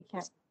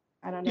can't,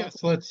 I don't know.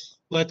 Yes,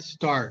 let's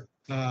start.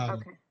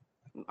 Okay.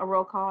 A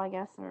roll call, I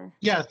guess, or,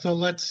 Yeah, so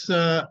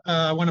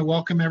I want to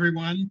welcome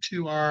everyone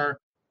to our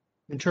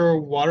Ventura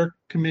Water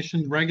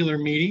Commission regular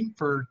meeting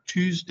for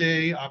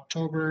Tuesday,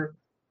 October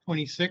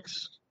 26,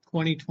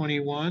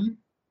 2021.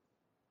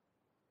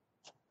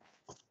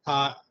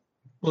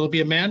 Will it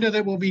be Amanda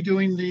that will be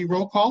doing the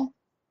roll call?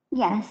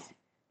 Yes.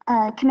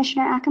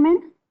 Commissioner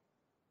Ackerman?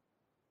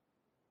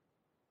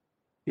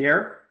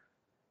 Here.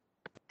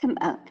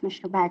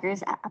 Commissioner Bagger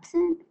is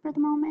absent for the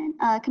moment.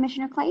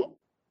 Commissioner Clay?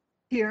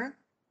 Here.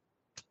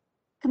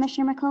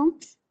 Commissioner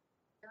McCombs?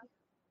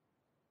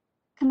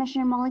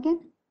 Commissioner Mulligan?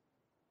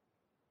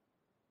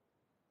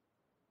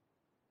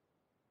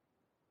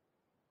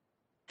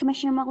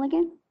 Commissioner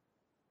Mulligan?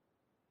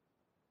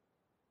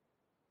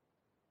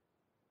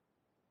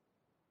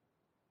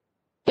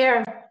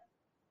 here,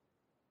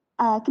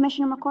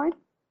 Commissioner McCord?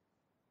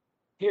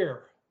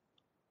 Here.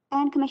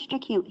 And Commissioner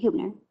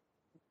Huebner?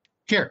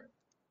 Here.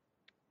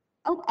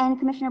 Oh, and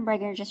Commissioner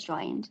Breger just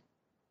joined.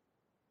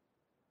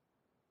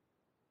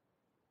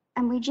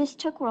 And we just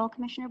took roll,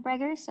 Commissioner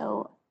Breger,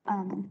 so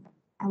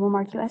I will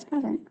mark you as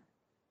present.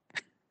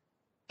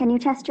 Can you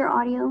test your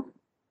audio?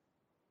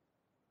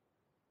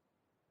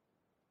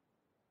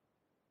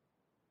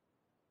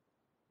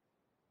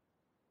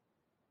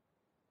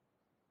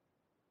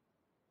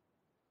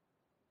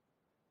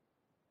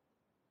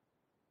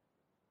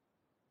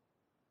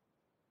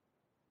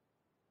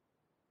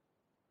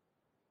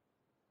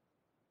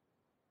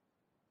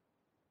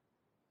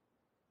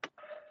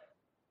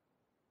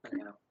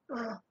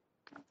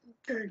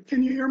 Okay,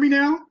 can you hear me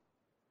now?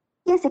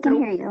 Yes, I can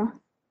hear you.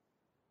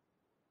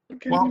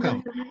 Can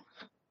Welcome. You hear me?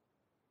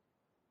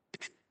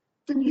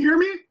 Can you hear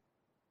me?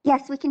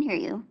 Yes, we can hear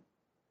you.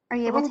 Are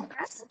you able to hear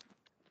us?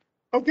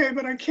 Okay,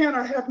 but I can't,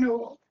 I have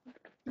no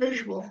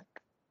visual.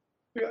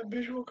 Yeah,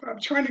 visual, I'm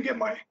trying to get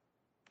my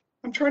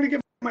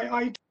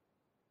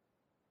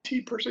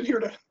IT person here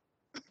to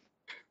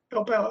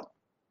help out.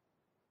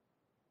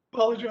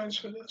 Apologize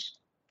for this.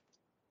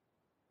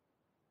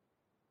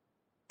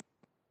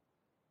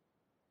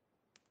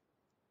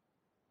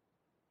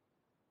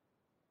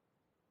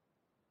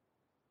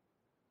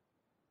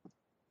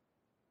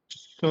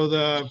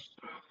 So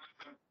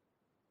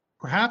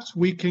perhaps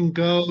we can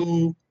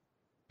go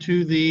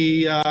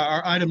to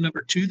our item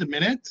number 2, the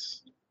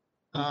minutes,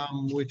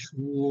 which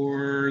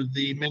were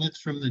the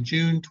minutes from the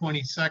June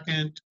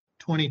 22nd,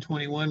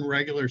 2021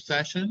 regular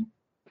session.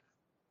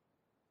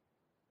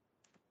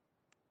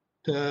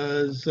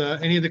 Does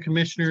any of the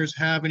commissioners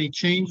have any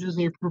changes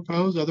they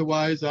propose?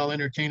 Otherwise, I'll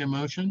entertain a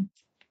motion.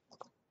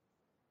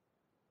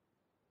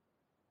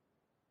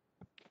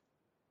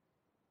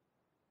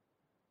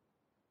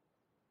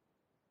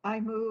 I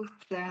move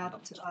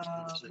that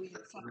we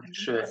accept the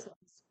minutes as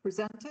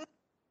presented.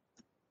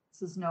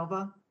 This is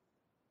Nova.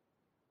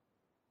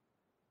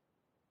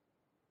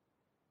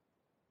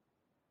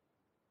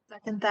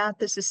 Second that.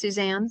 This is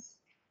Suzanne.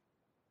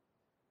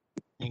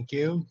 Thank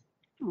you.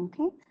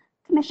 Okay.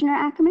 Commissioner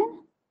Ackerman?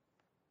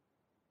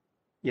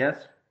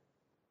 Yes.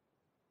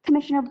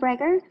 Commissioner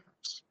Breger?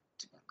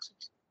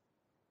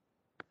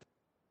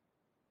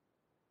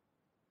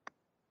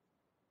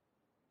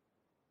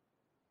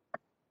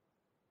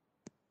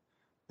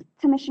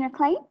 Commissioner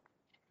Clay?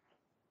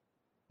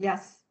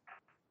 Yes.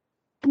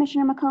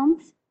 Commissioner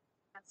McCombs?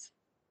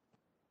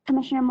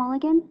 Commissioner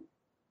Mulligan?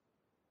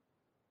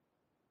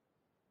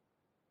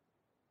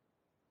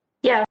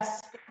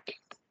 yes,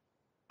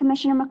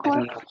 Commissioner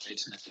McCord?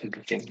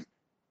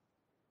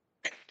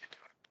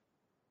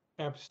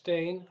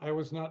 Abstain. I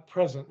was not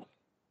present.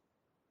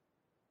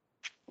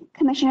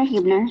 Commissioner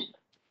Huebner?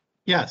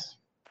 Yes.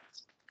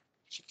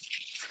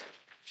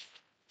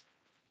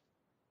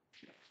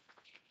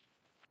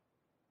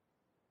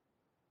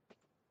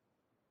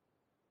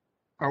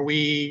 Are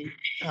we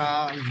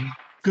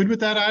good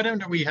with that item?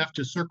 Do we have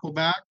to circle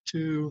back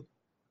to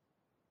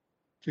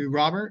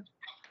Robert?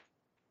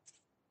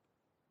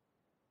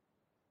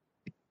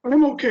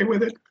 I'm okay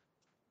with it.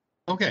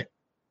 Okay.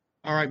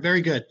 All right.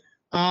 Very good.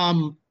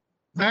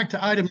 Back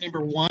to item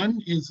number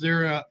 1. Is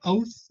there an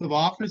oath of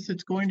office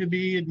that's going to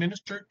be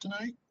administered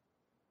tonight?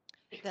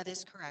 That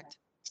is correct.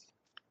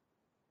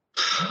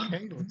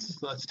 Okay,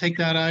 let's take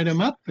that item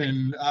up.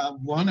 And I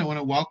want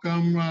to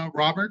welcome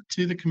Robert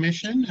to the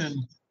commission.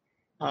 And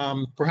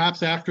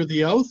perhaps after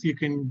the oath, you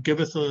can give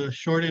us a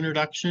short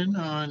introduction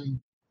on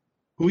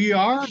who you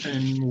are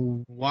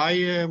and why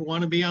you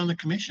want to be on the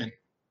commission.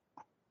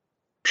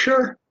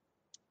 Sure.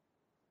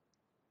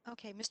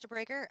 Okay, Mr.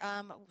 Breger,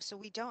 so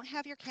we don't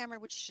have your camera,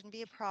 which shouldn't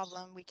be a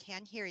problem. We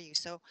can hear you.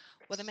 So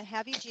what I'm going to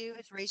have you do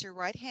is raise your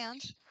right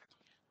hand.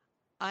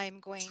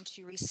 I'm going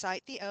to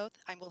recite the oath.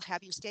 I will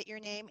have you state your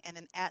name, and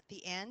then at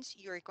the end,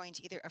 you're going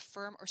to either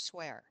affirm or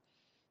swear.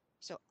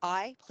 So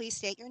please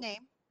state your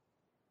name.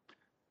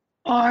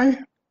 I,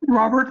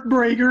 Robert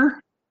Breger,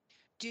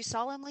 Do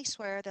solemnly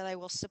swear that I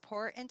will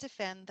support and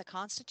defend the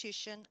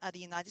Constitution of the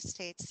United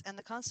States and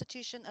the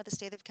Constitution of the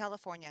State of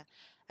California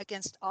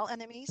against all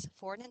enemies,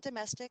 foreign and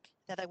domestic,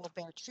 that I will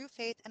bear true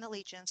faith and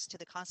allegiance to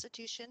the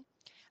Constitution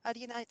of the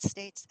United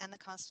States and the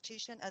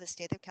Constitution of the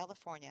State of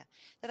California,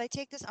 that I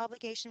take this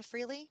obligation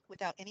freely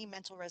without any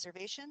mental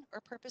reservation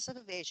or purpose of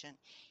evasion,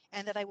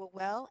 and that I will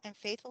well and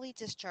faithfully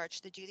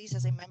discharge the duties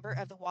as a member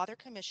of the Water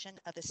Commission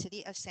of the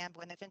City of San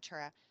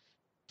Buenaventura.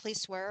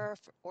 Please swear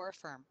or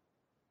affirm.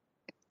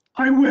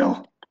 I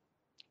will.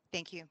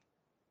 Thank you.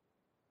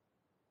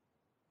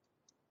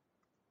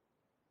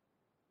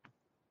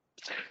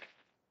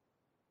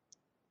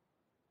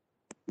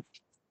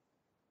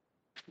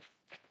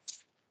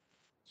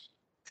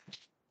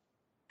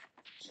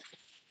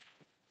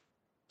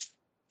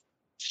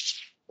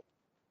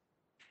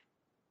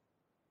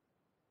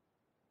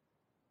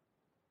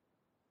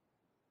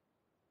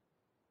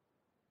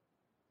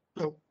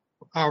 So,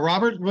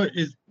 Robert, who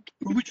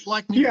would you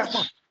like me to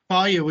Yes.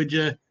 call you? Is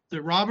it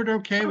Robert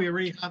okay? We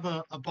already have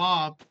a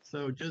Bob,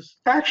 so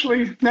just,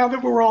 Actually, now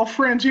that we're all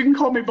friends, you can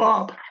call me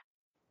Bob.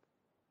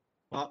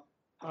 well,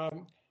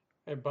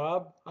 Hey,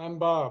 Bob, I'm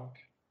Bob.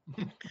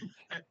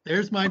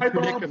 there's my Hi, Bob.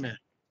 predicament.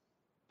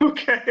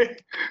 Okay.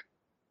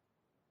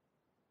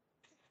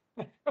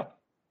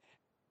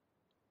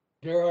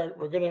 Gerhard,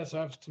 we're gonna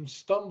have some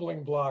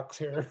stumbling blocks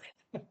here.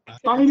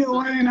 I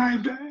know, and I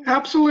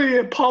absolutely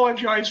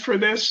apologize for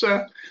this.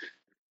 I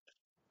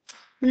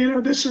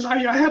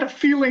had a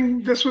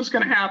feeling this was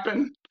going to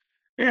happen.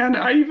 And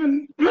I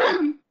even,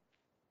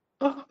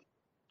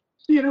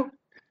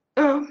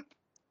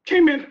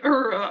 came in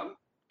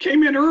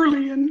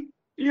early and,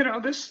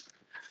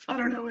 I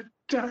don't know, it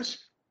does,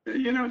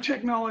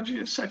 technology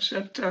is such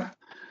that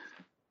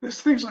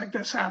things like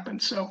this happen.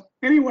 So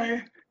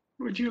anyway,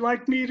 would you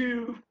like me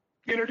to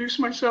introduce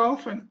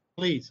myself? And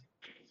Please.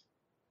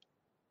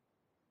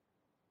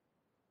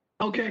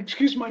 okay,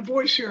 excuse my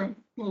voice here. I'm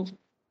a little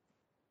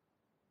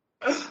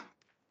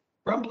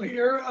rumbly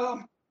here.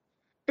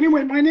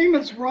 Anyway, my name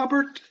is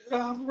Robert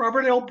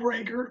L.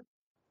 Brager.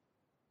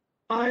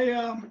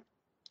 I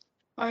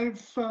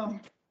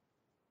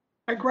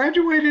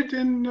graduated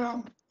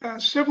in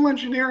civil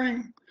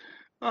engineering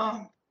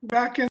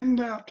back in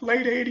the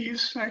late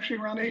 80s, actually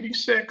around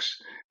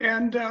 86.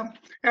 And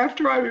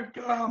after I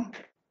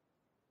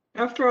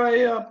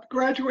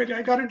graduated,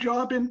 I got a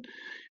job in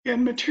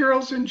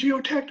materials and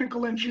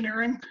geotechnical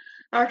engineering,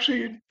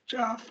 actually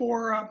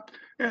for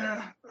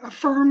a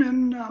firm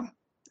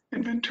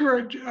in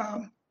Ventura,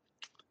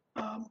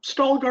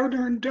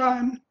 Stahlgardner and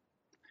Dunn.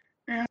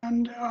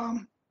 And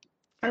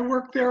I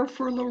worked there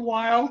for a little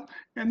while,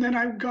 and then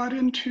I got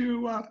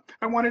into,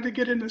 I wanted to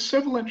get into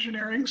civil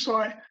engineering, so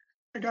I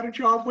got a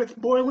job with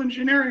Boyle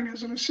Engineering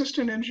as an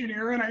assistant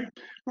engineer, and I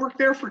worked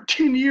there for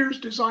 10 years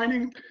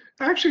designing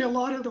actually a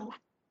lot of the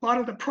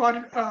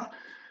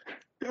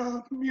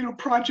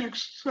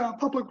projects,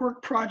 public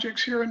work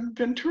projects here in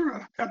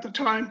Ventura at the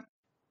time.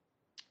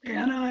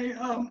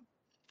 And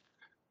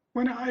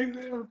when I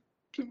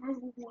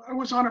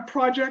was on a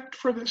project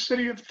for the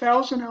city of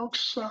Thousand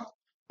Oaks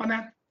on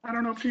that, I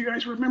don't know if you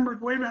guys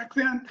remembered way back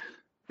then,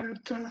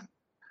 that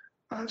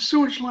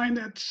sewage line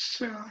that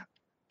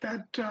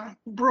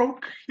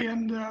broke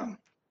in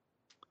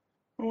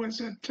what was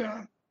it? That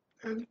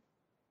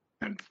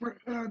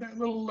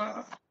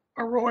little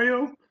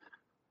arroyo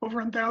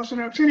over in Thousand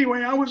Oaks.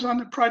 Anyway, I was on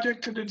the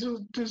project to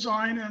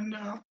design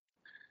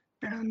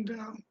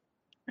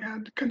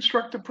and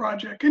construct the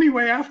project.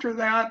 Anyway, after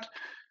that,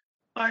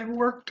 I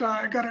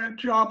got a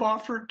job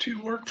offer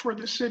to work for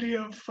the city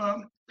of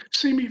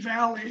Simi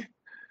Valley,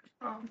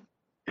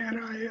 and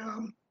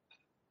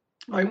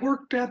I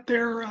worked at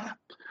their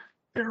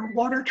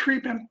water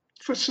treatment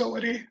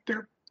facility,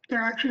 their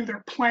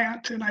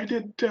plant, and I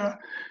did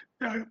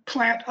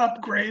plant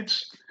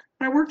upgrades.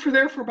 I worked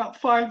there for about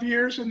 5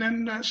 years, and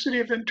then the city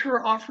of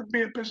Ventura offered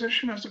me a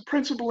position as a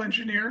principal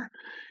engineer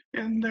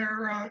in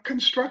their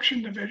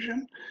construction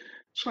division.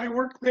 So I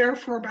worked there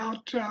for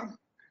about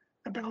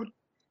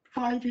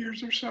 5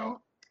 years or so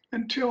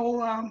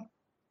until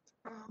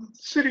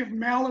city of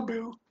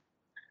Malibu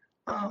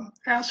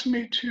asked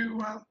me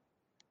to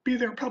be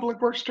their public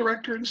works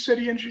director and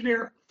city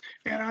engineer.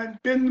 And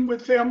I've been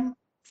with them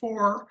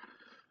for,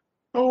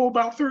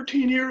 about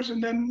 13 years,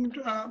 and then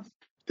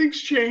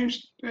things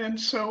changed. And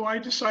so I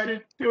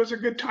decided it was a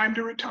good time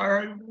to retire.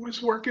 I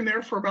was working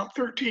there for about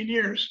 13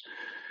 years.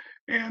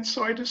 And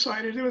so I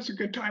decided it was a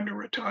good time to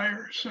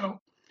retire. So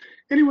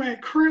anyway, I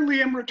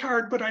currently am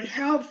retired, but I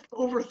have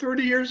over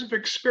 30 years of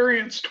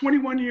experience.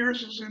 21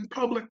 years is in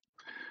public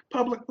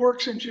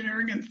works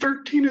engineering, and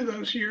 13 of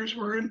those years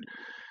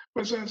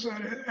was as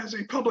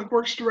a public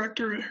works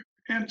director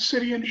and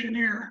city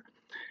engineer.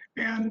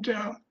 And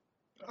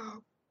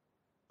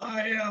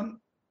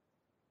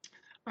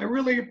I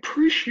really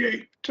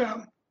appreciate,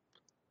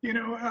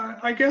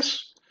 I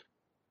guess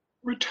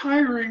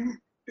retiring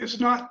is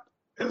not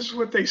as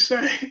what they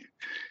say.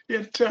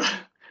 It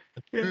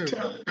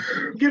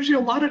gives you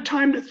a lot of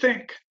time to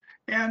think.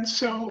 And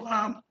so,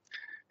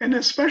 and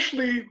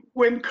especially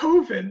when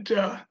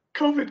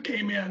COVID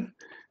came in,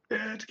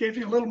 it gave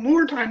you a little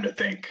more time to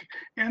think.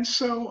 And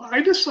so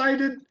I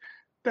decided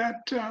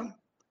that,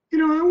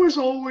 I always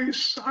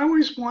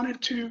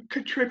wanted to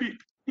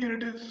contribute,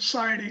 to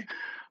society.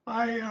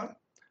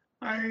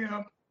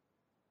 I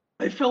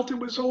felt it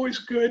was always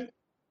good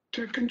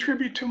to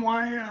contribute to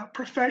my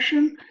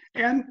profession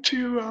and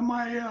to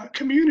my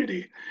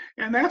community.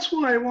 And that's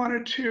why I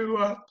wanted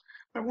to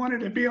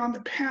be on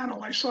the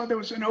panel. I saw there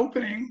was an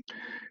opening,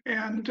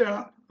 and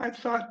I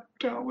thought,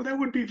 well, that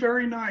would be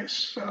very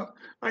nice.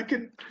 I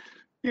could,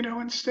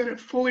 instead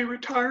of fully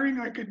retiring,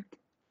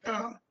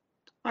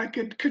 I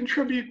could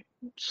contribute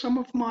some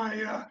of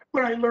my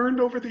what I learned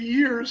over the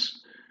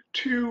years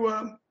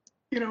to,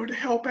 to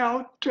help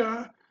out,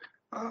 the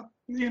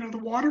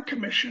Water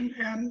Commission.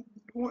 And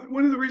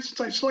one of the reasons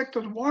I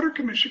selected the Water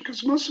Commission,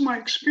 because most of my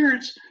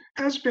experience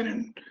has been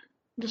in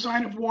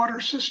design of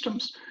water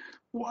systems,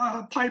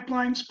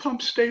 pipelines,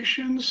 pump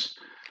stations,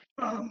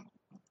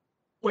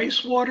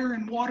 wastewater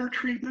and water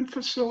treatment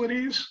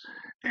facilities.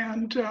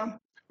 And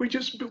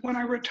when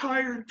I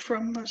retired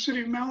from the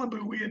city of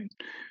Malibu,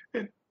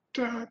 it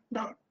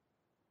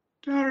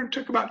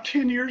took about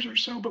 10 years or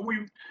so, but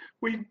we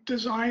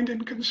designed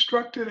and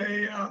constructed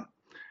a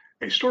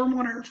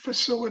stormwater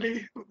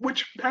facility,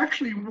 which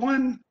actually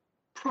won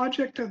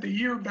Project of the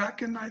Year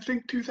back in, I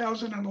think,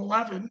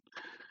 2011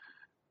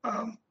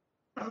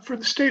 for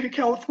the state of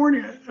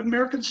California,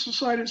 American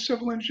Society of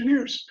Civil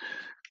Engineers.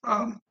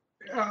 And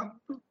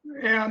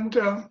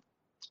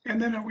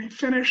then we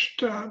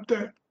finished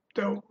the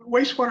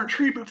wastewater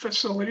treatment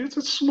facility. It's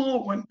a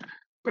small one,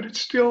 but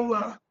it's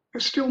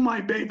still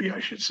my baby,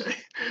 I should say.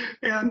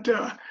 And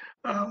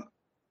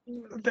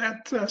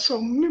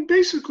so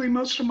basically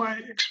most of my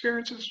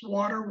experience is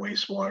water,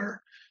 wastewater,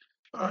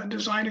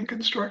 design and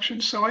construction.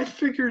 So I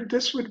figured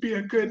this would be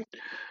a good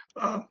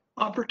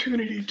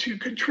opportunity to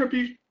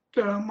contribute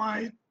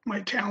my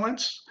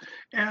talents.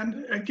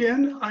 And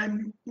again,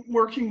 I'm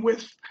working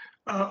with,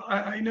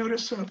 I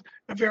notice a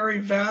very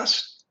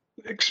vast,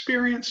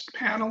 experienced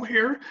panel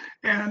here,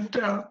 and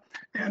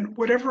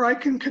whatever I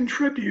can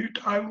contribute,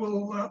 I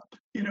will,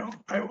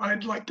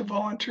 I'd like to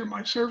volunteer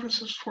my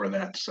services for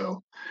that.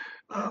 So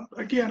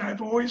again, I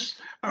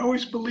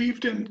always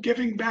believed in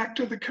giving back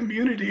to the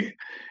community,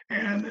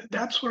 and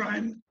that's what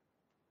I'm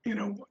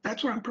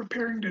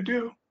preparing to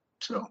do.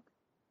 So.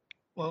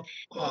 Well,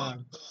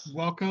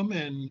 welcome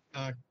and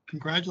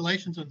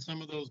congratulations on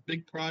some of those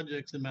big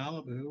projects in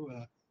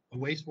Malibu, a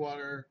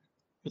wastewater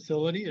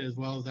facility as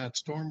well as that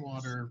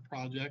stormwater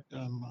project.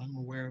 I'm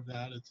aware of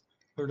that. It's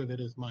heard of it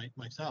as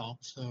myself.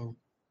 So,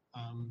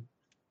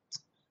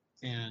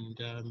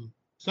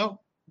 so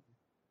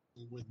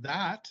with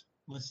that,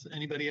 unless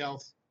anybody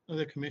else,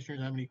 other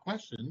commissioners have any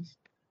questions,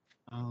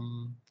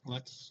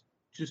 let's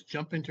just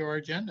jump into our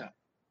agenda.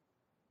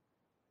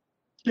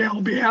 Yeah,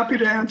 I'll be happy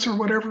to answer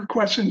whatever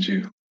questions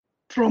you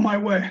throw my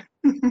way.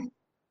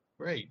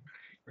 Great.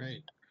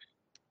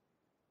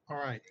 All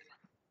right.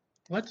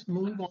 Let's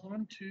move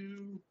on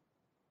to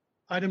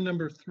item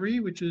number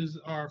 3, which is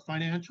our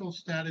financial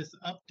status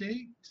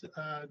update.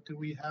 Do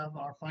we have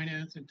our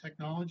finance and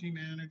technology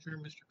manager,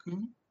 Mr.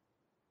 Kuhn?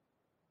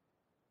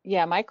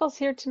 Yeah, Michael's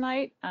here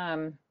tonight.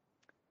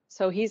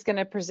 So he's going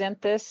to present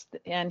this,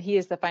 and he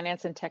is the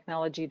finance and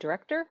technology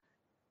director.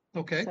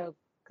 Okay. So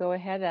go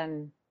ahead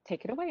and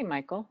take it away,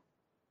 Michael.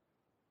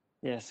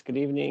 Yes, good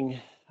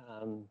evening,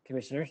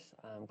 commissioners.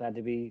 I'm glad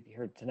to be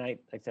here tonight.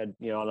 Like I said,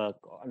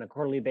 on a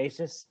quarterly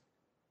basis,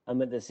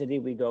 at the city,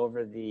 we go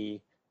over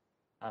the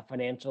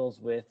financials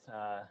with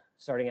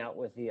starting out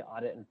with the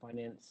audit and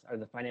finance, or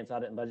the finance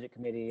audit and budget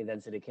committee,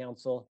 then city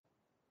council.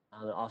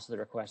 Also, the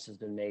request has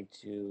been made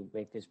to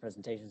make these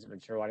presentations at the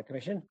Ventura Water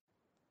Commission,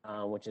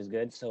 which is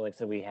good. So like I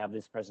said, we have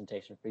this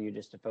presentation for you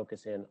just to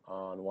focus in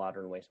on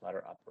water and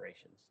wastewater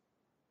operations.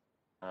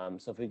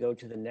 So if we go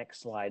to the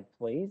next slide,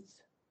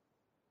 please.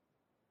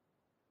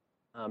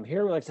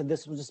 Here, like I said,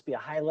 this will just be a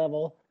high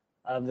level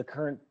of the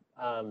current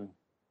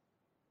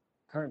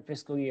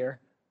fiscal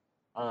year.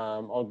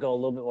 I'll go a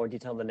little bit more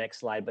detail on the next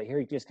slide, but here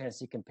you just kind of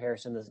see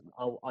comparison.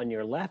 On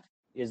your left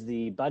is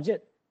the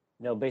budget.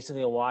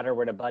 Basically in water,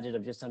 we're at a budget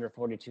of just under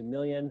 42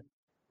 million.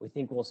 We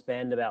think we'll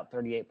spend about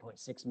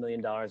 $38.6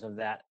 million of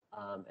that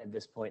at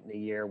this point in the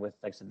year, with,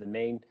 like I said, the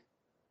main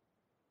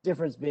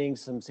difference being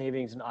some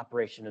savings in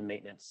operation and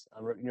maintenance.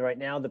 Right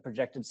now, the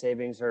projected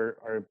savings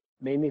are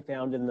mainly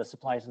found in the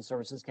supplies and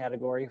services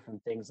category, from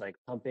things like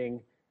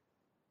pumping,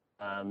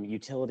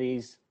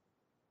 utilities,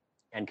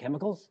 and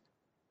chemicals.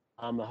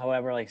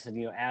 However, like I said,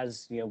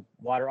 as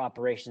water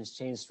operations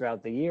change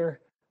throughout the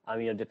year,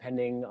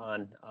 depending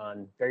on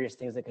various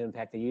things that can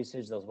impact the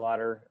usage, those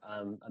water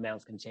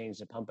amounts can change,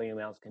 the pumping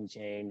amounts can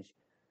change.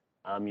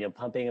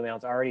 Pumping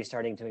amounts are already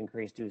starting to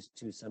increase due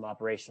to some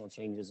operational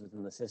changes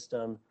within the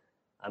system.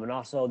 And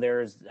also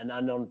there's an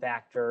unknown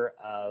factor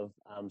of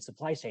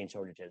supply chain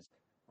shortages.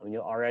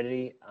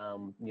 Already,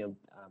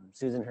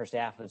 Susan and her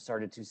staff have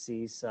started to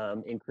see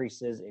some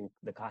increases in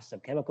the cost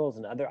of chemicals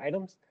and other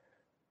items.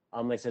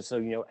 Like I said,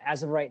 so,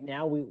 as of right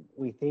now,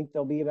 we think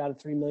there'll be about a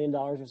 $3 million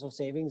or so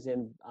savings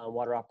in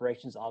water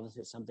operations.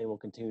 Obviously, it's something we'll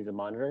continue to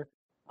monitor.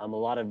 A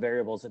lot of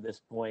variables at this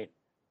point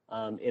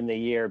in the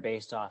year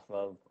based off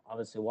of,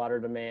 obviously, water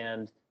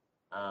demand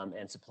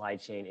and supply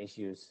chain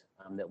issues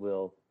that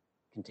we'll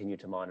continue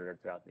to monitor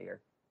throughout the year.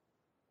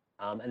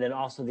 And then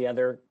also the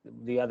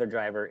other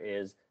driver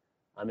is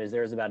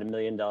there's about $1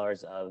 million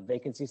of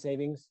vacancy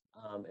savings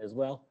as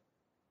well.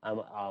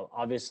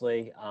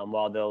 Obviously,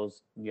 while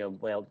those,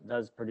 while it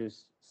does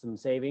produce some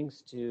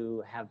savings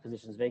to have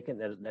positions vacant,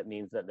 that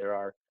means that there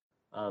are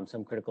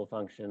some critical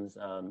functions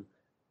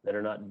that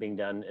are not being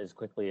done as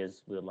quickly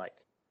as we would like.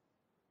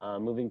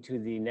 Moving to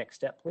the next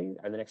step, please,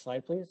 or the next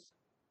slide, please.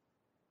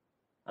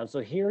 So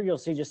here you'll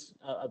see just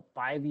a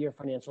 5-year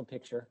financial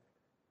picture.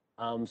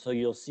 So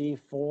you'll see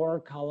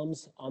 4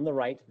 columns on the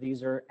right.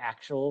 These are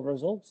actual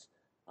results.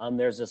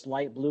 There's this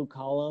light blue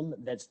column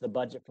that's the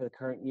budget for the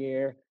current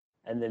year.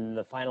 And then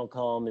the final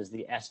column is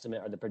the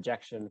estimate or the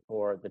projection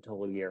for the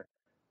total year.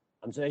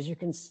 So as you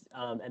can,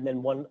 and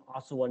then one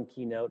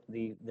key note,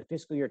 the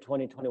fiscal year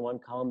 2021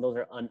 column, those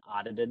are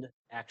unaudited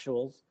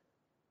actuals.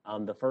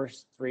 The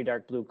first 3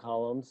 dark blue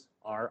columns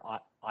are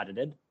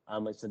audited.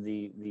 So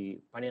the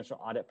financial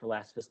audit for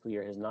last fiscal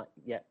year is not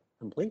yet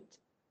complete,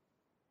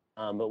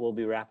 but will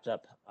be wrapped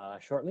up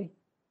shortly.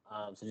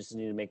 So just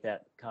need to make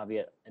that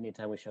caveat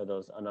anytime we show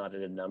those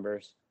unaudited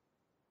numbers.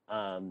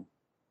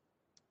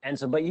 And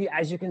so, but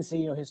as you can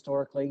see,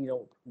 historically,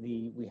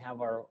 we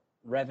have our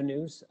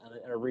revenues and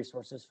our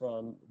resources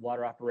from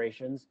water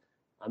operations,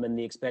 and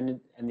the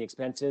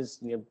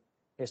expenses,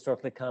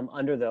 historically come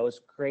under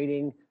those,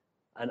 creating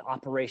an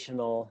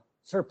operational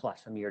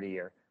surplus from year to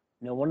year.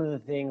 One of the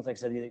things, like I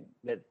said,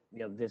 that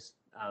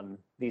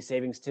these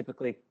savings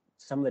typically,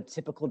 some of the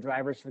typical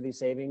drivers for these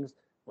savings,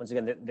 once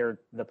again, they're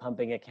the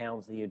pumping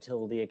accounts, the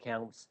utility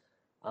accounts.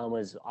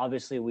 Was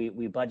obviously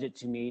we budget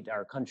to meet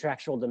our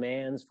contractual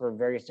demands for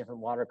various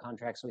different water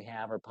contracts we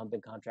have, or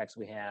pumping contracts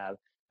we have.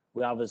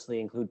 We obviously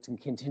include some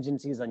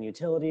contingencies on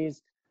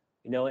utilities,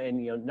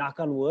 and knock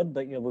on wood,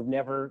 but we've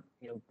never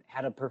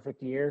had a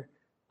perfect year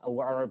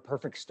or a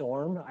perfect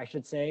storm, I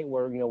should say,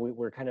 where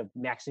we're kind of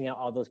maxing out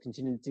all those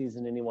contingencies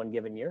in any one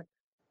given year.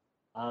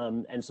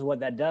 And so what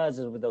that does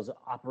is, with those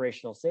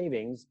operational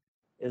savings,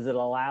 is it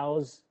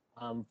allows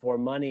for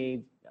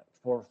money,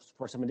 for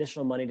some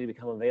additional money to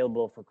become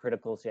available for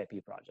critical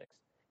CIP projects,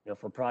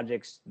 for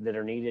projects that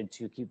are needed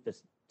to keep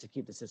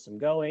the system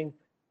going,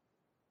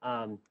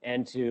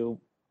 and to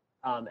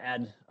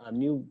add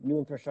new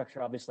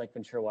infrastructure, obviously, like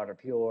Ventura Water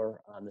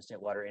Pure, the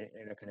State Water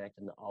Interconnect,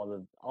 and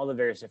all the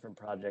various different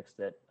projects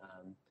that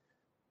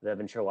the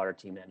Ventura Water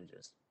team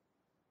manages.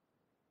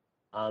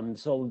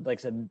 So, like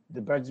I said,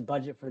 the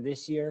budget for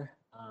this year,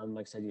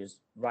 like I said, is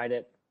right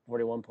at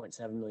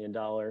 $41.7 million.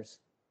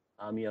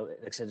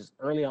 Like I said, it's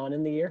early on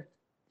in the year,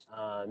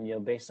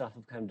 based off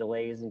of kind of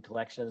delays and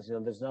collections.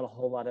 There's not a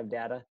whole lot of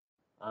data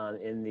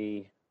in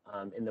the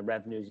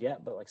revenues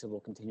yet, but like I said, we'll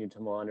continue to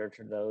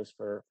monitor those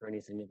for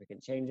any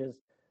significant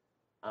changes.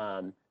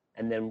 And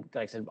then,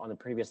 like I said, on the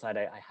previous slide,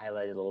 I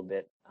highlighted a little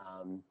bit,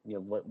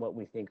 what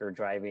we think are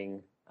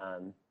driving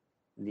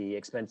the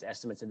expense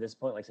estimates at this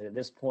point. Like I said, at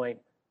this point,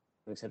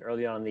 like I said,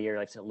 early on in the year,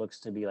 like I said, it looks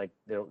to be like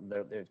there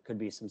could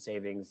be some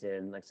savings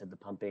in, like I said, the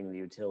pumping, the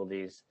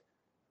utilities,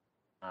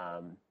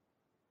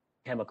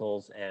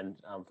 chemicals, and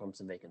from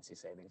some vacancy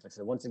savings. Like I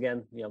said, once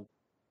again,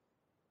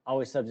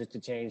 always subject to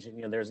change.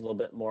 There's a little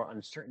bit more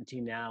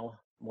uncertainty now,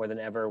 more than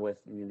ever, with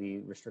the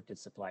restricted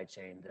supply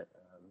chain that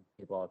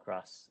people all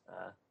across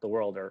the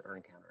world are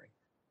encountering.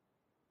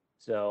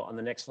 So on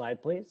the next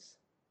slide, please.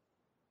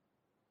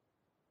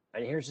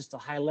 And here's just a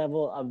high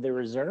level of the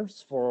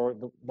reserves for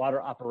the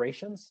water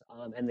operations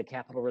and the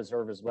capital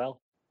reserve as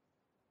well.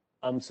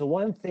 So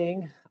one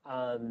thing,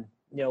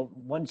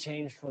 one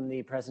change from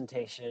the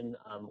presentation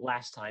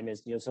last time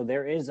is, so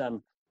there is,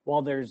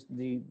 while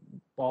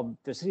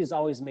the city has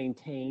always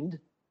maintained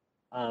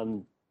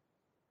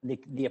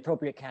the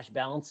appropriate cash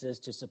balances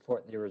to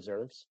support the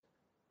reserves,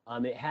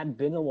 it had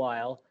been a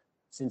while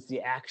since the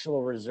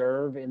actual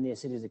reserve in the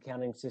city's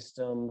accounting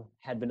system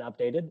had been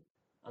updated.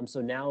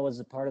 So now, as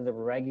a part of the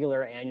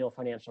regular annual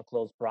financial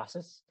close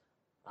process,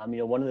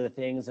 one of the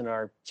things in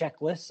our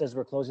checklist as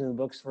we're closing the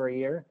books for a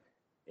year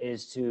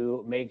is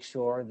to make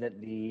sure that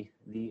the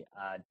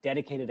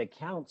dedicated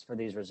accounts for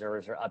these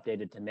reserves are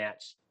updated to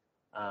match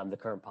the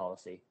current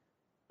policy.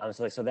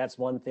 So that's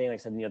one thing. Like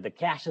I said, the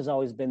cash has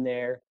always been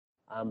there,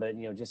 but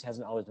just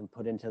hasn't always been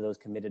put into those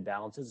committed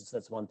balances. So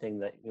that's one thing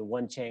that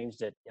one change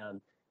that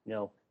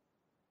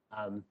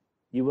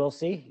you will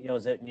see,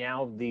 is that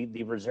now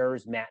the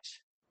reserves match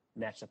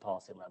the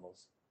policy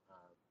levels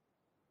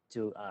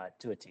to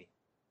a T.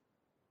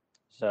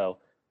 So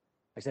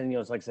like I said,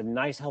 it's like I said,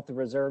 nice healthy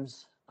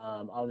reserves.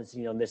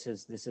 Obviously, this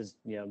is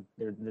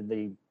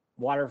the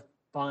water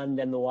fund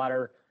and the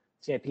water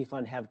CIP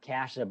fund have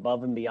cash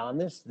above and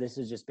beyond this. This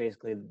is just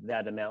basically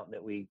that amount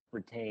that we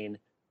retain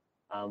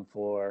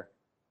for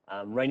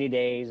rainy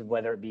days,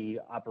 whether it be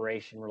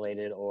operation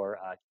related or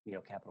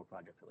capital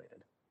project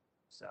related.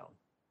 So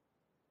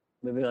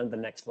moving on to the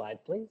next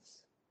slide,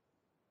 please.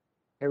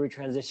 Here we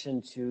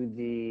transition to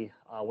the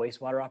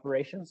wastewater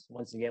operations.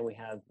 Once again, we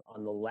have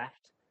on the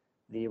left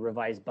the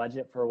revised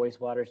budget for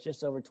wastewater is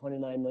just over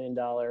 $29 million.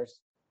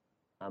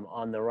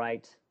 On the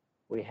right,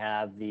 we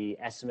have the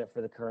estimate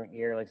for the current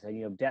year. Like I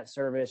said, debt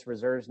service,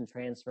 reserves, and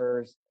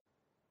transfers.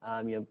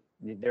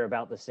 they're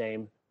about the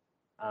same.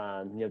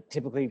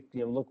 Typically,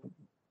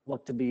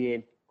 look to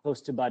be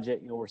close to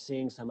budget. We're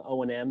seeing some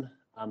O&M,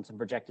 some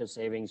projected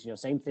savings.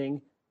 Same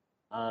thing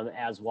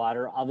as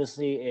water.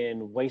 Obviously,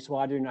 in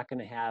wastewater, you're not going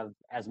to have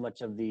as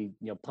much of the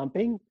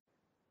pumping,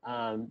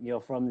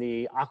 from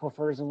the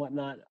aquifers and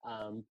whatnot.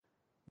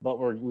 But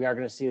we are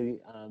going to see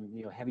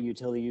heavy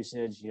utility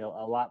usage. A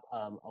lot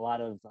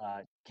of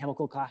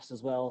chemical costs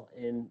as well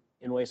in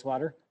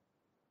wastewater.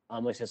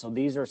 Like I said, so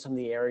these are some of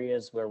the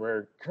areas where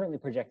we're currently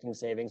projecting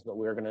savings, but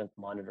we're going to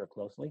monitor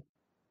closely.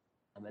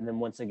 And then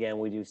once again,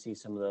 we do see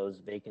some of those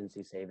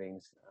vacancy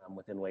savings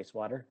within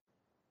wastewater,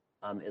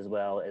 as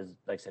well as,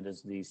 like I said,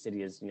 as the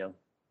city is,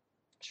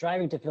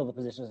 striving to fill the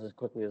positions as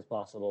quickly as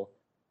possible.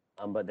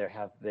 But there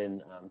have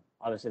been,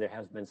 obviously, there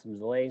has been some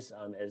delays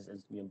as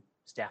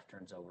staff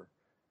turns over.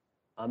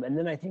 And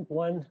then I think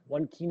one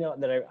keynote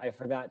that I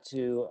forgot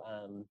to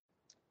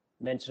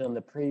mention on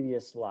the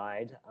previous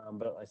slide,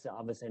 but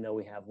obviously I know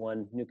we have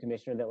one new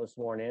commissioner that was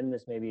sworn in.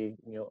 This may be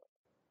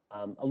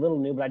a little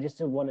new, but I just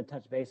did want to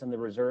touch base on the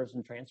reserves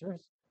and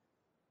transfers.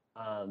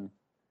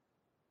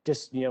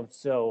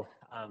 So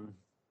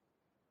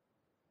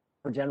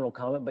for general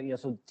comment, but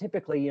so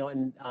typically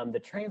in the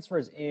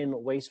transfers in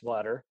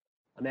wastewater,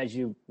 as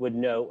you would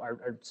know,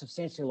 are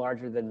substantially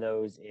larger than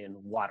those in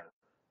water.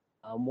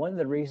 One of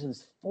the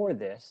reasons for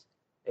this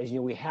is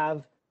we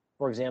have,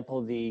 for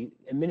example, the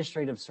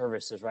administrative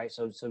services, right?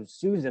 So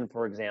Susan,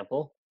 for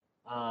example,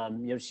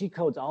 she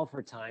codes all of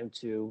her time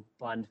to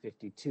Fund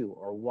 52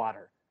 or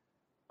water.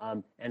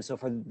 And so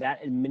for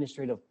that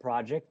administrative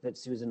project that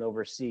Susan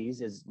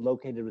oversees is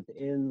located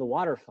within the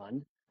water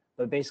fund,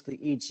 but basically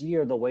each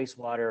year the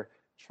wastewater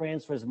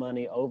transfers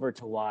money over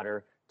to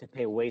water to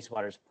pay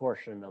wastewater's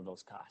portion of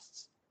those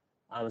costs.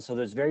 So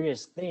there's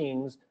various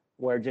things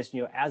where just,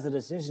 as a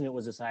decision, it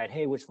was decided,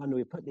 hey, which fund do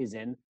we put these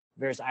in?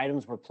 Various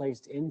items were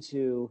placed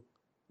into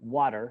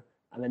water,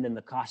 and then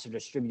the costs are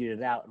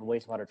distributed out and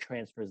wastewater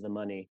transfers the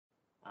money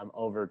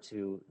over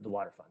to the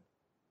water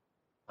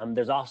fund.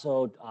 There's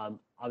also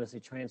obviously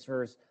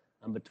transfers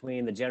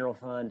between the general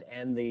fund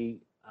and the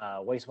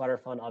wastewater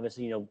fund.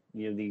 Obviously,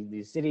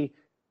 the city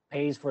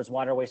pays for its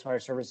water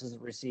wastewater services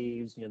it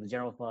receives. The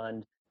general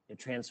fund, it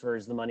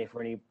transfers the money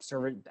for any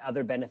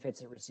other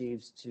benefits it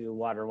receives to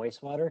water and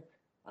wastewater.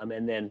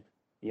 And then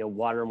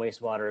water and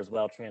wastewater as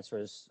well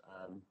transfers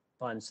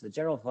funds to the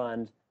general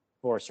fund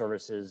for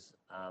services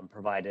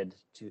provided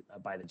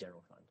by the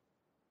general fund.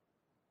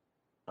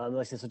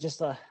 Like I said, so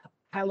just a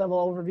high-level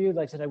overview.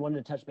 Like I said, I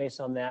wanted to touch base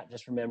on that,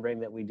 just remembering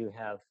that we do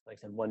have, like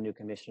I said, one new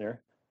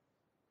commissioner.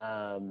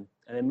 And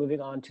then moving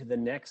on to the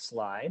next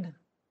slide.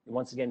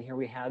 Once again, here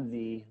we have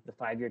the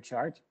 5-year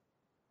chart.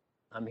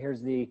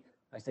 Here's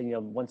I said,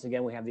 once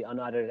again, we have the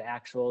unaudited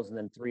actuals and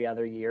then 3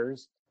 other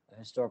years of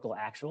historical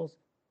actuals.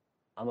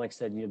 Like I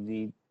said,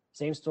 the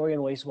same story in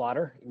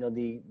wastewater.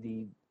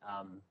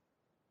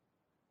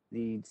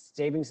 The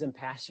savings in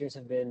past years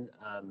have been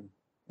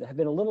a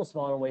little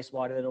smaller in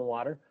wastewater than in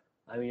water.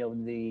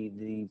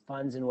 The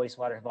funds in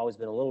wastewater have always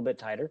been a little bit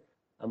tighter,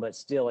 but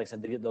still, like I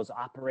said, those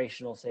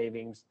operational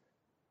savings,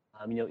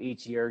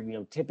 each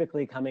year,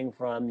 typically coming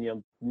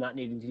from, not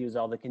needing to use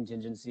all the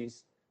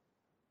contingencies,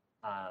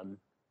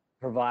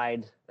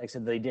 provide, like I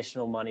said, the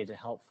additional money to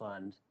help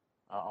fund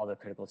all the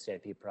critical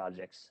CIP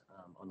projects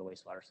on the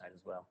wastewater side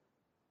as well.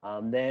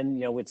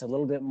 Then, it's a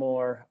little bit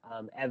more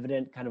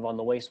evident kind of on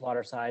the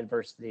wastewater side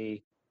versus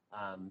the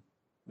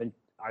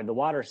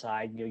water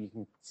side. You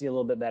can see a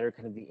little bit better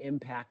kind of the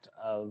impact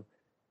of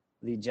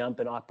the jump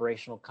in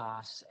operational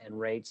costs and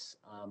rates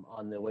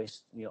on the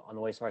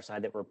wastewater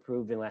side that were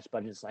approved in last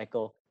budget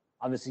cycle.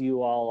 Obviously,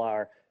 you all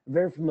are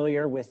very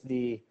familiar with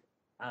the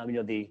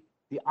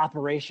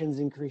operations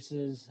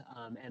increases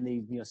and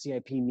the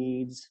CIP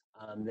needs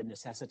that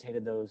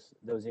necessitated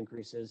those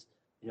increases.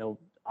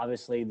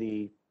 Obviously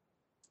the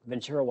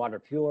Ventura Water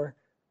Pure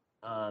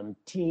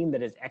team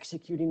that is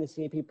executing the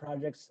CIP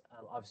projects,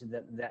 obviously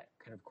that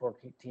kind of core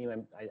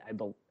team,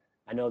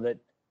 I know that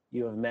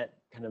you have met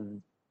kind of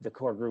the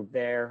core group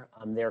there.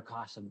 Their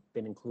costs have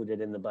been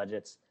included in the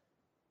budgets,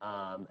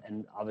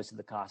 and obviously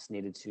the costs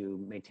needed to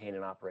maintain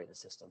and operate the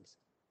systems.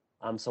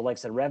 So like I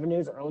said,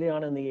 revenues early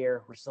on in the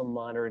year, we're still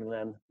monitoring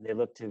them. They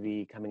look to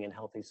be coming in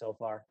healthy so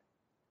far,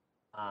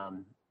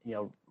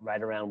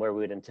 right around where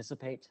we would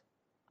anticipate.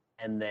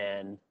 And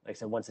then, like I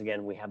said, once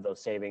again, we have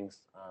those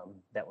savings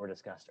that were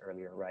discussed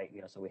earlier, right?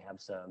 So we have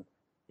some,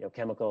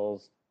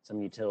 chemicals,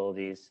 some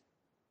utilities,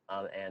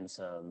 and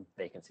some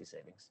vacancy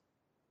savings.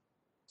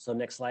 So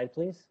next slide,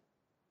 please.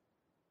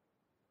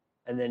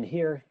 And then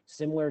here,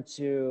 similar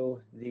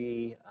to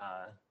the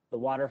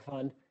water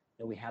fund,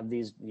 we have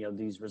these,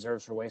 these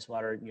reserves for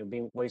wastewater.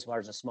 Being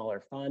wastewater is a smaller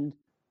fund,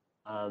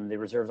 the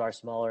reserves are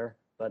smaller,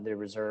 but the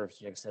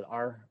reserves, like I said,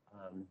 are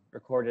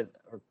recorded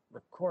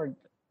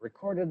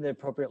the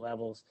appropriate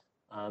levels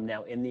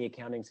now in the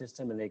accounting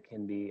system, and they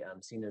can be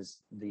seen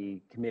as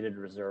the committed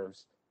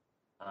reserves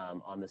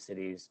on the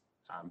city's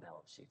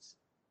balance sheets.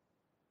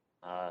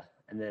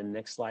 And then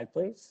next slide,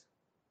 please.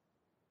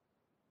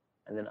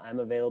 And then I'm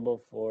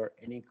available for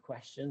any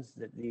questions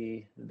that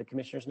the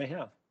commissioners may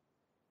have.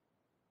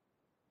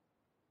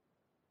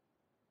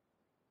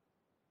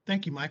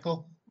 Thank you,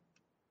 Michael.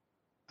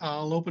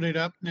 I'll open it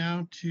up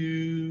now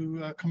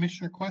to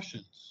commissioner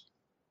questions.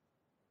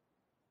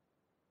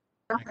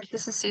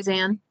 This is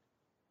Suzanne.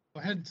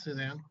 Go ahead,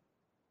 Suzanne.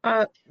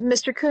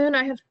 Mr. Kuhn,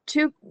 I have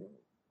two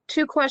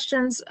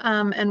questions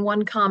and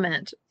one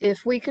comment.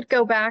 If we could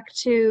go back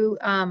to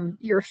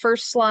your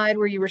first slide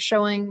where you were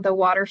showing the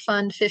Water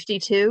Fund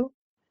 52.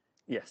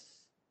 Yes.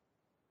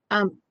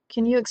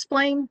 Can you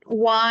explain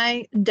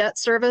why debt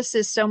service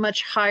is so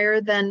much higher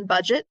than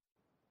budget?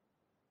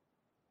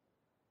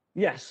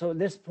 Yeah, so at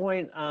this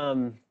point,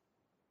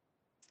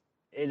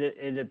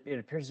 it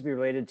appears to be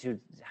related to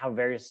how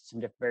various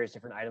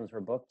different items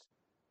were booked.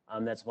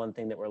 That's one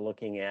thing that we're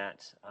looking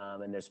at,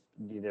 and there's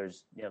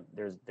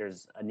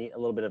a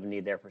little bit of a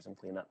need there for some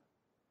cleanup.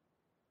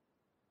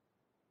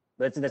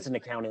 But that's an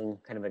accounting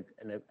kind of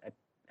an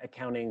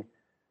accounting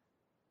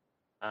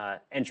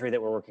entry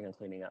that we're working on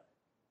cleaning up.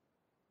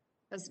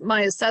 As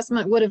my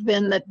assessment would have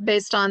been that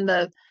based on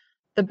the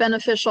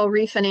beneficial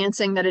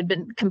refinancing that had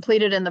been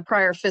completed in the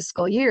prior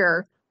fiscal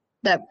year,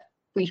 that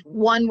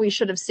we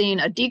should have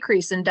seen a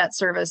decrease in debt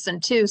service,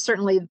 and two,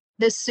 certainly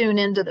this soon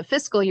into the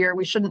fiscal year,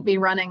 we shouldn't be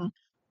running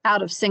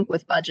out of sync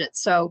with budget.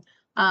 So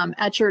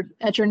at your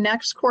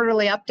next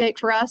quarterly update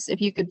for us,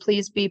 if you could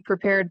please be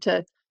prepared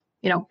to,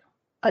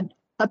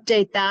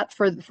 update that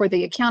for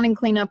the accounting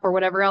cleanup or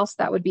whatever else,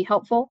 that would be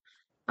helpful.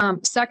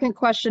 Second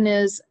question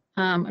is,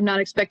 I'm not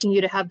expecting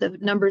you to have the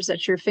numbers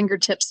at your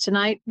fingertips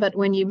tonight, but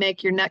when you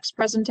make your next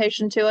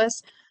presentation to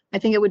us, I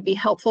think it would be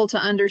helpful to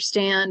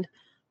understand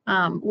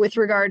with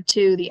regard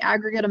to the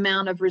aggregate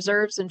amount of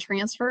reserves and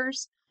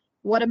transfers,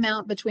 what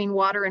amount between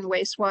water and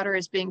wastewater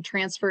is being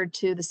transferred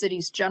to the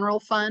city's general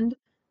fund,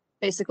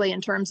 basically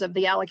in terms of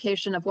the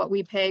allocation of what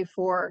we pay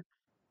for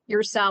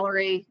your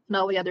salary and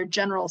all the other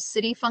general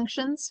city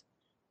functions.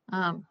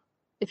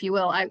 If you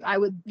will, I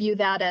would view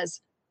that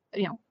as,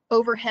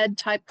 overhead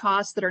type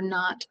costs that are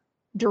not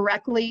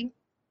directly,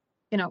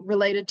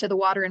 related to the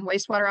water and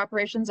wastewater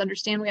operations.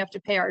 Understand we have to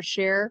pay our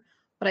share,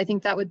 but I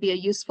think that would be a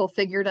useful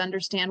figure to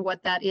understand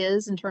what that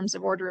is in terms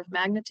of order of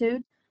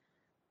magnitude.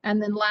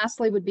 And then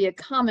lastly would be a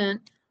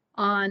comment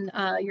on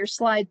your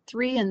slide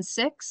 3 and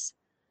 6.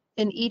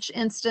 In each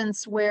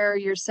instance where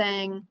you're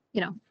saying,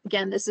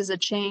 again, this is a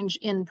change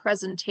in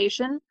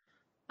presentation,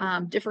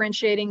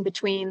 differentiating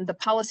between the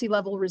policy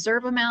level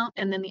reserve amount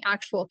and then the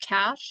actual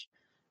cash.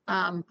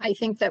 I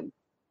think that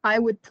I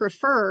would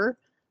prefer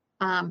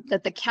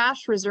that the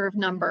cash reserve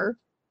number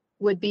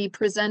would be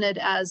presented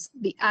as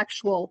the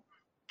actual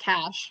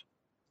cash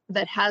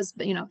that has,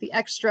 the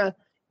extra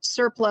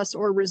surplus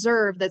or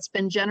reserve that's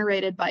been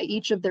generated by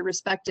each of the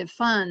respective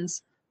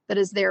funds that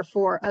is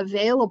therefore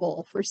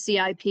available for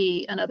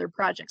CIP and other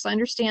projects. I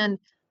understand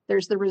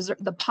there's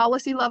the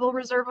policy level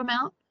reserve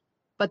amount,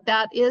 but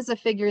that is a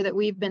figure that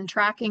we've been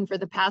tracking for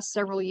the past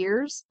several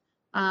years.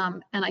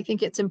 And I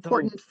think it's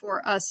important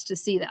for us to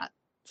see that.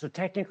 So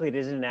technically, it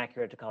isn't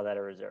accurate to call that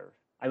a reserve.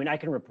 I mean, I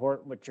can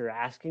report what you're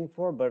asking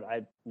for, but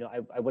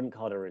I wouldn't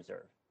call it a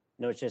reserve.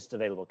 No, it's just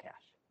available cash.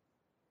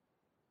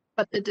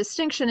 But the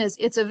distinction is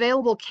it's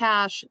available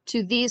cash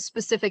to these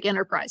specific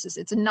enterprises.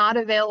 It's not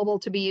available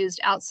to be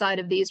used outside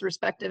of these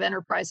respective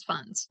enterprise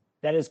funds.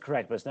 That is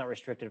correct, but it's not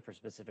restricted for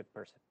specific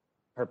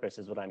purpose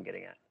is what I'm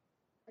getting at.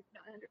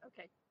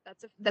 Okay,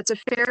 that's a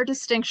fair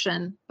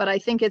distinction, but I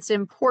think it's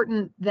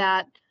important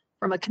that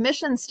from a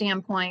commission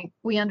standpoint,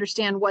 we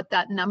understand what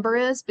that number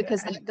is,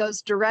 because that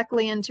goes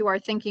directly into our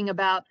thinking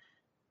about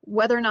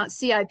whether or not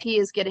CIP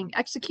is getting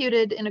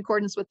executed in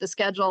accordance with the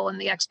schedule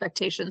and the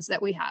expectations that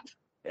we have.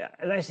 Yeah,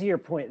 and I see your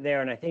point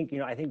there, and I think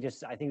I think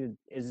it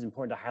is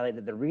important to highlight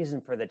that the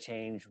reason for the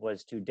change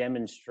was to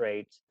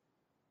demonstrate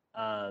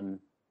that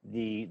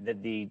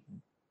the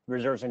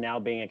reserves are now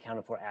being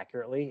accounted for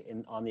accurately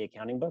on the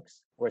accounting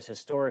books, whereas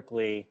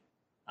historically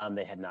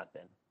they had not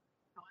been.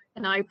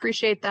 And I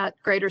appreciate that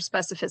greater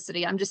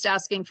specificity. I'm just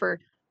asking for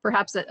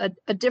perhaps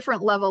a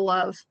different level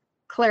of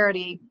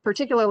clarity,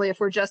 particularly if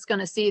we're just going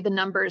to see the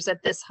numbers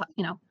at this,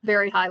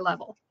 very high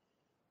level.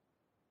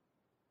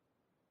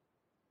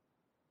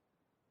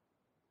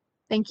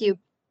 Thank you.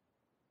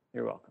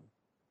 You're welcome.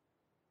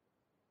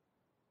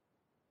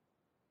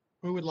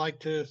 Who would like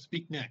to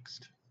speak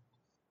next?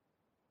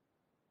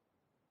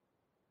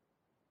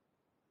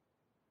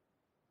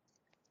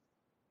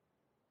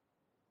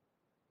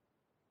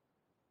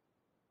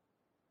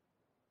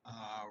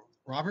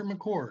 Robert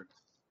McCord.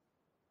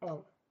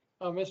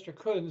 Mr.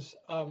 Kunz,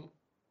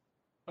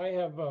 I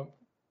have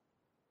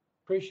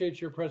appreciate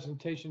your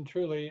presentation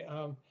truly.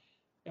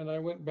 And I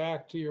went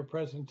back to your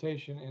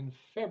presentation in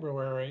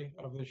February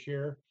of this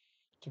year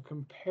to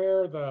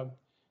compare the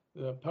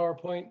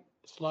PowerPoint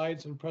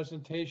slides and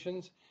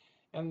presentations.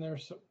 And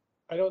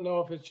I don't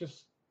know if it's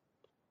just,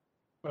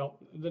 well,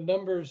 the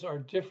numbers are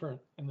different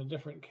in the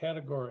different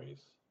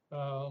categories.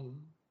 And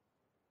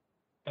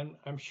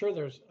I'm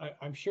sure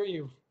I'm sure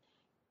you've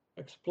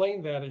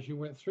explained that as you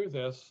went through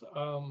this.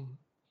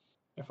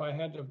 If I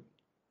had to,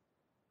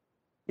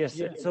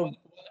 yes, so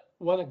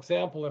one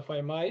example, if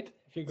I might,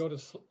 if you go to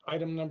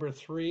item number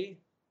 3,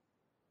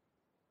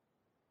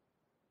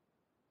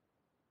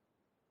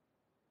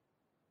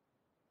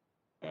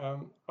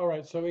 All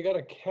right, so we got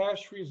a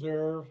cash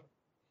reserve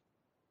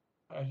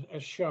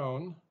as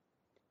shown.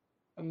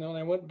 And then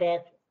I went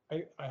back,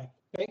 I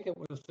think it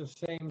was the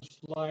same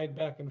slide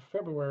back in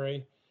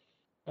February.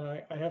 And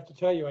I have to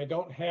tell you, I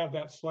don't have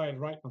that slide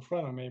right in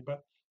front of me,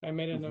 but I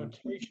made a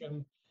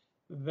notation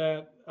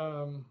that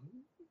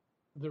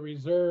the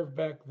reserve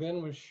back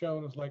then was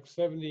shown as like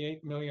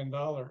 $78 million.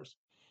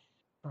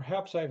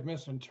 Perhaps I've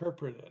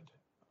misinterpreted.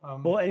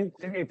 Well, and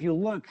if you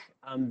look,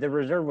 the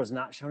reserve was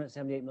not shown at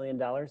 $78 million.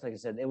 Like I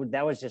said,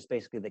 that was just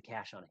basically the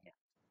cash on hand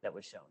that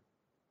was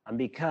shown,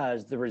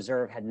 because the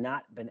reserve had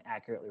not been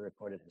accurately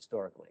recorded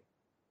historically.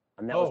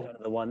 And that was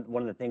kind of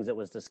one of the things that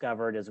was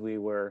discovered as we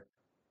were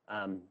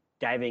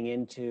diving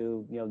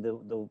into, you know,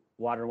 the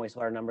water and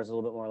wastewater numbers a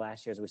little bit more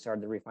last year as we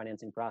started the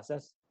refinancing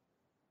process.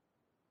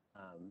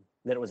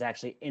 That it was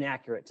actually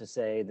inaccurate to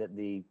say that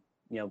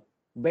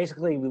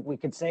basically we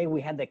could say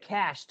we had the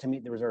cash to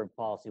meet the reserve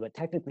policy, but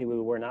technically we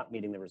were not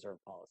meeting the reserve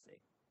policy.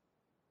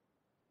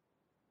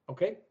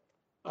 Okay.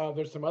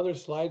 There's some other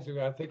slides that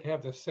I think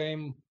have the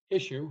same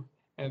issue,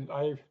 and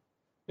I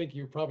think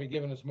you've probably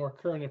given us more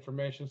current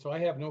information, so I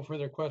have no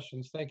further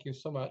questions. Thank you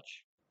so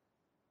much.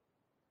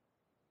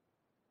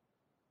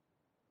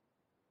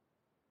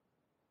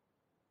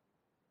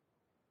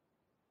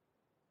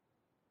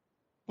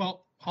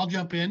 Well, I'll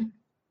jump in.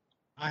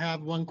 I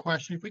have one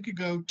question. If we could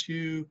go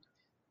to,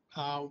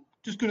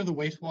 just go to the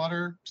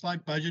wastewater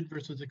slide, budget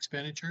versus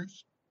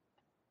expenditures.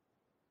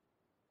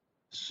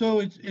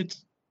 So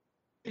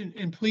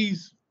and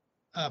please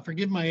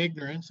forgive my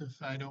ignorance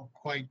if I don't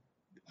quite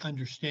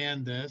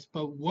understand this,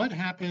 but what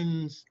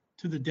happens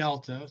to the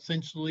delta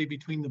essentially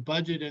between the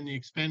budget and the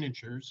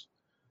expenditures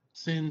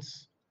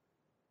since,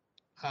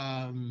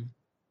 and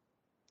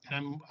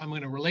I'm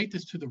going to relate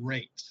this to the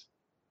rates.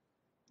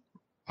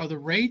 Were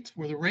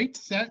the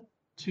rates set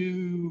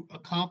to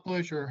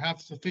accomplish or have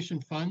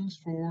sufficient funds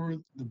for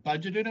the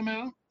budgeted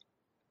amount?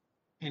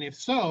 And if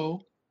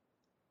so,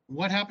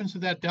 what happens to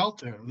that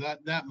delta,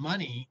 that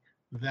money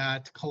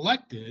that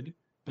collected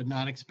but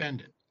not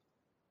expended?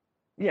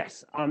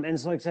 Yes, and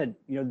so like I said,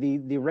 you know,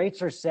 the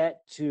rates are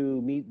set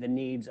to meet the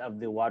needs of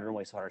the water and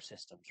wastewater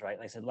systems, right?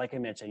 Like I said, like I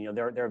mentioned, you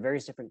know, there are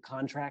various different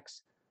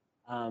contracts,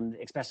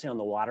 especially on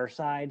the water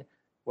side,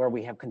 where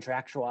we have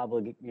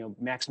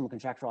maximum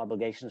contractual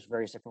obligations for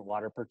various different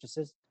water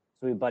purchases.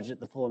 So we budget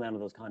the full amount of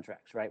those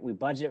contracts, right? We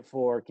budget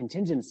for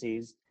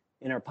contingencies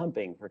in our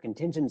pumping, for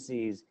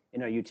contingencies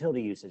in our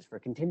utility usage, for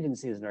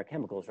contingencies in our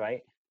chemicals,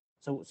 right?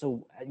 So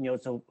you know,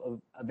 it's a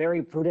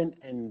very prudent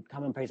and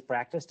commonplace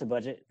practice to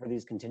budget for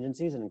these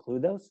contingencies and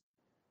include those.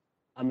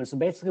 And so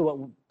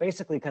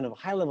basically kind of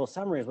high level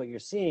summary is what you're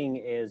seeing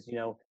is, you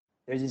know,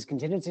 there's these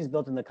contingencies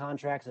built in the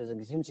contracts, there's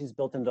contingencies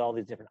built into all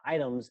these different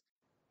items,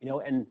 you know,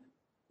 and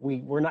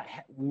we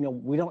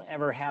don't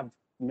ever have,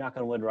 knock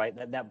on wood, right,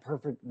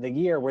 the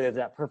year where there's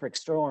that perfect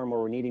storm where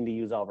we're needing to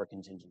use all of our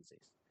contingencies.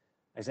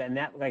 Like I said, and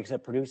that, like I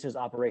said, produces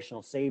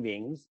operational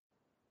savings,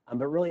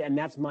 but really, and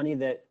that's money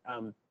that,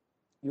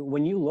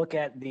 when you look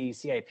at the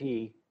CIP,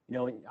 you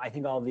know, I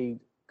think all the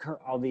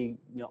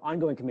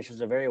ongoing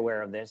commissioners are very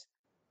aware of this,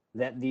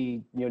 that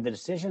the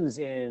decisions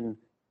in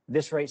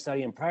this rate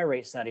study and prior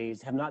rate studies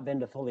have not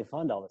been to fully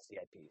fund all the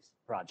CIPs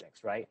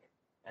projects, right?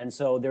 And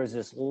so there's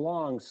this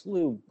long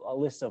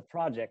list of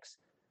projects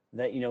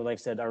that, you know, like I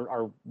said,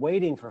 are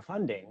waiting for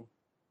funding,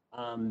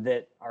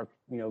 that are,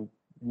 you know,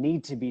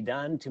 need to be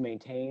done to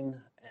maintain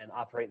and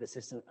operate the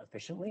system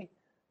efficiently.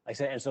 Like I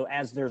said, and so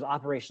as there's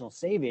operational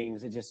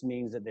savings, it just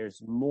means that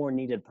there's more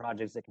needed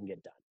projects that can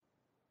get done.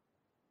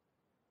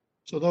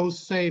 So those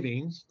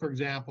savings, for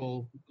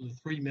example, the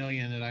 3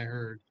 million that I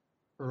heard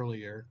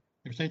earlier,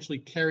 they're essentially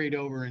carried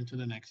over into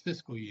the next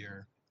fiscal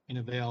year and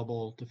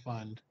available to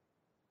fund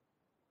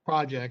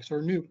projects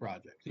or new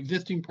projects,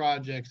 existing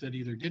projects that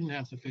either didn't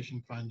have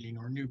sufficient funding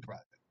or new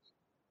projects.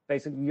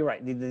 Basically, you're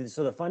right.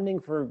 So the funding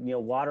for, you know,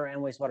 water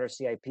and wastewater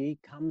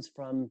CIP comes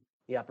from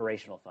the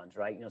operational funds,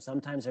 right? You know,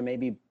 sometimes there may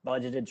be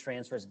budgeted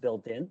transfers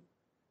built in,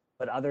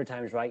 but other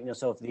times, right? You know,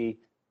 so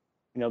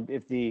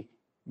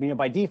if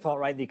by default,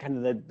 right,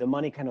 the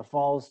money kind of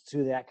falls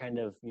to that kind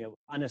of, you know,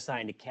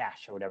 unassigned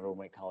cash or whatever we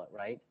might call it,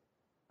 right?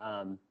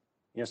 You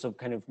know, so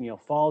kind of, you know,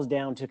 falls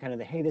down to kind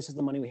of hey, this is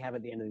the money we have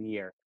at the end of the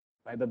year,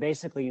 right? But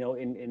basically, you know,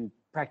 in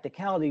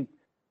practicality,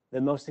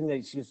 the thing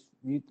that's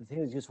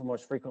used for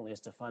most frequently is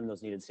to fund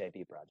those needed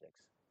CIP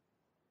projects.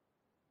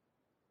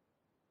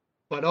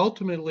 But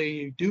ultimately,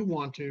 you do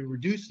want to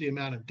reduce the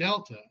amount of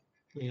delta.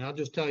 I mean, I'll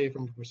just tell you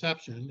from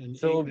perception, and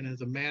so, even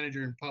as a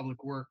manager in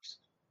public works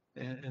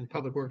and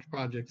public works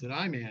projects that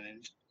I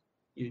manage,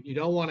 you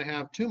don't want to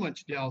have too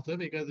much delta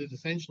because it's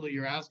essentially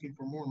you're asking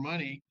for more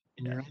money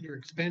and you're under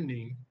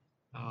expending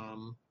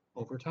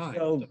over time.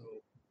 So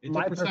it's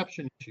a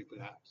perception issue,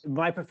 perhaps.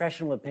 My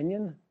professional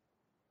opinion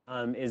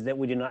is that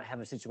we do not have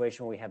a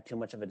situation where we have too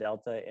much of a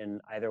delta in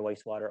either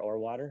wastewater or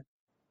water.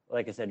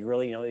 Like I said,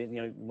 really,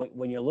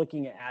 when you're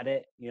looking at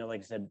it, you know,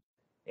 like I said,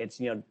 it's,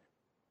 you know,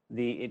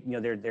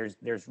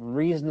 there's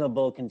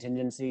reasonable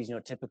contingencies, you know,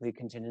 typically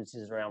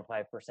contingencies around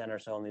 5% or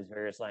so on these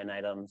various line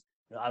items.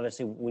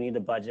 obviously we need a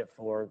budget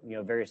for,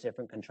 various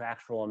different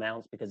contractual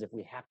amounts, because if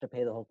we have to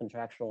pay the whole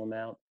contractual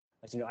amount,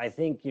 I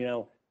think,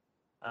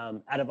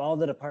 out of all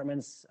the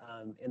departments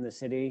in the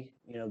city,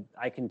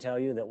 I can tell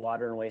you that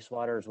water and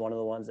wastewater is one of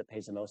the ones that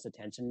pays the most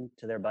attention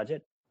to their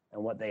budget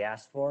and what they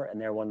ask for,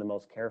 and they're one of the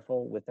most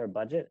careful with their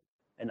budget.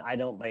 And I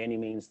don't by any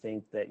means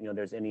think that,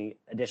 there's any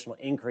additional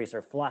increase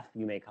or fluff,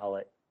 you may call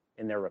it,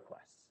 in their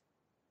requests.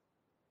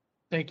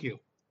 Thank you.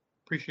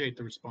 Appreciate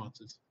the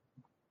responses.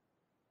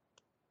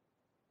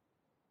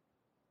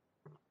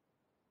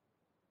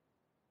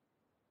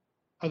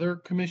 Other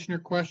commissioner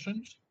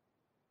questions?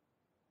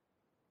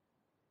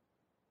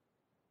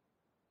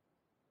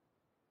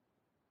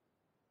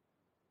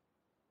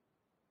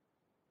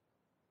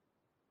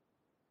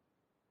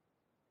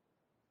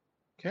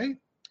 Okay,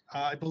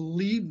 I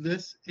believe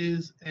this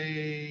is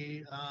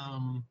a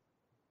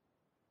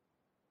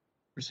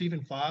receive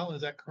and file.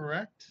 Is that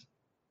correct?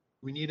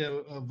 We need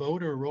a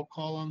vote or a roll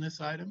call on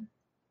this item?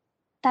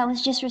 That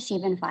was just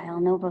receive and file,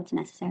 no votes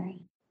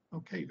necessary.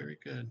 Okay, very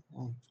good.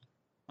 Well,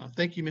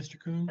 thank you, Mr.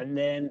 Kuhn. And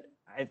then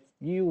if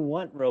you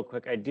want real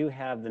quick, I do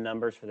have the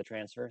numbers for the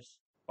transfers,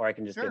 or I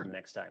can just Sure. give them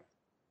next time.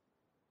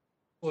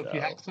 Well, if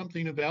you have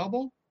something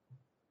available.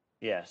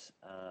 Yes.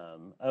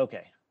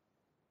 Okay.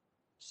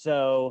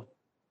 So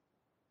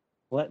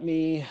let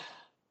me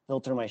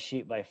filter my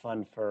sheet by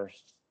fund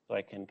first, so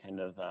I can kind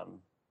of,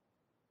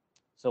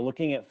 so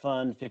looking at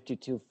Fund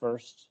 52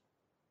 first,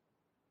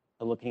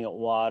 so looking at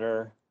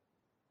water,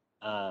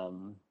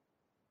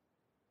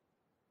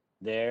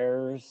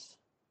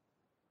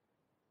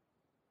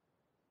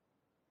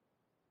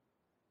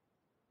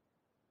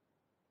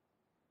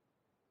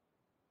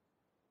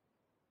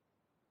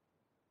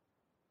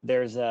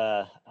 there's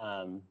a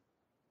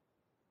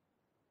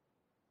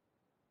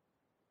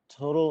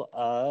total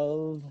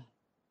of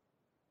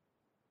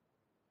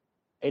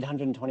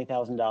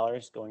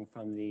 $820,000 going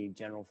from the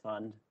general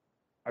fund,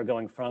 or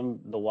going from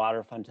the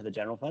water fund to the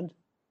general fund.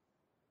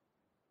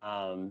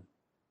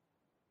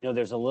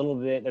 There's a little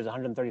bit, there's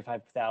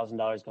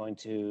 $135,000 going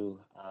to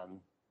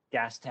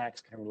gas tax,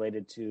 kind of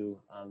related to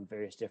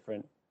various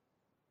different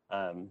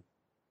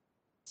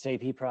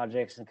CAP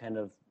projects and kind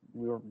of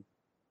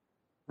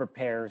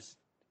repairs,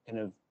 kind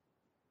of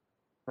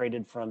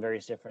created from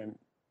various different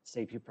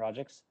CAP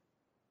projects.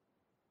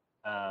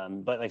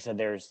 But like I said,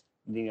 there's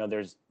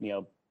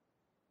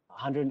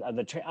 100 of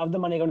the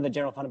money going to the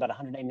general fund, about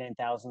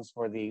 189,000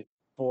 for the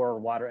 4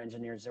 water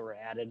engineers that were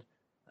added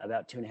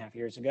about 2.5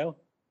 years ago.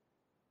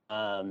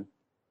 And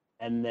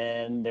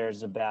then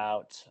there's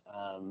about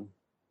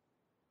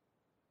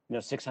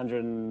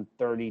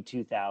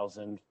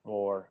 632,000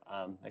 for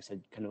like I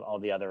said, kind of all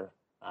the other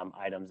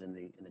items in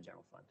the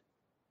general fund.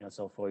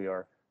 So for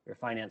your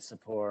finance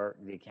support,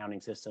 the accounting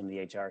system,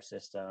 the HR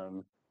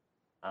system,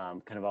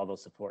 kind of all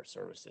those support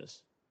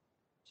services.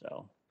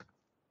 So,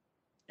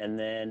 and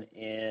then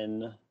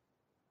in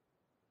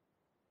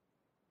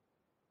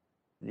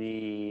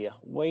the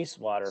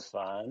wastewater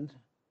fund,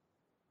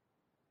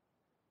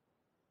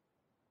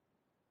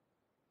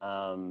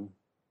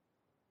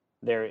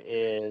 there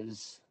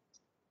is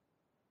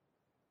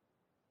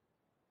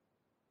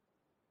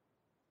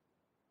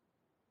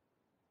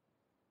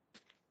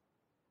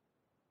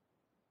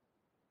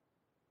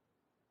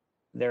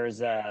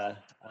a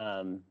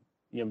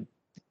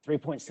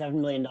 $3.7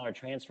 million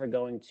transfer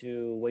going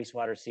to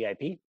wastewater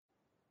CIP.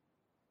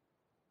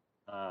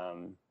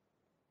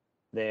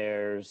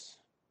 There's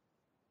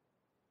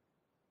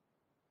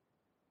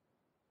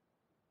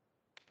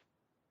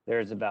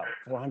about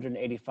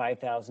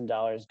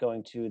 $485,000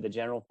 going to the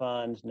general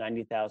fund,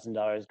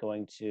 $90,000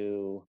 going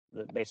to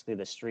basically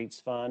the streets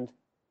fund.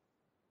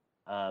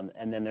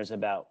 And then there's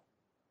about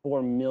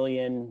 $4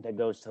 million that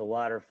goes to the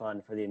water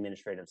fund for the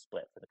administrative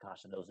split, for the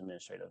cost of those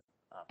administrative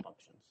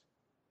functions.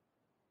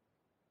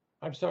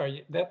 I'm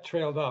sorry, that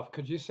trailed off.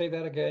 Could you say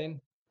that again?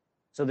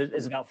 So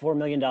there's about $4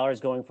 million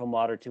going from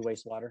water to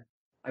wastewater.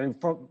 I mean,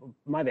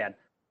 my bad,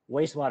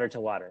 wastewater to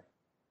water,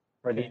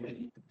 for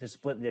to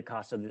split the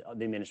cost of the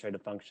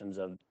administrative functions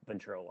of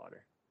Ventura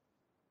Water.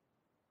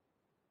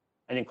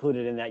 And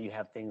included in that, you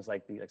have things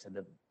like like I said,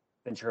 the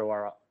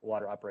Ventura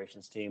Water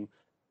Operations Team.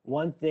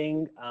 One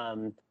thing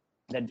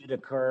that did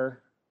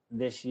occur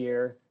this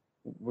year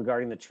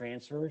regarding the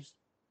transfers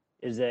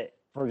is that,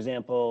 for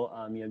example,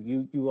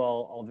 you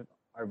all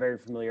are very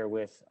familiar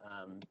with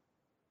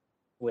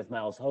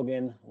Miles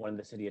Hogan, one of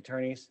the city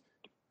attorneys.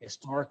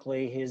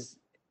 Historically, he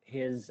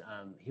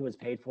was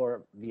paid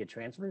for via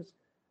transfers,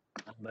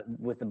 but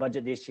with the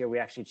budget this year, we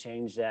actually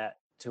changed that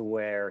to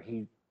where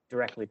he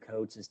directly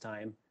codes his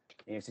time.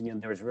 And so,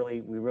 there was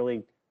we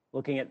really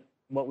looking at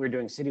what we were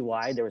doing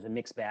citywide. There was a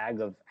mixed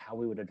bag of how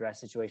we would address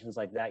situations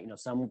like that.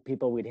 Some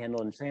people we'd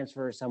handle in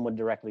transfer, some would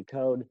directly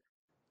code.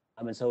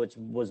 And so it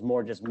was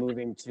more just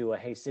moving to a,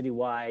 hey,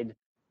 citywide,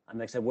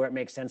 like I said, where it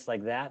makes sense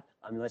like that,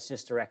 let's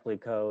just directly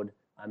code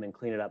and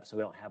clean it up so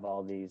we don't have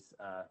all these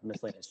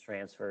miscellaneous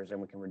transfers, and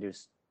we can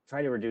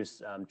try to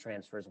reduce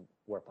transfers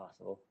where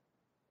possible.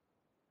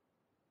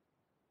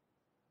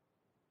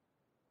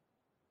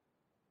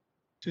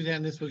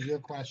 Suzanne, this was your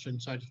question,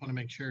 so I just want to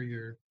make sure are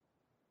you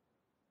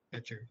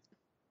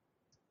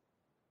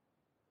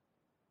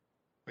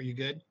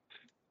good?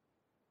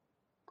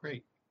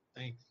 Great,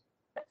 thanks.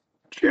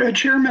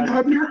 Chairman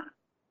Hubner,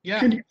 Yeah,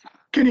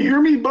 can you hear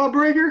me, Bob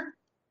Rager?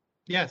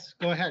 yes,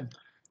 go ahead.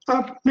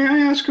 May I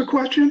ask a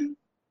question?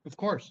 Of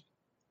course.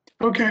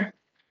 Okay.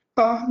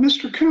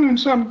 Mr.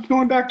 Coons, I'm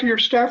going back to your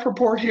staff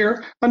report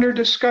here. Under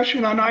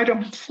discussion on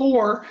item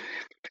 4,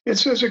 it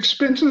says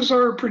expenses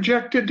are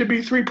projected to be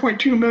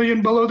 3.2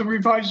 million below the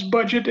revised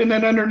budget. And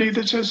then underneath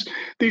it says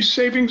these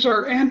savings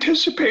are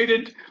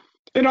anticipated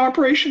in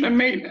operation and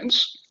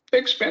maintenance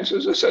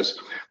expenses. It says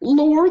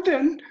lower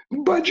than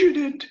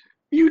budgeted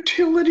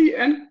utility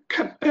and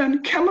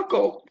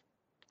chemical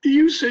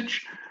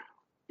usage.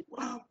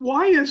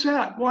 Why is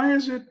that? Why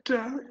is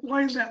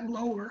that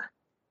lower?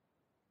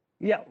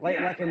 Yeah,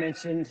 like I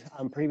mentioned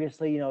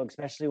previously,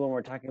 especially when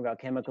we're talking about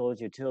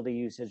chemicals, utility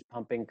usage,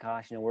 pumping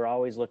costs, we're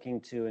always looking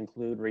to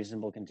include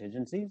reasonable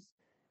contingencies.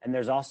 And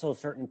there's also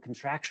certain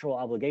contractual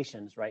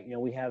obligations, right?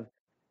 We have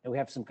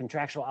some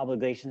contractual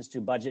obligations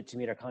to budget to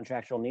meet our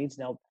contractual needs.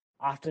 Now,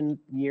 often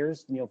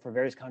years, for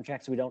various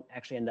contracts, we don't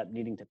actually end up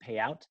needing to pay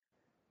out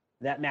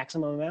that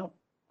maximum amount,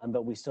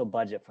 but we still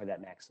budget for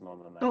that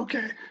maximum amount.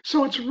 Okay,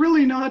 so it's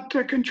really not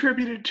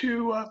contributed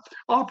to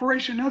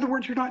operation. In other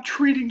words, you're not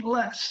treating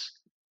less.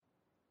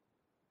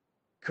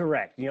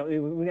 Correct.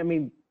 I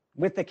mean,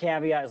 with the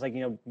caveat, it's like,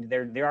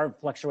 there are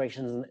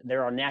fluctuations,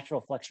 there are natural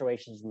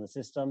fluctuations in the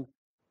system.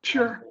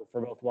 Sure.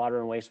 For both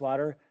water and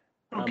wastewater.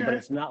 Okay. But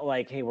it's not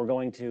like, hey, we're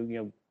going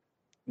to,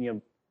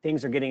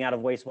 things are getting out of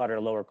wastewater to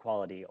lower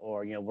quality,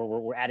 or,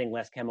 we're adding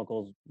less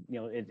chemicals.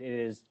 It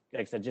is,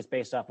 like I said, just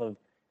based off of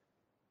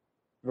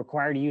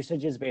required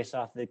usages based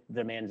off the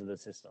demands of the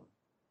system.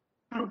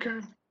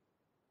 Okay.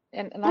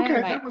 And Okay,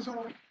 I that was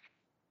all.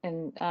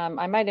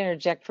 I might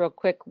interject real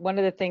quick. One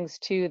of the things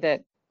too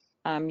that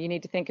you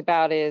need to think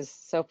about is,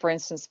 so for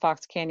instance,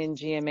 Fox Canyon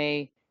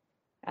GMA,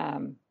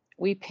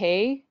 we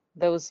pay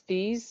those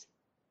fees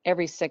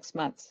every 6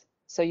 months.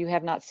 So you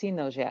have not seen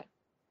those yet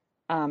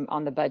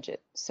on the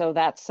budget. So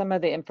that's some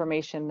of the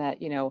information that,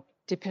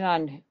 depending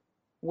on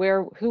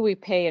who we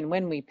pay and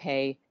when we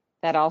pay,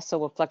 that also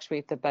will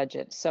fluctuate the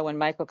budget. So when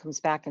Michael comes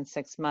back in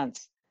 6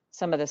 months,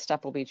 some of the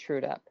stuff will be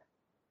trued up.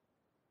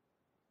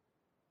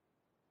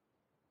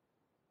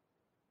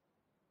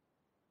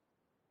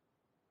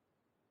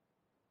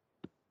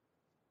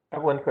 I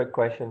have one quick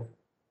question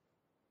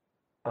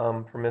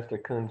for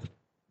Mr. Coons.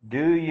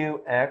 Do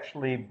you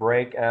actually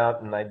break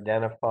out and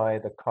identify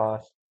the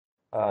costs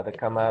that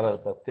come out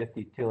of the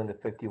 52 and the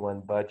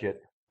 51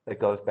 budget that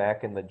goes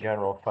back in the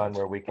general fund,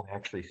 where we can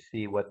actually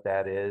see what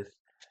that is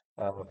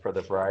for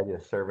the variety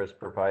of service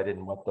provided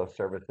and what those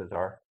services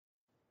are?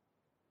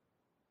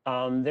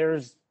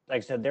 There's, like I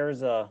said,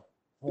 there's a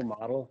whole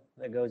model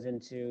that goes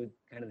into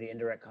kind of the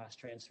indirect cost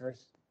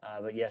transfers.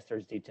 But yes,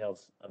 there's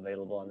details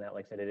available on that.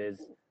 Like I said, it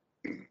is,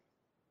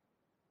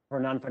 for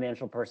a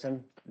non-financial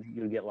person,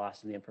 you would get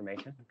lost in the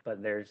information,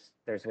 but there's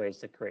ways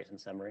to create some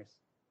summaries.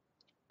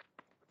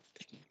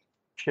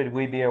 Should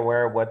we be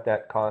aware of what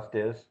that cost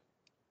is?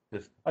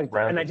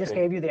 And I just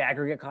gave you the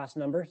aggregate cost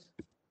numbers,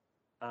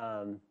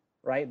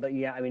 right? But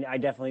yeah, I mean, I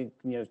definitely,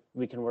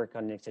 we can work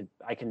on it.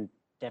 I can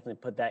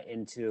definitely put that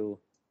into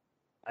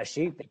a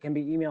sheet that can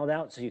be emailed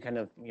out, so you kind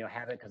of,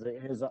 have it, because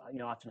it is,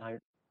 oftentimes,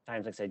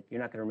 like I said, you're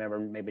not going to remember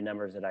maybe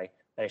numbers that I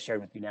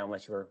shared with you now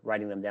unless you were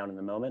writing them down in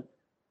the moment.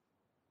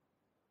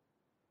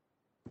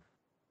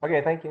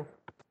 Okay, thank you.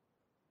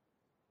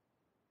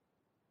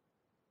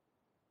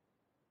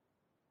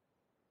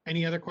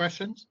 Any other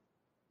questions?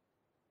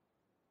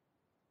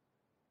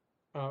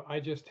 I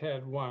just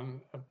had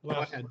one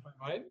last one, if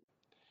I might.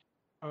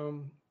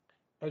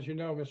 As you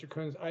know, Mr.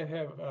 Coons, I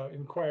have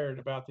inquired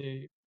about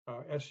the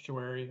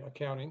estuary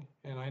accounting,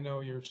 and I know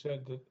you've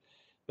said that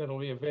that'll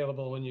be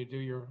available when you do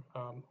your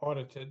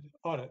audit.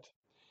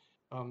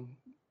 Can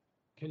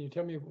you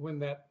tell me when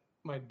that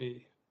might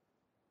be?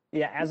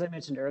 Yeah, as I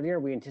mentioned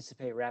earlier, we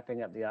anticipate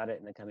wrapping up the audit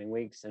in the coming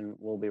weeks, and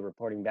we'll be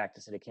reporting back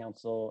to City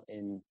Council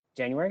in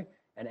January.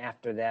 And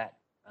after that,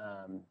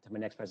 to my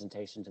next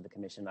presentation to the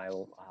commission,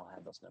 I'll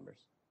have those numbers.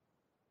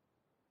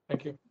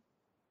 Thank you.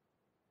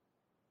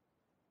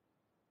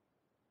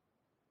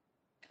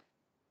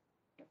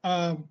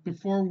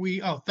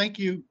 Thank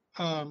you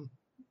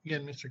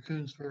again, Mr.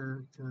 Coons,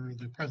 for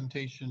the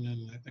presentation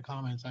and the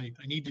comments. I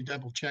need to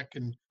double check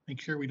and make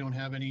sure we don't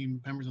have any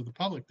members of the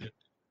public that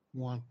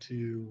want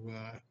to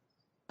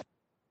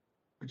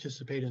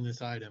participate in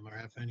this item or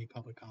have any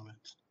public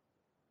comments.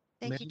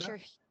 Thank you,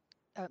 Amanda?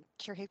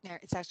 Chair Hubner.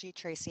 It's actually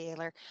Tracy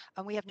Ayler.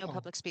 We have no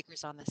public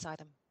speakers on this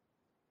item.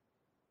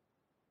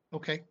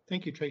 Okay,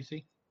 thank you,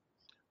 Tracy.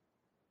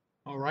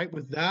 All right,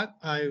 with that,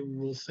 I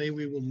will say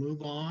we will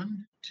move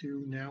on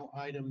to now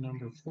item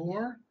number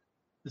 4.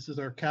 This is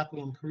our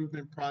capital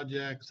improvement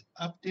projects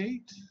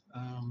update.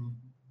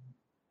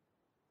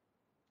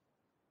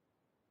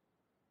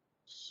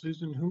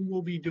 Susan, who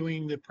will be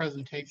doing the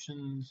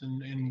presentations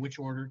and in which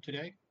order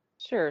today?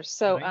 Sure.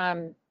 So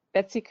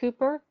Betsy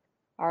Cooper,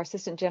 Our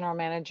Assistant General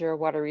Manager of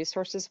Water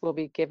Resources will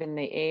be given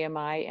the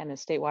AMI and the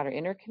State Water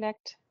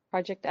Interconnect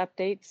project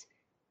updates.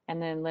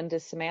 And then Linda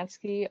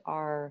Szymanski,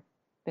 our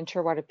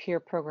Ventura Water Pier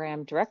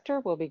Program Director,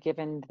 will be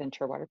given the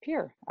Ventura Water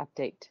Pier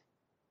update.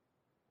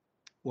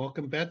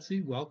 Welcome, Betsy.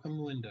 Welcome,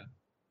 Linda.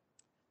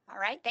 All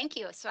right, thank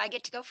you. So I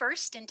get to go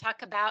first and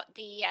talk about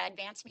the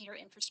Advanced Meter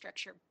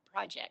Infrastructure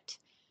Project.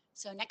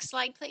 So next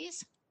slide,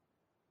 please.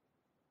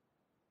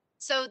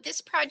 So this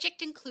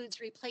project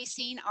includes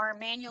replacing our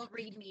manual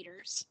read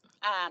meters,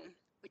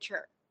 which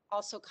are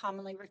also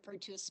commonly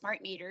referred to as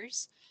smart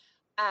meters.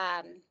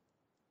 And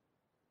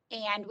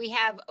we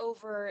have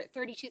over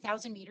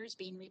 32,000 meters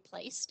being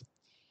replaced.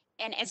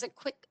 And as a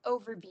quick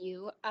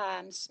overview,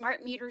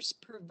 smart meters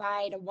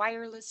provide a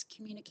wireless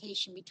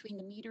communication between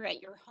the meter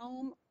at your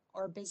home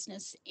or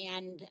business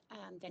and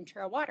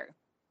Ventura Water.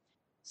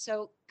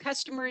 So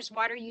customers'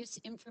 water use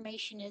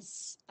information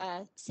is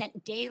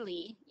sent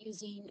daily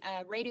using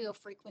a radio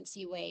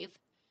frequency wave,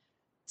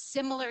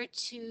 similar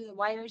to the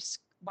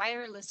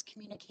wireless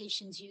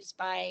communications used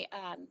by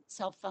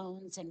cell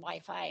phones and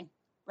Wi-Fi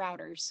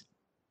routers.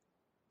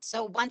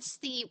 So once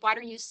the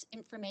water use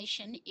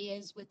information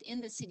is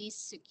within the city's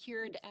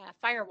secured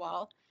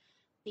firewall,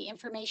 the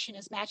information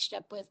is matched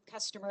up with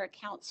customer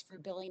accounts for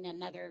billing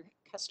and other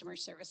customer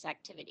service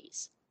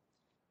activities.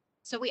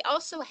 So we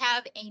also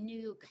have a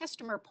new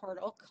customer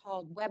portal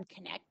called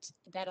WebConnect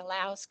that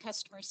allows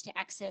customers to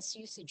access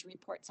usage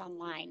reports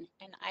online,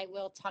 and I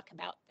will talk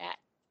about that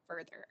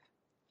further.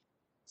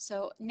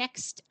 So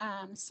next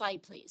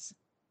slide, please.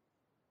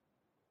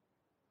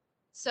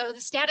 So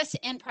the status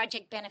and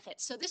project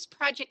benefits. So this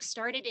project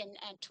started in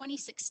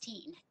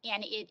 2016,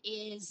 and it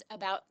is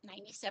about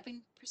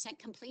 97%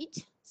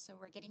 complete. So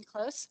we're getting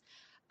close.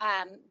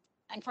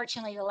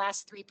 Unfortunately, the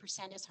last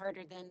 3% is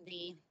harder than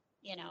the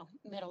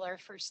middle or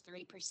first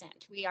 3%.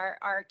 We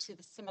are to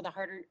some of the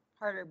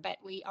harder, but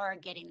we are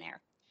getting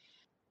there.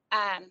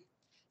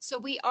 So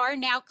we are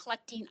now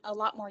collecting a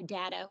lot more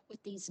data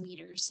with these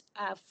meters.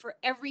 For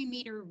every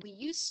meter we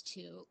used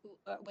to,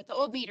 with the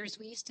old meters,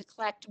 we used to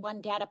collect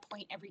one data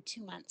point every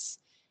 2 months.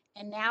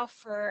 And now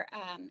for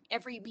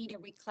every meter,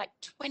 we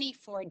collect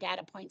 24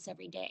 data points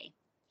every day.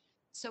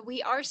 So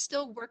we are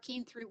still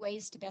working through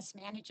ways to best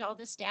manage all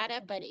this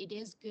data, but it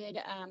is good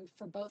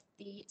for both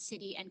the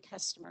city and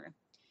customer.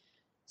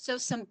 So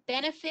some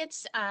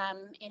benefits,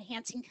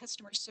 enhancing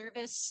customer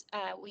service.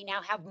 We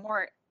now have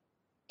more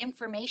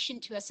information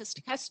to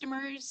assist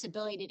customers,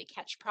 ability to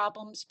catch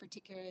problems,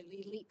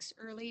 particularly leaks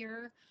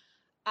earlier.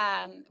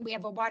 We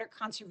have a water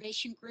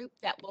conservation group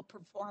that will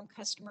perform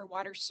customer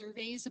water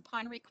surveys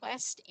upon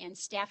request, and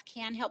staff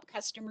can help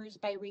customers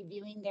by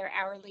reviewing their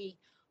hourly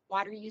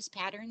water use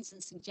patterns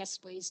and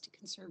suggest ways to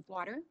conserve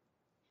water.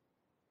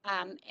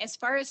 As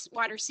far as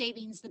water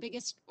savings, the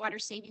biggest water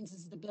savings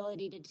is the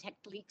ability to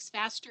detect leaks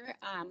faster.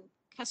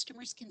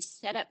 Customers can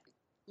set up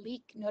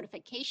leak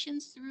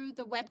notifications through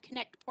the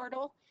WebConnect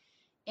portal.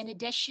 In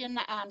addition,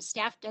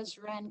 staff does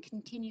run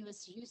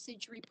continuous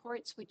usage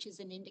reports, which is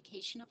an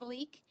indication of a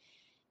leak,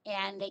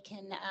 and they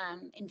can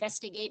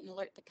investigate and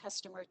alert the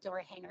customer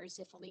door hangers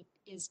if a leak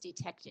is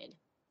detected.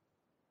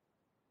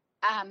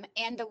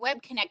 And the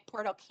WebConnect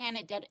portal can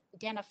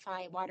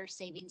identify water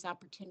savings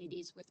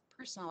opportunities with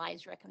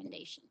personalized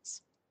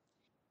recommendations.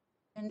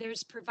 And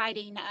there's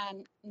providing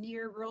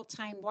near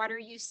real-time water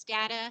use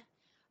data.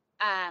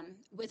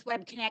 With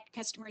WebConnect,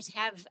 customers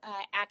have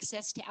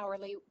access to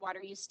hourly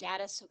water use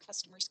data, so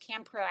customers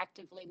can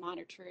proactively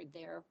monitor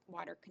their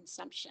water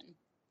consumption.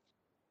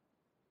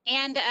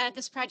 And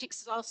this project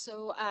has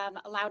also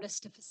allowed us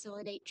to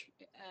facilitate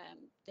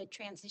the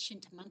transition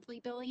to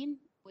monthly billing,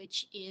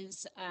 which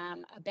is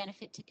a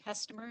benefit to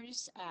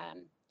customers.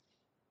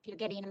 If you're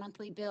getting a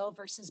monthly bill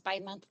versus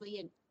bi-monthly,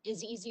 it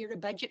is easier to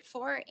budget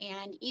for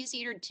and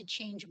easier to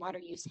change water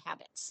use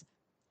habits.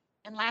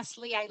 And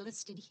lastly, I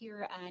listed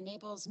here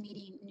enables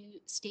meeting new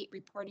state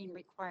reporting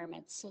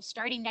requirements. So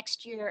starting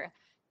next year,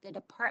 the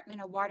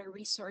Department of Water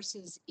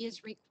Resources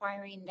is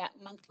requiring that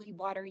monthly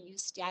water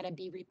use data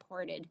be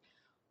reported,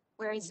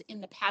 whereas in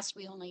the past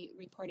we only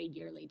reported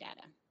yearly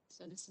data.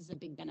 So this is a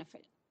big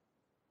benefit.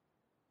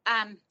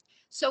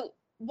 So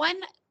one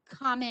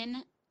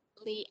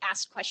commonly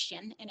asked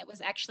question, and it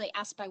was actually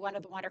asked by one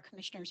of the water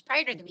commissioners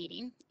prior to the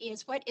meeting,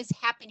 is what is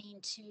happening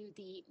to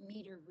the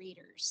meter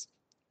readers?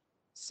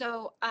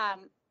 So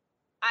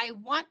I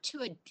want to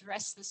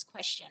address this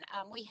question.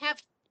 We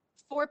have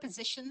 4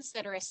 positions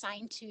that are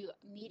assigned to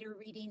meter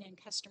reading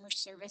and customer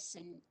service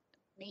and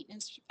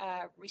maintenance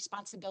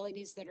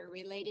responsibilities that are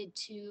related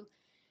to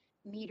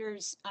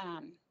meters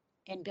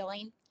and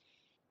billing.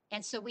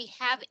 And so we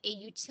have a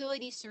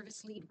utility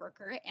service lead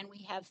worker, and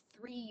we have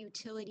 3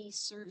 utility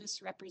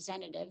service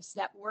representatives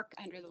that work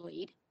under the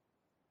lead.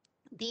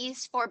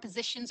 These 4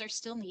 positions are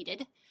still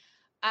needed.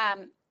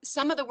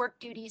 Some of the work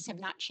duties have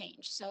not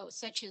changed, so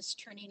such as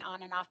turning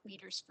on and off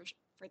meters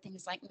for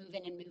things like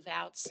move-in and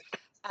move-outs,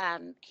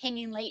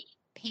 hanging late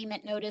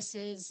payment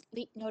notices,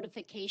 leak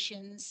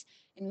notifications,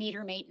 and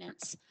meter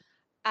maintenance.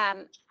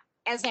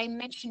 As I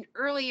mentioned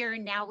earlier,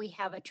 now we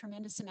have a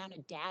tremendous amount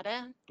of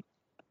data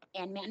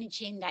and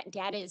managing that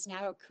data is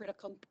now a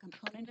critical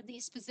component of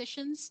these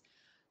positions.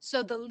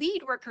 So the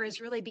lead worker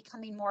is really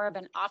becoming more of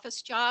an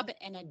office job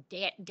and a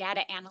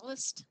data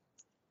analyst,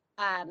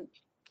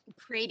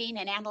 creating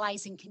and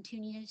analyzing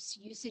continuous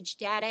usage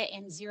data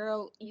and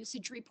zero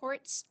usage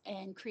reports,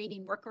 and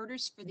creating work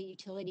orders for the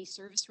utility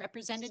service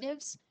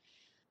representatives.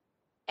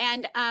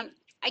 And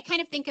I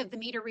kind of think of the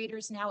meter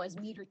readers now as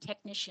meter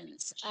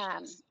technicians,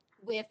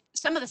 with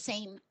some of the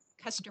same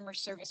customer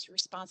service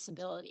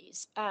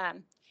responsibilities.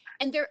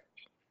 And there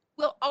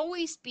will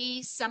always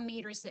be some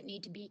meters that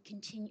need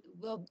to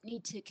will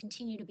need to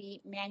continue to be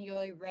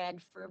manually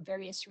read for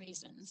various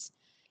reasons.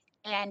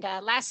 And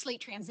lastly,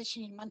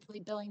 transitioning monthly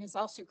billing has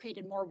also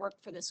created more work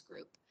for this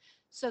group.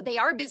 So they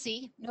are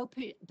busy. No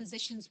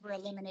positions were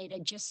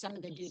eliminated, just some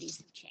of the duties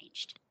have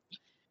changed.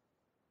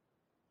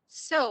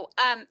 So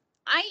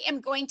I am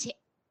going to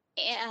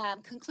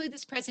conclude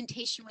this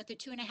presentation with a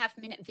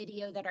 2.5-minute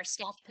video that our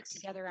staff put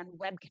together on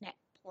WebConnect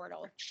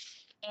portal.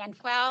 And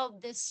while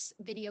this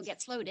video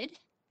gets loaded,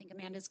 I think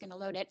Amanda's going to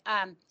load it.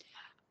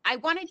 I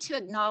wanted to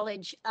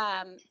acknowledge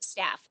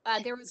staff.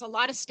 There was a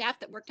lot of staff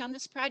that worked on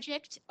this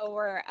project,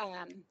 or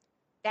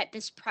that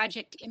this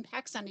project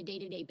impacts on a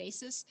day-to-day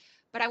basis.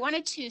 But I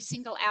wanted to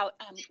single out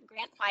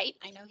Grant White.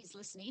 I know he's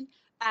listening.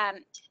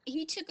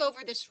 He took over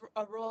this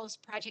role as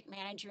project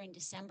manager in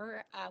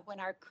December when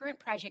our current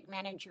project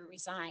manager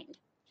resigned.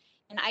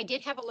 And I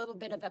did have a little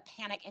bit of a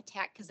panic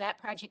attack because that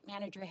project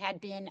manager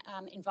had been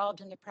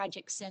involved in the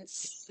project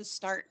since the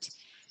start.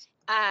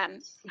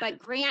 But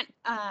Grant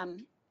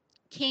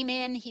came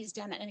in, he's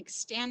done an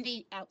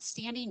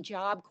outstanding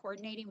job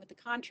coordinating with the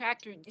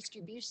contractor,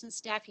 distribution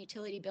staff,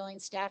 utility billing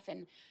staff,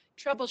 and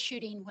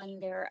troubleshooting when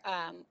there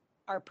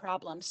are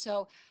problems.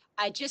 So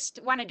I just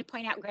wanted to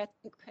point out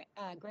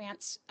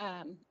Grant's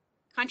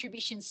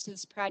contributions to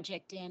this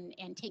project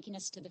and taking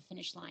us to the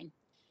finish line.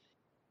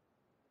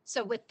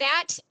 So with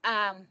that,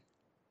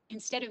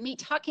 instead of me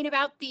talking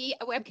about the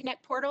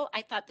WebConnect portal,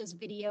 I thought this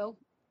video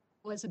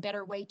was a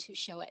better way to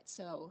show it.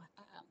 So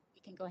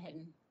we can go ahead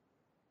and,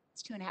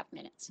 it's 2.5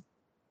 minutes.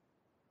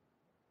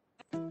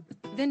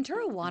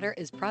 Ventura Water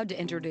is proud to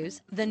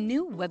introduce the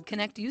new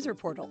WebConnect user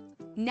portal,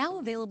 now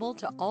available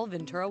to all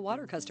Ventura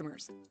Water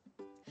customers.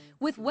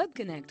 With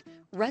WebConnect,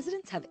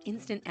 residents have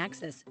instant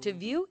access to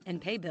view and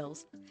pay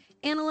bills,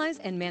 analyze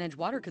and manage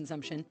water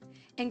consumption,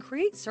 and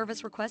create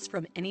service requests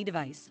from any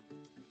device.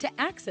 To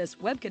access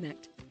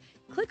WebConnect,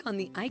 click on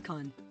the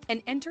icon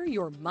and enter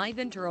your My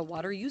Ventura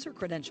Water user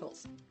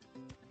credentials.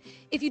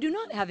 If you do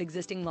not have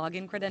existing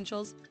login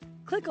credentials,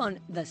 click on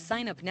the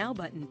Sign Up Now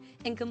button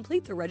and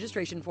complete the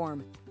registration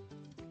form.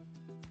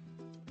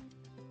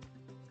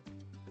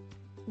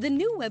 The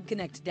new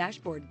WebConnect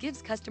dashboard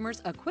gives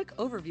customers a quick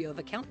overview of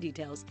account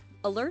details,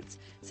 alerts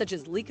such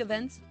as leak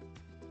events,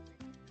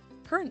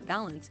 current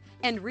balance,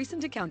 and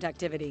recent account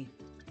activity.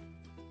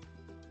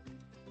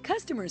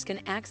 Customers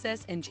can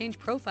access and change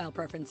profile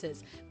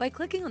preferences by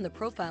clicking on the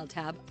Profile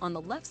tab on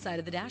the left side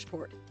of the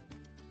dashboard.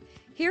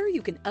 Here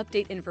you can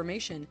update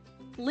information,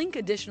 link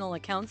additional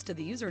accounts to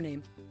the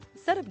username,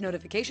 set up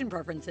notification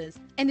preferences,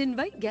 and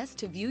invite guests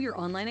to view your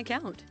online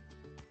account.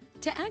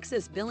 To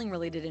access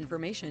billing-related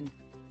information,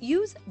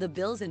 use the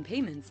Bills and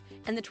Payments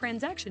and the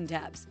Transaction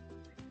tabs.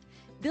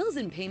 Bills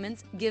and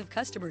Payments give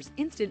customers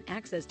instant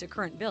access to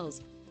current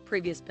bills,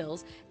 previous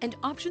bills, and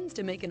options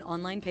to make an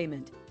online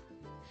payment.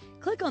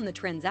 Click on the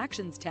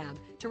Transactions tab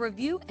to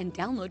review and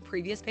download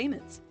previous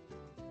payments.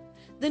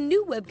 The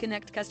new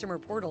WebConnect customer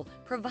portal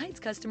provides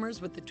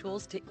customers with the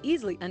tools to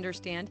easily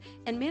understand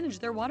and manage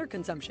their water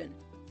consumption.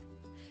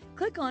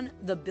 Click on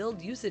the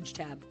Billed Usage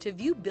tab to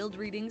view billed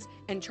readings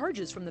and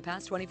charges from the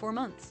past 24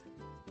 months.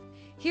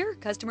 Here,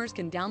 customers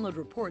can download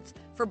reports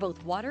for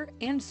both water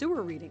and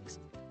sewer readings.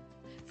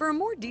 For a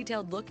more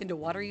detailed look into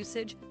water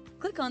usage,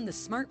 click on the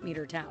Smart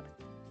Meter tab.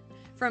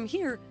 From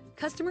here,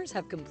 customers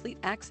have complete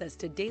access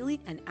to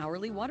daily and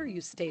hourly water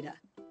use data.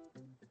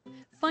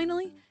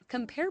 Finally,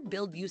 compare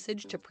billed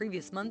usage to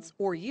previous months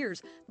or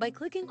years by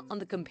clicking on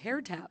the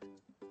Compare tab.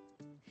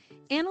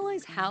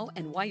 Analyze how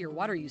and why your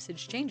water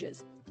usage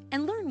changes,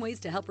 and learn ways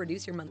to help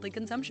reduce your monthly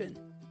consumption.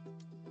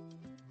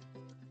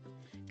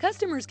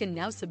 Customers can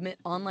now submit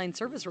online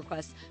service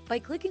requests by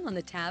clicking on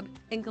the tab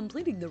and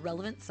completing the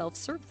relevant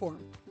self-serve form.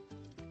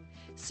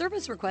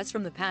 Service requests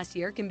from the past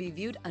year can be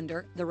viewed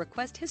under the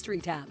Request History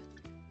tab.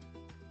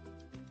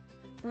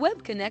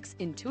 WebConnect's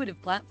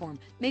intuitive platform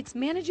makes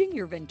managing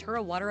your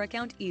Ventura Water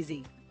account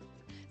easy.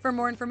 For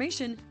more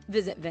information,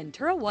 visit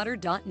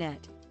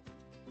venturawater.net.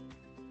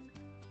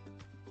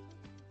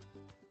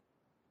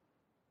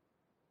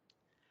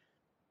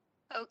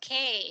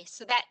 Okay,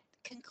 so that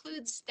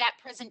concludes that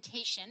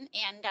presentation,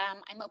 and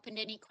I'm open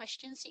to any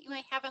questions that you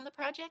might have on the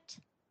project.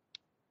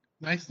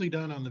 Nicely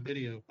done on the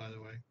video, by the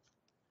way.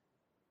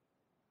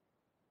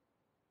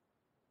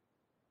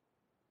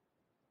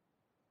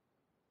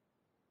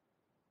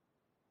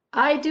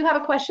 I do have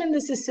a question.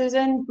 This is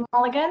Susan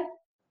Mulligan.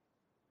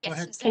 Go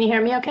ahead. Can you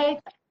hear me okay?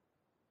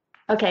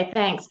 Okay,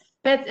 thanks.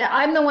 But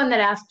I'm the one that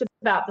asked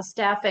about the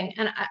staffing,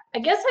 and I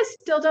guess I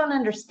still don't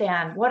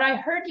understand. What I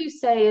heard you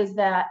say is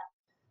that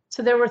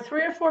So there were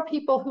 3 or 4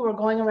 people who were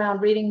going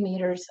around reading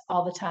meters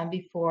all the time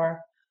before.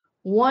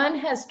 One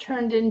has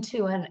turned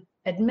into an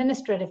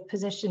administrative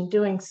position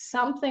doing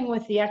something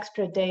with the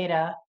extra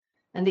data,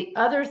 and the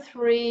other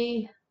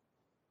 3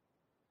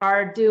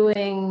 are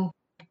doing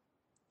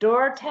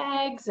door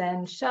tags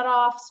and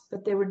shutoffs,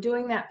 but they were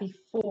doing that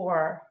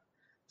before.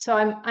 So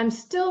I'm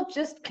still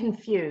just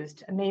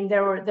confused. I mean,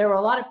 there were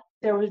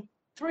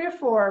 3 or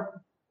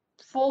 4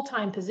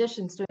 full-time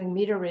positions doing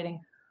meter reading.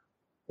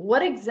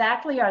 What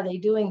exactly are they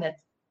doing that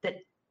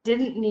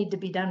didn't need to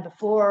be done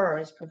before or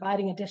is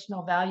providing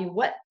additional value?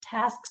 What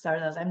tasks are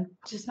those? I'm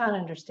just not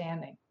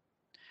understanding.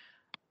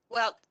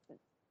 Well,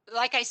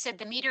 like I said,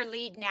 the meter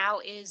lead now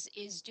is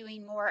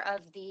doing more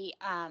of the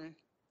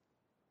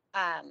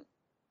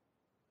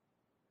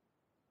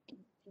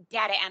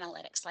data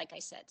analytics, like I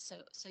said. So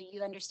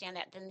you understand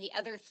that. Then the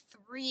other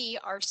 3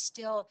 are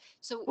still,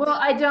 so. Well,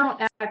 I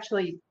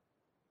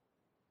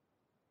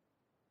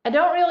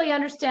don't really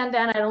understand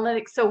data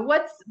analytics. So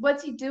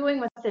what's he doing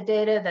with the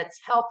data that's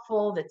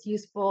helpful, that's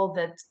useful,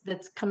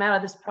 that's come out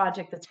of this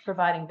project that's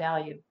providing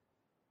value?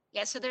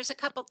 Yeah, so there's a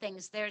couple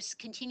things. There's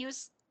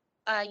continuous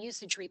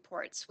usage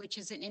reports, which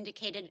is an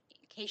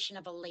indication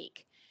of a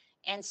leak.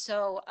 And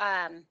so,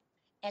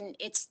 and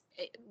it's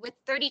with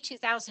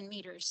 32,000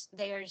 meters,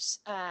 there's,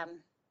 I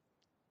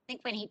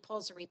think when he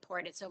pulls a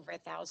report, it's over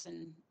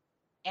 1,000.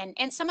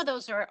 And some of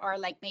those are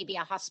like maybe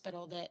a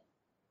hospital that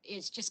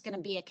is just going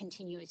to be a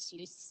continuous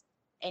use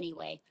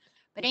anyway.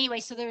 But anyway,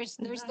 so there's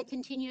the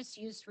continuous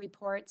use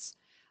reports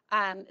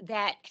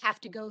that have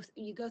to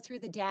you go through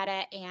the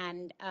data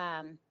and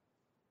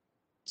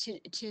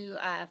to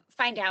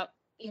find out,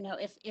 you know,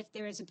 if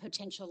there is a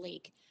potential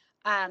leak.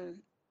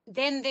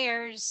 Then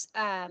there's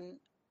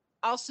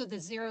also the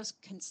zero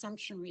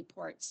consumption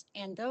reports,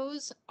 and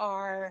those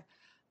are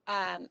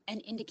an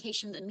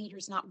indication the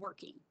meter's not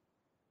working.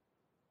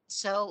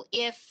 So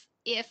if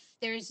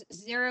there's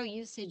zero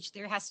usage,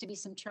 there has to be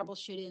some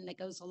troubleshooting that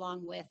goes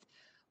along with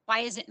why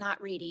is it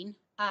not reading?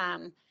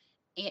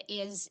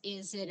 Is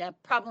it a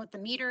problem with the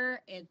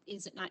meter?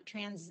 Is it not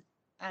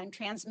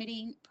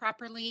transmitting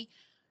properly?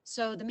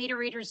 So the meter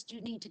readers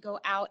do need to go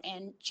out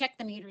and check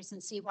the meters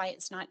and see why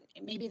it's not.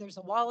 Maybe there's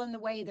a wall in the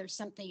way, there's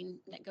something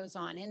that goes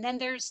on. And then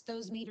there's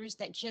those meters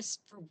that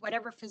just, for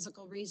whatever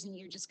physical reason,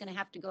 you're just going to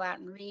have to go out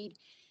and read.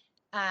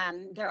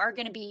 There are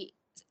going to be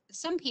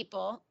some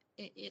people,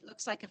 it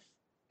looks like a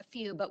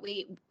few, but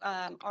we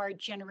are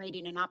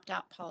generating an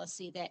opt-out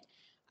policy that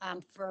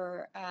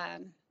for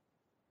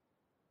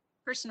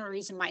personal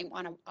reason might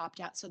want to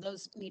opt out. So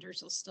those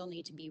meters will still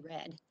need to be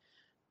read.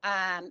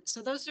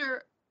 So those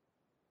are,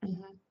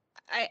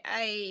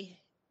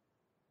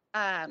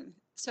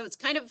 so it's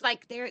kind of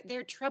like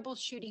they're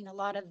troubleshooting a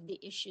lot of the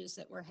issues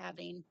that we're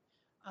having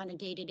on a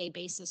day-to-day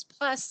basis.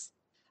 Plus,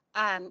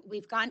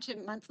 we've gone to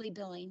monthly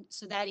billing.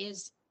 So that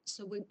is,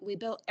 so we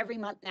bill every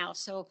month now.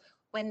 So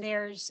when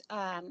there's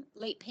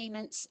late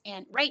payments,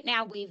 and right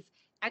now we've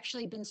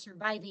actually been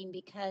surviving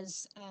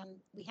because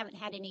we haven't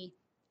had any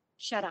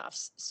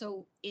shutoffs.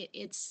 So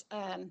it's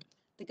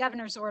the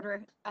governor's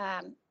order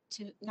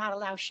to not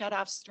allow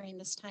shutoffs during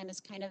this time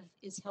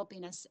is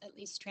helping us at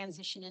least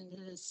transition into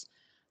this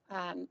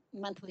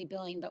monthly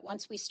billing. But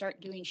once we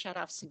start doing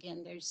shutoffs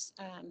again, there's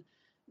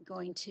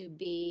going to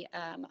be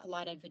a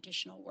lot of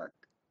additional work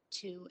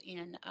to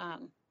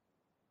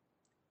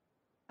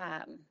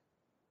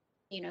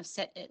you know,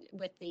 set it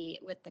with the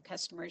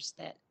customers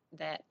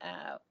that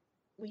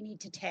we need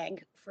to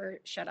tag for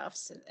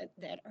shutoffs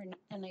that are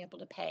unable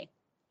to pay.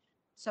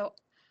 So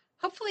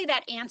hopefully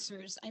that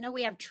answers. I know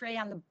we have Trey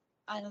on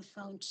the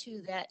phone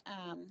too that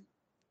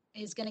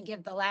is going to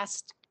give the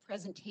last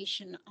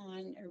presentation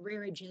on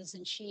arrearages,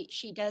 and she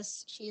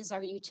is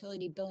our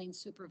utility billing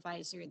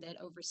supervisor that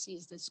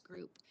oversees this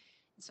group.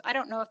 So I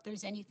don't know if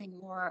there's anything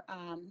more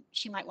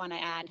she might want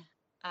to add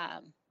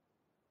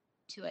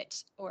to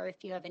it, or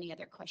if you have any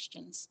other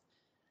questions.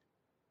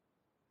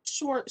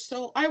 Sure.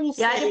 So I will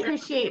say. Yeah, I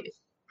appreciate it.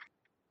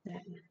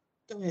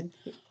 Go ahead.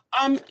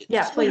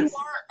 Yeah, so please. You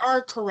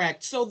are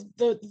correct. So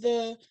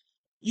the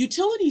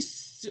utility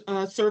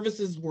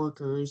services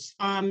workers,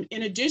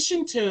 in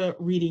addition to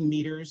reading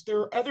meters, there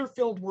are other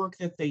field work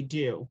that they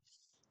do.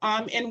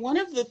 And one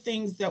of the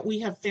things that we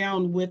have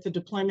found with the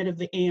deployment of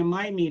the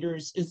AMI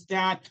meters is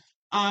that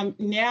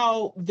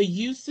now the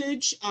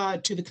usage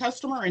to the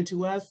customer and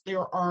to us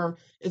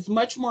is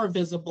much more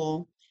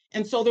visible.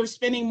 And so they're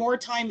spending more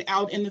time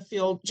out in the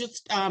field,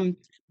 just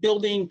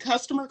building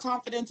customer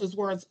confidence as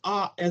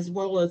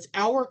well as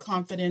our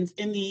confidence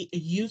in the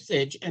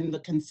usage and the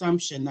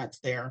consumption that's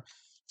there.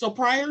 So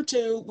prior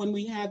to when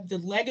we had the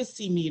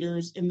legacy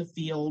meters in the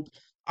field,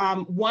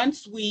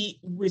 once we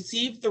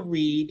received the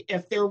read,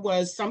 if there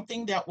was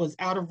something that was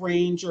out of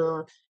range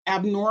or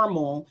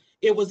abnormal,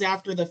 it was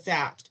after the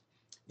fact.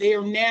 They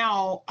are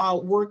now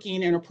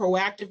working in a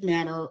proactive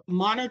manner,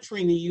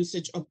 monitoring the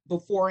usage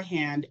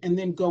beforehand, and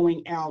then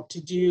going out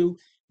to do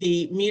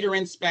the meter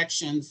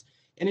inspections.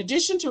 In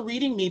addition to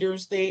reading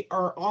meters, they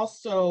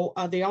also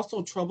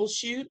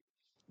troubleshoot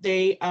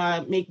They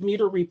make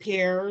meter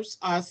repairs,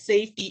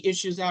 safety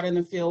issues out in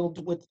the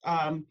field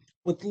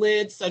with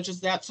lids such as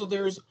that. So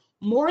there's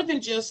more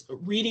than just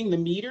reading the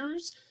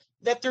meters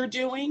that they're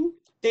doing.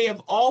 They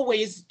have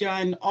always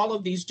done all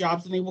of these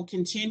jobs, and they will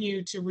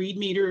continue to read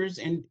meters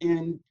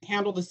and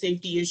handle the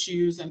safety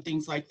issues and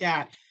things like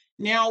that.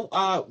 Now,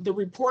 the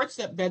reports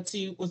that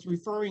Betsy was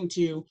referring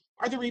to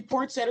are the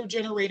reports that are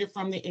generated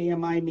from the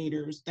AMI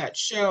meters that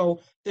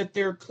show that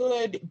there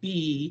could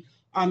be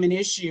an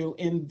issue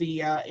in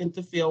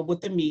the field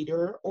with the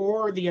meter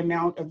or the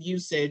amount of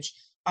usage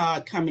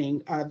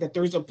coming, that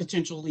there's a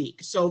potential leak.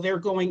 So they're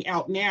going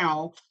out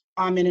now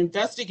and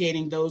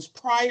investigating those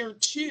prior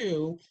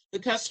to the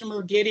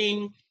customer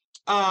getting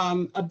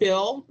a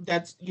bill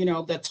that's,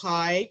 that's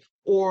high,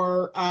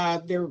 or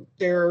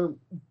they're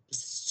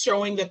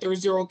showing that there's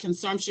zero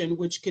consumption,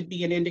 which could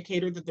be an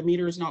indicator that the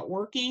meter is not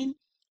working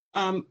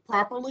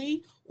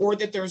properly, or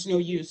that there's no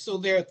use.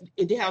 So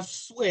it has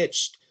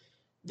switched.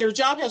 Their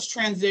job has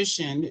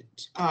transitioned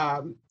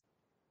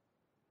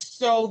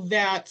so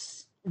that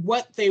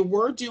what they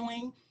were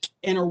doing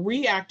in a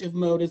reactive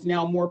mode is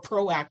now more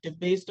proactive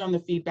based on the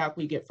feedback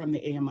we get from the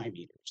AMI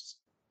meters.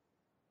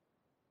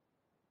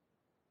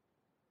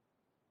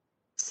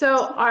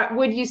 So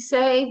would you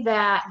say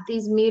that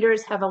these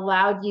meters have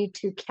allowed you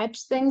to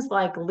catch things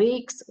like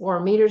leaks or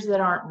meters that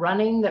aren't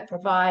running that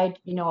provide,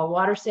 a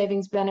water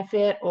savings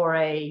benefit or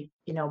a,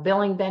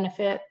 billing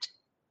benefit?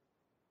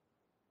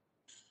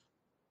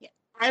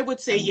 I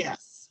would say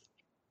yes,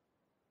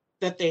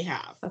 that they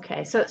have.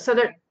 Okay, so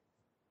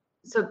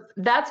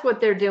that's what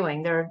they're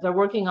doing. They're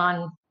working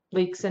on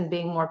leaks and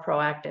being more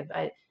proactive.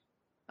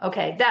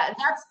 Okay,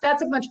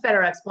 that's a much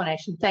better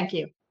explanation. Thank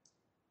you.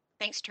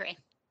 Thanks, Trey.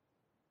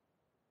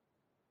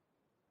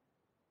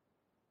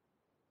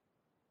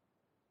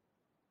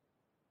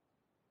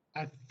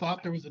 I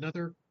thought there was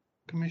another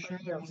commissioner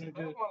that Yes, wanted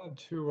I to. wanted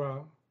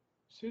to,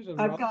 Susan.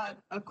 I've got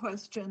a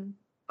question.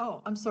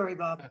 Oh, I'm sorry,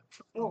 Bob.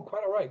 Oh,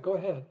 quite all right. Go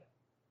ahead.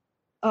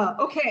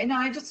 Okay, now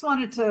I just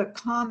wanted to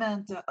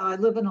comment. I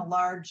live in a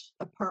large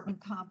apartment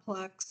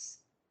complex,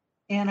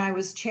 and I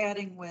was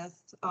chatting with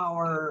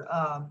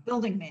our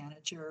building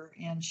manager,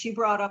 and she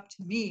brought up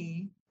to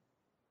me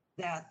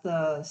that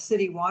the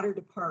city water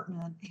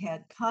department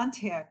had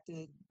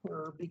contacted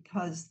her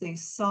because they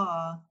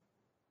saw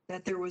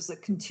that there was a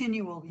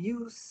continual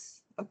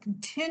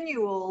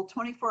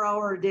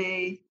 24-hour a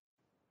day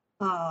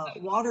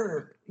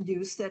water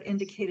use that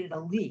indicated a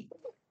leak.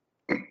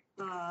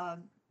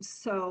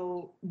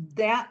 So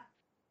that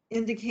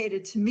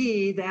indicated to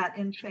me that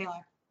in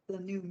fact the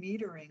new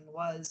metering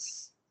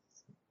was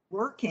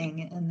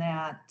working, and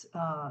that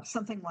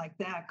something like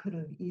that could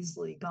have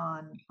easily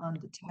gone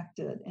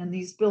undetected. And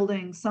these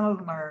buildings, some of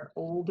them are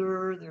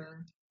older,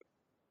 they're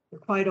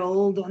quite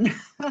old, and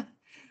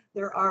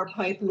there are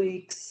pipe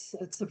leaks.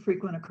 It's a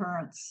frequent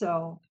occurrence.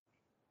 So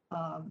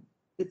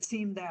it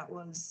seemed that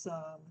was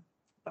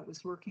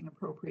working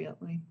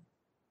appropriately.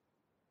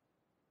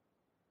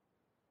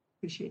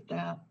 Appreciate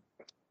that.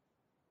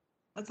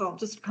 That's all,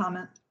 just a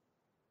comment.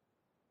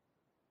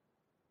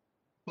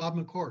 Bob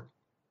McCord.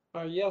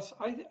 Yes,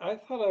 I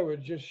thought I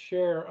would just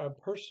share a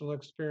personal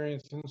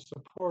experience in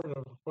support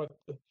of what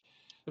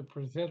the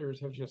presenters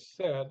have just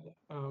said.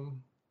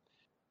 And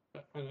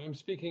I'm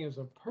speaking as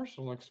a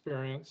personal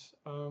experience.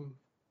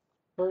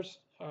 First,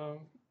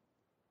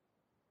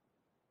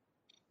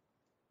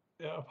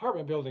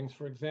 apartment buildings,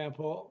 for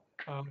example,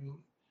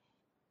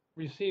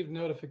 received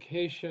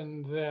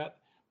notification that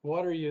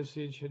water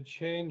usage had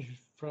changed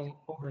from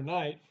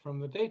overnight from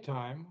the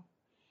daytime.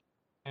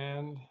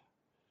 And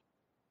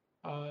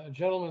a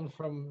gentleman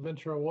from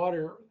Ventura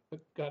Water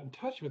got in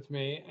touch with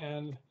me,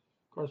 and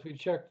of course we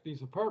checked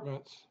these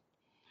apartments,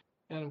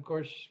 and of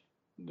course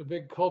the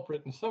big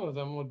culprit in some of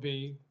them would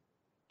be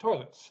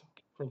toilets,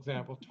 for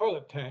example,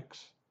 toilet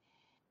tanks.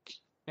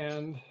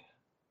 And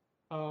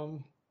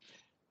of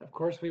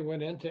course we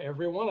went into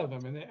every one of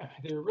them, and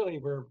they really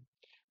were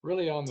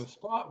on the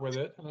spot with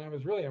it, and I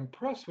was really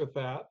impressed with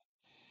that.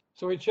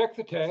 So we checked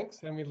the tanks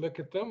and we look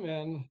at them,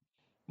 and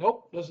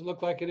nope, doesn't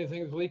look like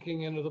anything's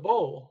leaking into the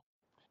bowl.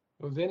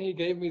 Well, then he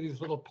gave me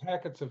these little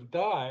packets of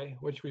dye,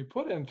 which we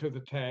put into the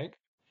tank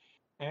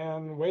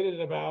and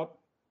waited about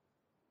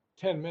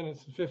 10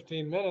 minutes,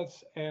 15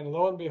 minutes, and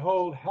lo and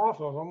behold, half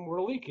of them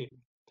were leaking.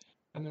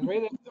 And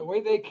the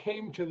way they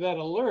came to that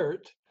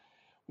alert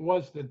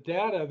was the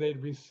data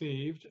they'd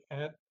received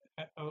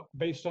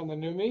based on the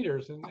new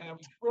meters, and I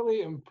was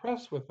really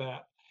impressed with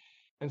that.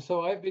 And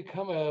so I've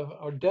become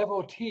a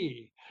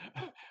devotee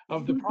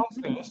of the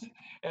process,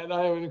 and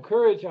I would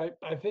encourage,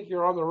 I think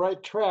you're on the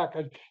right track.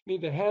 I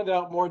need to hand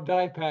out more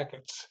dye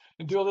packets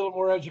and do a little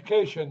more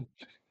education.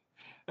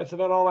 That's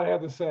about all I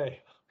have to say.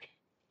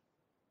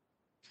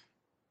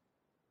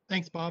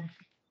 Thanks, Bob.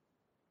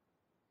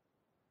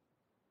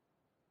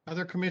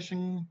 Other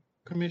commissioners?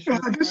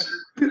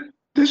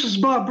 This is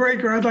Bob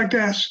Breaker. I'd like to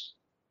ask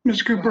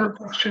Ms. Cooper a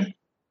question.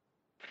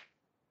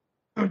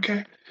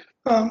 Okay.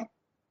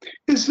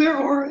 Is there,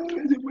 or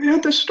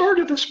at the start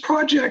of this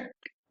project,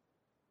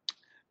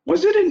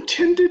 was it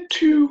intended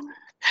to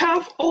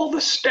have all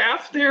the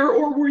staff there,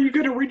 or were you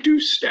going to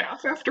reduce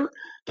staff after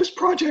this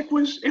project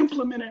was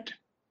implemented?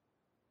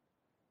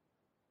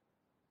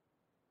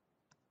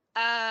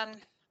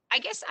 I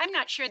guess I'm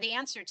not sure the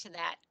answer to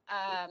that.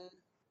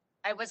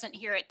 I wasn't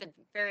here at the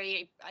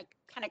I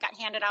kind of got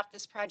handed off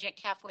this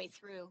project halfway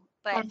through,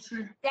 but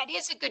that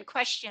is a good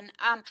question.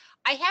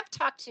 I have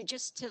talked to,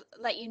 just to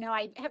let you know,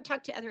 I have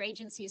talked to other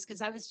agencies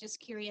because I was just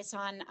curious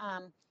on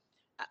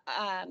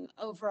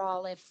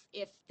overall if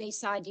they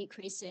saw a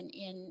decrease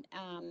in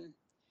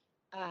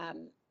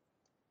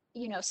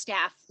you know,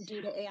 staff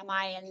due to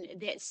AMI, and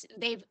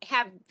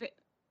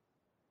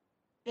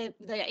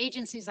the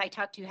agencies I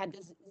talked to had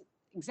this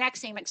exact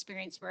same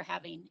experience we're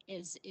having,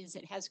 is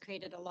it has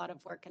created a lot of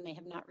work and they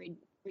have not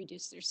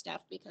reduced their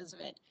staff because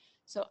of it.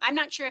 So I'm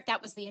not sure if that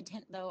was the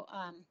intent though,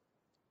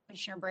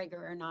 Commissioner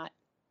Brager, or not.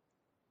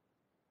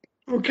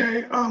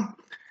 Okay,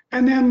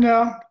 and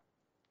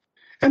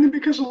then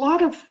because a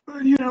lot of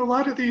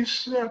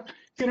these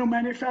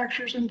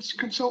manufacturers and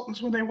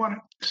consultants, when they want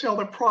to sell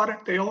their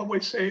product, they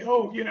always say,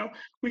 oh, you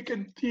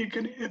can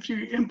if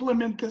you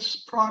implement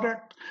this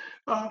product,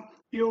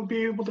 you'll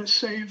be able to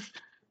save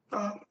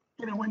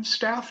in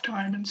staff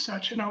time and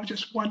such. And I was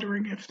just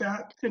wondering if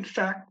that in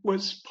fact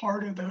was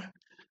part of the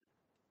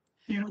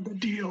the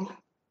deal.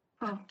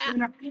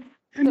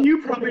 And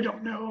you probably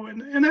don't know,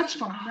 and that's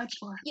fine. That's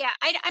fine. Yeah,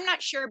 I'm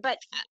not sure, but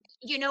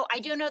I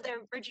do know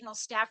the original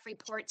staff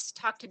reports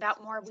talked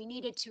about more. We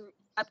needed to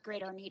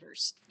upgrade our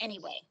meters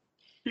anyway.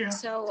 Yeah.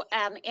 So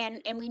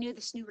and we knew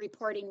this new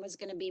reporting was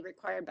going to be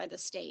required by the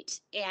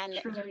state, and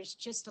Sure. there's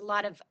just a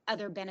lot of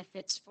other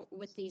benefits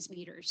with these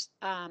meters.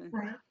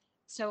 Right.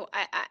 So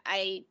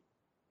I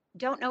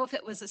don't know if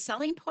it was a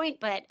selling point,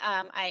 but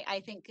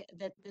I think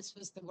that this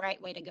was the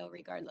right way to go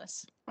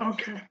regardless.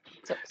 Okay.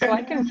 So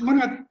I can.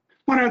 And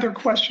one other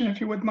question, if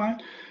you would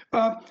mind,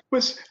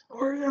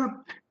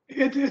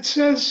 it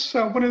says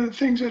one of the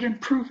things that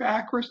improve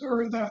accuracy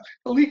or the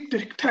leak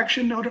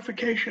detection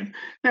notification.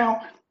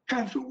 Now,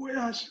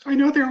 I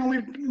know they're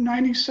only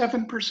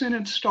 97%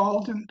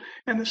 installed,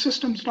 and the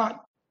system's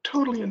not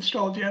totally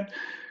installed yet.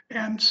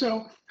 And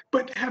so,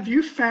 but have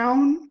you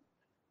found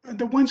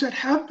the ones that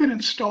have been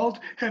installed?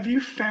 Have you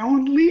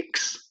found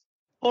leaks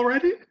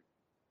already?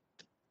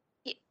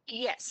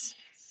 Yes.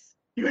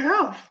 You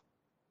have.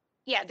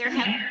 Yeah, there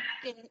have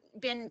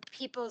been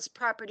people's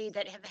property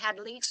that have had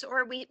leaks,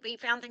 or we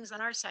found things on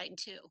our side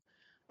too,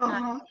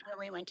 Uh-huh. when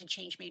we went to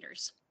change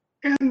meters.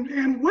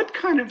 And what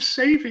kind of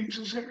savings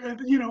is there,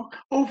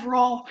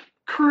 overall,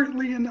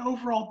 currently in the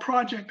overall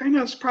project? I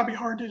know it's probably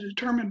hard to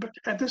determine, but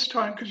at this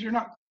time, because you're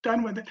not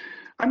done with it.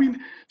 I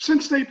mean,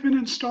 since they've been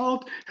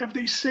installed, have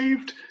they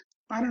saved,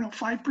 I don't know,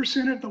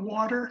 5% of the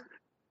water?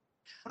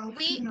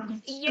 We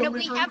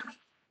delivered?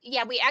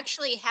 we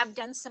actually have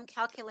done some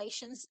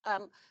calculations.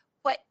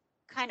 What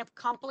kind of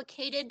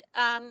complicated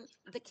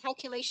the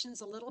calculations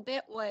a little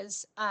bit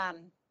was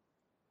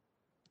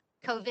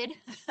COVID,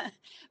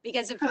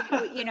 because of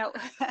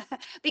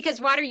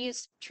because water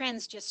use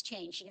trends just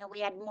changed.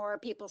 We had more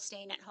people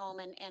staying at home,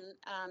 and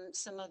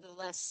some of the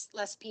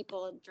less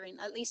people during,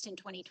 at least in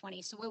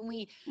 2020. So when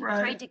we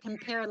tried to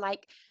compare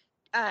like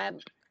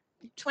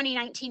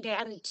 2019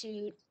 data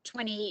to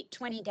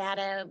 2020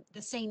 data,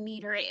 the same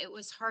meter, it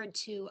was hard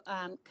to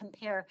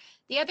compare.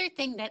 The other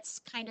thing that's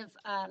kind of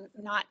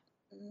not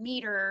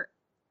meter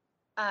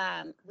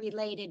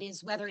related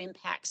is weather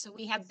impacts. So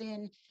we have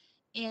been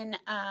in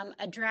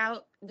a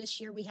drought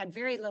this year. We had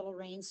very little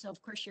rain, so of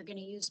course you're going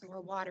to use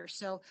more water.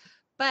 So,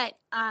 but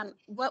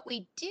what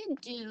we did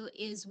do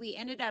is we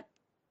ended up,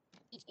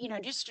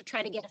 just to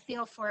try to get a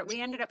feel for it, we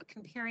ended up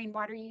comparing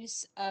water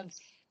use of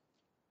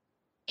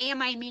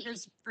AMI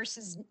meters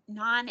versus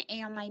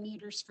non-AMI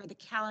meters for the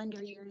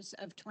calendar years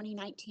of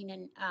 2019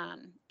 and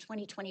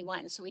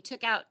 2021. So we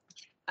took out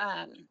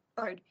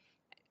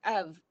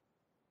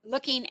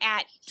looking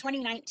at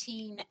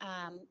 2019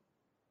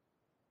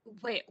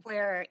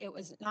 where it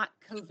was not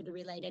COVID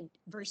related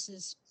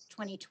versus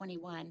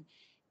 2021.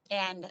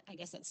 And I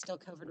guess that's still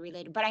COVID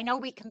related, but I know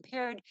we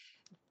compared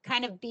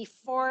kind of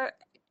before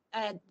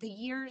the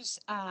years,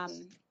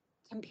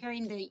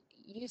 comparing the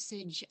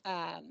usage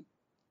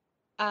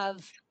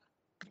of,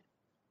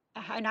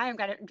 and I've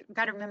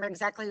got to remember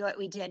exactly what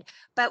we did,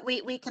 but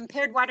we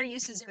compared water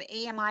uses of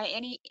AMI,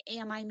 any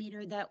AMI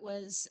meter that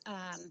was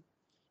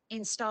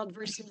installed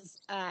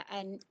versus a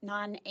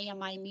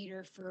non-AMI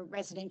meter for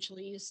residential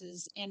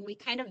uses. And we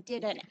kind of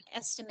did an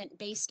estimate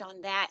based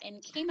on that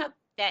and came up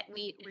that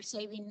we were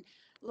saving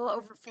a little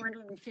over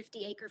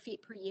 450 acre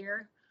feet per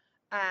year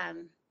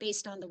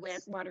based on the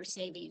water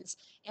savings.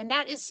 And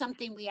that is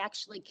something we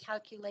actually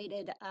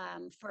calculated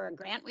for a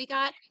grant we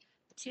got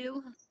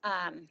too.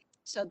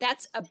 So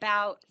that's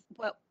about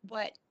what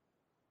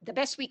the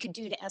best we could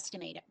do to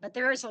estimate it. But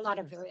there is a lot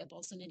of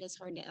variables and it is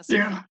hard to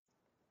estimate. Yeah.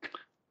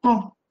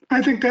 Well,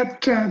 I think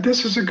that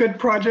this is a good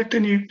project,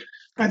 and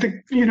I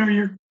think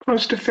you're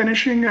close to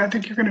finishing. I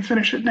think you're going to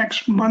finish it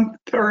next month,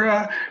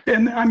 or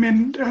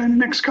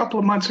next couple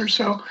of months or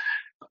so.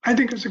 I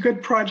think it's a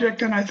good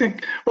project, and I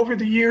think over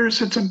the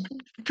years it's a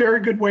very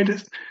good way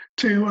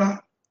to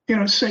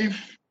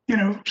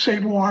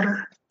save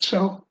water.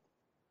 So,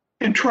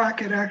 and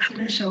track it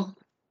actually. So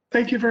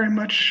thank you very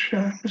much,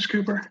 Ms.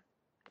 Cooper.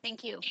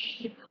 Thank you.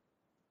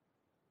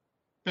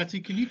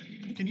 Betsy,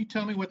 can you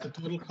tell me what the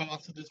total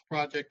cost of this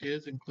project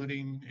is,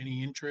 including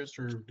any interest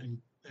or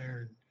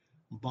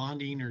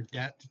bonding or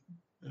debt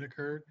that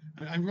occurred?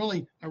 I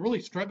really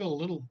struggle a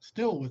little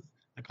still with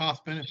the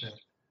cost benefit.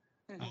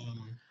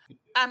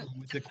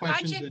 With the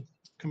questions that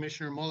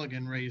Commissioner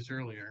Mulligan raised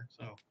earlier,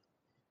 so.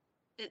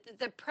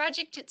 The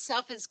project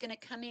itself is going to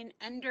come in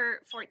under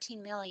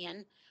 14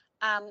 million.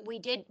 We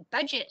did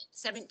budget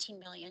 17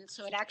 million,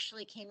 so it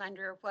actually came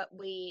under what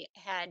we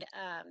had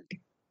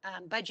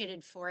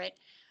budgeted for it.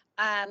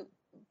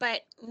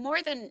 But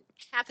more than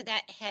half of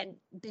that had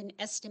been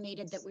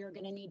estimated that we were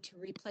going to need to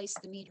replace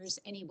the meters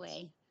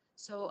anyway.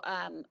 So,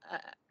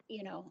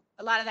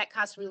 a lot of that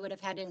cost we would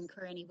have had to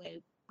incur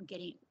anyway,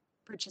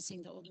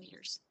 purchasing the old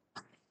meters.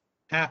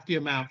 Half the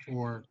amount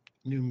for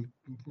new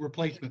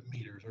replacement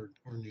meters or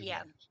new Yeah,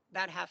 meters.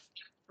 about half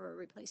for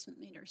replacement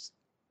meters.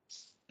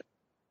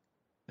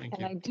 Thank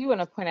And you. I do want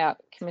to point out,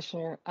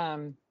 Commissioner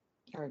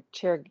or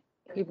Chair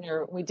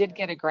Huebner, we did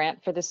get a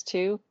grant for this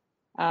too.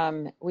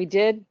 We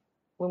did,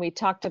 when we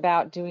talked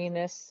about doing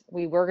this,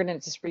 we were going to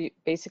just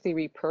basically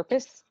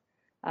repurpose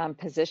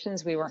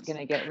positions. We weren't going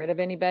to get rid of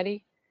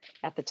anybody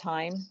at the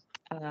time.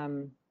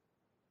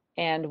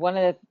 And one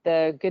of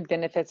the good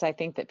benefits I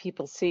think that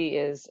people see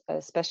is,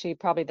 especially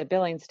probably the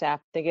billing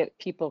staff, they get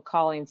people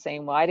calling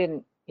saying, well, I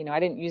didn't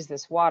use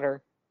this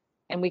water.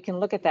 And we can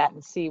look at that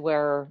and see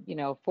where,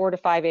 4 to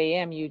 5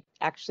 a.m.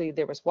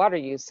 there was water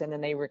use, and then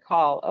they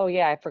recall, oh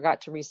yeah, I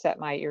forgot to reset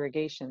my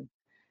irrigation,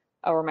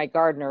 or my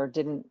gardener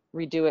didn't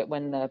redo it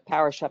when the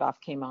power shutoff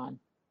came on.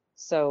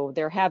 So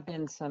there have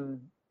been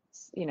some,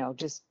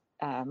 just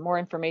more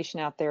information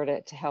out there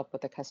to help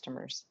with the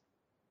customers.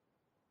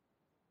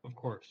 Of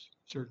course,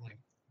 certainly.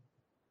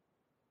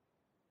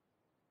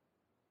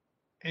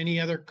 Any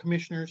other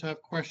commissioners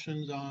have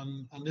questions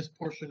on this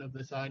portion of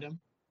this item?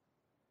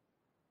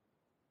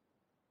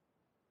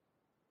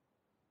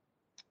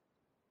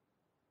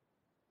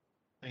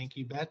 Thank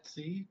you,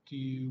 Betsy.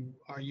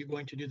 Are you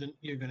going to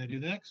you're going to do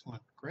the next one?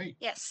 Great.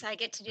 Yes, I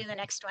get to do the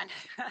next one.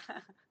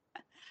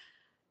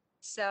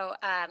 So,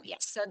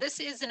 yes, so this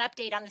is an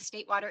update on the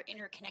State Water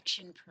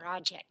Interconnection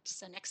Project.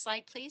 So next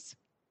slide, please.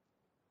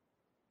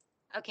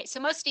 Okay, so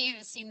most of you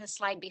have seen this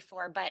slide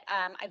before, but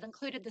I've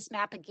included this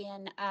map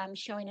again,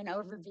 showing an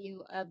overview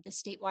of the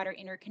State Water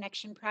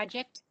Interconnection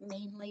Project,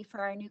 mainly for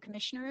our new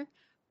commissioner,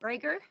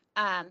 Brager,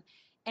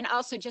 and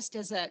also just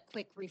as a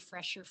quick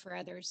refresher for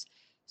others.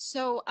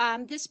 So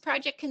this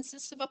project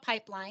consists of a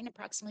pipeline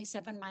approximately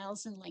 7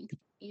 miles in length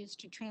used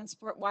to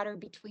transport water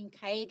between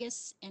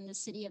Cayugas and the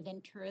city of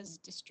Ventura's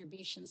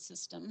distribution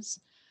systems.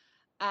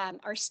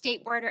 Our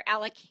state water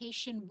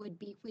allocation would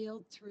be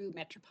wheeled through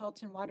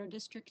Metropolitan Water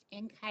District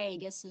and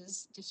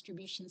Cayugas's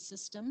distribution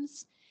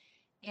systems.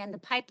 And the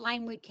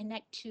pipeline would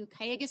connect to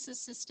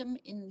Cayugas's system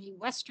in the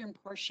western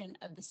portion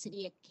of the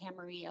city of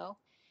Camarillo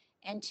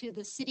and to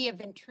the city of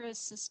Ventura's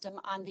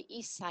system on the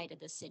east side of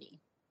the city.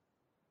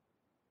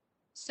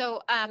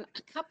 So a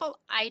couple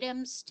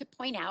items to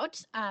point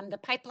out. The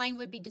pipeline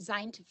would be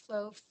designed to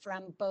flow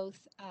from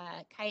both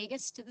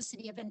Cayugas to the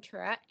city of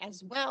Ventura,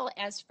 as well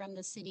as from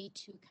the city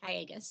to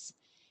Cayugas.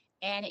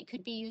 And it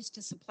could be used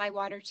to supply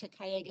water to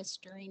Cayugas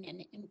during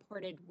an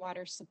imported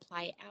water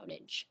supply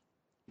outage.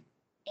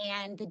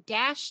 And the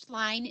dashed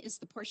line is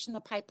the portion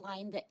of the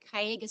pipeline that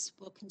Cayugas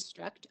will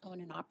construct,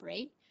 own, and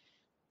operate.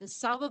 The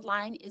solid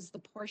line is the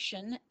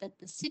portion that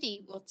the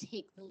city will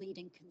take the lead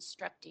in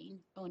constructing,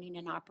 owning,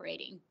 and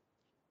operating,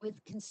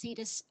 with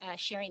Casitas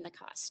sharing the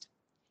cost.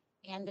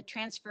 And the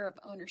transfer of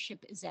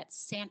ownership is at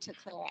Santa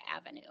Clara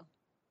Avenue.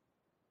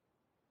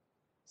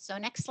 So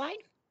next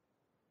slide.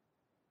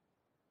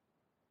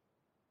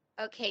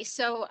 Okay,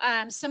 so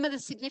some of the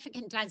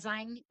significant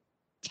design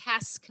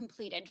tasks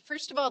completed.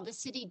 First of all, the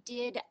city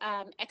did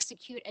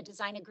execute a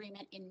design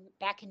agreement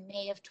back in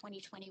May of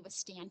 2020 with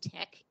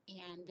Stantec,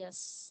 and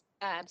this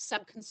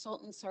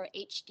subconsultants, or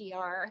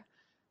HDR,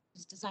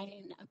 was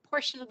designing a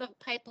portion of the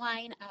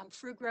pipeline,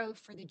 Frugro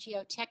for the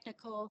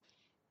geotechnical,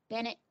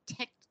 Bennett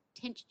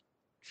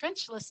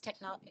trenchless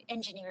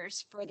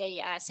engineers for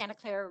the Santa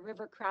Clara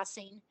River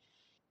crossing.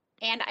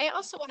 And I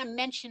also want to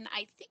mention,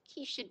 I think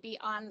he should be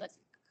on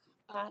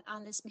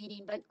this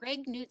meeting, but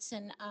Greg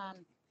Knutson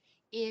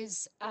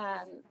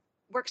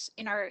works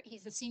in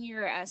he's the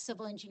senior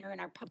civil engineer in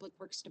our public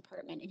works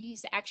department, and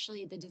he's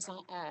actually the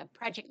design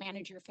project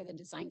manager for the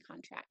design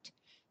contract.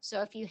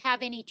 So if you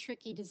have any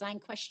tricky design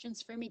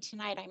questions for me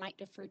tonight, I might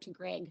defer to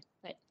Greg,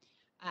 but.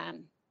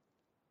 I'm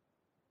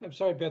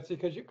sorry, Betsy,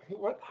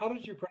 how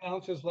did you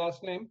pronounce his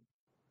last name?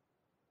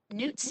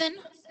 Knutson.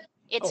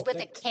 It's with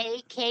a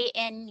thanks. K,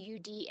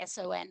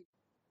 Knudson.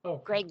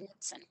 Oh, Greg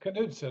Knutson.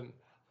 Knudson.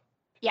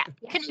 Yeah,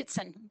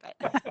 Knutson,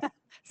 but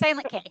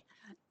silent K.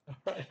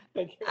 All right,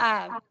 thank you.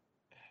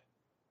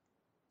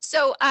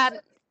 So,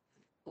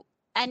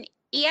 and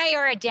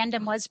EIR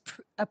addendum was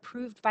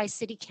approved by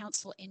City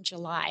Council in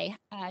July.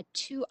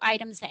 Two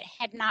items that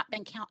had not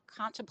been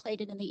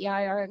contemplated in the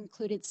EIR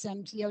included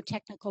some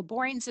geotechnical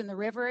borings in the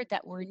river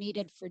that were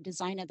needed for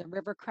design of the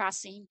river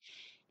crossing.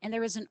 And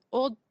there's an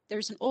old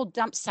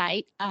dump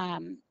site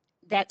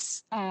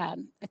that's a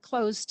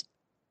closed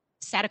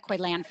Saticoy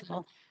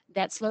landfill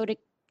that's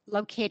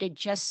located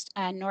just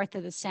north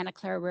of the Santa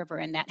Clara River,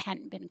 and that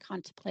hadn't been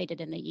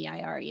contemplated in the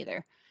EIR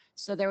either.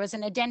 So there was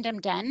an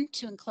addendum done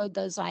to include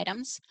those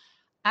items.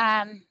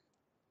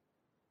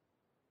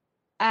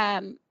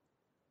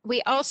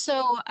 We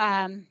also,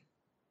 to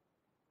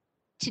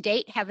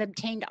date, have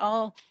obtained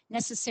all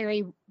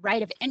necessary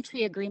right of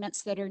entry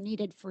agreements that are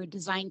needed for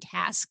design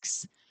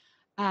tasks.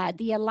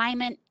 The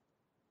alignment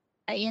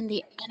in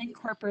the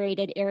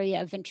unincorporated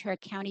area of Ventura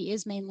County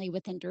is mainly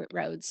within dirt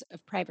roads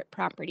of private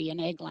property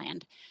and ag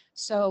land.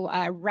 So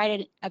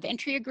right of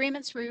entry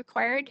agreements were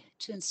required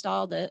to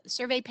install the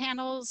survey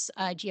panels,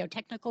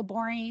 geotechnical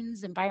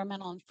borings,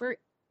 environmental and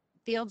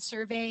field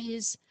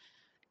surveys,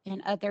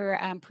 and other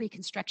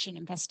pre-construction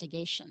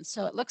investigations.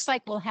 So it looks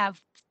like we'll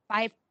have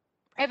 5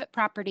 private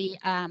property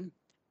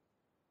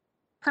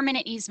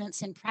permanent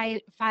easements and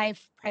 5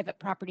 private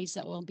properties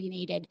that will be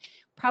needed.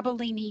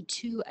 Probably need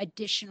 2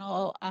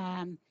 additional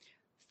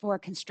for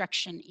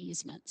construction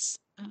easements.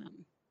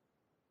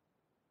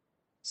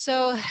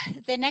 So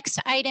the next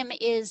item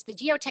is the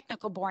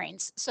geotechnical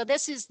borings. So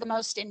this is the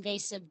most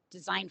invasive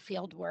design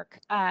field work.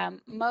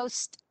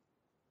 Most,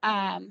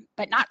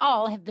 but not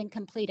all, have been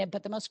completed,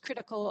 but the most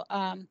critical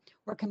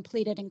were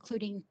completed,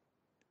 including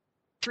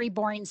 3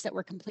 borings that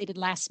were completed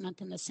last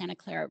month in the Santa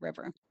Clara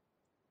River.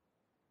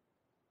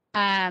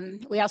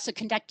 We also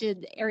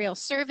conducted aerial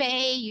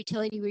survey,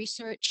 utility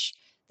research.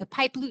 The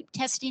pipe loop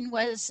testing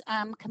was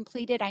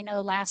completed. I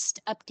know last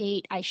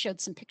update I showed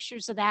some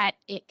pictures of that.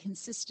 It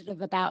consisted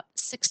of about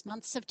 6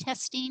 months of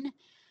testing,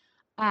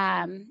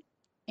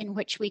 in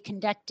which we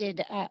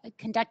conducted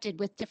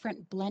with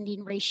different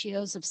blending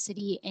ratios of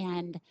city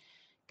and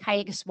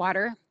Cayugas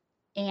water.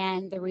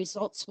 And the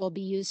results will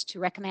be used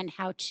to recommend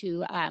how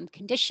to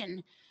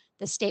condition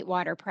the state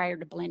water prior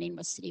to blending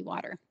with city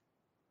water.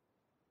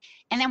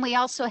 And then we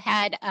also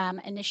had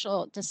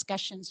initial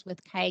discussions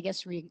with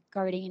Cayugas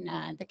regarding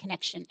the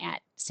connection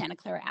at Santa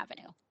Clara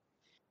Avenue.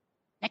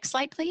 Next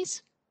slide,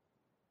 please.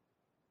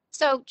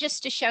 So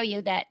just to show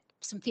you that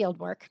some field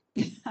work.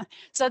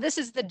 So this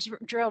is the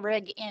drill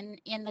rig in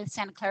the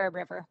Santa Clara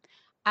River.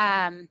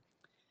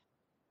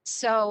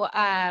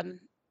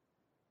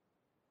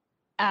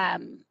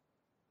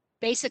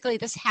 Basically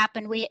this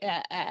happened, we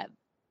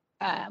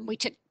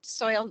took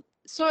soil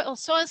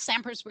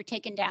samples were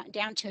taken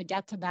down to a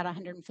depth of about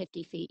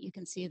 150 feet. You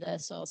can see the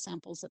soil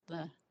samples at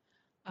the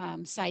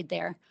side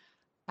there.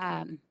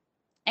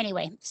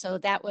 Anyway, so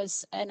that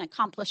was an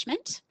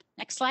accomplishment.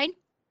 Next slide.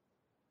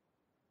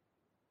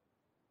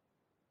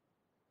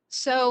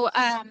 So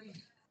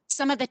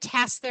some of the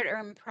tasks that are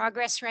in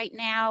progress right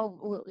now,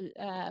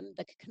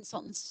 the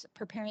consultants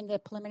preparing the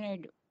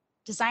preliminary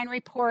design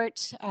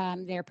report.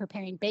 They're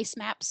preparing base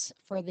maps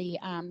for the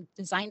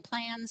design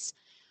plans.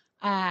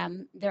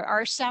 There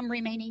are some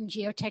remaining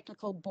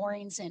geotechnical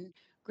borings and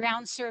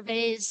ground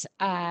surveys.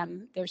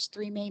 There's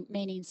 3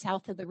 remaining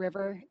south of the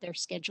river. They're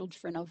scheduled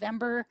for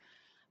November.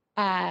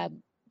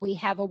 We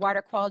have a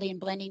water quality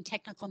and blending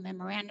technical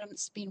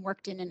memorandums being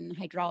worked in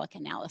hydraulic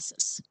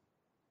analysis.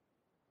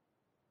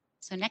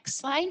 So next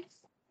slide.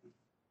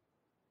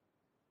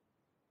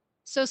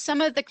 So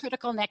some of the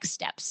critical next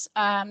steps.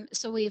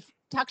 So we've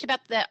talked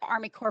about the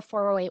Army Corps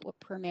 408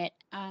 permit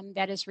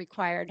that is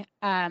required.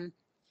 And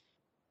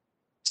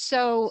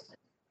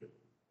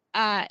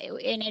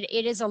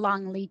it is a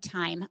long lead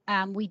time.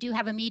 We do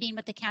have a meeting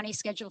with the county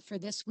scheduled for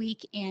this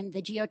week, and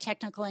the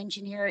geotechnical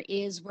engineer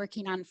is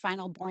working on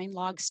final boring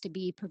logs to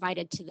be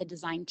provided to the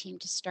design team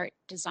to start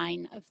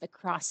design of the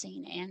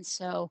crossing. And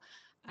so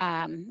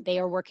they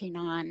are working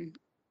on,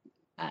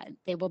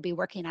 they will be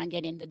working on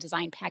getting the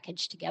design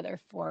package together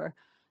for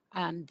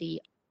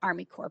the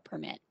Army Corps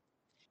permit.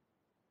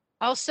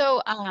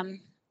 Also,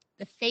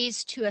 the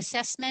phase 2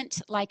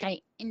 assessment, like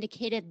I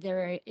indicated,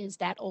 there is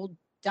that old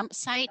dump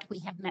site. We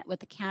have met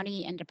with the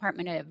county and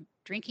Department of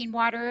Drinking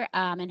Water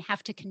and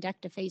have to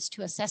conduct a phase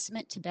 2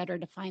 assessment to better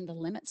define the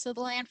limits of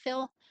the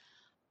landfill.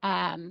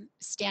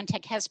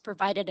 Stantec has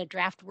provided a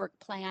draft work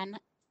plan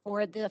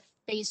for the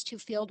phase 2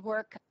 field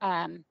work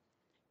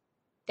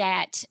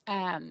that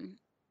I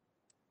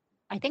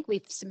think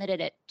we've submitted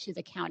it to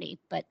the county,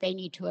 but they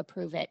need to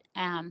approve it.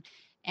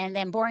 And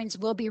then borings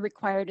will be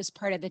required as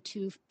part of the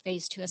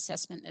phase 2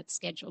 assessment that's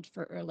scheduled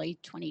for early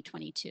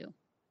 2022.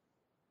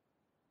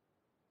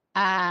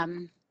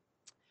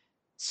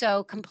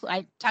 So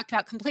I talked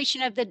about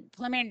completion of the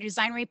preliminary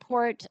design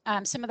report.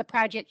 Some of the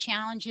project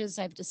challenges,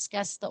 I've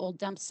discussed the old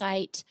dump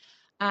site,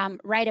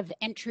 right of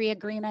entry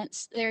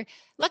agreements. There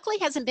luckily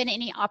hasn't been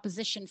any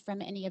opposition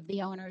from any of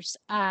the owners.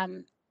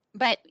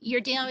 But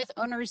you're dealing with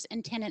owners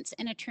and tenants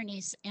and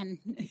attorneys, and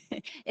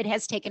it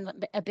has taken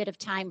a bit of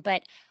time.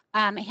 But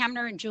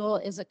Hamner and Jewell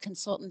is a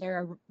consultant.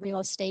 They're a real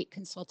estate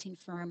consulting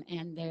firm,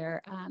 and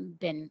they're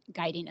been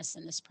guiding us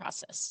in this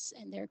process,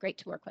 and they're great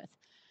to work with.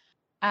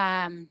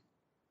 And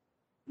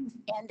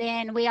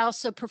then we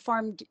also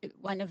performed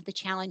one of the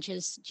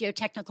challenges,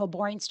 geotechnical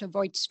borings to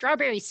avoid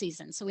strawberry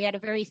season. So we had a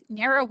very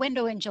narrow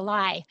window in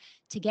July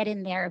to get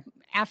in there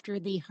after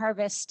the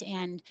harvest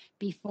and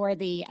before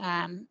the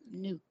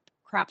new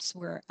crops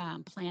were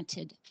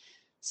planted.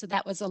 So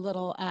that was a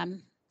little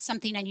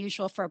something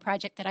unusual for a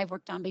project that I've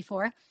worked on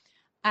before.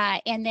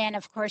 And then,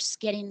 of course,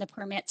 getting the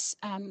permits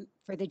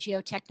for the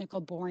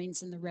geotechnical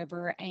borings in the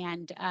river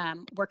and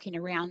working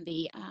around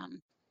the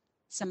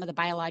some of the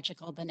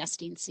biological, the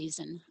nesting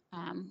season.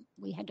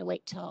 We had to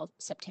wait till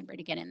September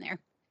to get in there.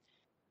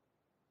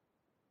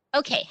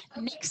 Okay,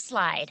 next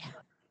slide.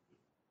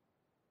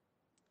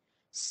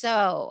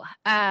 So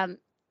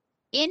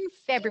in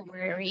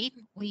February,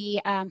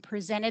 we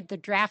presented the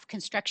draft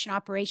construction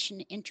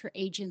operation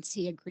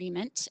interagency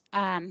agreement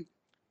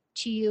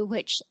to you,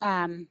 which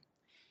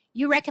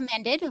you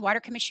recommended, the Water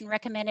Commission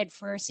recommended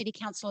for City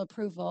Council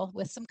approval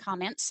with some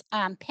comments,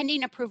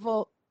 pending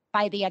approval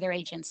by the other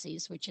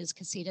agencies, which is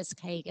Casitas,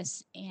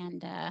 Cayugas,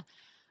 and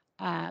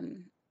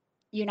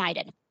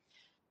United.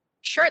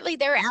 Shortly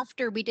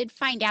thereafter, we did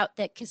find out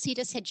that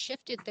Casitas had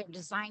shifted their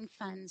design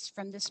funds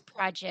from this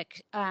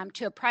project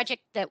to a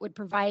project that would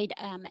provide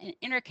an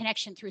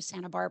interconnection through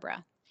Santa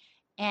Barbara.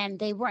 And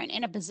they weren't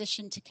in a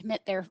position to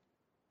commit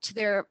to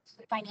their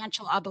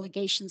financial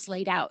obligations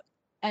laid out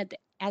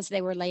as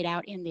they were laid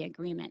out in the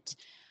agreement.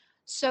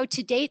 So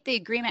to date, the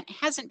agreement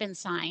hasn't been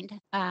signed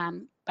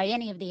by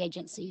any of the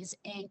agencies,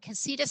 and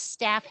Casitas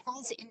staff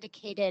has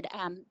indicated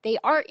they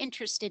are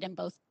interested in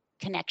both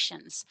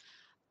connections.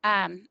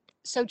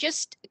 So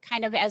just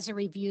kind of as a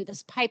review,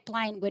 this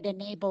pipeline would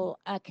enable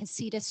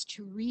Casitas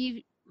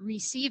to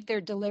receive their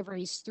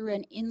deliveries through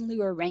an in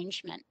lieu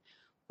arrangement,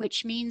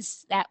 which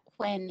means that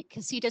when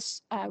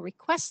Casitas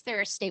requests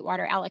their state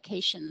water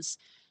allocations,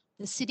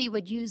 the city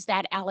would use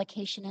that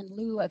allocation in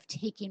lieu of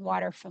taking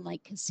water from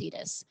Lake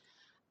Casitas.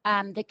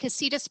 The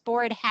Casitas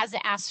board has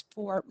asked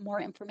for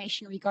more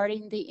information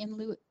regarding the in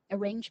lieu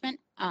arrangement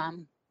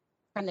from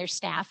their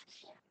staff.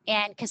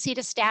 And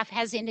Casitas staff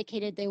has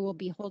indicated they will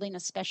be holding a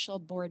special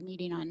board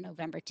meeting on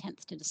November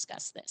 10th to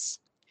discuss this.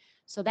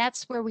 So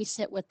that's where we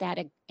sit with that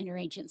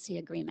interagency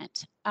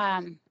agreement.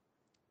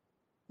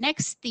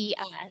 Next, the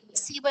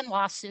CWIN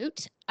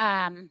lawsuit.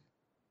 An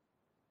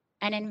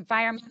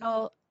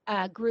environmental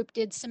group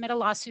did submit a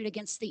lawsuit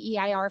against the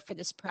EIR for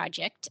this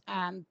project.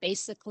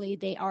 Basically,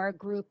 they are a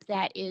group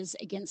that is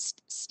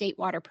against state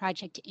water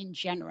project in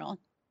general.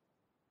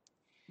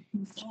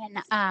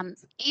 In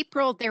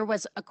April, there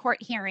was a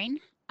court hearing.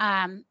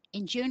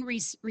 In June,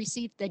 we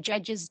received the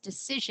judge's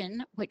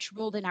decision, which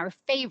ruled in our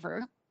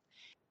favor.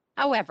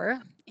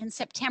 However, in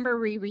September,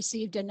 we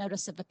received a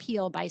notice of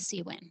appeal by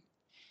CWIN.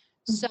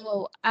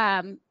 So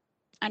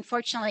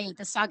unfortunately,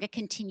 the saga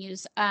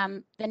continues.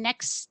 The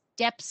next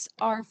steps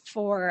are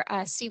for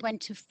CWIN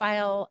to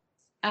file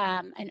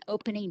an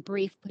opening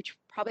brief, which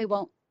probably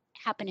won't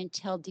happen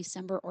until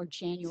December or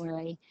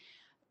January.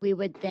 We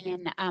would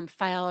then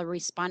file a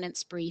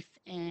respondent's brief,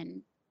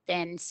 and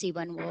then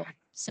CWIN will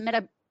submit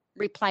a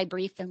reply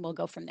brief, and we'll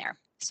go from there.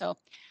 So,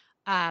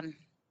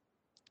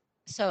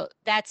 so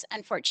that's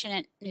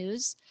unfortunate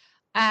news.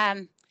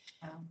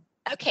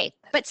 Okay,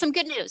 but some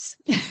good news.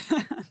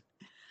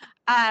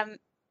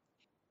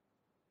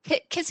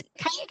 Because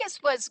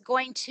Cayugas was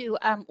going to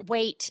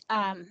wait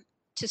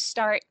to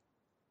start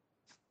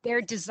their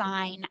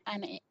design.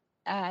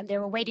 They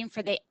were waiting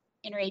for the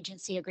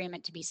interagency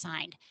agreement to be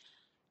signed.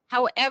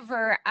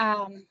 However,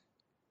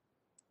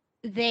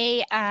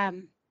 they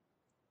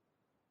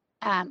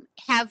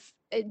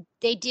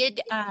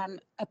did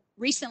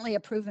recently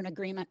approve an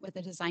agreement with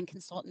a design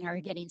consultant and are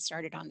getting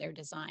started on their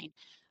design.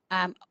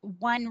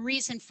 One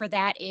reason for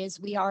that is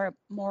we are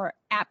more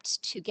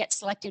apt to get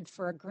selected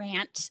for a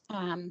grant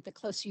the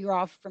closer you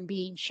are from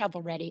being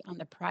shovel ready on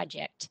the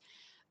project.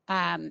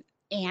 And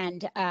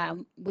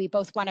we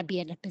both want to be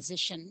in a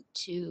position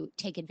to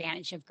take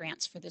advantage of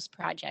grants for this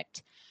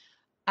project.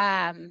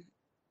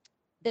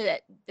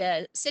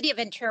 The city of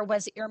Ventura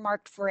was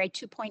earmarked for a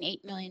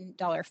 $2.8 million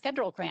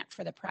federal grant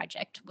for the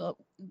project. We'll,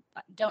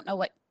 don't know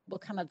what will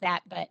come of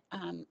that, but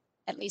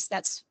at least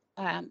that's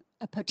a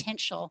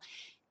potential.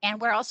 And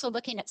we're also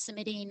looking at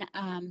submitting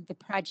the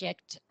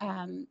project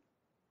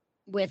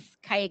with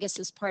Cayugas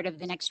as part of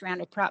the next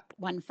round of Prop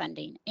 1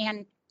 funding.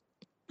 And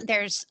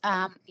there's,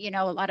 you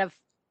know, a lot of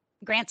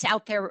grants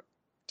out there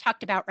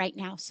talked about right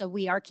now. So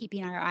we are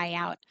keeping our eye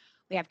out.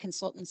 We have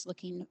consultants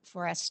looking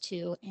for us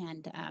too.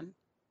 And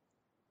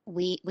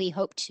we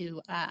hope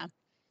to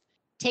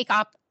take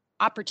up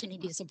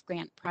opportunities of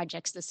grant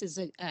projects. This is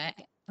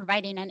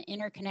providing an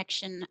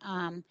interconnection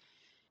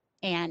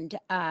and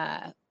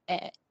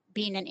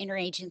being an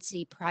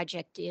interagency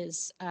project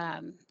is,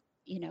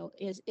 you know,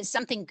 is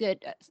something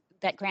good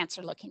that grants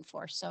are looking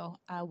for. So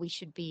we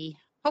should be,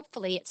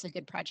 hopefully it's a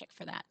good project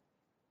for that.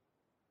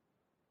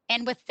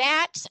 And with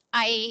that,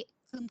 I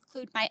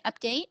conclude my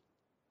update.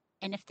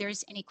 And if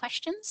there's any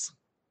questions.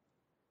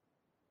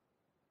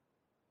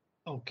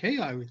 Okay,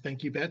 I would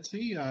thank you,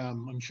 Betsy.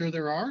 I'm sure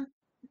there are.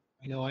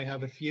 I know I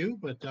have a few,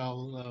 but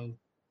I'll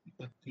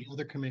let the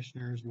other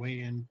commissioners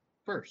weigh in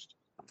first.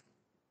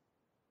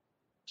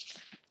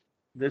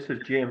 This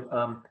is Jim.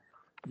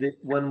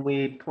 When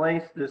we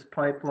place this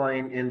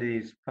pipeline into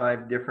these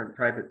 5 different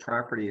private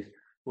properties,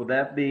 will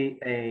that be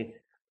a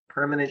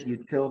permanent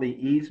utility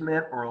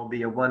easement, or will it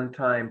be a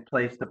one-time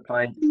place the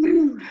pipe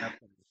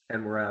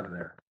and we're out of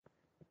there?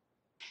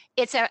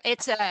 It's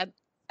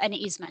an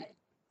easement.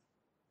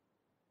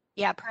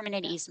 Yeah,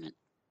 permanent easement.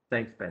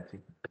 Thanks, Betsy.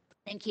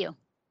 Thank you.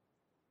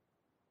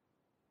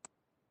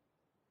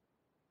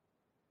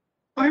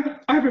 I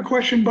have a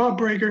question, Bob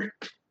Brager.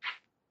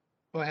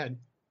 Go ahead.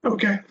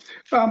 Okay.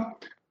 I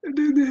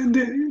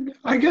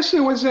guess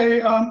there was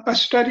a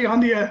study on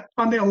the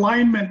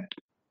alignment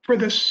for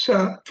this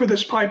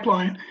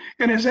pipeline,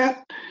 and is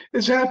that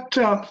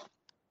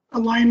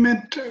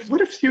alignment?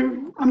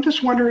 I'm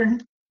just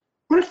wondering,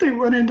 what if they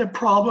run into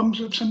problems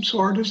of some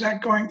sort?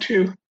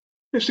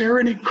 Is there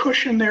any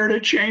cushion there to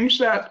change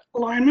that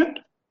alignment?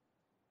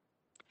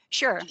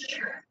 Sure.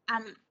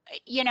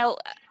 You know,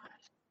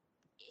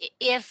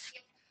 if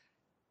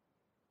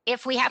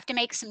we have to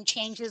make some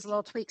changes,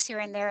 little tweaks here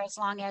and there, as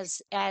long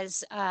as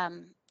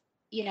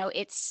you know,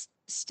 it's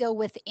still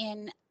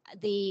within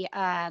the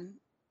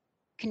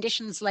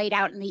conditions laid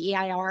out in the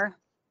EIR,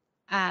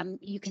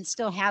 you can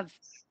still have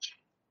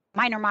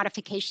minor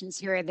modifications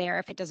here or there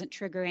if it doesn't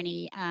trigger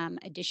any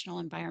additional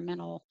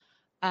environmental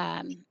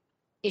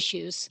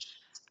issues.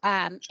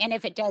 And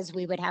if it does,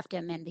 we would have to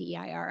amend the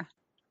EIR.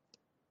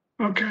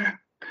 Okay.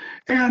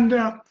 And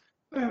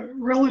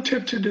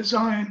relative to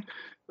design,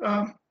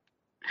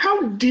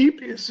 how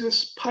deep is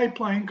this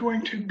pipeline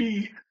going to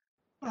be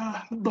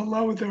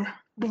below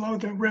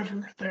the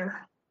river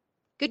there?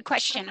 Good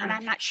question, and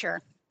I'm not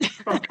sure.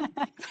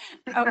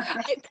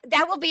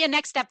 That will be a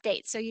next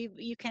update. So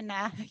you can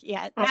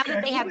yeah, now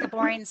that they have the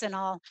borings and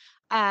all,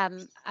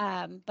 but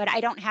I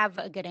don't have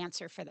a good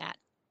answer for that.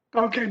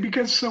 Okay,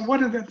 because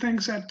one of the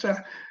things that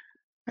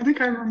I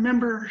think I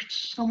remember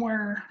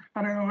somewhere,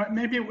 I don't know,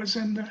 maybe it was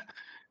on the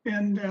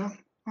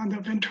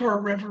Ventura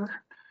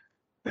River,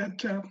 that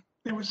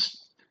there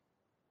was,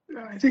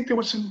 I think there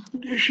was some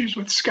issues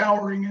with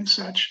scouring and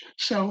such.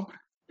 So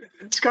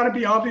it's got to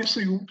be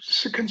obviously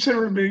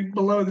considerably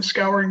below the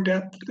scouring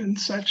depth and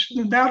such.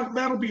 And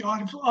that'll be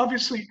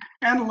obviously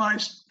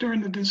analyzed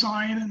during the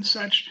design and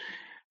such.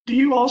 Do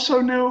you also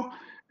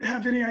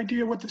have any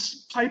idea what the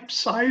pipe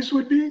size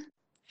would be?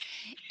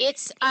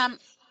 It's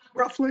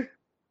roughly.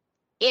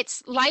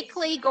 It's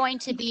likely going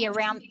to be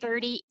around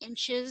 30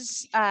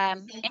 inches,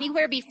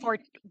 anywhere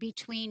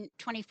between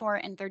 24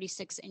 and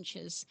 36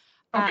 inches.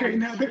 Okay,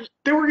 now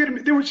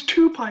there was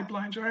 2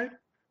 pipelines, right?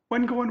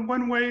 One going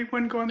one way,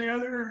 one going the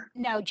other?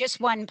 No, just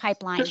one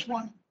pipeline. Just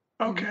one.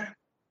 Okay.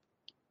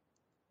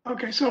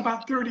 Okay, so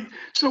about 30.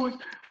 So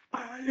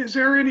is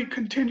there any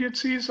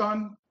contingencies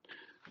on,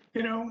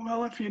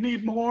 well, if you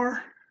need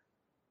more,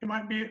 you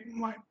might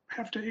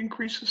have to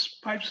increase this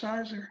pipe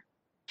size or?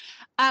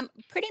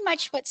 Pretty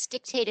much what's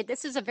dictated.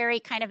 This is a very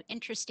kind of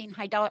interesting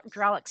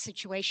hydraulic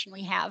situation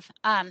we have,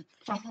 in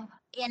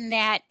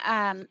that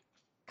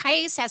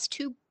Cayugas has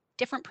 2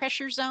 different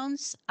pressure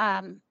zones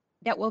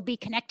that we'll be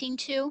connecting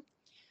to.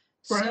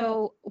 Right.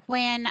 So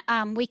when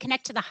we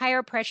connect to the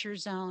higher pressure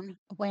zone,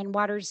 when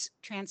water's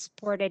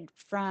transported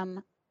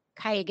from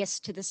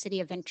Cayugas to the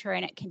city of Ventura,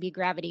 and it can be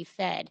gravity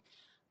fed.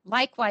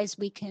 Likewise,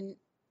 we can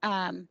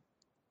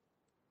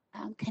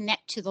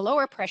connect to the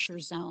lower pressure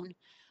zone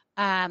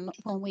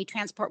when we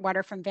transport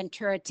water from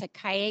Ventura to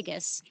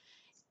Cayugas,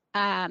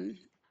 and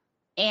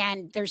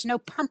there's no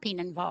pumping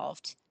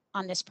involved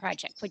on this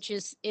project, which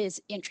is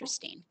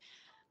interesting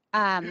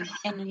and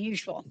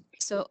unusual.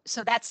 So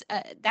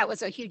that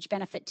was a huge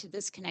benefit to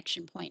this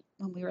connection point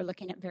when we were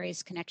looking at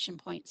various connection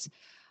points.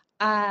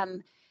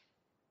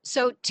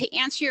 So to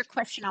answer your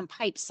question on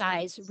pipe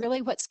size,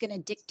 really what's going to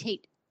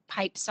dictate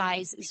pipe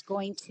size is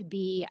going to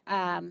be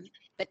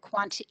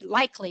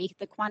likely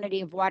the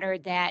quantity of water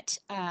that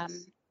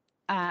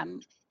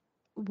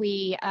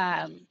we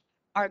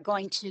are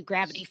going to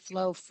gravity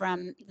flow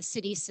from the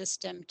city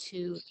system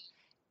to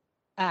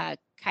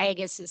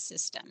Cayugas'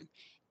 system.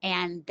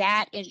 And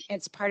that,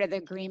 as part of the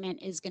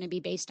agreement, is going to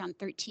be based on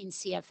 13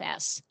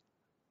 CFS.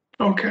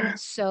 Okay.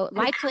 So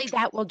likely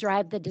that will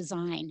drive the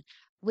design.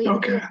 We're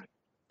going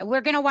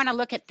to want to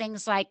look at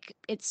things like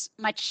it's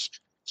much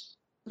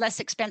less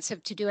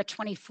expensive to do a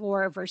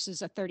 24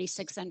 versus a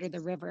 36 under the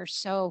river.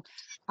 So,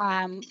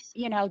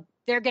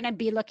 they're going to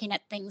be looking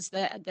at things,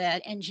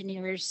 the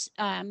engineers,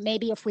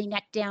 maybe if we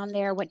neck down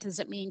there, what does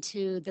it mean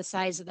to the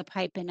size of the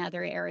pipe in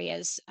other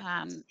areas?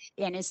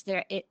 And is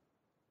it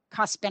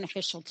cost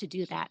beneficial to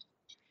do that?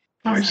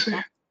 I see.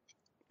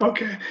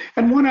 Okay.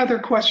 And one other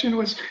question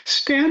was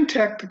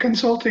Stantec, the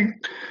consulting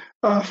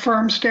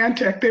firm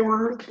Stantec, they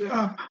were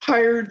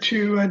hired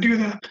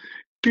to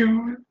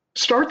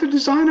start the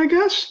design, I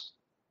guess?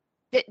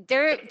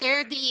 They're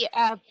the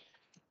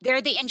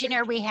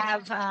engineer we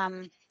have.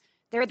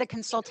 They're the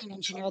consulting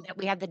engineer that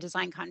we have the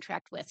design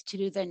contract with to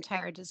do the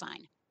entire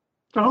design.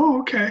 Oh,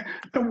 okay.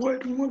 And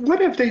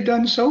what have they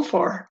done so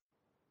far?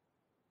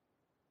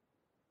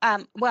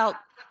 Well,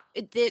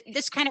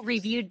 this kind of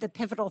reviewed the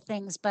pivotal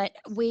things, but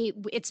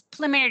it's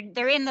preliminary,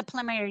 they're in the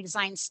preliminary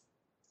designs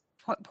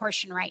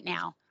portion right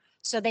now.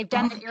 So they've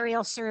done the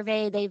aerial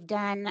survey, they've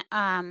done,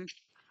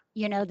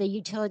 you know, the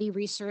utility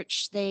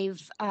research,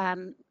 they've,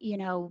 you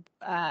know,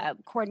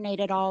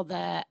 coordinated all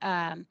the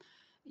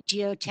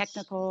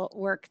geotechnical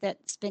work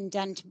that's been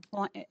done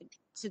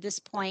to this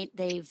point.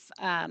 They've,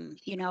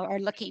 you know,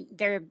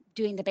 they're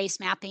doing the base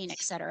mapping, et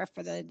cetera,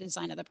 for the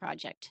design of the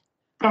project.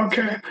 So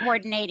Okay. they're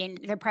coordinating,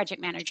 they're project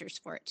managers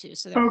for it too.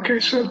 So they're Okay,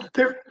 so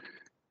coordinating.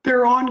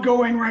 they're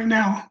ongoing right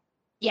now.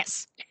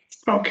 Yes.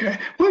 Okay.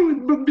 Well,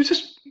 I'm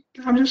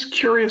just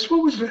curious,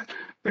 what was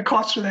the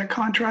cost of that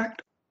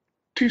contract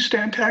to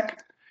Stantec?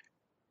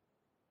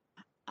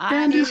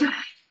 And is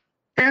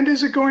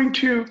it going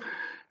to,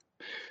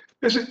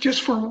 is it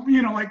just for,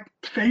 you know, like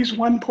phase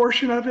one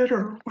portion of it,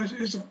 or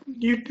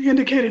you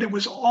indicated it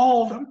was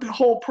all the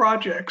whole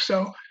project.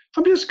 So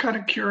I'm just kind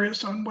of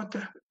curious on what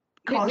the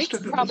cost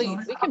of the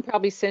design. We can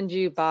probably send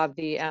you, Bob,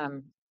 the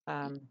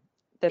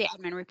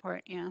admin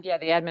report, yeah. Yeah,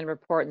 the admin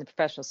report and the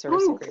professional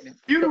service agreement.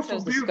 That Beautiful,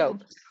 shows the beautiful.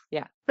 scope.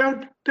 Yeah.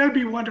 That'd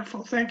be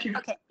wonderful. Thank you.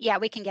 Okay, yeah,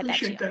 we can get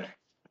Appreciate that to you.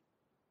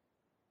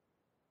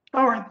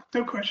 All right,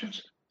 no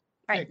questions.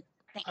 All right,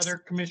 thanks. Other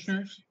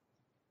commissioners?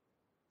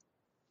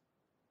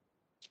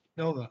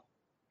 Nova.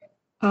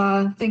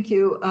 Thank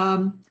you.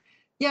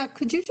 Yeah,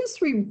 could you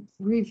just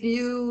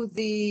review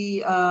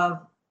the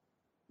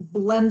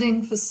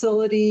blending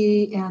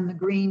facility and the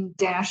green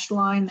dashed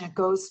line that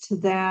goes to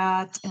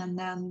that, and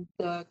then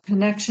the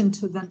connection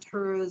to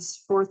Ventura's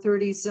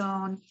 430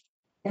 zone,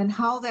 and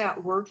how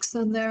that works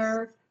in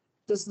there?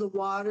 Does the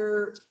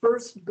water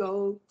first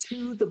go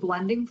to the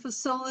blending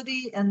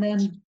facility and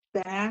then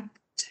back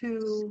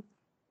to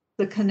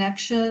the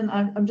connection?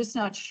 I'm just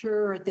not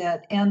sure at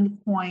that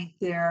end point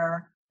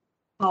there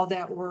how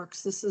that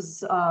works. This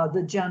is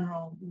the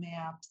general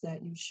map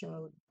that you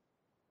showed.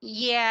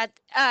 Yeah,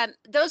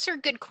 those are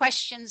good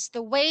questions.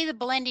 The way the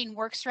blending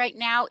works right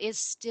now is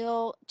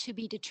still to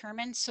be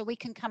determined, so we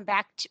can come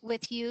back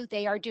with you.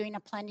 They are doing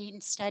a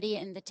blending study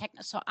in the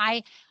so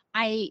I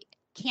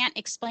can't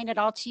explain it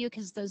all to you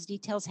because those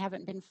details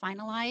haven't been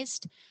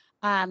finalized.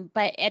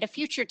 But at a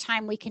future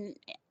time, we can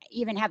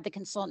even have the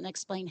consultant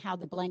explain how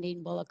the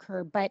blending will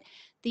occur. But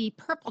the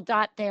purple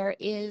dot there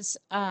is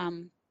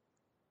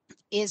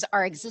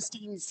our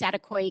existing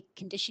Satakoy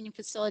conditioning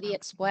facility.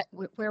 It's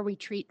where we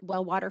treat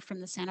well water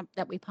from the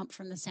that we pump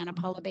from the Santa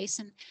Paula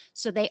Basin.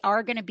 So they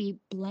are going to be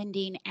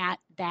blending at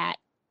that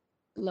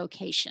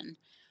location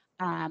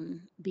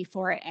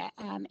before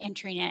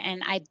entering it.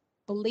 And I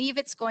believe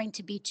it's going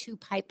to be 2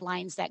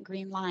 pipelines. That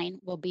green line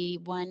will be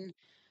one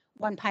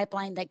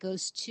pipeline that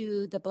goes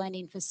to the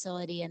blending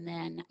facility and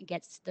then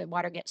the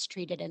water gets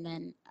treated, and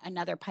then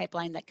another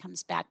pipeline that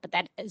comes back. But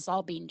that is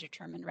all being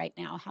determined right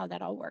now, how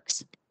that all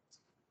works.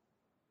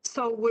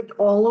 So would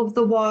all of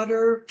the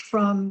water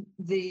from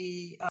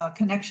the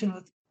connection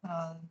with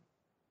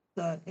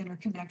the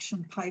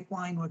interconnection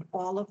pipeline, would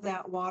all of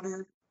that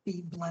water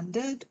be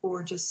blended,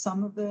 or just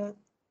some of it?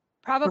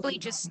 Probably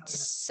just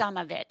some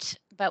of it,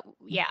 but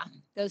yeah,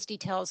 those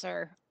details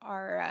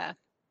are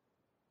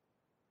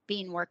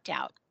being worked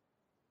out.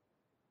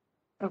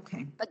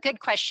 Okay. But good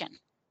question.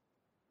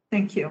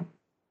 Thank you.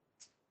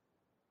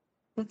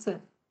 That's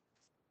it.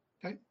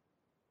 Okay.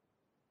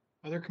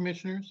 Other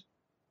commissioners?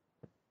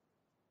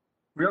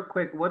 Real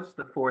quick, what's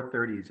the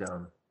 430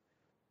 zone?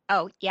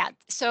 Oh, yeah.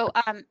 So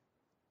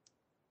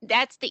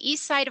that's the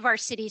east side of our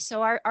city.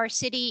 So our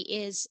city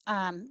is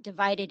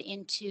divided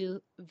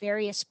into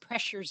various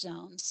pressure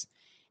zones,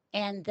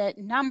 and the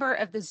number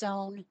of the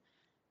zone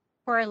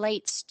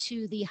correlates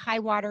to the high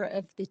water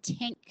of the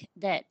tank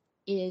that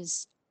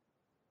is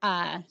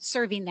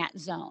serving that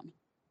zone.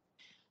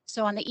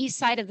 So on the east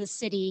side of the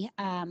city,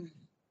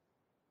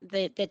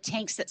 the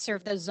tanks that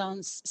serve those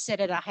zones sit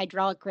at a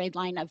hydraulic grade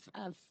line of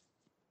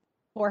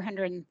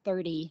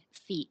 430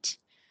 feet.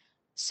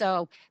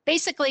 So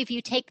basically, if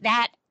you take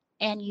that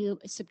and you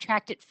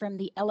subtract it from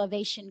the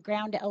elevation,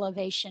 ground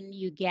elevation,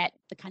 you get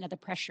the kind of the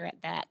pressure at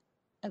that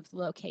of the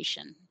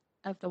location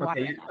of the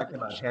water. Okay, you're talking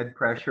about head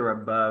pressure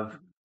above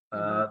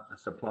the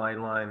supply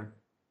line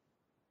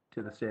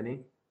to the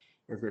city.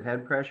 Is it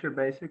head pressure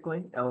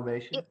basically,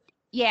 elevation?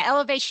 Yeah,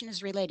 elevation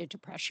is related to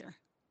pressure.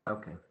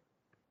 Okay,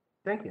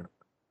 thank you.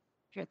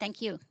 Sure,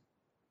 thank you.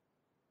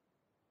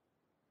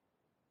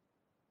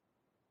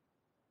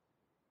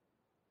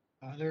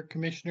 Other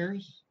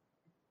commissioners?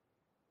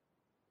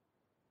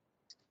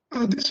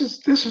 This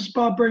is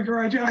Bob Breaker.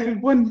 I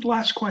had one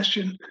last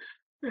question,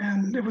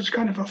 and it was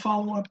kind of a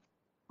follow-up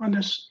on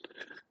this.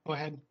 Go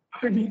ahead.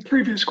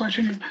 Previous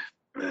question.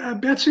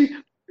 Betsy,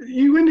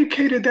 you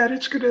indicated that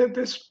it's gonna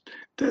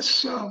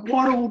this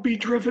water will be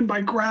driven by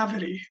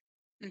gravity,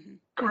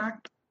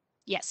 correct?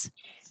 Yes.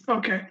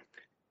 Okay.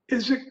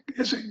 Is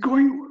it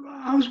going?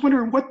 I was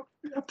wondering what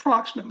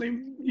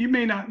approximately. You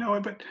may not know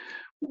it, but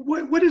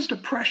what is the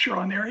pressure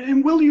on there,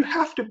 and will you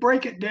have to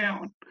break it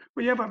down?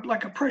 Will you have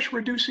like a pressure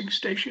reducing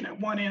station at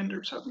one end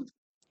or something?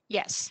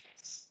 Yes.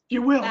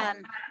 You will?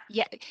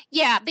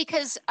 Yeah,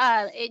 because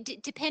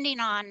depending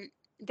on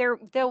there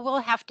will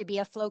have to be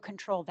a flow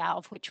control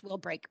valve, which will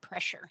break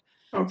pressure.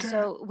 Okay.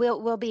 So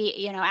we'll be,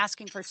 you know,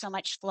 asking for so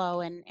much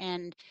flow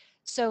and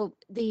so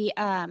the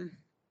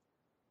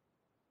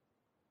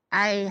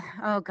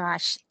oh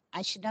gosh,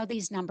 I should know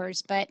these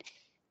numbers, but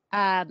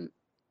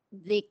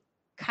the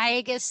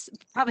Cayugas,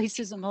 probably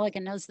Susan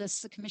Mulligan knows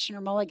this,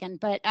 Commissioner Mulligan,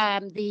 but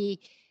the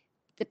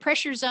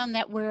pressure zone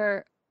that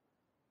we're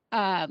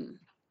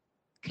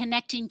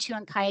connecting to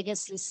on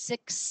Cayugas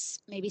is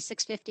maybe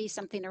 650,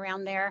 something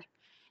around there.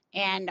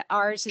 And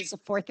ours is a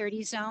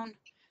 430 zone.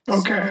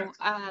 Okay.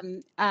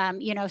 So,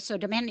 you know, so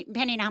depending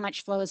on how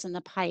much flow is in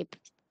the pipe,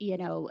 you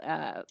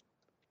know,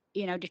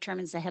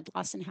 determines the head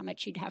loss and how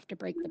much you'd have to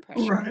break the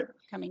pressure Right.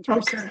 coming to our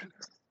Okay. system.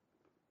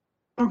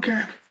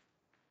 Okay.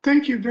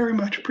 Thank you very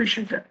much.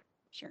 Appreciate that.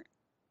 Sure.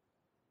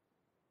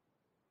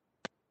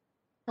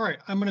 All right,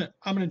 I'm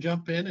gonna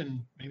jump in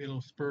and maybe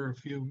it'll spur a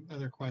few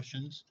other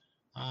questions.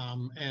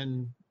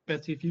 And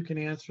Betsy, if you can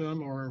answer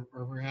them, or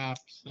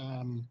perhaps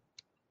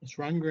Ms.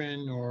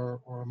 Rundgren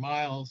or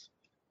Miles.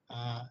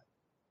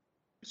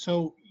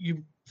 So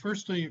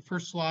first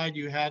slide,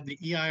 you had the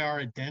EIR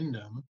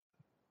addendum.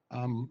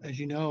 As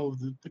you know,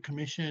 the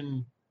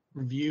commission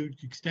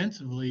reviewed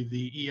extensively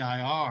the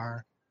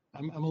EIR.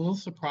 I'm a little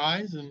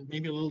surprised and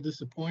maybe a little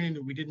disappointed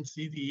that we didn't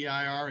see the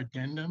EIR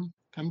addendum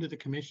come to the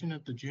commission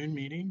at the June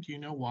meeting. Do you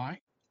know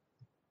why?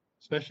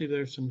 Especially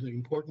there's some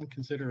important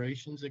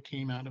considerations that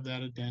came out of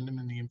that addendum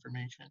and the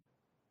information.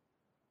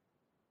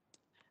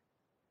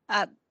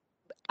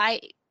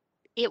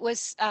 It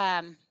was,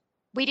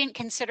 we didn't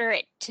consider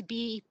it to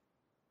be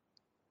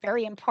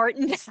very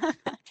important.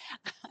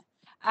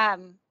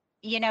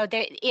 You know,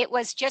 it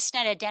was just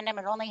an addendum.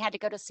 It only had to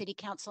go to city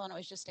council and it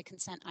was just a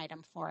consent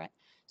item for it.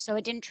 So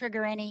it didn't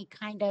trigger any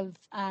kind of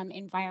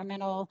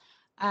environmental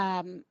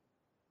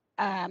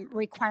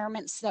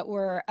requirements that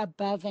were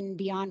above and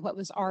beyond what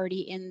was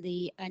already in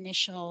the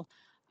initial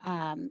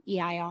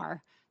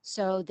EIR.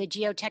 So the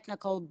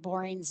geotechnical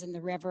borings in the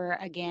river,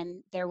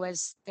 again, there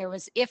was,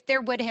 if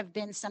there would have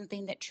been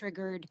something that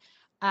triggered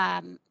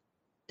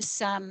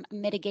some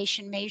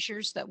mitigation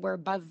measures that were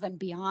above and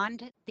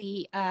beyond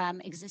the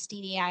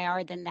existing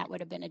EIR, then that would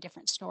have been a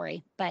different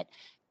story. But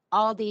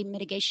all the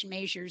mitigation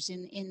measures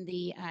in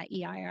the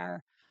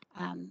EIR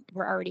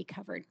were already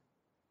covered.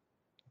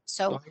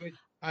 So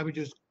I would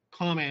just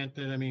comment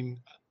that, I mean,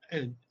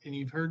 and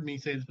you've heard me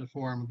say this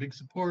before, I'm a big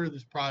supporter of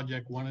this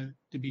project, wanted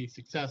to be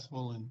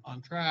successful and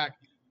on track.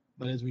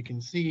 But as we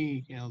can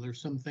see, you know,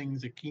 there's some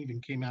things that even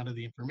came out of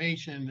the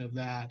information of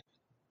that.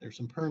 There's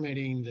some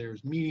permitting,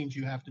 there's meetings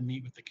you have to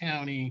meet with the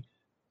county.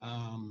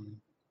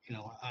 You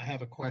know, I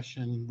have a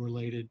question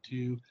related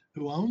to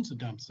who owns the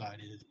dump site.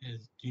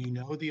 Do you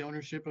know the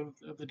ownership of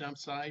the dump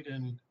site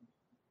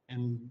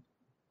and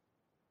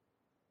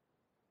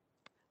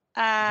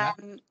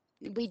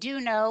we do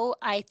know,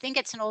 I think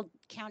it's an old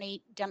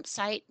county dump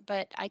site,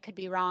 but I could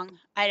be wrong.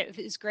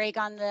 Is Greg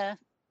on the?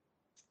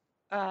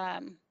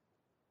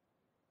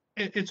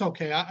 It's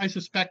okay. I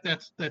suspect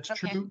that's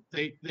Okay. true.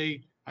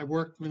 I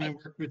worked when I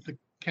worked with the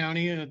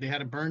county, they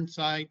had a burn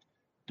site,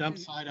 dump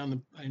site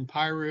in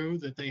Piru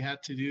that they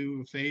had to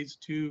do a phase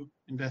 2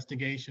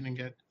 investigation and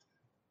get,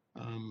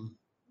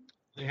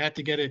 they had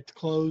to get it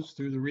closed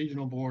through the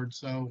regional board.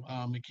 So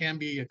it can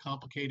be a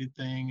complicated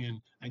thing,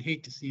 and I'd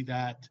hate to see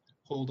that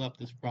hold up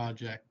this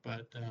project,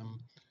 but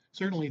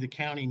certainly the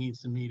county needs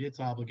to meet its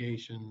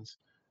obligations.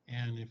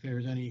 And if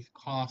there's any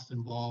cost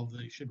involved,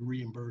 they should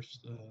reimburse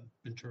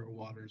Ventura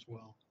Water as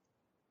well.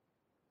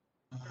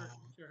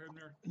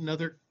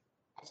 Another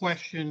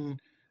question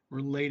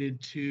related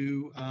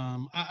to,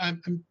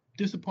 I'm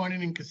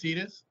disappointed in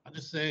Casitas. I'll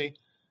just say,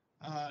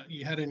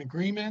 you had an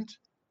agreement.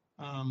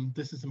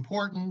 This is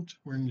important.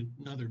 We're in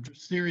another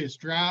serious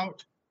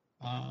drought.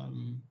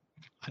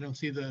 I don't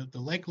see the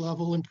lake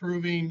level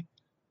improving.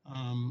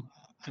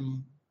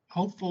 I'm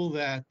hopeful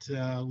that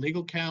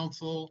legal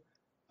counsel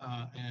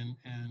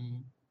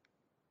and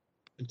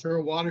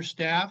Ventura Water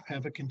staff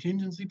have a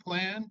contingency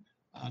plan.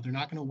 They're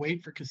not going to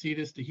wait for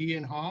Casitas to he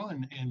and haw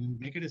and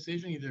make a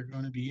decision. Either they're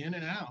going to be in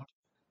and out.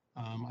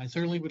 I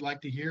certainly would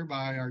like to hear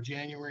by our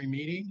January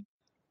meeting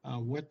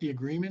what the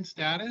agreement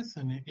status,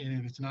 and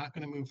if it's not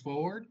going to move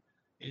forward,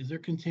 is there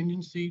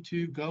contingency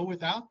to go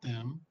without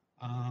them?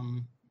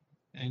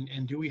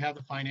 And do we have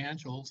the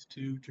financials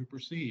to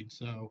proceed?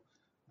 So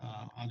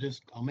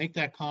I'll make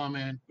that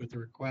comment with the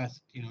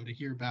request, you know, to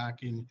hear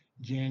back in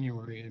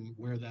January and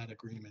where that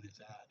agreement is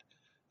at.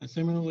 And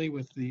similarly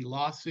with the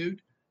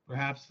lawsuit,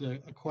 perhaps a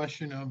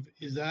question of,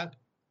 is that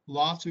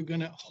lawsuit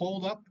going to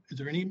hold up? Is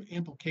there any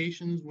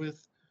implications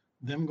with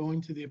them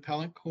going to the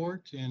appellate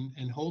court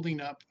and holding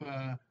up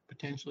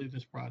potentially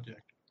this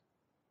project?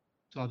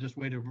 So I'll just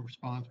wait a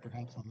response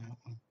perhaps on that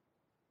one.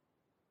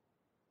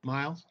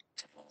 Miles?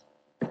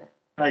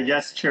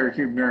 Yes, Chair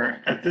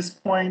Huebner. At this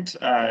point,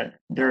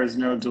 there is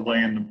no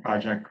delay in the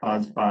project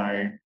caused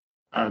by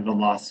the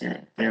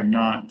lawsuit. They have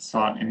not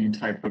sought any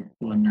type of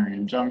preliminary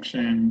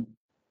injunction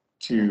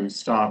to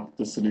stop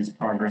the city's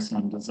progress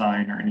on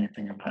design or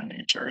anything of that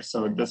nature.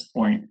 So at this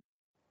point,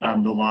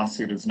 the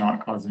lawsuit is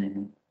not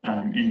causing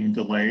any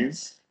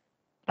delays.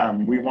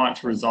 We want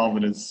to resolve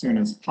it as soon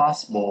as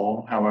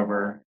possible,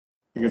 however,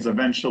 because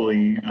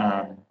eventually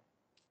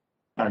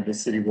the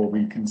city will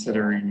be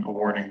considering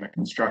awarding the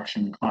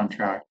construction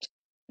contract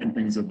and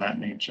things of that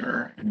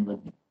nature, and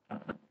would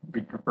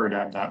we'd prefer to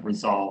have that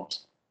resolved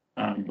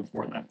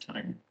before that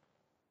time.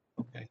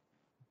 Okay.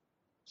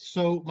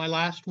 So my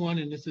last one,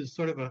 and this is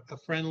sort of a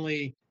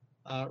friendly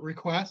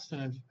request,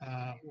 and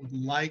I would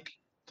like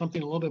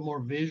something a little bit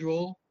more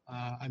visual.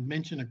 I've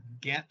mentioned a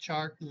Gantt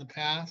chart in the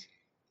past,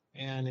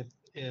 and if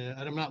and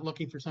I'm not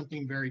looking for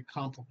something very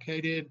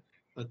complicated,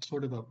 but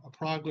sort of a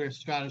progress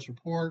status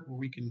report where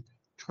we can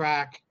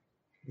track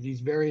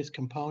these various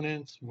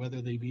components,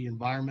 whether they be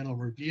environmental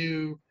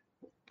review,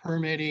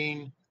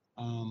 permitting,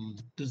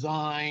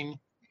 design,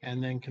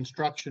 and then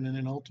construction, and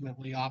then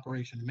ultimately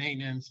operation and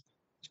maintenance.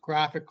 It's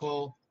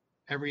graphical.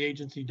 Every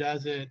agency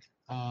does it.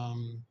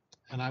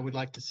 And I would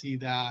like to see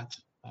that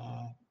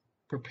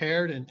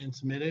prepared and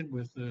submitted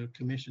with the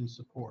commission's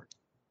support.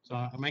 So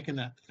I'm making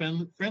that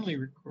friendly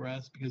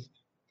request because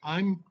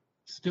I'm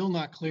still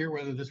not clear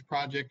whether this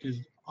project is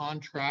on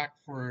track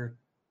for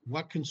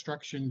what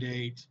construction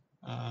date,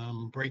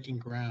 breaking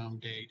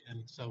ground date.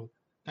 And so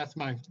that's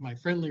my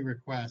friendly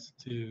request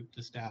to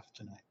staff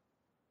tonight.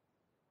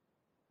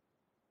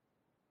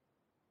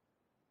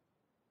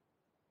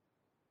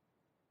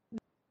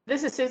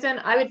 This is Susan.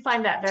 I would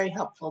find that very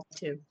helpful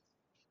too,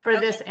 for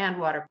this and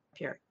water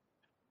pure.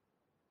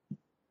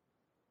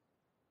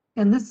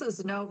 And this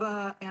is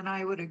Nova, and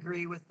I would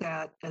agree with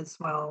that as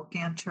well.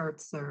 Gantt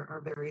charts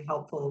are very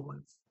helpful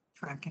with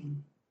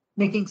tracking,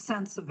 making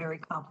sense of very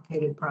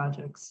complicated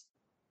projects,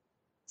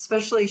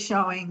 especially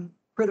showing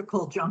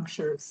critical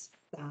junctures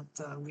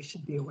that we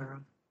should be aware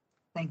of.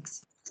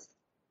 Thanks.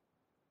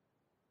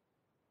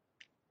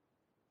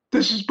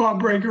 This is Bob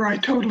Breaker. I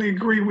totally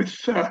agree with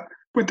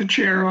the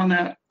chair on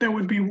that. That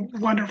would be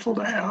wonderful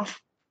to have.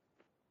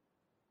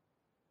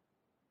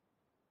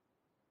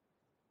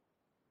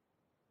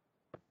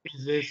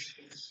 Is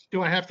this,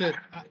 do I have to,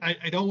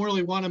 I don't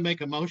really want to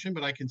make a motion,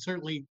 but I can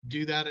certainly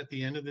do that at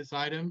the end of this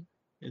item.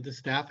 Does the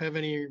staff have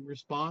any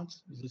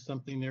response? Is this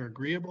something they're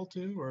agreeable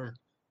to, or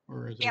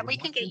is it? Yeah, we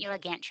can get you a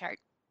Gantt chart.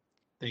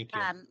 Thank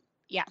you.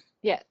 Yeah.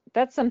 Yeah,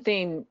 that's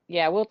something,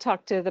 yeah, we'll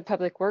talk to the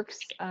Public Works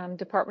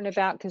Department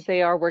about, because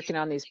they are working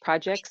on these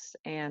projects,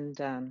 and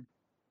I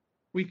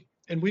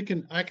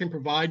can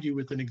provide you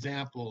with an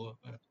example,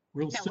 a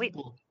real No,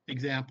 simple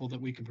example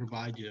that we can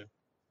provide you.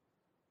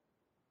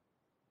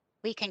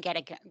 we can get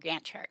a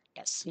Gantt chart.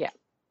 Yes. yeah.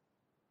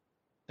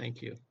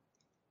 Thank you.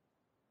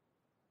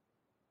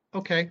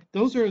 Okay,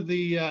 those are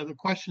the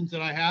questions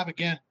that I have.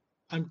 Again,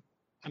 I'm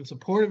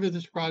supportive of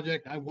this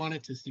project. I want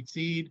it to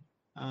succeed.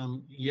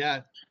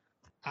 Yet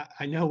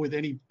I know with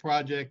any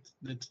project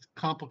that's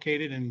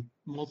complicated and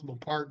multiple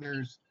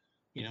partners,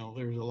 you know,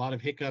 there's a lot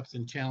of hiccups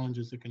and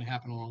challenges that can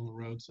happen along the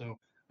road. So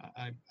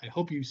I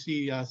hope you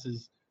see us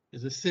as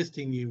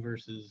assisting you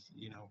versus,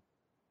 you know,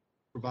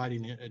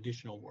 providing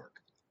additional work.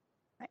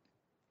 Right.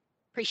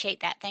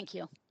 Appreciate that. Thank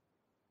you.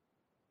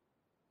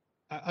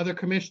 Other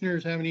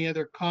commissioners have any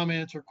other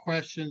comments or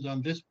questions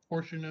on this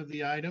portion of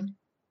the item?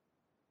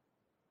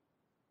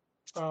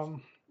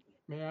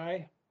 May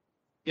I?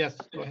 Yes,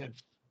 go ahead.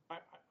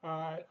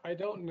 I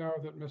don't know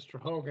that Mr.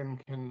 Hogan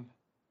can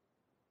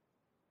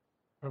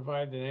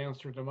provide an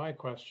answer to my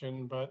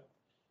question, but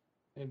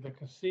in the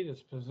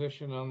Casitas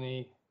position on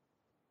the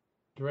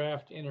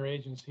draft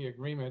interagency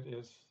agreement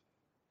is,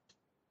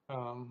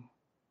 I'm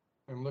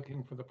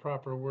looking for the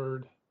proper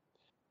word.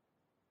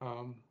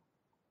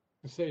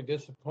 To say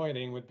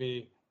disappointing would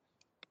be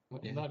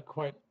not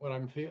quite what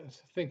I'm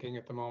thinking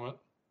at the moment.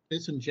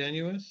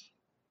 Disingenuous?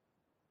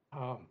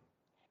 Now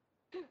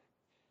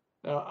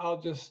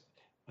I'll just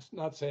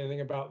not say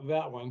anything about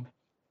that one,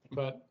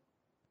 but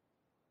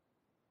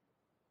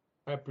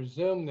I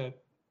presume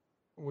that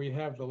we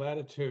have the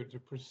latitude to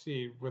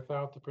proceed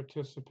without the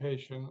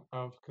participation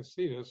of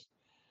Casitas,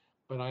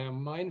 but I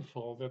am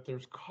mindful that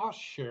there's cost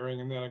sharing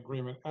in that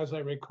agreement, as I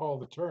recall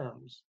the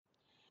terms.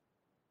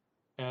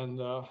 And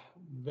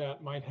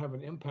that might have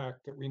an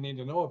impact that we need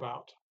to know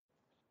about.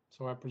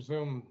 So I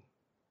presume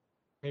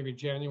maybe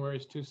January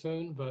is too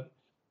soon, but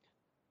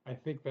I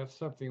think that's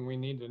something we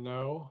need to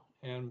know.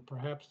 And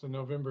perhaps the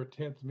November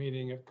 10th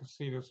meeting at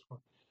Casitas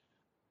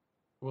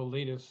will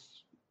lead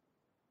us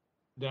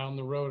down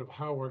the road of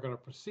how we're going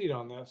to proceed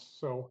on this.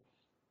 So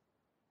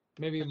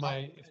maybe it's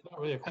not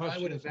really a question. I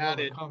would have it's more of a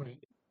added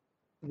comment.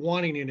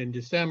 wanting it in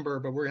December,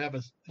 but we have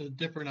a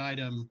different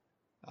item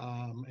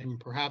and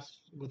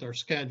perhaps with our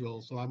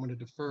schedule. So I'm going to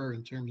defer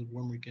in terms of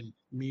when we can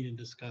meet and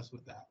discuss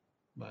with that.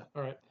 But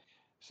all right.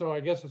 So I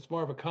guess it's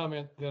more of a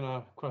comment than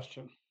a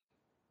question.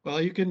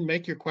 Well, you can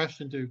make your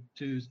question to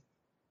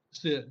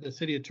the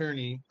city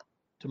attorney,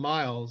 to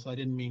Miles. I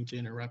didn't mean to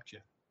interrupt you.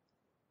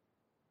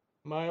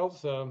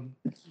 Miles,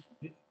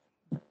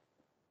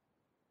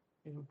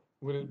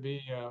 would it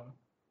be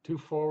too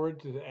forward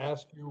to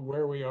ask you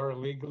where we are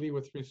legally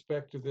with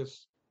respect to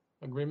this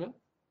agreement?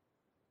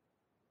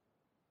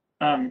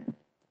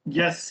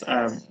 Yes,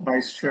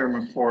 Vice Chair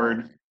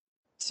McCord.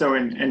 So,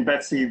 and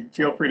Betsy,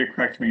 feel free to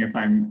correct me if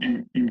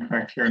I'm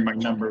incorrect here in my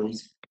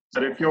numbers.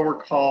 But if you'll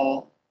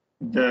recall,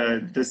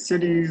 the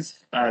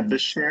city's the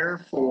share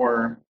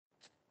for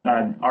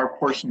our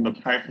portion of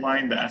the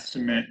pipeline, the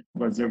estimate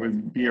was it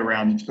would be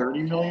around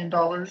 $30 million.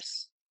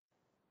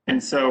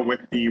 And so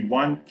with the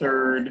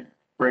 1/3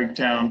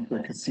 breakdown for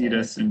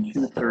Casitas and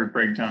 2/3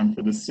 breakdown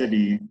for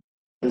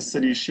the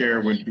city's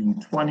share would be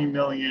 20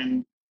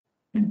 million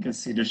and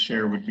Casitas'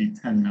 share would be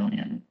 10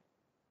 million.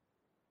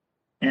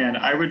 And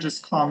I would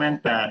just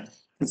comment that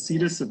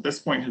Casitas at this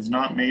point has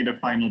not made a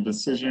final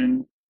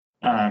decision.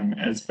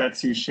 As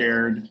Betsy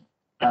shared,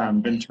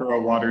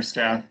 Ventura Water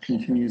staff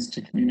continues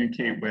to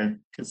communicate with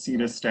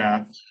Casitas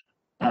staff.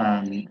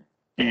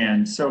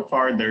 And so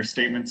far, their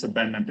statements have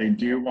been that they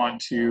do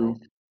want to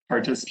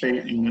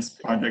participate in this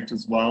project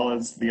as well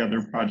as the other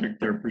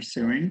project they're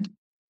pursuing.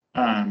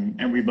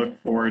 And we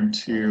look forward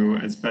to,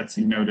 as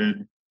Betsy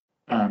noted,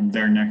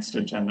 their next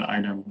agenda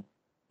item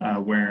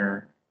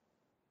where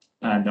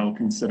they'll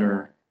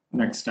consider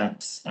next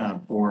steps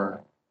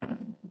for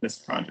this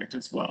project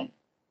as well.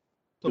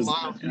 So Does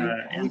Miles,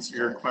 that answer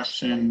your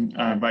question,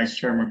 Vice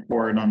Chair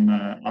McCord,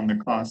 on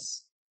the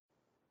costs?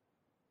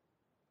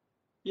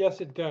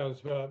 Yes, it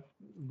does.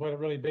 What it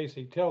really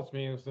basically tells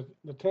me is that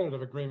the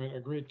tentative agreement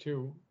agreed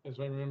to, as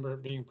I remember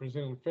it being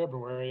presented in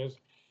February,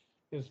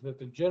 is that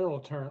the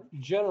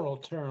general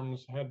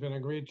terms had been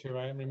agreed to.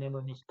 I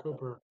remember Ms.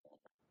 Cooper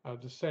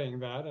just saying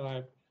that, and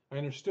I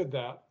understood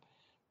that.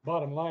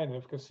 Bottom line,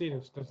 if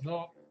Casitas does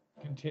not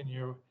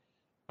continue,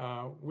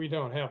 we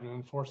don't have an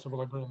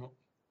enforceable agreement.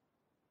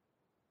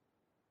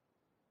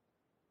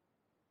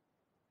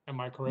 Am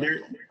I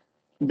correct?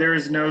 There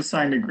is no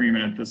signed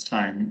agreement at this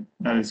time.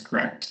 That is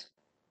correct.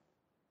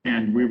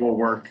 And we will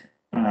work,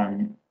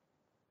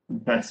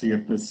 Betsy,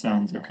 if this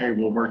sounds okay,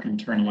 we'll work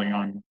internally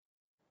on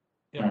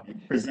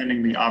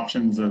presenting the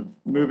options of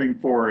moving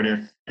forward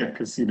if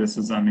Casitas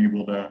is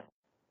unable to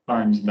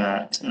fund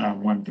that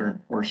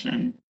 1/3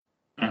 portion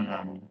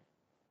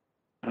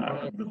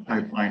of the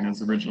pipeline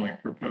as originally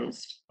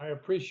proposed. I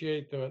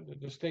appreciate the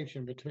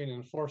distinction between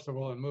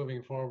enforceable and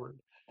moving forward.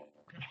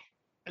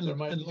 There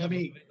might be let me,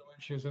 legal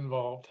issues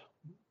involved.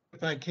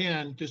 if I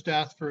can, just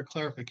ask for a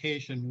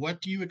clarification.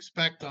 What do you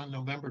expect on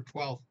November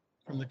 12th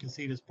from the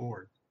Casitas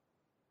board?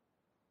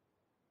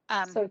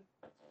 So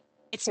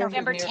It's Chairman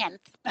November Mayor- 10th.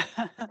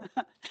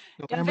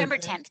 November November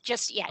 10th? 10th,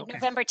 just, yeah, Okay.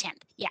 November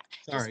 10th, yeah,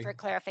 just Sorry. for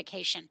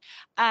clarification.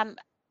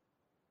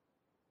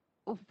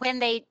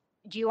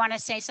 Do you want to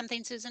say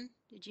something, Susan?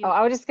 Did you? Oh,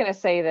 I was just going to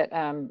say that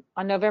on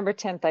November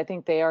 10th, I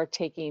think they are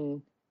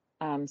taking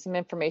some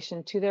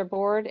information to their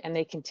board and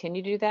they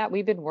continue to do that.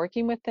 We've been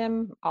working with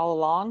them all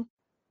along.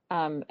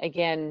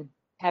 Again,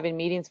 having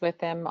meetings with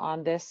them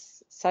on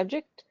this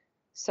subject.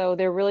 So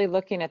they're really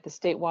looking at the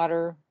state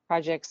water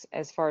projects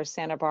as far as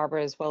Santa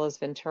Barbara as well as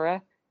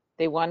Ventura.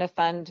 They want to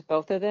fund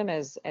both of them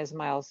as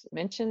Miles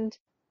mentioned.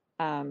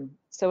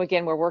 So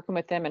again, we're working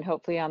with them and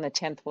hopefully on the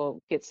 10th,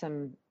 we'll get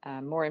some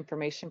more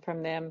information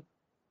from them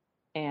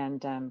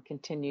and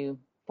continue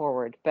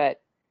forward.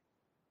 But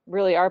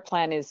really our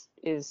plan is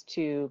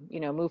to,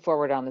 move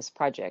forward on this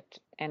project.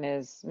 And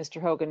as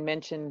Mr. Hogan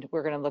mentioned,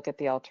 we're going to look at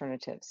the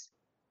alternatives.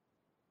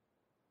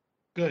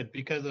 Good,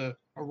 because a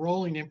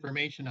rolling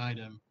information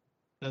item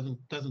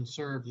doesn't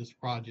serve this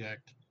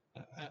project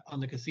on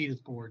the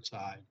Casitas board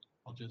side.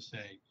 I'll just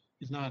say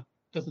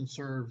doesn't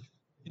serve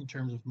in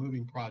terms of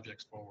moving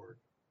projects forward.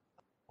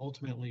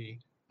 Ultimately,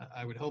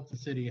 I would hope the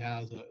city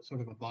has a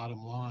sort of a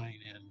bottom line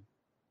and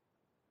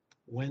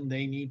when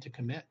they need to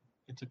commit,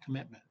 it's a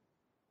commitment.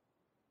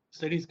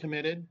 City's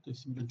committed, the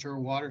Ventura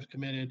Water's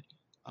committed,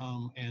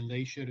 and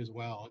they should as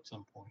well at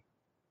some point.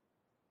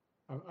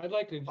 I'd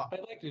like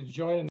to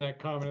join in that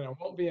comment. It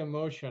won't be a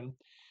motion,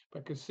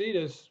 but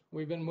Casitas,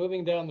 we've been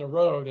moving down the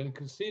road and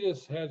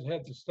Casitas has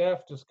had the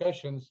staff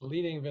discussions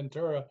leading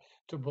Ventura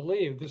to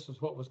believe this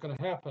is what was going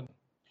to happen.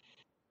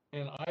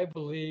 And I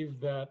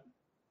believe that,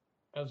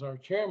 as our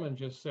chairman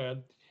just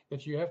said,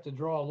 that you have to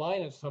draw a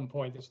line at some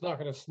point. It's not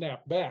going to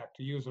snap back,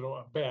 to use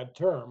a bad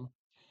term,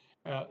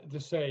 to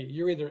say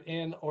you're either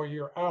in or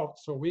you're out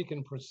so we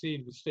can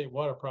proceed with state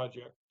water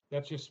project.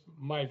 That's just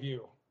my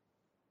view.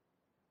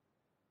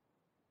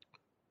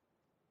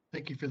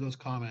 Thank you for those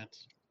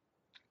comments.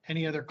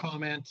 Any other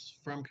comments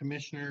from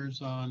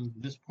commissioners on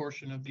this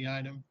portion of the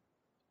item?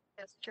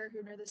 Yes, Chair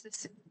Hubner, this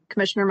is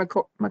Commissioner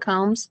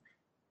McCombs.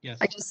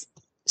 Yes.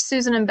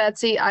 Susan and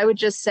Betsy, I would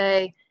just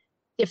say,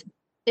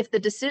 if the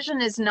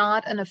decision is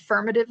not an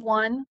affirmative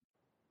one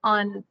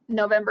on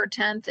November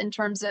 10th in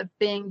terms of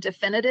being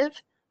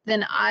definitive,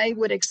 then I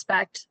would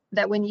expect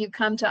that when you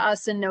come to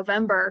us in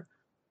November,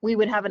 we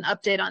would have an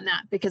update on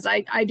that, because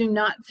I do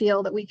not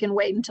feel that we can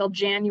wait until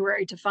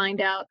January to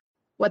find out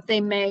what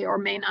they may or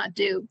may not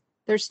do.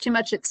 There's too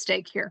much at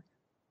stake here.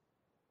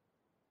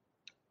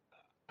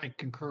 I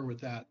concur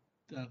with that,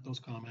 those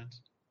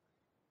comments.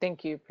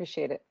 Thank you,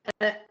 appreciate it.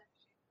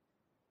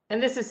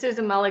 And this is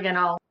Susan Mulligan.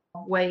 I'll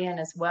weigh in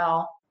as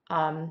well.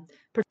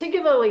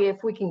 Particularly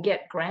if we can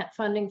get grant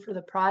funding for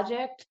the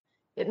project,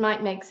 it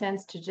might make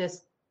sense to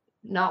just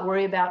not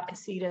worry about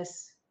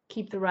Casitas,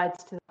 keep the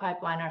rights to the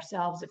pipeline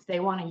ourselves. If they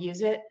want to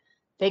use it,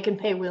 they can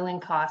pay wheeling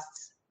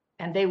costs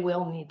and they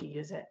will need to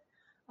use it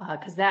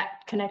because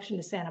that connection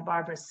to Santa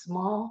Barbara is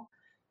small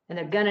and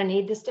they're going to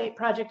need the state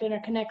project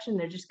interconnection.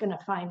 They're just going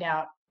to find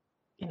out,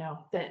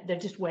 that they're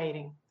just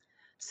waiting.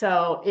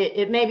 So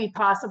it may be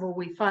possible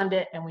we fund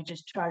it and we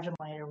just charge them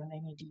later when they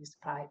need to use the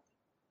pipe.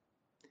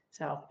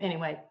 So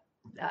anyway,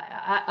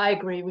 I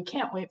agree. We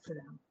can't wait for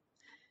them.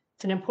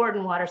 It's an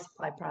important water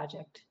supply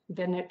project.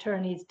 Ventura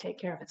needs to take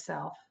care of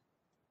itself.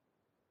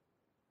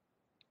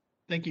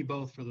 Thank you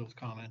both for those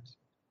comments.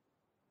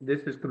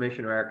 This is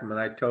Commissioner Ackerman.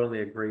 I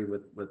totally agree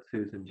with what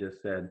Susan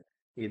just said.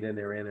 Either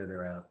they're in or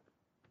they're out.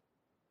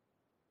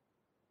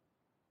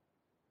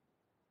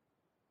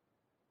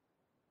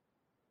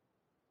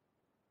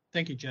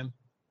 Thank you, Jim.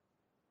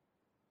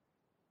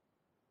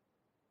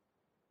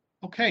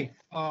 Okay,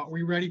 are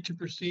we ready to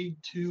proceed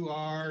to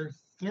our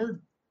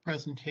third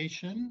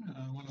presentation?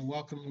 I want to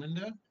welcome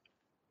Linda.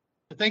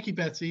 Thank you,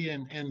 Betsy,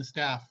 and the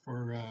staff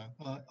for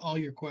all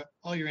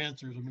your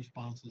answers and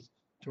responses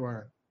to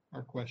our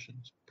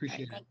questions.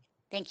 Appreciate it.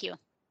 Thank you.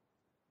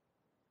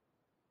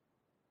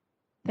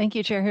 Thank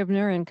you, Chair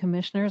Hübner and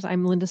Commissioners.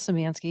 I'm Linda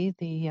Szymanski,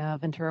 the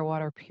Ventura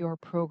Water Pure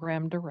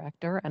Program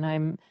Director, and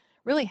I'm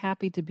really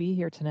happy to be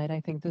here tonight.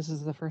 I think this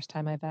is the first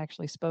time I've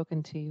actually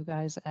spoken to you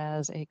guys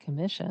as a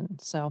commission.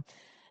 So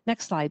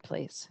next slide,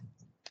 please.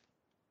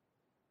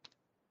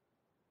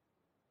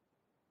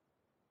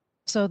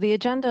 So the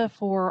agenda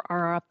for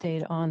our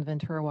update on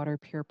Ventura Water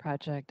Pure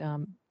project,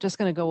 just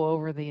going to go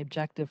over the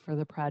objective for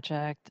the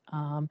project.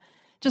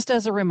 Just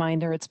as a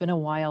reminder, it's been a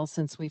while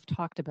since we've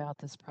talked about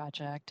this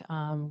project.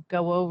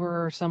 Go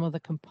over some of the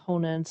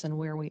components and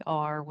where we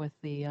are with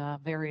the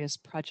various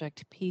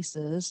project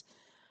pieces.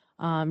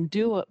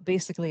 Do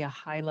basically a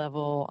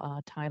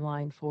high-level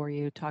timeline for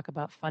you, talk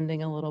about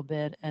funding a little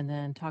bit, and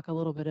then talk a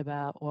little bit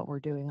about what we're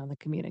doing on the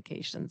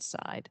communications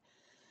side.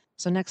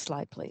 So next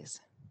slide,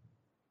 please.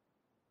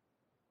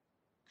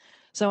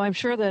 So I'm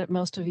sure that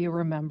most of you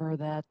remember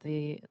that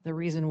the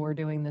reason we're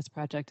doing this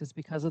project is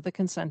because of the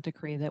consent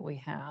decree that we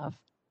have.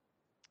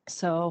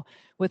 So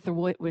with the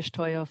Wish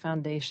Toyo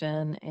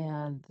Foundation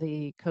and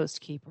the Coast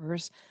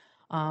Keepers,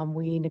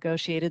 we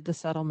negotiated the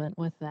settlement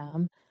with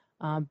them.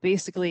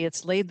 Basically,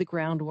 it's laid the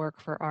groundwork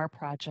for our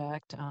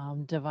project,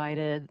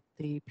 divided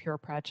the Pure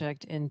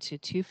project into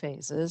two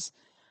phases.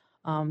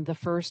 The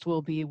first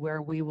will be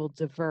where we will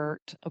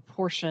divert a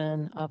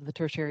portion of the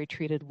tertiary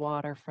treated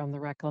water from the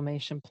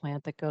reclamation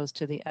plant that goes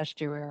to the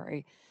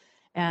estuary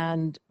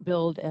and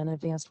build an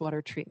advanced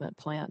water treatment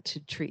plant to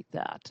treat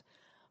that.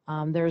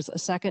 There's a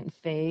second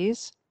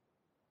phase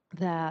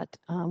that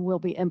will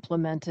be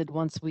implemented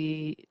once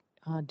we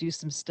do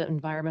some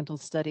environmental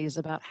studies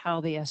about how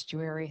the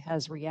estuary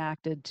has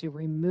reacted to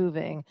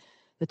removing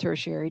the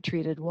tertiary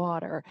treated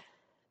water.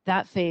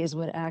 That phase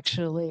would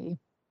actually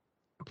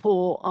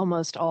pull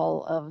almost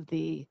all of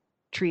the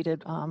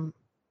treated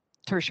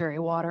tertiary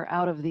water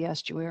out of the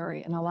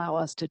estuary and allow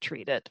us to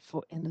treat it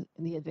in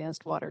the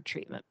advanced water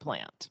treatment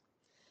plant.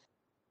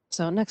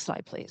 So next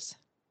slide, please.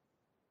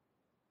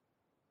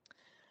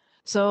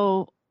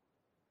 So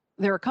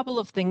there are a couple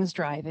of things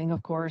driving,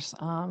 of course,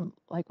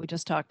 like we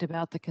just talked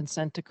about, the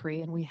consent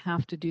decree, and we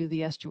have to do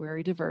the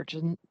estuary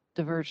diversion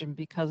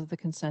because of the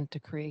consent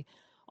decree.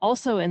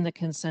 Also in the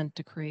consent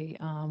decree,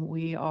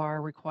 we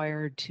are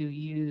required to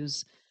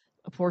use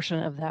a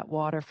portion of that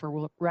water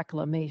for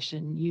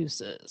reclamation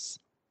uses.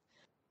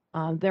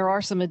 There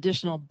are some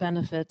additional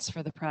benefits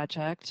for the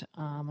project.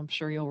 I'm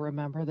sure you'll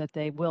remember that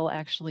they will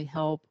actually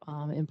help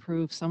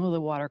improve some of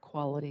the water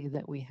quality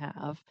that we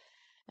have.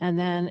 And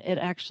then it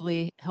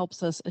actually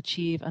helps us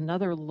achieve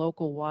another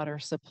local water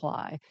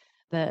supply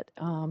that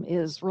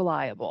is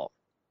reliable.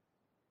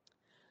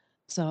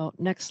 So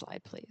next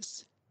slide,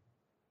 please.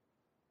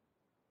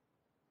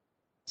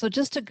 So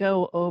just to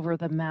go over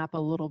the map a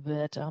little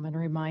bit and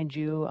remind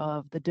you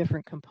of the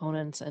different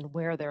components and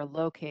where they're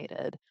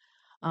located.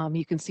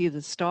 You can see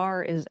the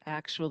star is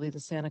actually the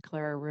Santa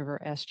Clara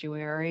River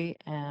estuary,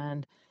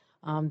 and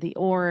the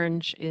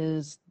orange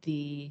is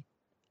the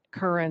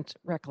current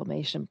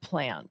reclamation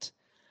plant.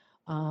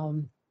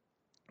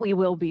 We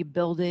will be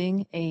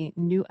building a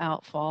new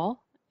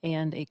outfall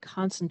and a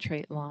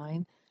concentrate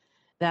line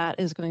that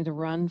is going to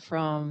run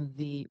from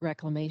the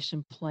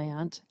reclamation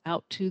plant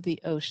out to the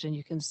ocean.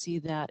 You can see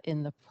that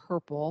in the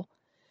purple.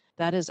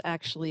 That is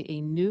actually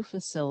a new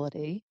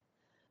facility.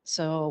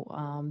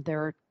 So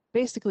there are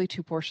basically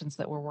two portions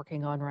that we're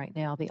working on right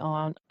now, the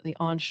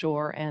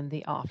onshore and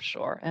the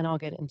offshore, and I'll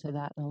get into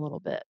that in a little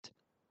bit.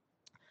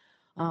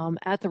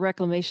 At the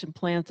reclamation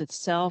plant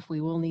itself,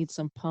 we will need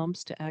some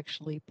pumps to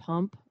actually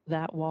pump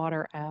that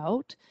water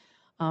out.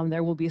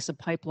 There will be some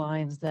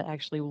pipelines that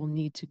actually will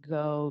need to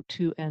go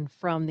to and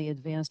from the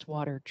advanced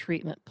water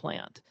treatment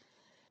plant.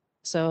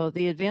 So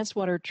the advanced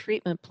water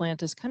treatment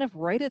plant is kind of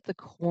right at the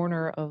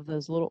corner of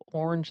those little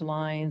orange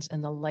lines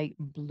and the light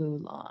blue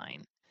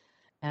line.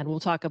 And we'll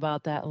talk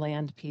about that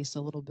land piece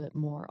a little bit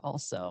more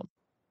also.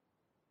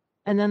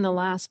 And then the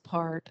last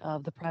part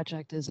of the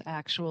project is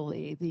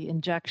actually the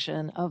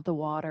injection of the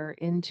water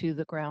into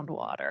the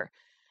groundwater.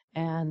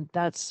 And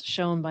that's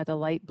shown by the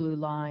light blue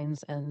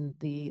lines and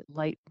the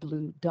light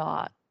blue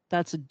dot.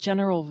 That's a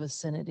general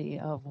vicinity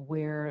of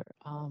where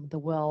the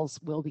wells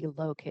will be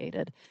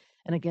located.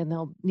 And again,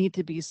 there'll need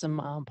to be some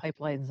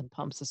pipelines and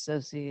pumps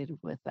associated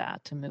with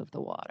that to move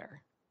the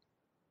water.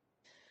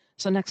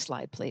 So next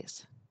slide,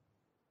 please.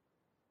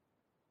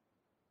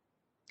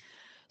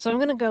 So I'm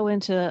going to go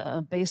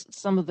into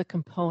some of the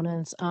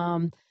components,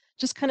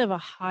 just kind of a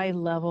high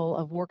level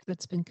of work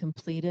that's been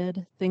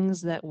completed,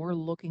 things that we're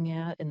looking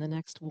at in the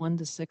next 1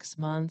 to 6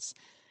 months,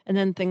 and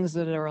then things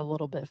that are a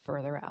little bit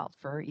further out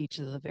for each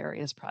of the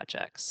various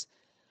projects.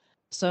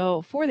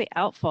 So for the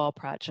Outfall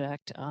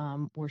project,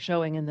 we're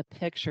showing in the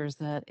pictures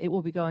that it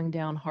will be going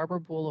down Harbor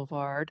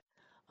Boulevard,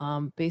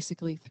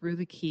 basically through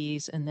the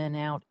Keys and then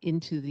out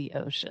into the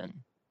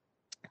ocean.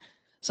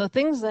 So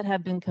things that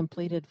have been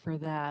completed for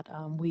that,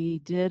 we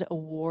did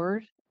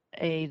award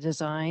a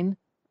design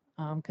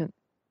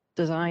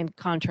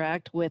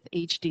contract with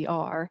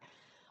HDR.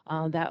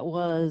 That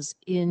was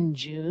in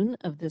June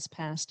of this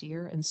past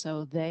year. And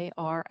so they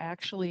are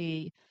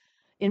actually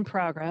in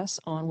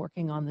progress on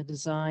working on the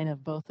design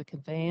of both the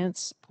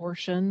conveyance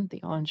portion,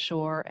 the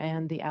onshore,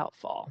 and the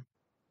outfall.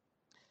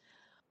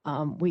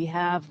 We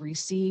have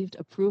received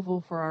approval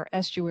for our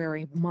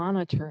estuary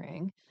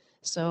monitoring.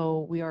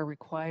 So we are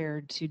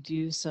required to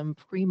do some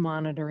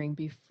pre-monitoring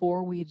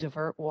before we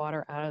divert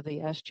water out of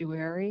the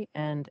estuary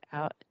and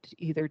out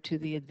either to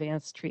the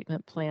advanced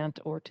treatment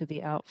plant or to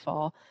the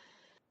outfall.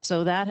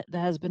 So that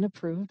has been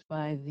approved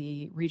by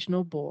the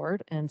regional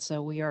board. And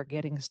so we are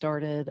getting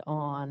started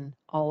on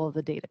all of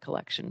the data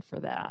collection for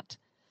that.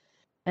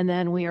 And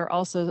then we are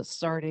also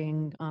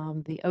starting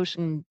the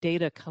ocean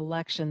data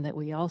collection that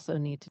we also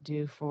need to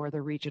do for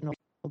the regional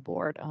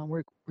board.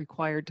 We're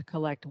required to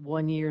collect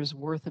 1 year's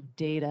worth of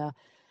data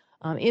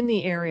in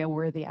the area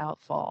where the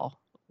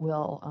outfall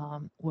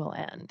will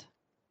end.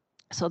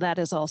 So that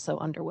is also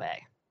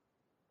underway.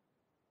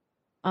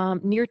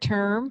 Near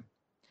term,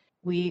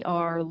 we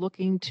are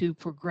looking to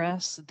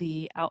progress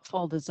the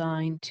outfall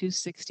design to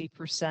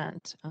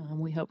 60%.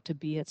 We hope to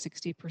be at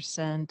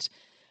 60%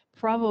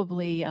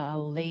 probably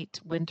late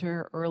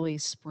winter, early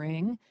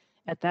spring.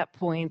 At that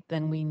point,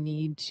 then we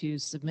need to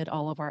submit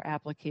all of our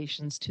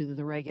applications to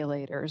the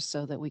regulators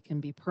so that we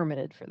can be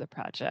permitted for the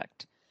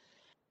project.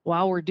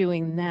 While we're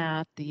doing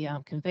that, the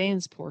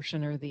conveyance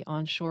portion or the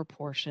onshore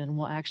portion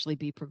will actually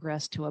be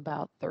progressed to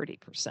about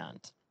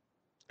 30%.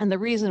 And the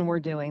reason we're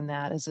doing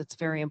that is it's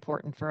very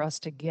important for us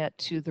to get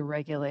to the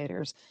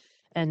regulators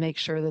and make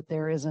sure that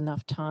there is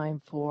enough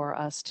time for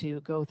us to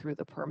go through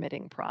the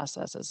permitting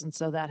processes. And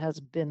so that has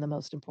been the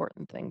most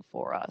important thing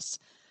for us.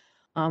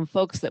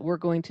 Folks that we're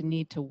going to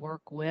need to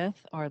work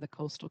with are the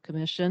Coastal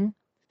Commission.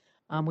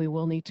 We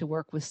will need to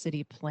work with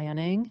city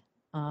planning.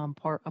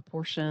 A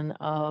portion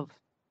of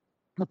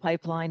the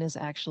pipeline is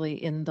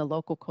actually in the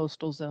local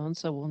coastal zone,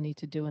 so we'll need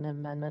to do an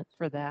amendment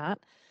for that.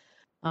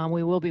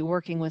 We will be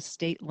working with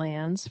state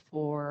lands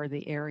for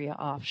the area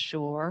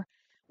offshore.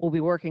 We'll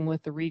be working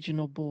with the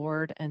regional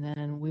board, and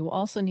then we will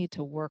also need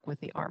to work with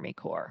the Army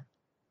Corps.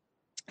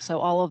 So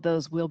all of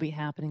those will be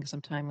happening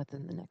sometime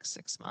within the next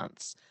 6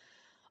 months.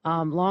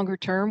 Longer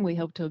term, we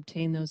hope to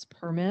obtain those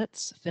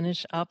permits,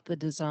 finish up the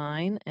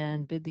design,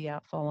 and bid the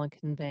outfall and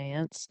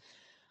conveyance.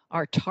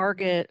 Our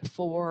target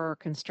for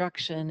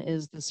construction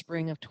is the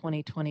spring of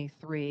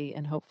 2023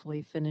 and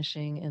hopefully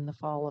finishing in the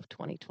fall of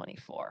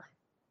 2024.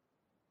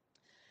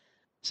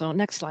 So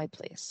next slide,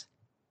 please.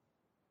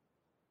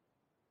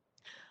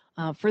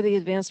 For the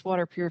advanced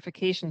water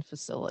purification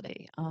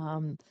facility,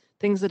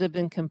 things that have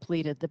been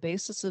completed, the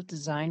basis of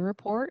design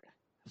report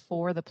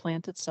for the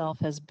plant itself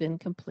has been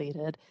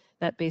completed.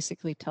 That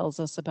basically tells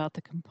us about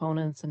the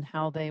components and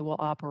how they will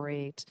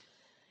operate.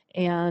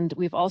 And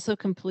we've also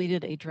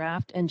completed a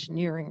draft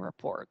engineering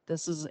report.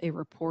 This is a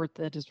report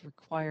that is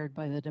required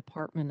by the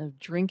Department of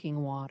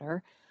Drinking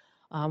Water.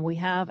 We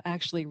have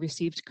actually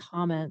received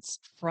comments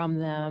from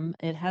them.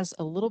 It has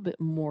a little bit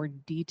more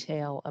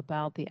detail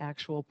about the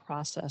actual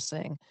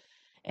processing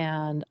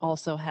and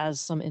also has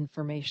some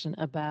information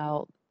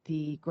about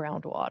the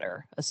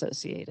groundwater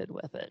associated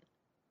with it.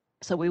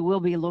 So we will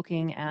be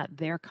looking at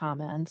their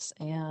comments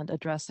and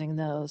addressing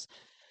those.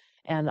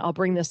 And I'll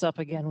bring this up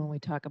again when we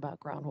talk about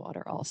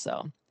groundwater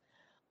also.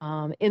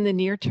 In the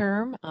near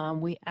term,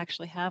 we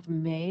actually have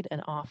made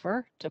an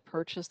offer to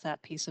purchase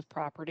that piece of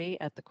property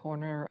at the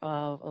corner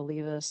of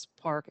Olivas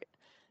Park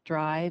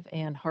Drive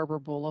and Harbor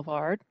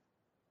Boulevard.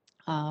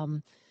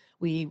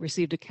 We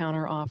received a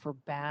counter offer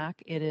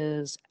back. It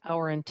is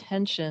our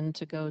intention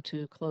to go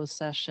to closed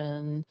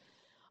session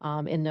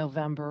in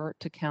November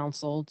to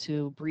council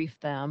to brief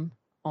them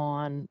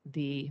on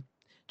the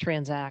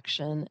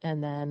transaction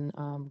and then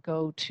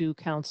go to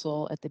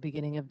council at the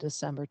beginning of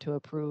December to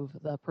approve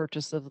the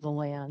purchase of the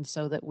land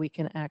so that we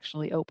can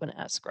actually open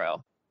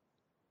escrow.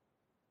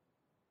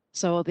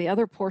 So the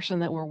other portion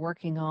that we're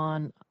working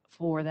on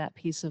for that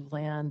piece of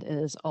land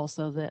is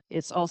also that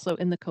it's also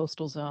in the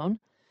coastal zone.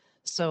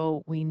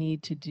 So we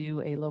need to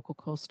do a local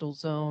coastal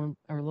zone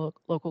or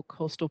local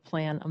coastal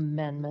plan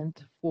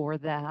amendment for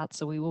that.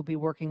 So we will be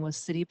working with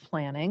city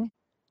planning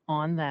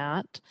on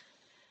that.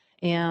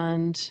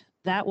 And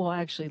that will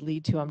actually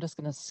lead to, I'm just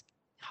going to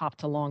hop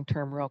to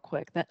long-term real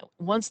quick. That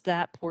once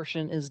that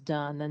portion is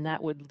done, then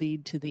that would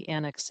lead to the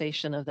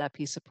annexation of that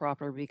piece of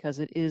property because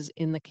it is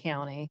in the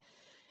county.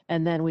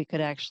 And then we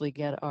could actually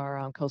get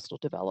our coastal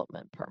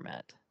development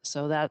permit.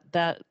 So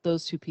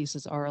those two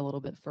pieces are a little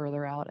bit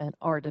further out and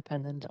are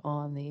dependent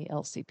on the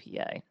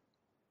LCPA.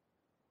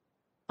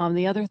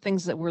 The other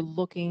things that we're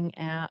looking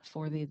at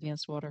for the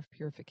advanced water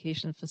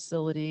purification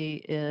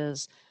facility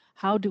is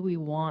how do we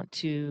want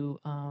to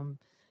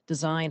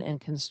design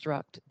and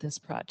construct this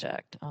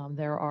project?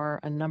 There are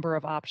a number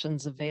of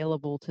options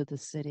available to the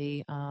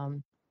city.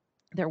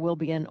 There will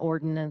be an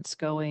ordinance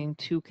going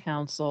to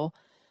council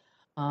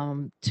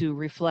to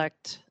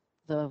reflect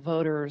the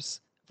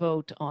voters'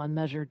 vote on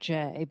Measure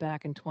J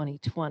back in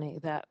 2020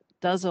 that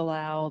does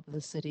allow the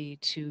city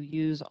to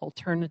use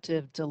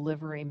alternative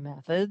delivery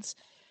methods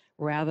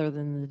rather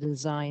than the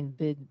design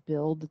bid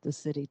build that the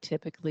city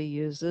typically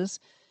uses.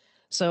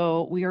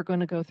 So we are going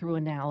to go through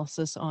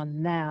analysis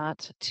on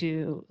that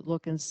to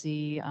look and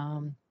see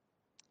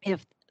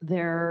if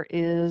there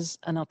is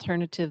an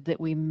alternative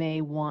that we may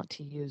want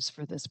to use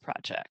for this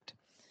project.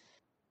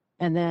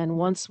 And then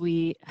once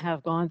we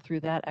have gone through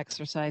that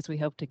exercise, we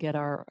hope to get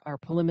our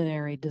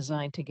preliminary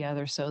design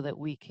together so that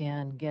we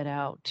can get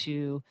out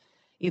to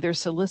either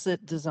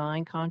solicit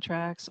design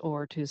contracts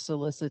or to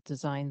solicit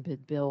design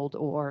bid build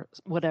or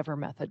whatever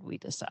method we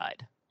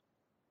decide.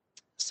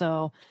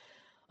 So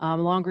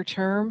longer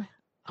term,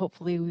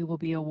 hopefully we will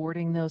be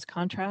awarding those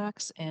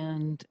contracts.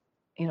 And,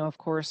 you know, of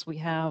course, we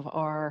have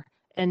our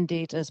end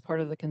date as part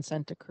of the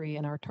consent decree,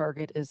 and our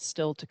target is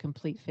still to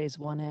complete phase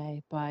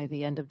 1A by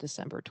the end of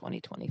December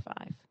 2025.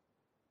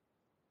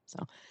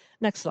 So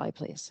next slide,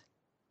 please.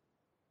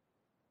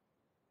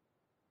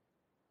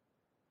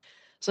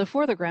 So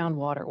for the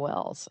groundwater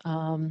wells,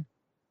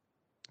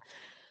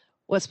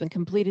 what's been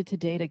completed to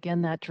date,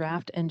 again, that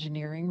draft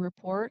engineering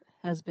report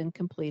has been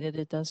completed.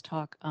 It does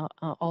talk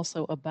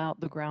also about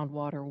the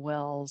groundwater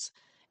wells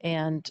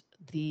and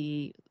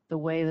the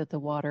way that the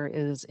water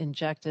is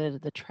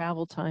injected, the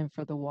travel time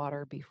for the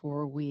water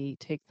before we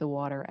take the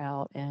water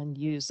out and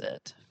use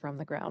it from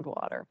the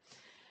groundwater.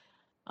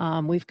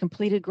 We've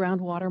completed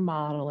groundwater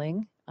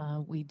modeling.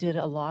 We did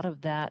a lot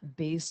of that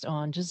based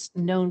on just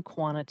known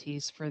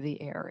quantities for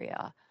the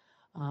area.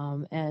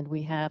 And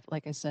we have,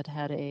 like I said,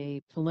 had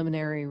a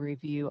preliminary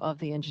review of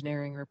the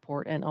engineering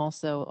report and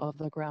also of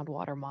the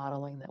groundwater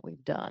modeling that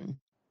we've done.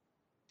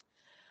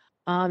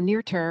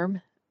 Near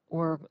term,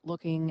 we're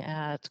looking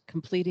at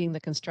completing the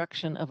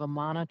construction of a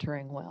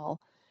monitoring well.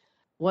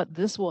 What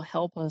this will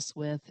help us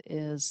with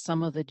is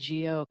some of the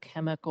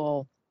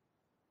geochemical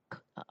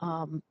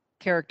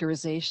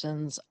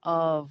characterizations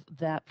of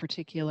that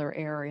particular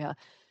area.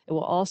 It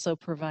will also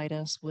provide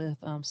us with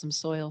some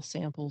soil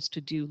samples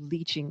to do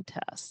leaching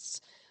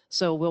tests.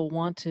 So we'll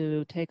want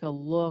to take a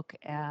look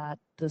at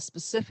the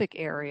specific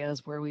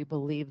areas where we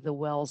believe the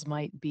wells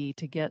might be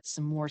to get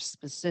some more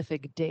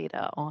specific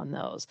data on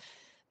those.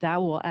 That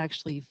will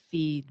actually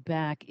feed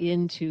back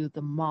into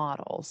the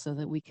model so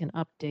that we can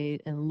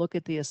update and look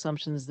at the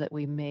assumptions that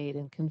we made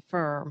and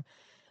confirm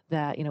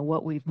that, you know,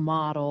 what we've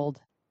modeled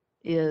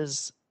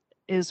is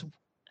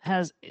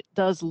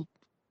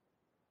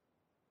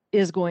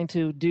going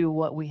to do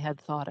what we had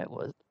thought it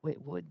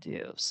would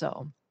do.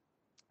 So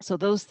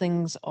those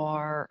things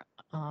are,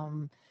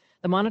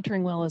 the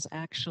monitoring well is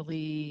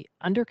actually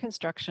under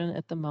construction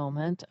at the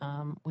moment.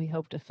 We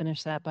hope to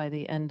finish that by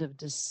the end of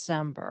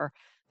December.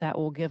 That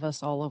will give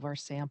us all of our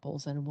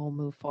samples and we'll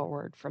move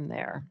forward from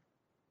there.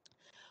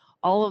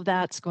 All of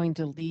that's going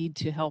to lead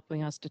to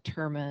helping us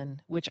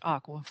determine which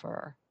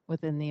aquifer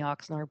within the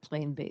Oxnard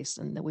Plain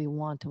Basin that we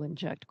want to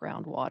inject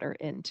groundwater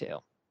into.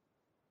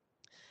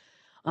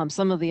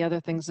 Some of the other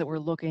things that we're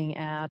looking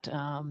at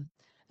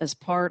as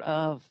part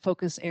of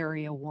Focus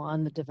Area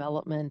 1, the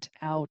development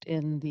out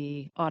in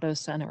the Auto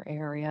Center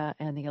area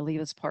and the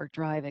Olivas Park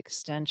Drive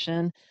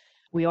extension,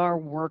 we are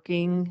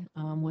working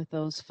with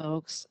those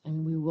folks,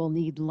 and we will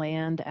need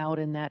land out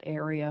in that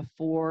area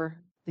for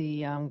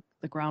the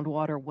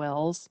groundwater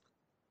wells.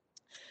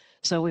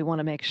 So we want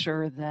to make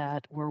sure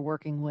that we're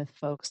working with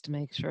folks to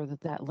make sure that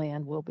that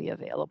land will be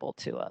available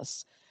to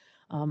us.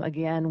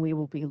 Again, we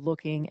will be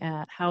looking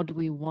at how do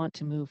we want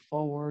to move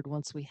forward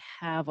once we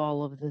have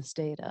all of this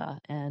data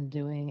and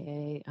doing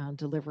a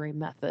delivery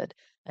method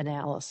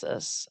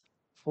analysis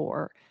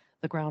for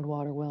the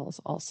groundwater wells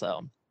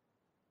also.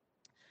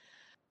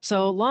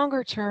 So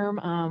longer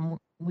term,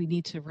 we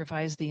need to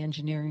revise the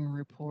engineering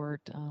report.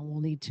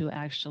 We'll need to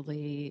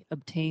actually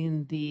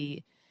obtain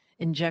the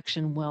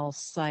injection well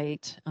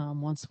site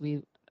once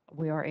we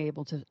are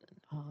able to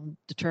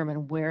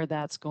determine where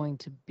that's going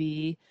to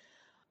be.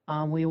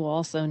 We will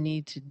also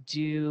need to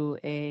do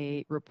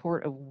a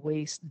report of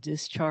waste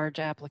discharge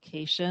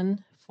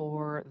application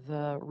for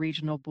the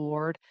regional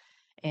board.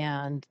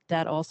 And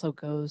that also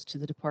goes to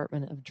the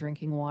Department of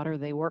Drinking Water.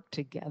 They work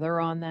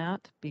together on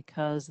that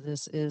because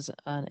this is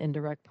an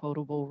indirect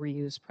potable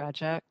reuse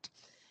project.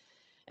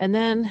 And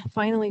then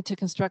finally, to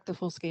construct the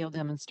full-scale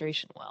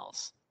demonstration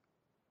wells.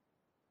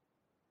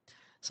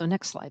 So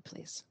next slide,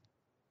 please.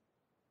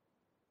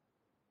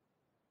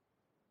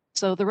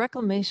 So the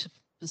reclamation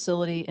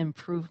facility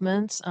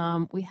improvements,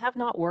 we have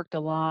not worked a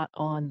lot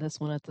on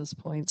this one at this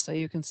point. So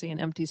you can see an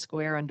empty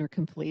square under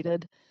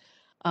completed.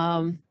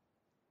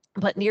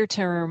 But near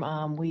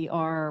term, we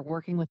are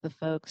working with the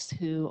folks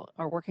who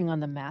are working on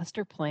the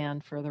master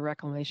plan for the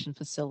reclamation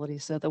facility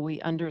so that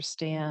we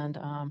understand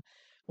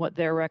what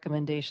their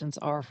recommendations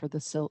are for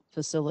the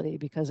facility,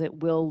 because it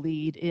will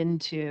lead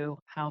into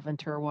how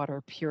Ventura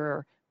Water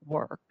Pure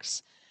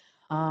works.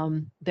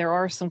 There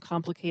are some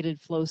complicated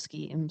flow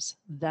schemes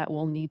that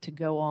will need to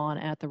go on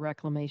at the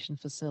reclamation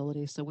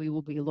facility. So we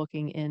will be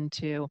looking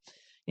into,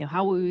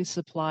 how will we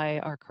supply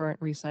our current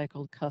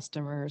recycled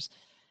customers,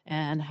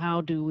 and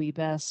how do we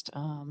best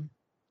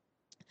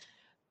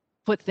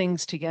put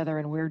things together,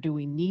 and where do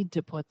we need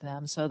to put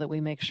them so that we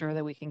make sure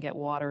that we can get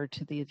water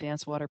to the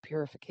advanced water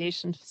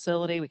purification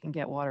facility, we can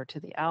get water to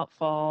the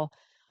outfall.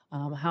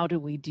 How do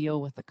we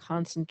deal with the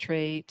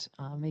concentrate,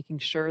 making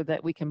sure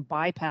that we can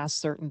bypass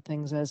certain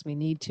things as we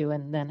need to,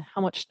 and then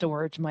how much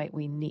storage might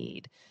we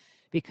need?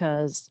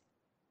 Because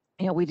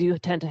we do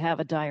tend to have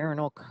a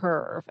diurnal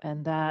curve,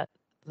 and that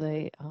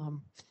the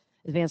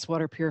advanced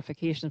water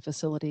purification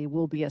facility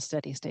will be a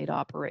steady state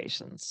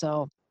operation.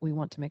 So we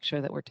want to make sure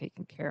that we're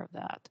taking care of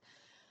that.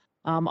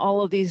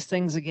 All of these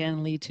things,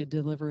 again, lead to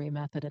delivery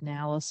method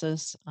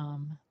analysis.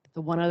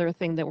 The one other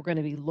thing that we're going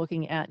to be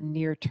looking at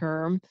near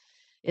term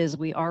is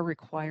we are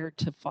required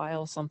to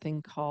file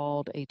something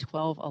called a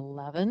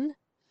 1211.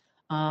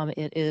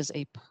 It is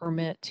a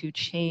permit to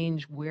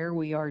change where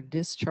we are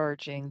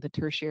discharging the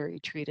tertiary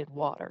treated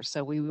water.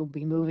 So we will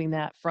be moving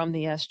that from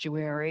the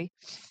estuary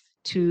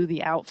to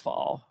the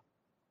outfall.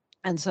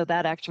 And so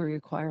that actually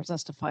requires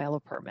us to file a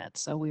permit.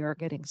 So we are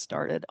getting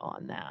started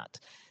on that.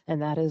 And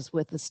that is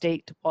with the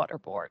State Water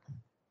Board.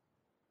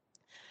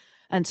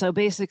 And so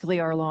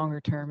basically our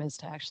longer term is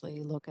to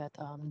actually look at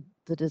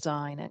the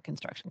design and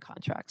construction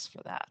contracts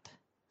for that.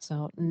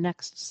 So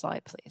next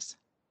slide, please.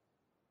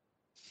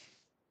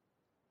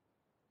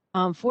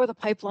 For the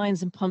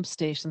pipelines and pump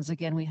stations,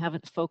 again, we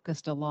haven't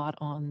focused a lot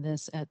on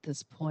this at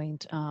this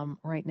point.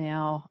 Right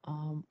now,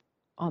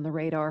 on the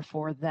radar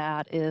for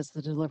that is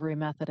the delivery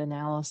method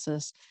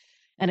analysis.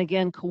 And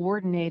again,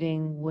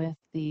 coordinating with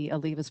the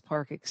Olivas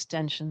Park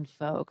Extension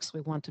folks,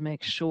 we want to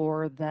make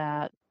sure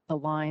that the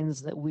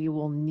lines that we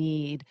will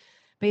need,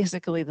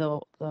 basically the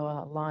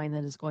line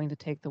that is going to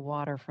take the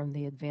water from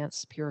the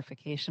advanced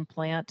purification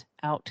plant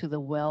out to the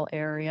well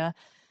area,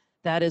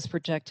 that is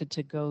projected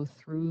to go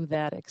through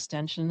that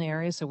extension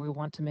area. So we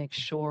want to make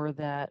sure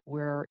that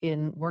we're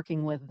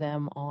working with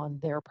them on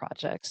their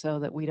project so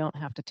that we don't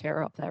have to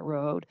tear up that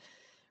road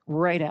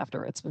right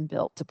after it's been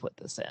built to put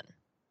this in.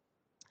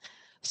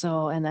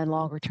 So, and then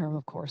longer term,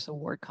 of course,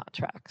 award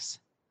contracts.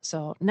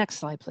 So next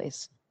slide,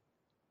 please.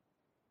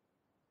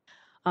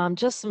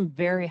 Just some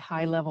very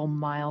high level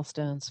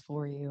milestones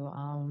for you.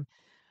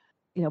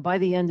 By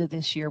the end of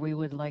this year, we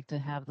would like to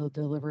have the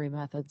delivery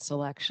method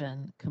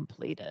selection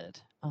completed.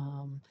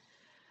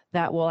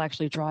 That will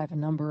actually drive a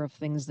number of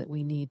things that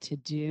we need to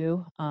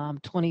do.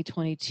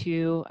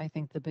 2022, I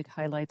think the big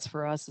highlights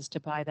for us is to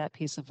buy that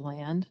piece of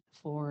land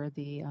for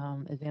the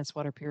advanced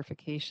water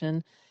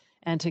purification,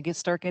 and to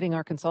start getting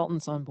our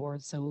consultants on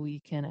board so we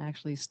can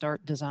actually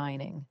start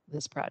designing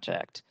this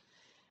project.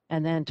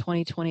 And then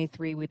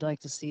 2023, we'd like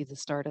to see the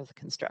start of the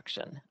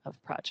construction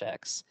of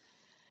projects.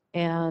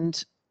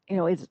 And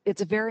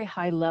it's a very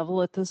high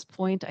level at this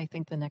point. I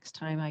think the next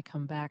time I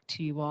come back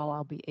to you all,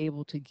 I'll be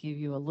able to give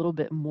you a little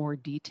bit more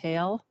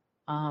detail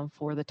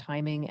for the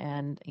timing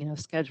and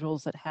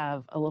schedules that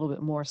have a little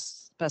bit more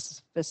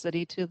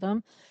specificity to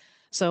them.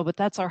 So, but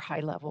that's our high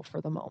level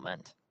for the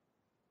moment.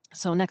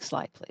 So next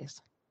slide,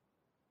 please.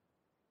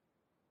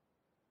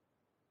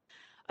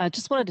 I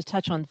just wanted to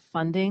touch on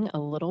funding a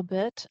little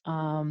bit.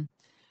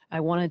 I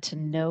wanted to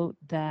note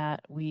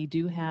that we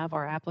do have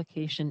our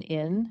application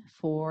in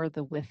for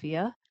the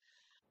WIFIA.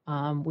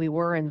 We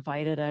were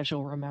invited, as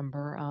you'll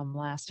remember,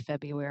 last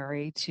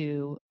February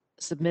to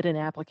submit an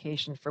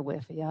application for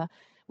WIFIA.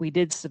 We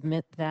did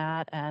submit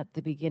that at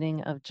the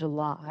beginning of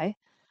July.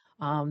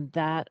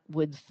 That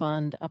would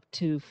fund up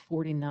to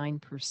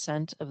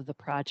 49% of the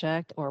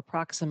project, or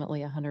approximately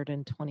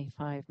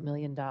 $125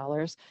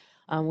 million.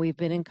 We've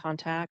been in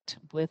contact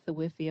with the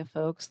WIFIA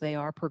folks. They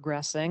are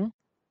progressing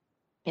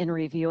in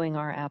reviewing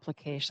our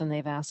application.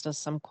 They've asked us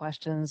some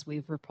questions.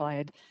 We've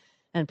replied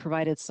and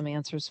provided some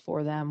answers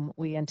for them.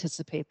 We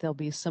anticipate there'll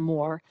be some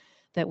more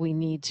that we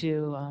need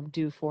to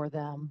do for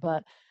them.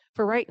 But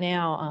for right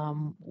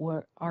now,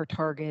 our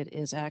target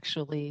is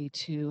actually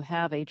to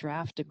have a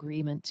draft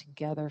agreement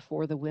together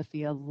for the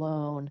WIFIA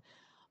loan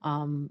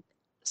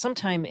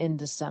sometime in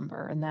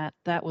December. And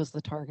that was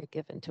the target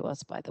given to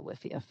us by the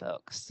WIFIA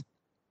folks.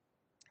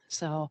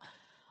 So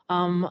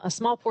a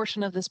small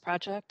portion of this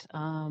project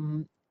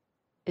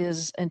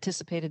is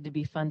anticipated to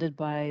be funded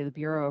by the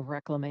Bureau of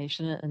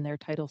Reclamation and their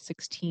Title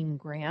 16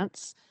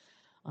 grants.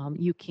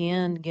 You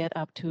can get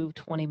up to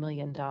 $20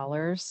 million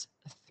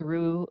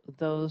through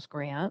those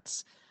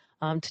grants.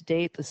 To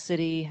date, the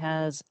city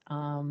has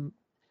gone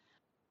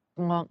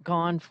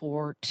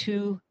for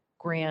 2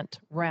 grant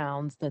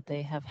rounds that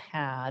they have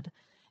had,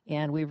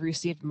 and we've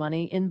received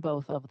money in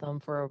both of them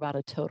for about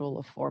a total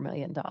of $4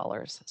 million.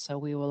 So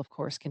we will, of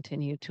course,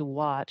 continue to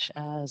watch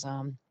as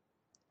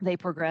they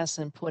progress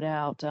and put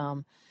out.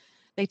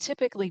 They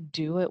typically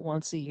do it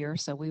once a year,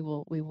 so we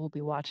will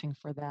be watching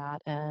for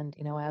that. And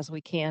as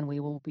we can, we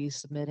will be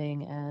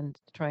submitting and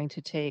trying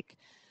to take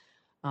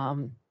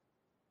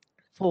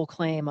full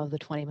claim of the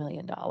 $20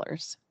 million.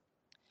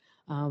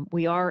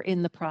 We are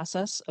in the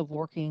process of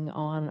working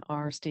on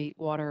our state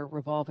water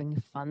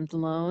revolving fund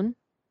loan.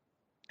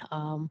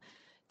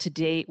 To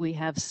date, we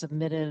have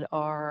submitted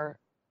our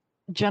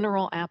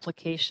general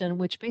application,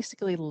 which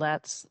basically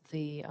lets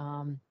the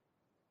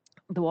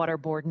water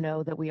board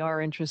know that we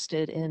are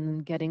interested in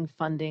getting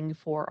funding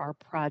for our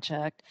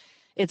project.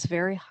 It's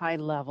very high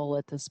level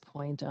at this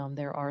point.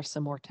 There are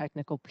some more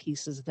technical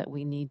pieces that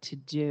we need to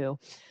do.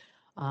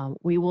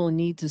 We will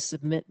need to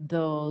submit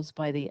those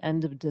by the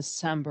end of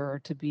December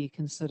to be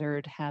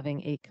considered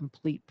having a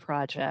complete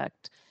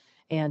project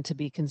and to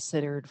be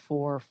considered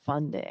for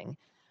funding.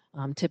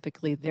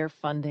 Typically, their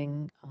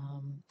funding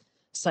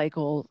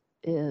cycle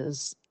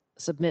is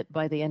submit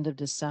by the end of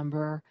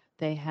December.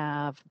 They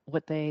have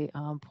what they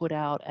put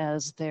out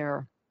as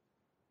their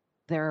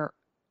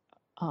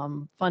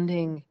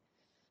funding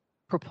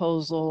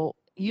proposal,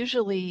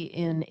 usually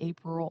in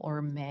April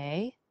or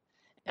May,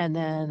 and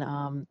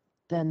then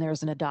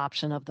there's an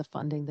adoption of the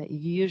funding that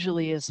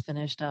usually is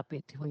finished up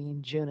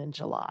between June and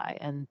July,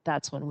 and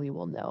that's when we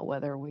will know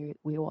whether we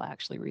will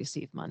actually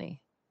receive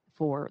money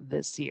for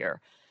this year.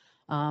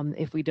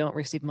 If we don't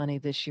receive money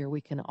this year,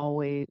 we can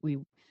always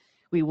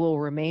we will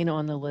remain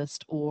on the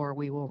list or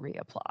we will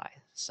reapply.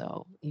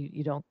 So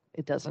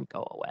it doesn't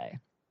go away.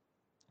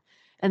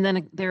 And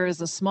then there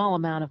is a small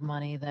amount of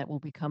money that will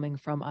be coming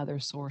from other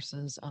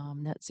sources,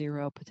 net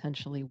zero,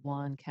 potentially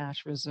one,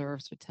 cash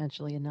reserves,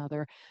 potentially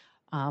another.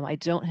 I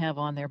don't have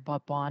on there,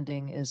 but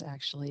bonding is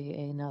actually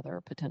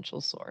another potential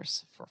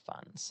source for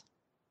funds.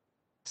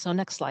 So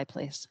next slide,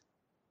 please.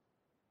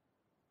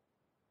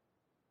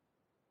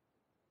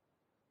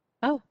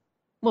 Oh,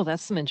 well,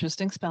 that's some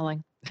interesting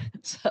spelling.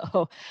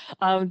 So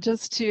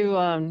just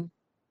to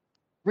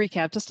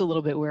recap just a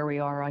little bit where we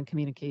are on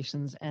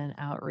communications and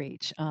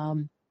outreach.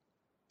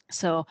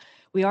 So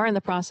we are in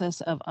the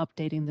process of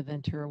updating the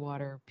Ventura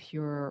Water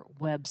Pure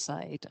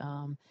website.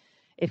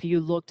 If you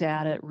looked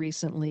at it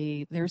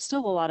recently, there's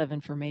still a lot of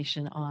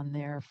information on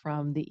there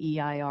from the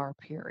EIR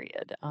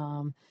period.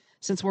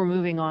 Since we're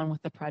moving on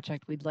with the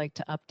project, we'd like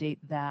to update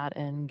that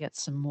and get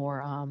some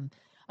more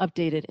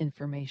updated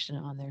information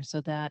on there. So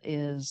that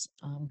is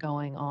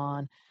going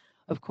on.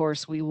 Of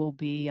course, we will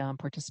be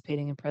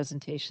participating in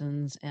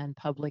presentations and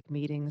public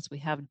meetings. We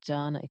have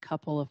done a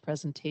couple of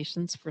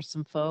presentations for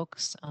some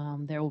folks.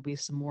 There will be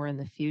some more in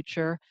the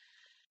future.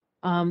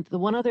 The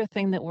one other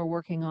thing that we're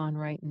working on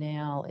right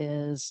now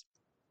is,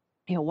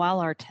 while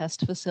our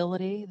test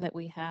facility that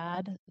we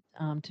had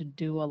to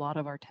do a lot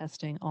of our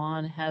testing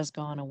on has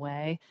gone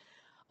away,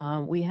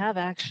 we have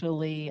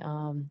actually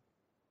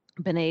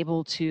been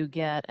able to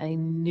get a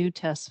new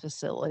test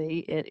facility.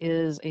 It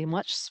is a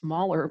much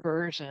smaller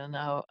version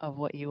of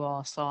what you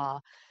all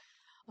saw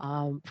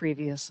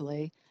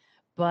previously,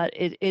 but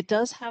it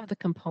does have the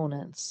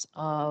components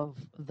of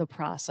the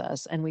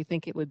process, and we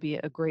think it would be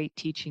a great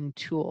teaching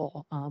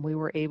tool. We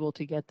were able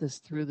to get this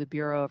through the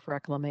Bureau of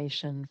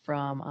Reclamation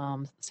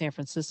from San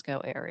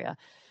Francisco area.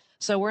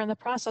 So we're in the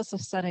process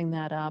of setting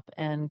that up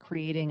and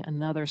creating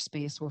another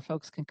space where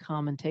folks can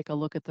come and take a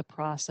look at the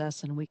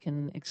process and we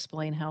can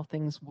explain how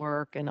things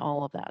work and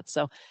all of that.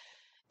 So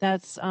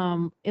that's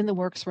in the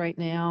works right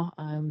now.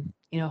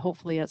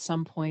 Hopefully at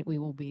some point we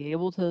will be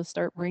able to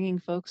start bringing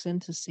folks in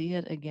to see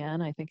it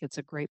again. I think it's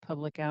a great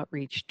public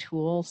outreach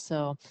tool.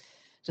 So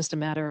just a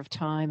matter of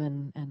time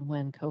and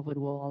when COVID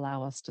will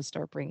allow us to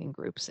start bringing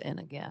groups in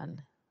again.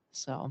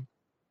 So,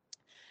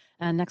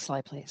 and next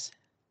slide, please.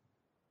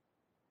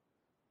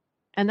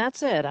 And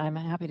that's it. I'm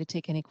happy to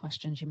take any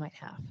questions you might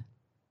have.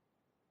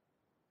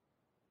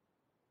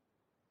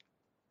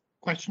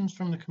 Questions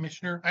from the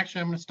commissioner?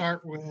 Actually, I'm going to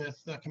start with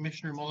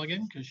Commissioner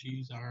Mulligan because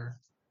she's our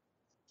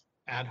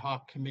ad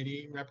hoc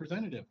committee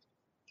representative.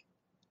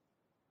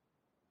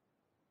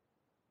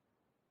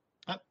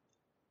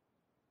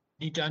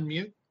 Need to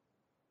unmute?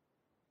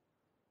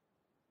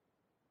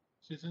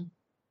 Susan?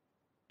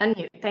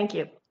 Unmute, thank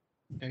you.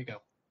 There you go.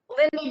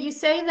 Linda, you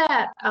say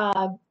that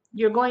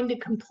you're going to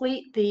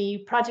complete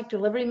the project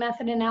delivery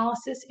method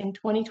analysis in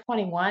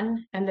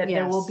 2021 and that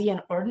there will Yes. be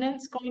an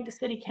ordinance going to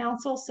city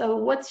council. So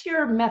what's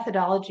your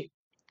methodology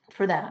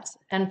for that?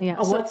 And Yeah,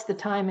 so- what's the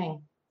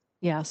timing?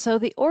 Yeah, so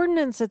the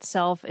ordinance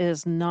itself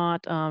is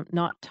not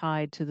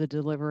tied to the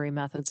delivery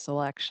method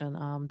selection.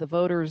 The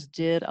voters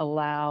did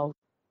allow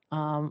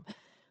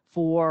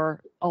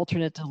for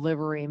alternate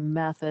delivery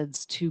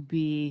methods to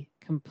be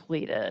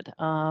completed.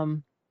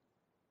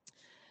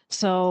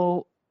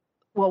 So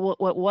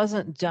what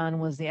wasn't done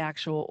was the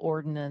actual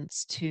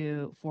ordinance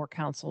for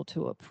council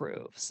to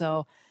approve.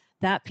 So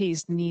that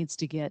piece needs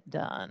to get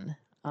done.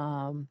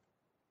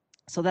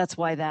 So that's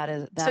why that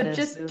is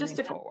just moving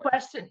a forward.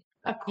 question,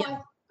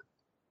 Yeah.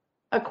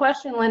 a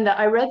question, Linda.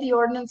 I read the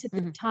ordinance at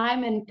the Mhm.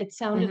 time and it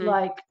sounded Mhm.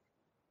 like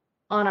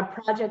on a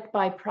project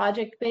by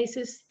project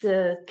basis,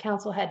 the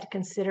council had to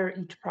consider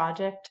each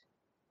project.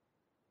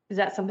 Is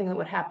that something that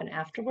would happen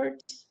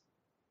afterwards?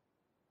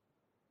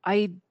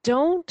 I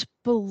don't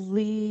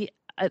believe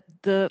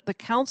the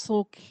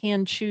council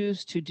can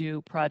choose to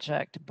do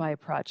project by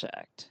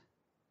project,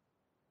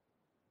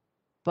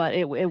 but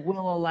it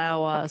will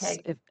allow us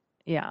Okay. if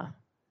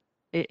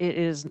it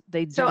is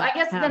they So don't I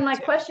guess have then my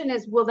to. question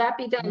is, will that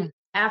be done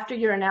after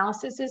your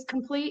analysis is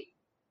complete?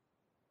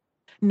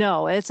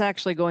 No, it's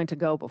actually going to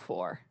go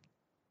before.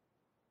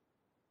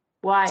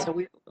 Why?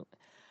 So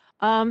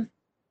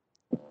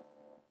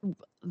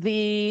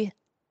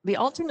the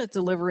alternate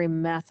delivery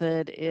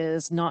method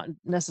is not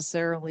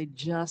necessarily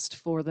just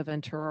for the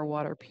Ventura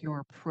Water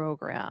Pure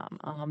program.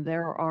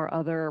 There are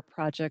other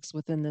projects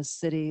within the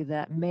city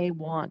that may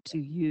want to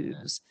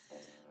use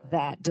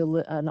that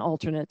an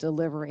alternate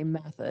delivery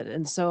method.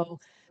 And so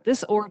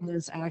this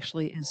ordinance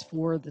actually is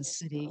for the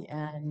city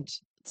and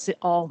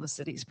all the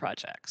city's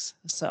projects.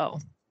 So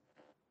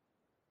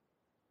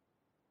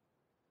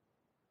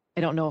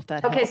I don't know if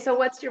that Okay, helps. so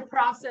what's your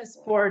process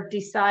for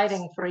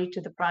deciding for each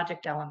of the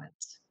project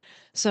elements?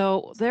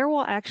 So there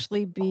will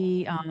actually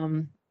be,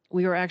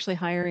 we are actually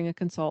hiring a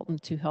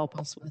consultant to help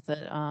us with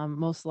it.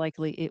 Most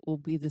likely it will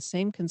be the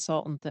same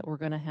consultant that we're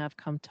going to have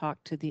come talk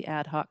to the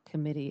ad hoc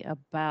committee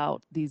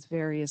about these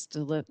various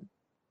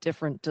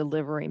different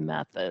delivery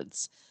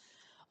methods.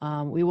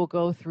 We will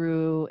go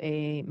through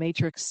a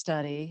matrix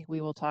study. We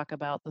will talk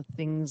about the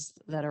things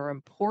that are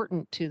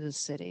important to the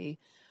city,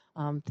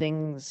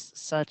 things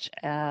such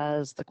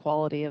as the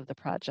quality of the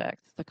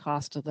project, the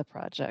cost of the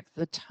project,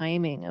 the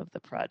timing of the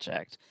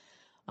project,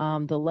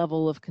 the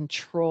level of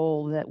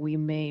control that we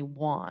may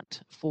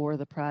want for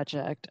the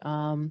project.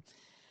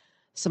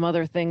 Some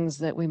other things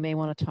that we may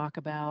want to talk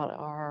about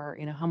are,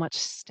 how much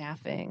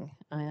staffing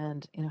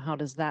and, how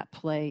does that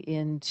play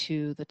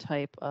into the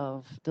type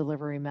of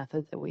delivery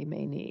method that we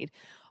may need.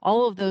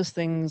 All of those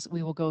things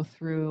we will go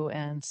through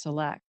and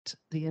select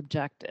the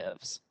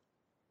objectives.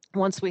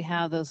 Once we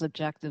have those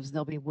objectives,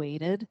 they'll be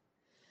weighted.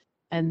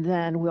 And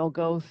then we'll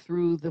go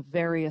through the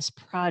various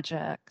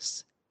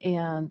projects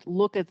and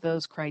look at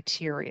those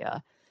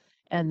criteria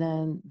and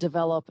then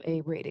develop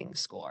a rating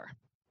score.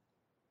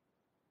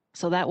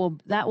 So that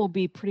will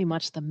be pretty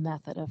much the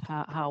method of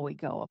how we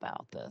go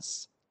about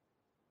this.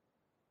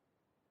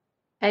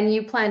 And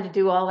you plan to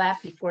do all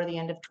that before the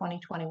end of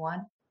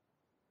 2021?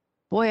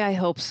 Boy, I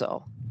hope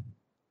so.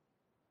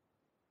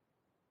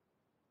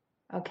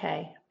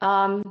 Okay.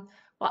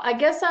 Well, I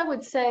guess I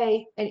would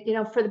say,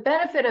 for the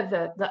benefit of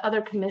the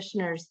other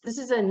commissioners, this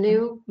is a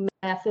new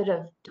method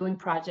of doing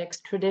projects.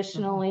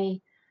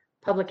 Traditionally,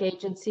 public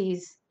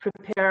agencies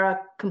prepare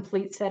a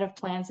complete set of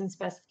plans and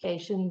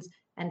specifications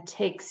and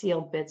take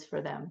sealed bids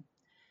for them.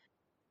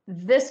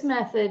 This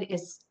method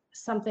is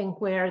something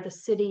where the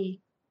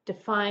city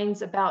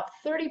defines about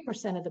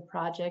 30% of the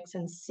projects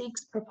and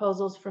seeks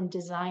proposals from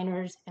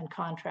designers and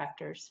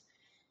contractors.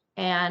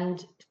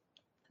 And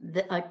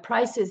the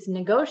price is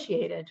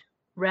negotiated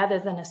rather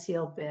than a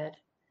sealed bid.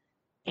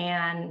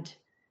 And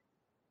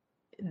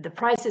the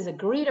price is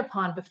agreed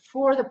upon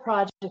before the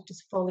project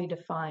is fully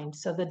defined.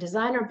 So the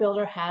designer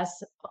builder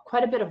has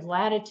quite a bit of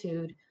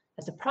latitude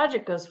as the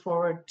project goes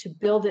forward to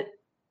build it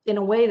in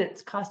a way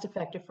that's cost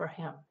effective for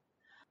him.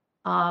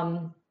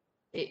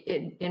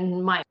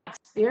 In my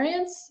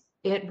experience,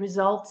 it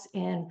results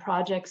in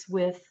projects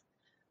with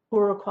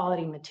poorer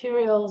quality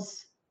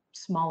materials,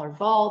 smaller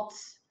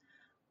vaults,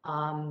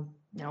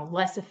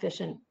 less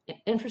efficient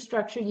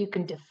infrastructure. You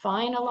can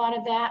define a lot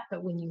of that,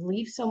 but when you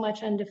leave so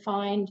much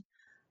undefined,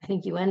 I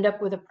think you end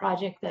up with a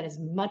project that is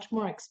much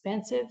more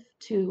expensive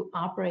to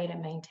operate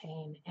and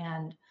maintain.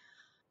 And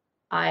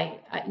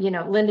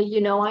Linda,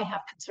 I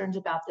have concerns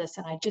about this,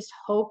 and I just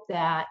hope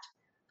that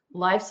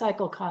life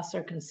cycle costs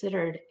are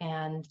considered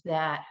and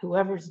that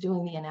whoever's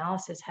doing the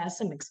analysis has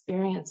some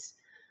experience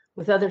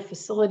with other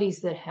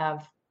facilities that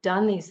have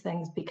done these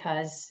things,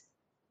 because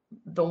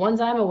the ones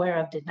I'm aware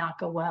of did not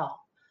go well.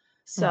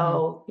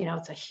 So,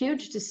 it's a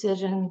huge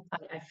decision.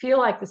 I feel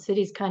like the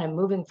city's kind of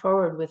moving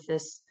forward with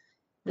this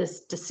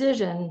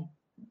decision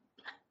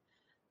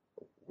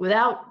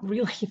without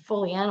really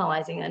fully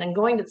analyzing it, and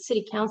going to the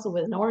city council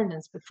with an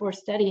ordinance before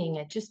studying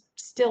it just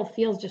still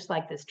feels just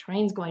like this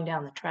train's going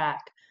down the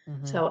track.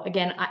 So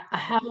again, I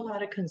have a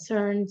lot of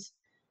concerns,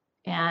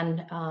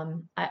 and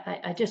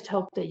I just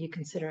hope that you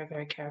consider it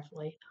very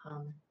carefully.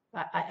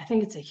 I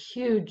think it's a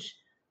huge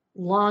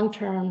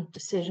long-term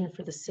decision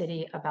for the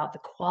city about the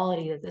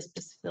quality that this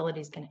facility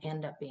is going to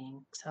end up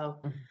being.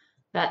 So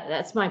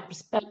that's my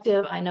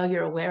perspective. I know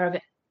you're aware of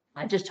it.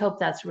 I just hope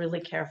that's really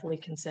carefully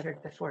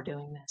considered before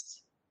doing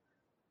this.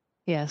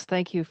 Yes,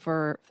 thank you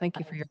for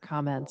your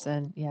comments.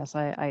 And yes,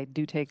 I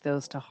do take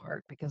those to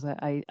heart because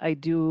I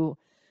do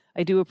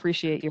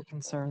appreciate your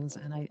concerns,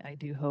 and I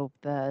do hope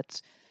that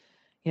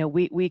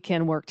we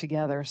can work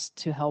together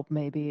to help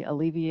maybe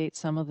alleviate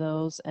some of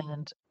those.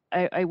 And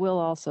I will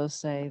also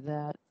say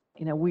that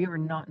we are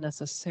not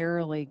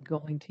necessarily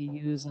going to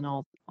use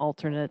an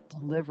alternate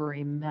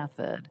delivery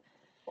method.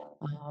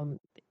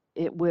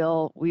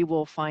 We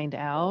will find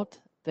out.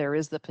 There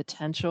is the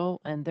potential,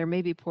 and there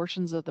may be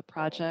portions of the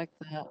project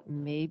that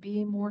may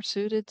be more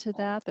suited to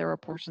that. There are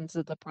portions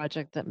of the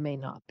project that may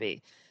not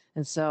be.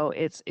 And so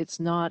it's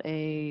not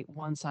a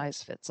one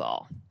size fits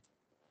all.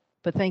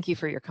 But thank you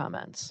for your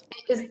comments.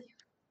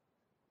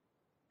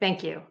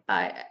 Thank you.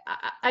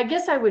 I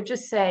guess I would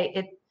just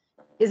say,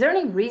 is there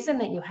any reason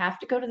that you have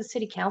to go to the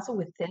city council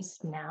with this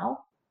now?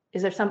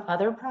 Is there some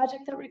other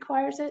project that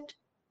requires it?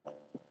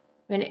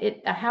 I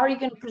mean, how are you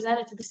going to present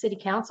it to the city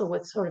council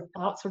with sort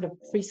of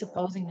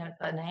presupposing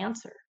an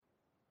answer?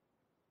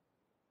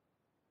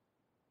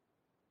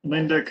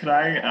 Linda, could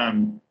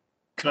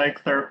I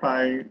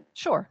clarify?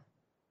 Sure.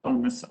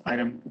 On this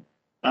item?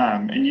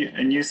 And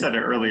you said it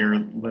earlier,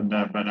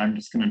 Linda, but I'm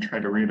just going to try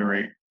to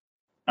reiterate.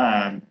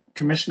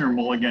 Commissioner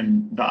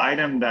Mulligan, the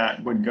item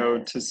that would go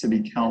to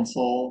City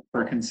Council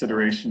for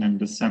consideration in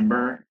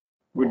December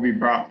would be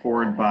brought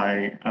forward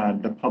by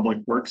the Public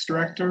Works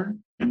Director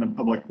in the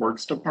Public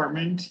Works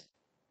Department.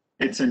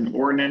 It's an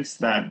ordinance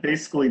that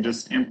basically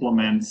just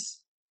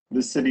implements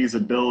the city's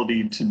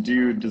ability to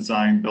do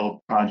design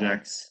build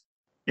projects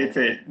if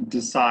it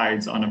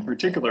decides on a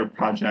particular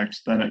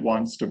project that it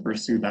wants to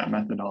pursue that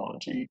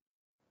methodology.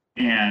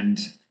 And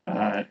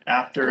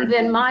after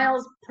then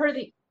Miles, per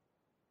the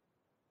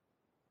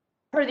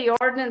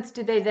ordinance,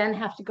 do they then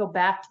have to go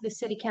back to the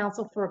city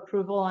council for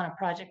approval on a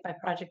project by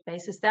project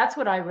basis? That's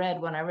what I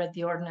read when I read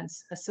the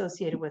ordinance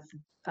associated with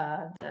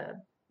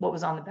what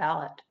was on the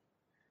ballot.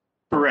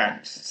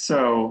 Correct.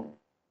 So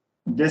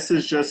this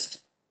is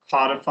just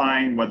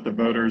codifying what the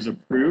voters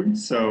approved.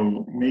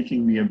 So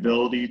making the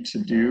ability to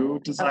do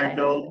design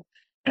build,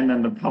 and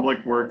then the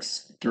Public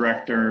Works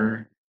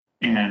Director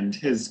and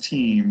his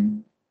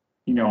team,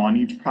 on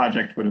each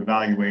project would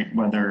evaluate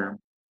whether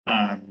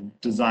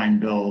design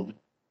build,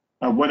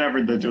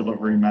 whatever the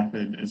delivery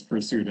method is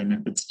pursued, and if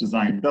it's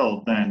design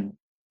build, then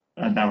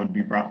that would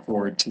be brought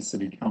forward to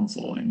City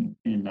Council in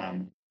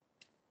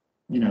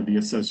the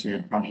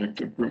associated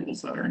project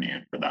approvals that are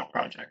needed for that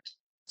project.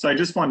 So I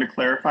just wanted to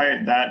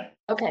clarify that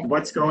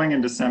what's going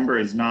in December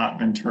is not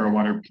Ventura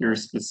Water Pure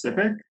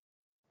specific,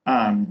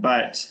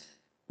 but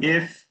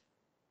if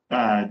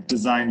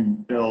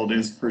design build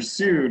is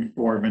pursued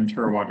for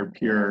Ventura Water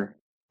Pure,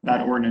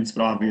 that ordinance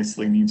would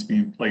obviously need to be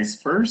in place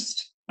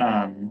first,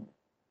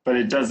 but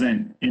it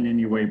doesn't in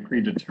any way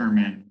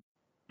predetermine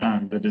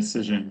the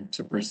decision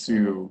to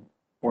pursue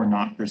or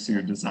not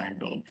pursue design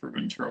build for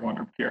Ventura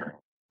Water Pure.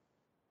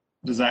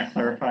 Does that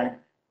clarify?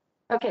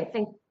 Okay,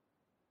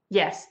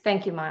 yes,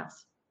 thank you,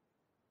 Miles.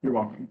 You're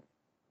welcome.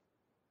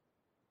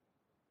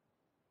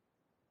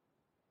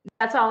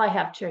 That's all I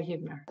have, Chair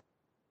Huebner.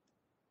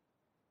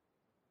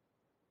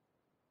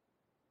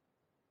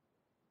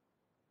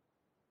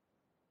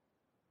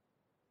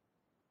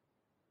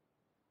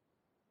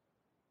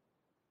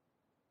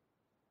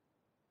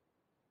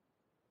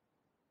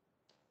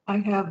 I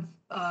have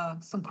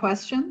some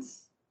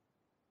questions.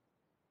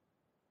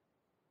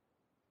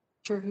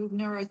 Chair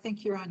Huebner, I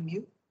think you're on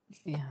mute.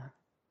 Yeah.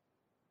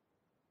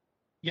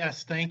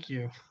 Yes, thank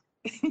you.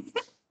 You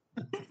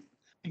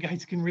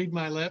guys can read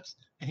my lips.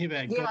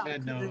 Anyway, go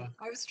ahead, Noah.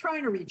 I was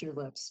trying to read your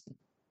lips.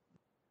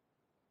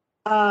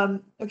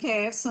 Okay,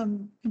 I have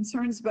some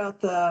concerns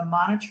about the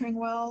monitoring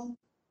well,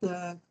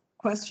 the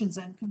questions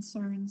and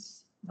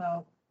concerns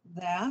about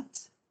that.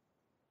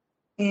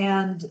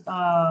 And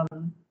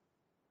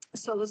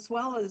so this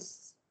well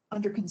is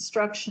under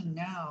construction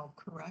now,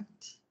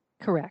 correct?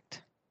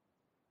 Correct.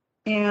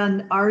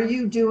 And are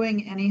you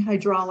doing any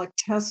hydraulic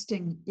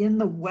testing in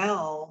the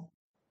well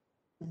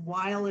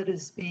while it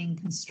is being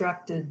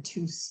constructed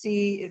to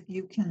see if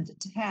you can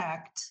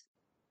detect,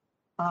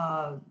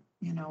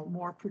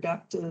 more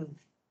productive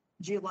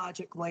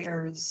geologic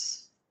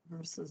layers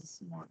versus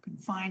more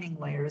confining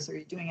layers? Are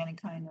you doing any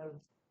kind of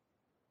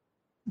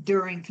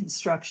during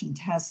construction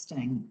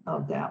testing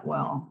of that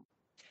well?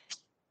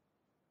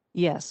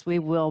 Yes, we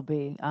will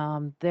be.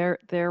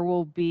 There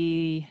will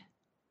be,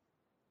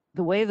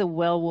 the way the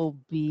well will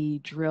be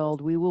drilled,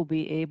 we will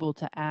be able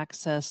to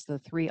access the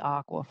 3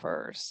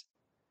 aquifers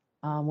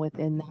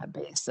within that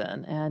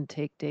basin and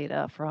take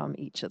data from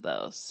each of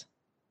those.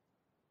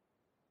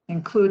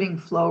 Including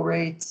flow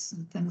rates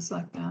and things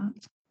like that?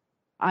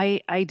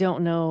 I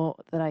don't know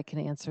that I can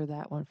answer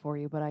that one for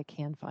you, but I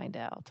can find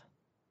out.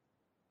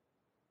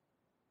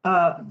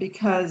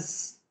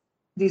 Because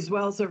these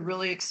wells are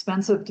really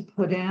expensive to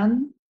put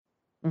in.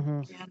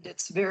 Mm-hmm. And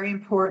it's very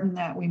important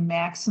that we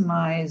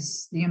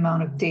maximize the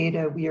amount of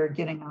data we are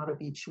getting out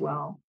of each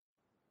well.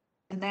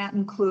 And that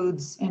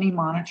includes any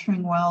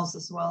monitoring wells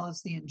as well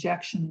as the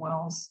injection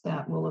wells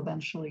that will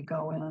eventually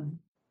go in.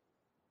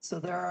 So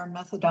there are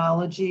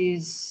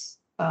methodologies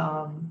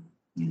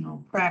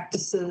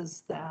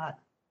practices that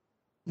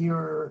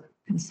your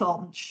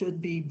consultant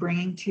should be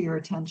bringing to your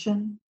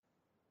attention.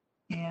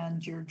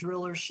 And your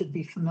driller should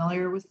be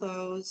familiar with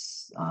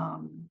those,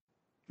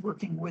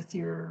 working with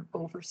your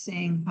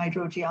overseeing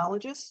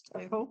hydrogeologist,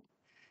 I hope.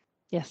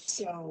 Yes.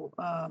 So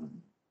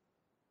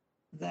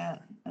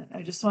that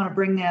I just want to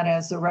bring that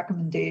as a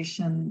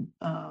recommendation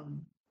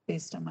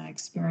based on my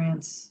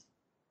experience.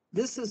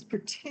 This is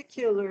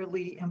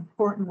particularly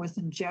important with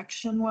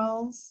injection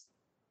wells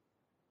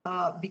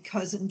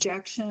because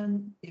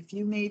injection, if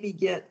you maybe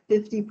get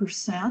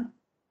 50%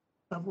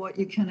 of what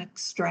you can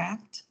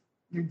extract,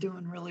 you're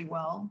doing really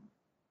well.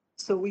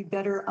 So we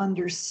better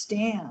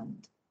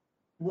understand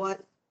what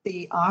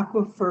the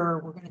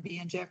aquifer we're going to be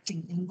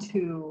injecting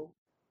into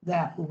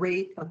that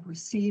rate of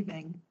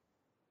receiving,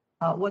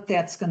 what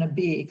that's going to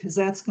be, because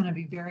that's going to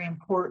be very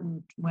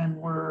important when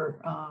we're,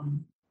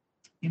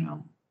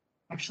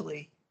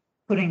 actually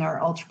putting our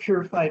ultra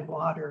purified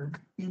water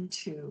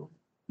into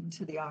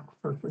the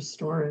aquifer for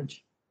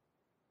storage.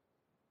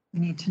 We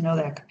need to know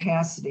that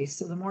capacity.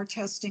 So the more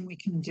testing we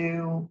can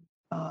do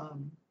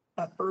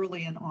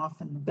early and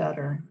often, the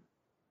better.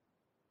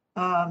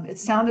 It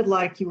sounded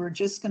like you were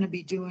just going to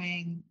be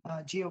doing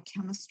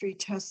geochemistry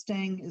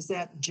testing. Is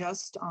that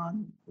just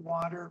on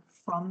water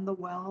from the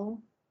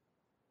well?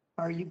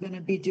 Are you going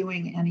to be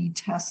doing any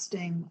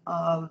testing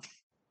of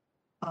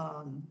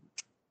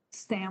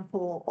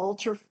sample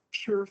ultra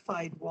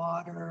purified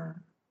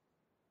water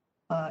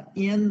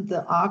in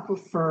the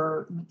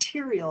aquifer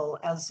material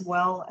as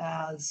well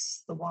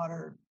as the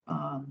water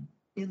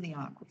in the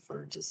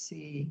aquifer to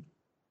see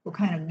what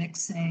kind of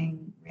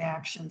mixing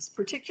reactions,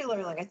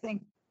 particularly I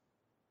think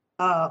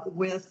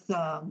with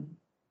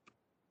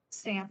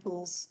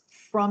samples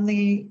from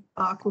the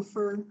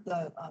aquifer,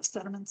 the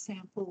sediment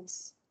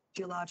samples,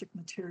 geologic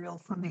material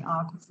from the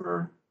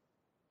aquifer.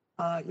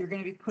 You're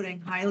going to be putting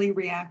highly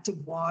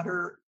reactive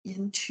water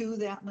into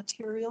that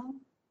material,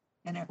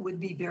 and it would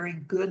be very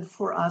good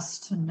for us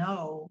to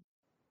know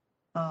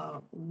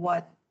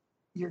what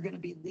you're going to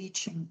be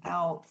leaching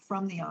out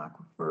from the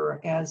aquifer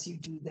as you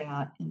do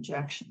that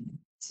injection.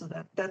 So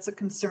that's a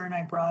concern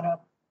I brought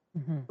up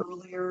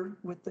earlier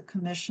with the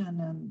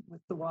commission and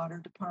with the water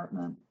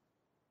department,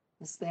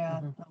 is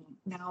that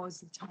now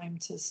is the time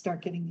to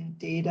start getting that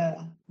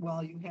data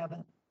while you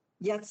haven't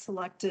yet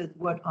selected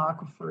what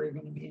aquifer you're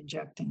going to be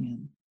injecting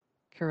in.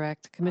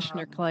 Correct.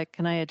 Commissioner Clark,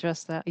 can I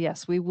address that?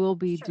 Yes, we will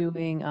be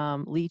doing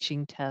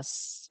leaching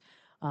tests.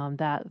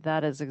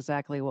 That is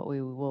exactly what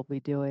we will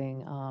be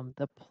doing.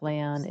 The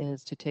plan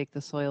is to take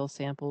the soil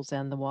samples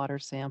and the water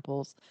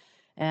samples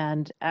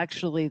and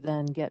actually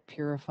then get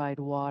purified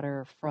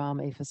water from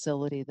a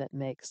facility that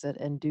makes it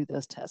and do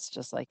those tests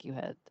just like you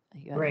had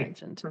Great.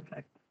 mentioned.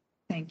 Perfect.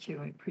 Thank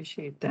you. I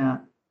appreciate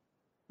that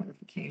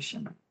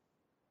clarification.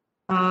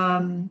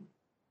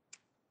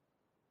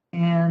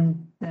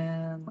 And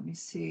then let me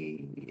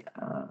see.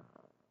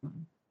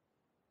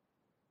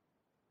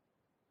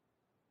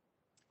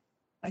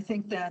 I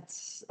think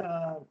that's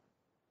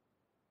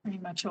pretty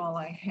much all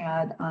I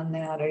had on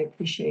that. I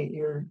appreciate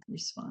your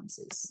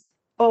responses.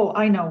 Oh,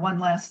 I know, one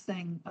last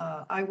thing.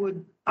 I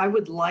would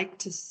like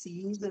to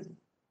see the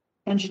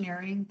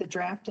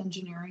draft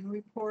engineering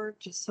report,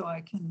 just so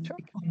I can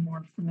become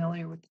more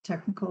familiar with the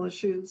technical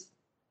issues.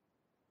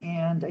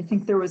 And I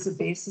think there was a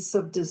basis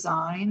of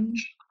design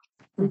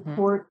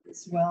report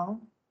as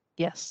well.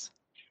 Yes.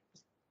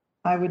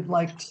 I would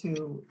like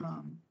to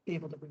be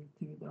able to read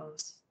through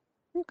those.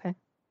 Okay.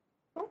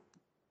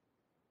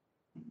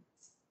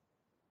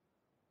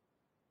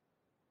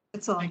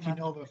 That's all. Thank you,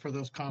 Nova, for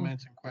those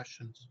comments and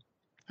questions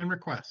and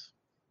requests.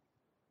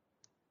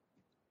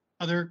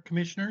 Other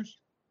commissioners?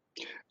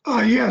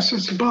 Yes,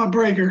 it's Bob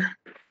Brager.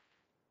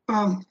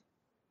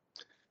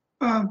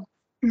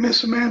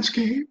 Ms.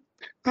 Szymanski,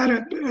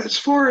 as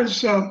far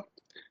as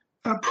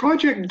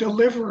project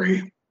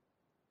delivery,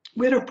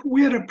 we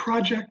had a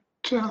project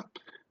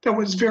that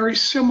was very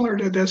similar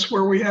to this,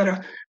 where we had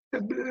a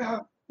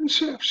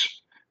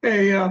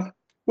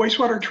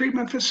wastewater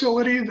treatment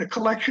facility, the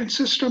collection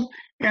system,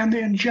 and the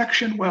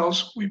injection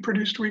wells. We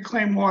produced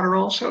reclaimed water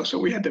also, so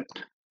we had to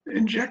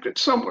inject it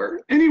somewhere.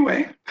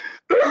 Anyway,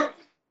 what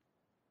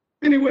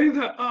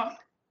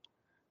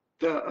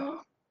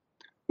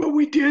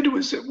we did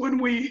was that when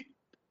we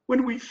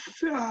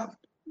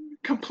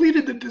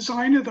completed the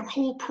design of the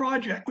whole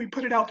project, we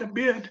put it out to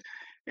bid,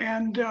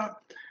 and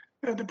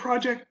the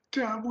project,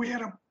 we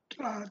had a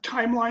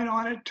timeline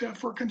on it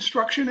for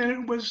construction, and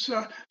it was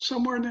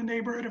somewhere in the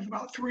neighborhood of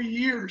about 3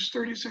 years,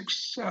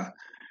 36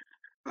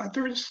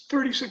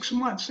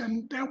 months,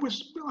 and that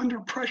was under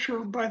pressure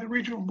by the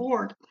regional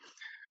board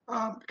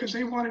because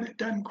they wanted it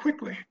done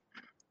quickly.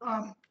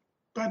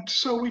 But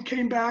so we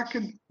came back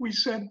and we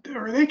said,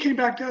 or they came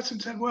back to us and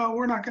said, well,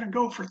 we're not going to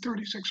go for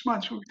 36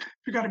 months.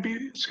 It's got to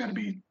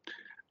be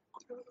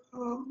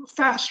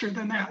faster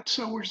than that.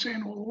 So we're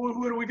saying, well,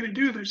 what are we going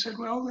to do? They said,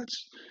 well,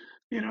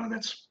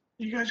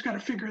 you guys got to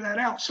figure that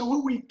out. So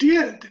what we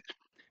did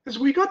is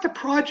we got the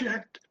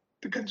project,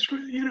 the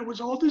construction unit was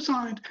all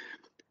designed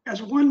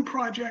as one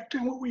project.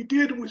 And what we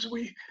did was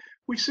we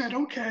we said,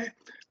 okay,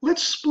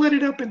 let's split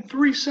it up in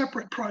 3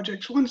 separate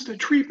projects. One's the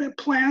treatment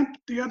plant,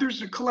 the other's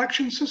the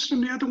collection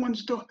system, the other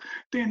one's the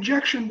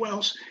injection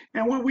wells.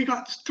 And when we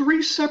got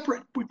 3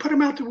 separate, we put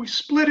them out we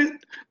split it,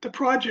 the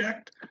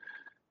project.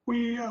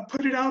 We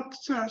put it out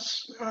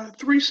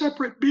 3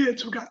 separate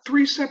bids. We got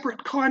 3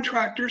 separate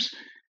contractors,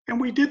 and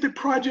we did the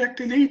project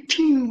in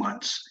 18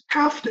 months,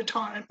 half the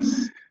time.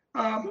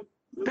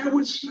 That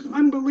was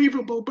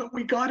unbelievable, but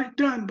we got it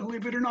done,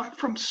 believe it or not,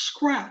 from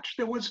scratch.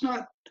 There was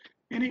not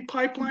any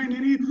pipeline,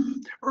 any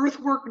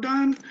earthwork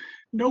done,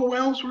 no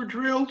wells were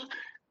drilled.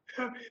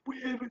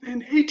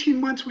 In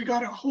 18 months, we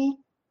got a whole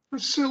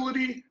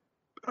facility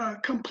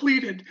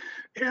completed,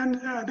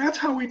 and that's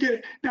how we did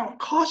it. Now, it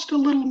cost a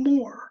little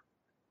more.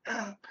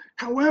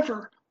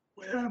 However,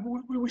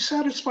 we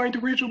satisfied the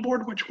regional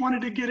board, which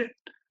wanted to get it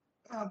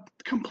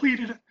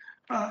completed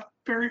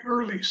very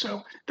early.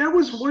 So that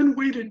was one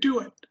way to do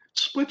it.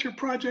 Split your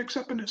projects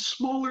up into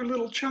smaller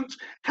little chunks,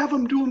 have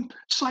them do them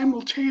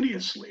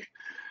simultaneously.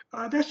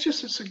 That's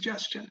just a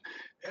suggestion.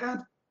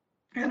 And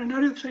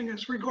another thing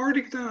is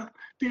regarding the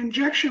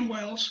injection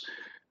wells,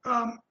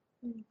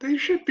 they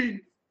should be,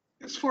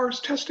 as far as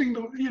testing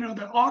the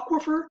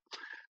aquifer,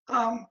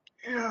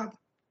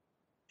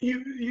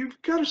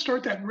 you've got to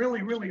start that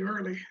really, really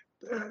early.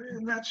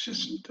 And that's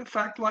just the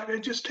fact. Like,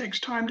 it just takes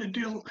time to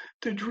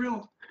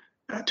drill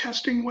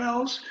testing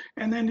wells,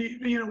 and then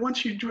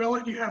once you drill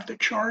it, you have to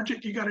charge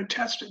it. You got to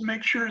test it,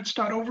 make sure it's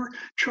not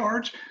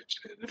overcharged,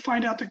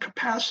 find out the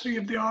capacity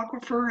of the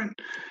aquifer, and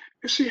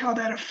see how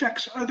that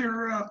affects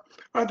other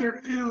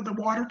the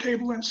water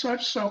table and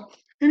such. So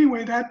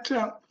anyway, that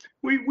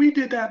we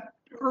did that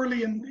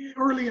early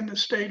in the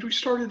stage. We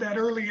started that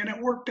early, and it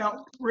worked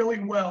out really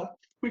well.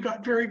 We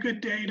got very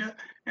good data,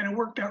 and it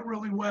worked out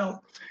really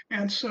well.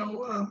 And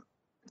so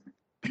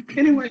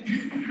anyway,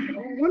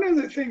 one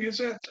other thing is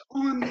that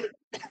on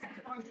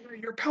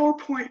your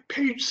PowerPoint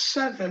page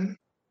 7,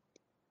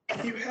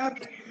 you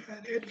have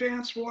an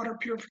advanced water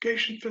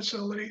purification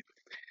facility.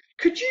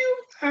 Could you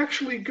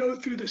actually go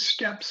through the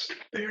steps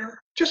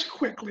there just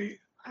quickly?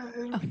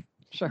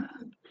 Sure.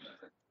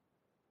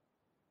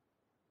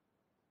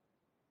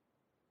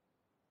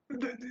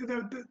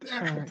 The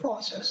actual Sure.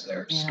 process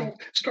there, Yeah.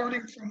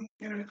 starting from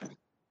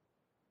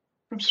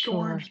from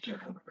storage to.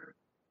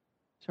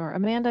 Sure.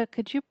 Amanda,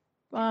 could you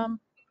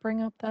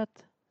bring up that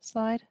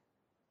slide?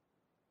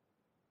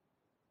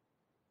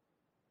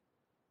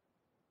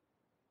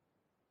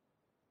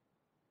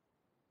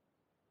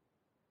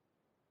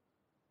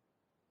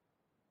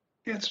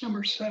 Yeah, it's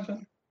number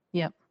 7.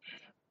 Yep.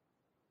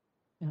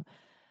 Yeah.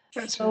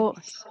 That's So,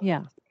 it.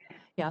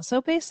 yeah.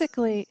 So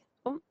basically,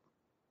 One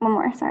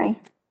more, sorry.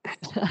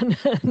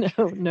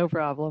 no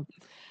problem.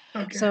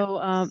 Okay.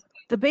 So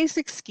the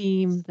basic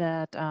scheme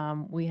that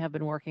we have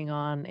been working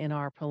on in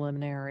our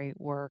preliminary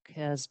work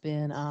has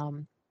been,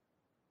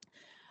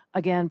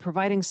 again,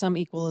 providing some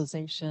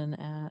equalization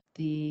at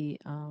the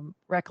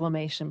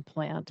reclamation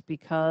plant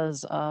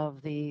because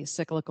of the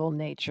cyclical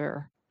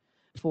nature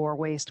for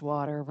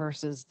wastewater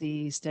versus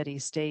the steady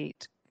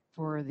state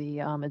for the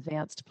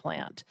advanced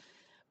plant.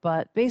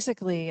 But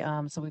basically,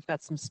 so we've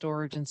got some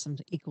storage and some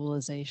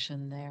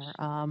equalization there.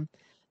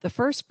 The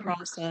first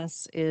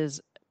process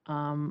is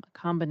a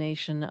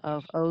combination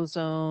of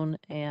ozone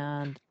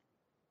and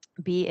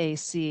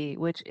BAC,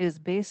 which is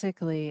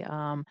basically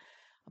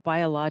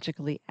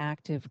biologically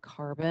active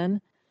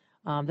carbon.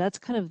 That's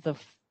kind of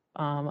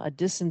a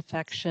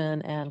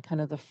disinfection and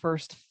kind of the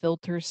first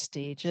filter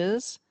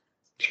stages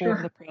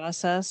for the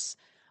process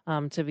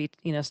to be,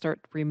 start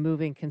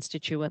removing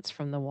constituents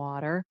from the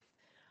water.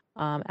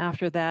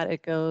 After that,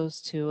 it goes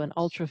to an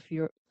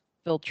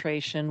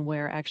ultrafiltration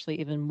where actually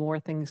even more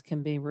things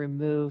can be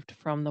removed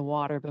from the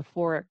water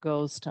before it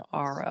goes to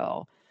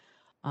RO.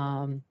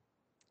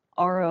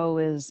 RO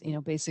is,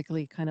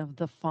 basically kind of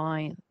the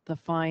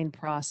fine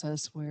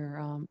process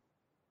where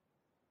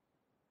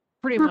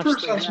pretty much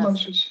reverse the rest-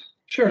 osmosis.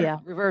 Sure. Yeah,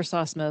 reverse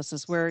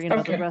osmosis, where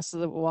Okay. the rest of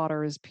the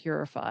water is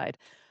purified.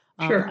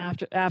 Sure.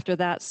 After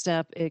that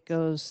step, it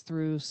goes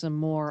through some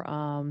more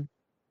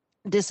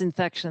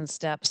disinfection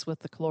steps with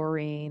the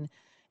chlorine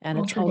and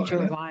it's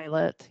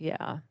ultraviolet.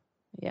 Yeah.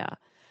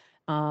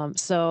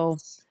 So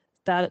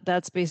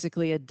that's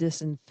basically a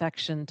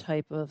disinfection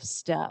type of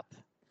step.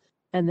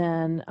 And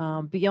then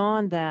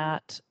beyond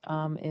that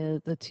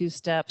is the 2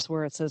 steps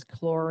where it says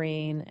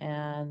chlorine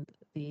and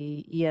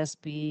the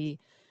ESB.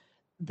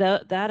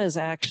 That is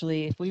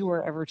actually, if we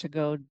were ever to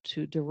go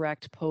to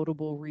direct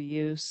potable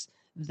reuse,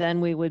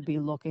 then we would be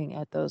looking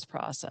at those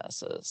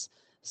processes.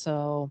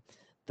 So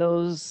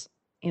those,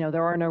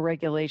 there are no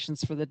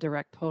regulations for the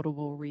direct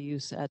potable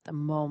reuse at the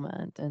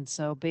moment. And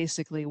so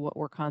basically what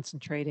we're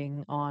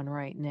concentrating on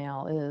right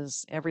now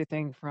is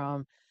everything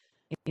from,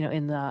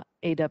 in the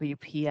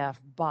AWPF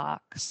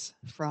box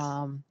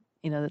from,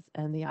 and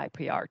the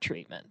IPR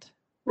treatment.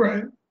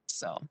 Right.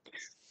 So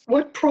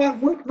what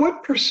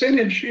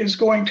percentage is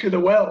going to the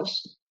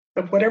wells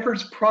of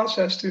whatever's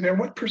processed through there?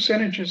 What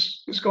percentage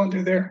is going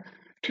through there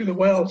to the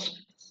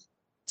wells?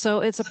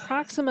 So it's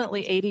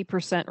approximately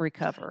 80%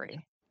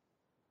 recovery.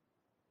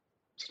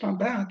 It's not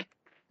bad.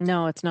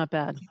 No, it's not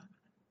bad.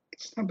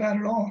 It's not bad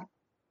at all.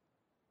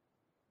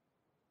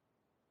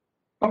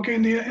 Okay,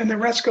 and the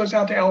rest goes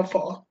out to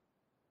outfall.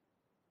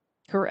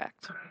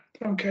 Correct.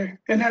 Okay,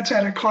 and that's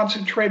at a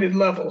concentrated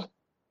level.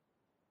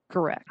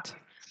 Correct.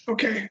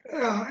 Okay,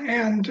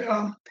 and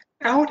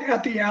out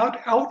at the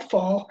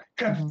outfall,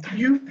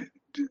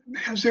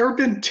 has there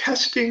been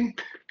testing?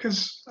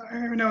 Because I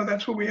know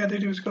that's what we had to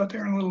do, is go out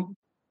there in little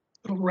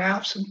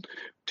rafts and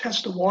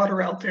test the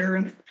water out there.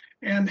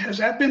 And has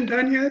that been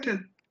done yet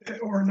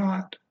or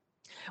not?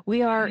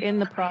 We are in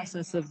the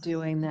process of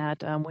doing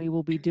that. We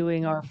will be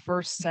doing our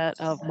first set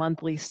of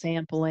monthly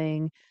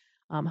sampling,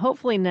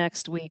 hopefully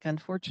next week.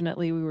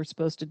 Unfortunately, we were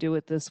supposed to do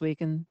it this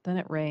week, and then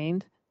it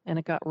rained and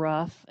it got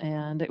rough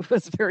and it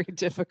was very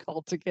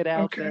difficult to get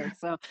out Okay. there.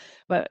 So,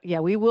 but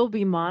yeah, we will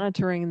be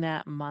monitoring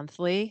that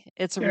monthly.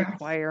 It's a Yeah.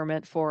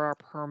 requirement for our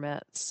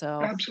permit.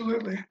 So,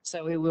 Absolutely.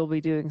 so we will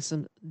be doing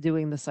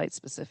the site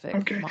specific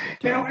Okay. monitoring.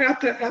 Now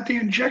at the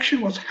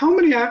injection wells, how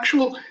many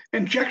actual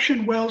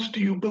injection wells do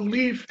you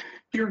believe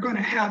you're going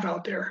to have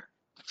out there?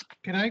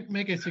 Can I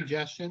make a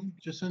suggestion,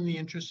 just in the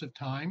interest of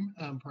time?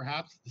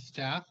 Perhaps the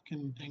staff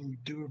can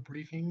do a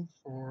briefing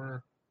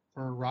for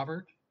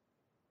Robert,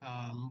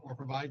 or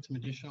provide some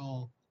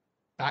additional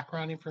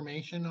background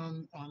information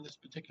on this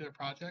particular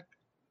project.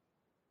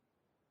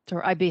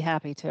 Sure, I'd be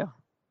happy to.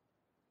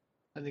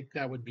 I think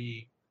that would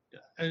be,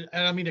 I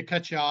don't mean to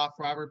cut you off,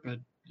 Robert, but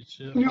it's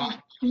No,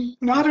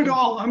 not at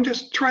all. I'm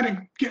just trying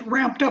to get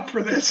ramped up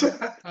for this.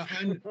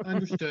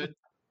 understood.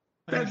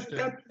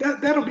 Understood.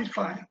 That'll be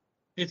fine.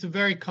 It's a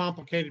very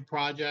complicated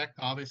project,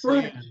 obviously,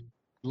 Right. and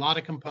a lot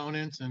of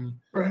components and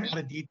Right. a lot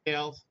of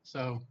details.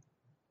 So,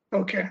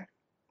 Okay.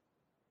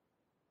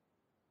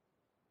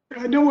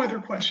 No other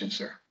questions,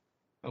 sir.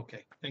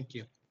 okay, thank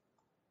you.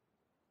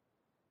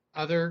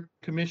 Other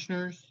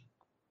commissioners?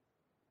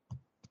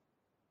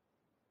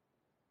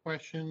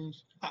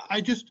 Questions?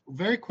 I just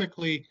very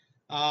quickly,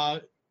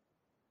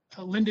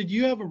 Linda, do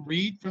you have a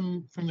read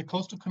from the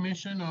Coastal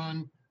Commission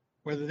on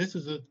whether this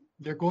is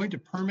they're going to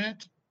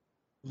permit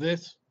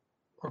this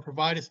or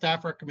provide a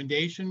staff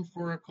recommendation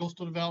for a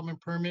coastal development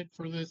permit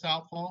for this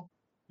outfall?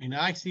 I mean,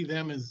 I see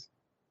them as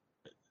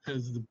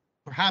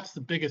perhaps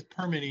the biggest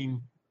permitting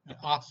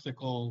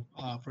obstacle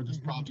for this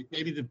project,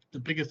 maybe the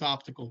biggest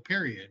obstacle,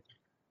 period.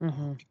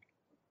 Mhm.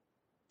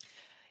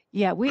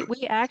 Yeah,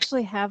 we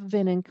actually have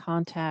been in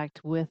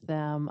contact with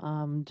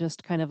them,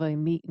 just kind of a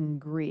meet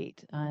and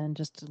greet, and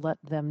just to let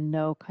them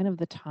know kind of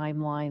the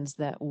timelines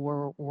that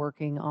we're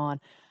working on.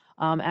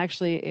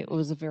 Actually, it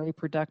was a very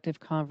productive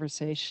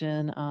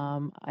conversation.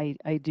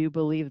 I do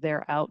believe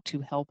they're out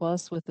to help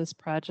us with this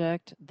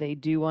project. They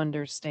do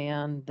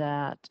understand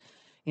that,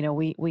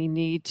 we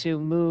need to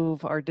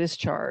move our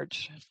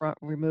discharge,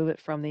 remove it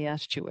from the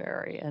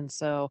estuary. And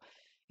so,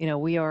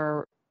 we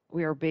are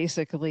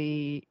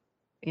basically,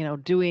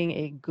 doing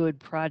a good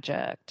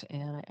project.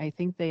 And I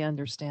think they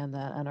understand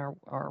that and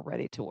are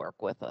ready to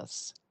work with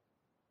us.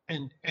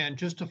 And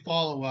just to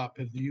follow up,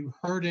 have you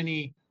heard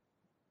any,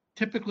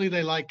 typically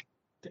they like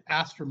to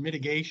ask for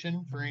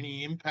mitigation for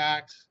any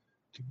impacts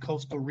to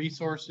coastal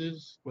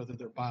resources, whether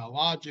they're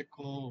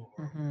biological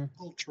or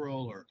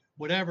cultural or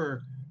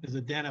whatever is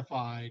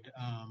identified.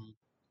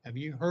 Have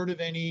you heard of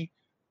any?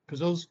 Because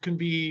those can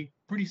be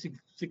pretty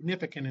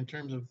significant in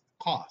terms of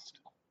cost.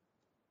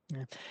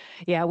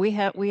 Yeah, we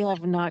have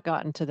not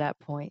gotten to that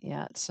point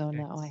yet. So Okay.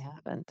 no, I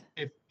haven't.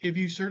 If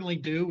you certainly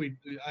do,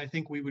 I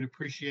think we would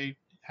appreciate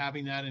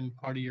having that in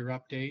part of your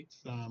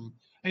updates, and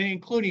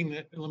including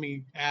let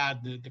me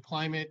add the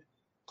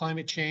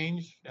climate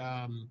change,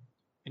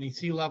 any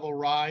sea level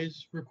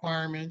rise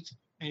requirements,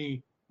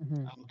 any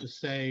I'll just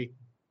say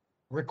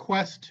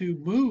requests to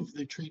move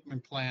the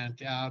treatment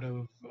plant out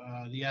of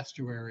the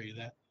estuary.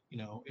 That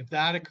if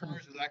that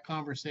occurs, with that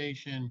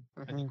conversation,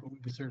 I think we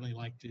would certainly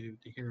like to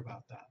hear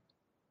about that.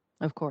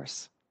 Of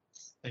course.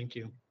 Thank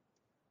you.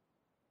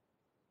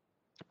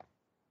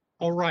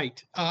 All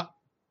right.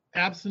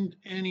 Absent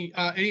any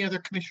other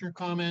commissioner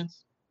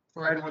comments?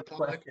 I had one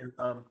question.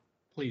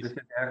 Please. Mr.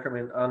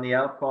 Ackerman, on the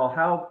outfall,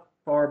 how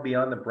far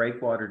beyond the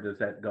breakwater does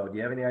that go? Do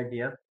you have any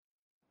idea?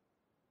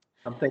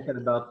 I'm thinking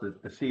about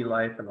the sea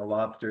life and the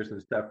lobsters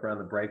and stuff around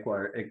the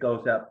breakwater. It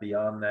goes out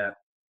beyond that.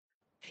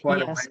 Quite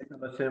Yes. a ways,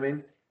 I'm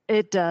assuming.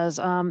 It does.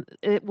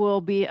 It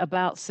will be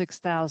about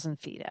 6,000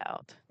 feet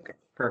out. Okay,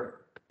 perfect.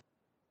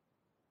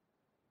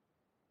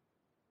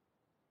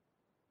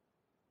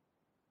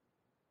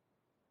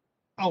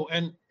 Oh,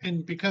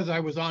 and because I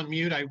was on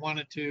mute, I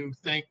wanted to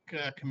thank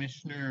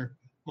Commissioner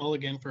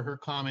Mulligan for her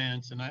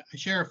comments, and I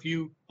share a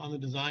few on the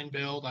design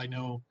build. I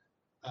know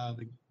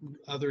the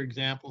other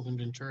examples in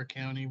Ventura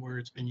County where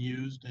it's been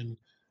used and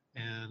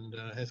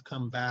has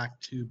come back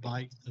to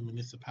bite the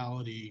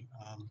municipality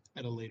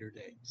at a later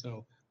date.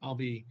 So I'll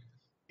be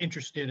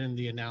interested in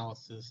the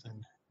analysis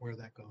and where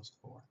that goes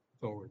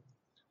forward.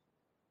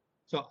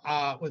 So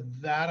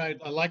with that, I'd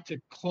like to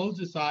close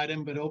this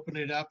item, but open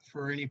it up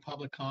for any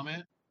public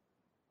comment.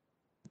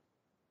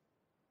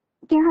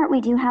 Gerhart, we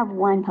do have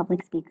one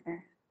public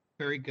speaker.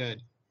 Very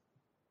good.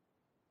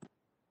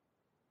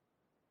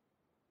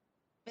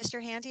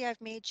 Mr. Handy,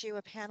 I've made you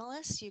a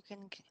panelist. You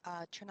can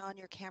turn on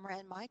your camera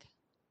and mic.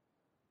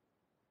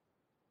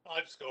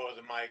 I'll just go with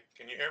the mic.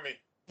 Can you hear me?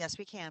 Yes,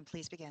 we can.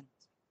 Please begin.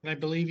 And I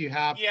believe you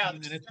have Yeah, 2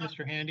 minutes,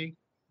 Mr. Handy.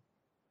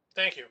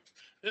 thank you.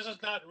 This is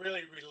not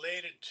really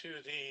related to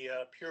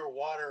the pure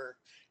water.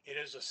 It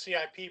is a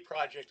CIP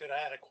project that I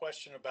had a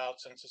question about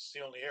since it's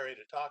the only area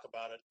to talk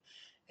about it.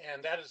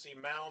 And that is the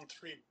Mound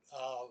 3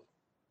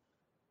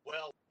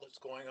 well that's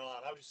going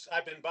on.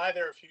 I've been by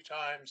there a few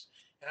times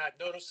and I've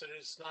noticed that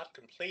it's not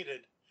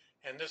completed.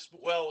 And this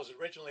well was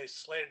originally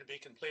slated to be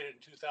completed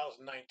in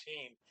 2019.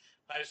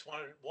 I just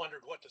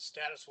wondered what the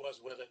status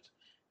was with it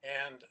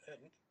and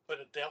put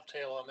a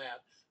dovetail on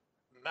that.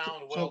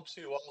 Mound well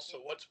 2 also,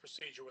 what's the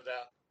procedure with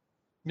that?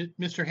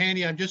 Mr.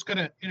 Handy, I'm just going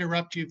to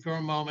interrupt you for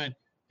a moment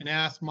and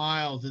ask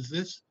Miles, is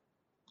this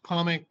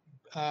comment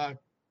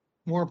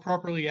more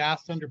appropriately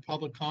asked under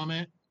public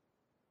comment?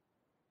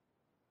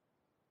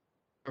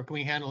 Or can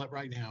we handle it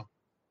right now?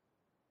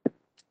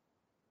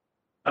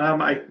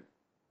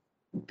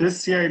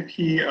 This CIP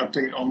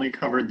update only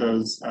covered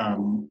those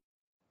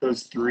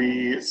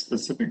 3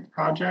 specific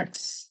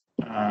projects.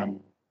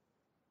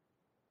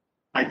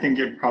 I think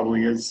it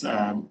probably is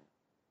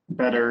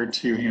better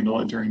to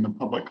handle it during the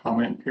public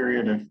comment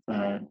period if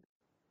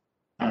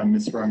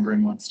Ms.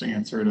 Rundgren wants to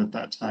answer it at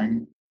that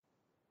time.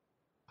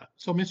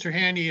 So Mr.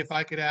 Handy, if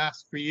I could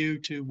ask for you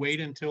to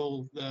wait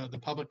until the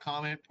public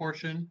comment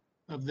portion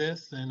of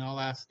this, and I'll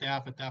ask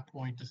staff at that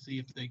point to see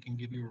if they can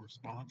give you a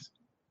response.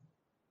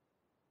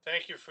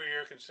 Thank you for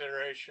your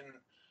consideration.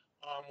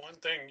 One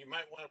thing you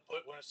might want to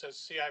put when it says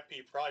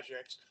CIP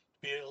projects,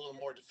 be a little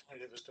more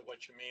definitive as to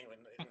what you mean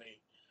in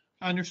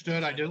the.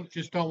 Understood. I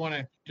just don't want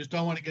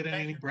to get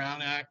any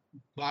Brown Act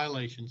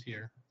violations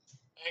here.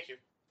 Thank you.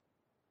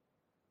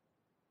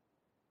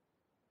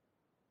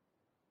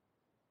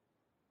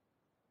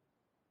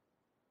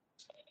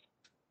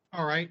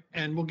 All right,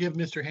 and we'll give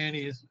Mr.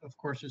 Handy, of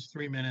course, his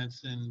 3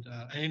 minutes and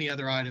any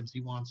other items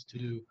he wants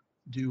to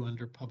do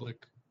under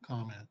public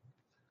comment.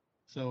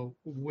 So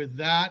with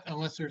that,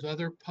 unless there's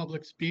other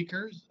public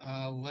speakers,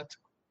 let's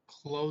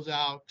close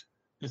out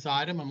this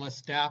item unless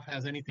staff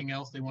has anything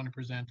else they want to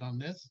present on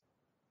this.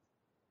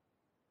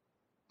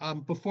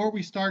 Before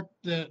we start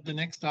the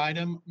next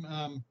item,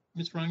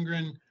 Ms.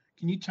 Rundgren,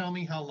 can you tell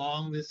me how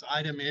long this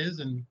item is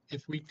and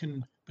if we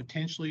can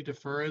potentially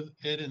defer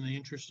it in the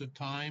interest of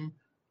time,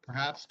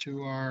 perhaps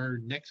to our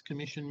next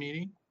commission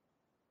meeting?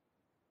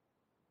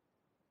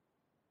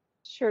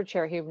 Sure,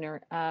 Chair Hubner.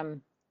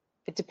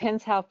 It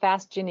depends how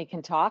fast Ginny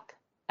can talk.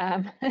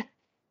 But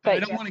I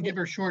don't want to give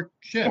her short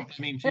shift.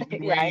 I mean, she's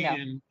been Yeah,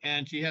 waiting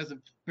and she has a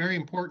very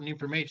important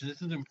information. This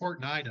is an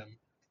important item.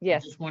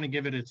 Yes. I just want to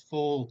give it its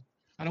full,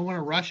 I don't want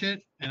to rush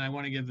it, and I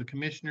want to give the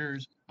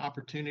commissioners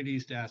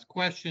opportunities to ask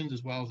questions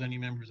as well as any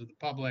members of the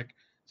public.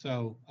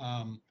 So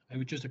it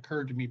would just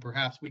occurred to me,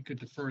 perhaps we could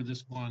defer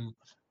this one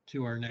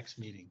to our next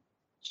meeting.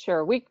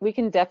 Sure, we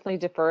can definitely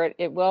defer it.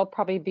 It will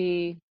probably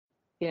be,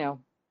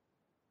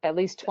 at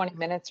least 20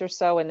 minutes or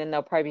so, and then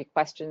there'll probably be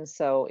questions.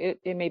 So it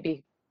may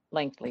be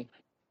lengthy.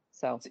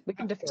 So we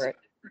can defer it.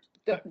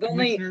 The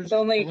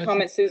only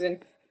comment, Susan.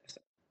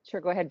 Sure,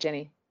 go ahead,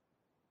 Jenny.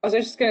 I was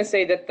just going to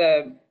say that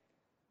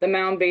the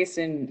Mound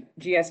Basin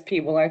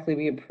GSP will likely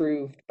be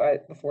approved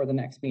before the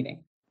next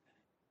meeting.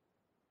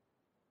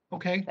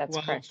 Okay, That's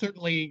well, correct.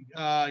 certainly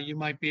you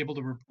might be able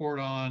to report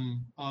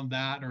on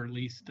that, or at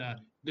least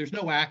there's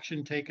no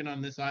action taken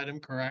on this item,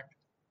 correct?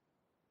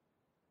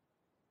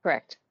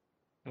 Correct.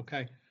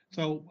 Okay,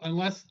 so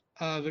unless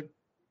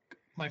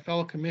my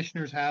fellow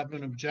commissioners have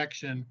an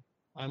objection,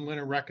 I'm going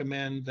to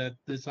recommend that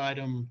this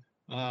item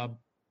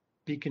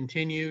be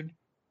continued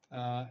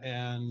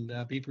and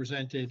be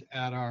presented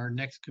at our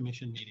next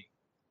commission meeting.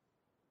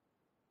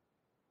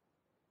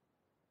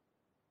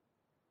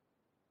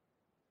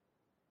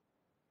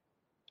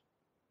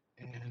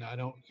 And I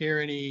don't hear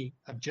any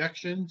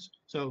objections.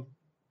 So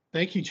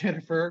thank you,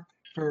 Jennifer,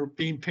 for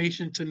being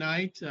patient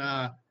tonight.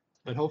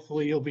 But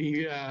hopefully you'll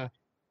be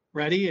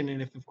ready. And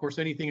then if, of course,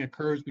 anything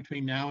occurs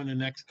between now and the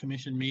next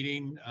commission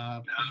meeting,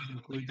 please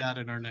include that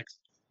in our next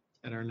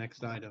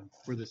item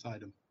for this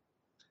item.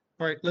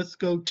 All right, let's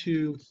go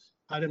to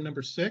item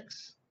number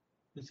 6.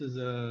 This is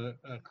a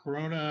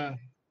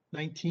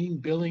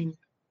Corona-19 billing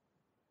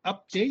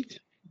update.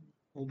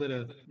 A little bit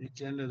of the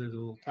agenda, there's a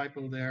little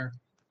typo there.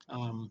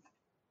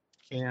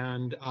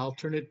 And I'll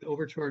turn it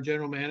over to our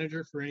general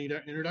manager for any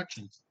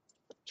introductions.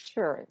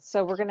 Sure.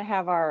 So we're going to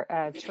have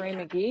our Trey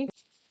McGee,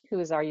 who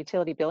is our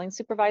utility billing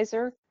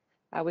supervisor.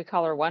 We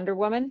call her Wonder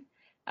Woman.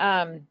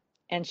 And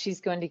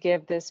she's going to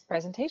give this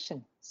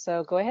presentation.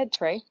 So go ahead,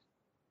 Trey.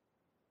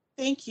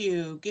 Thank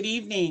you. Good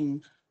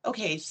evening.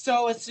 Okay,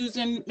 so as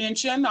Susan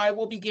mentioned, I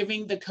will be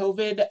giving the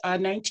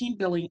COVID-19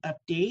 billing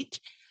update.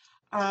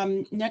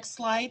 Next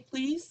slide,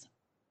 please.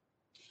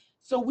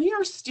 So we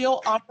are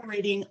still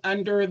operating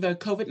under the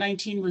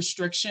COVID-19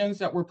 restrictions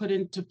that were put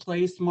into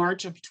place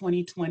March of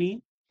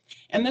 2020.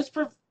 And this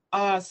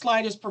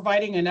slide is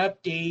providing an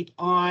update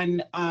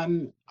on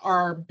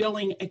our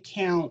billing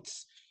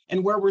accounts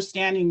and where we're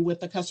standing with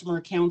the customer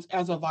accounts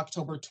as of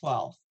October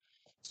 12th.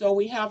 So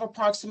we have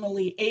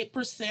approximately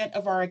 8%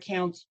 of our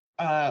accounts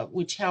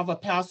which have a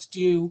past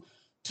due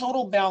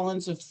total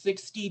balance of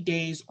 60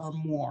 days or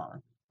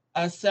more.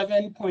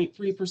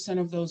 7.3%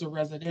 of those are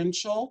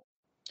residential,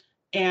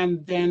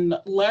 and then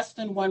less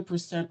than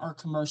 1% are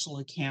commercial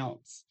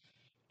accounts.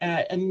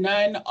 And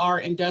none are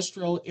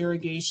industrial,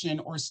 irrigation,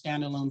 or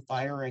standalone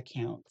fire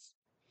accounts.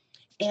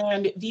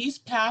 And these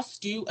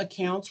past due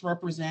accounts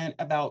represent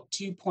about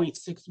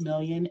 2.6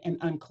 million in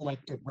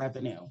uncollected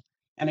revenue.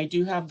 And I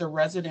do have the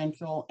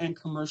residential and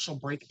commercial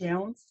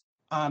breakdowns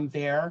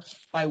there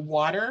by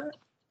water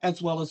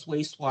as well as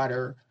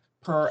wastewater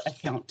per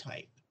account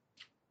type.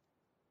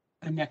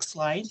 Next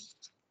slide.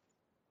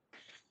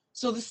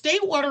 So the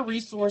State Water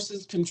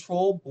Resources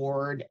Control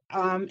Board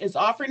is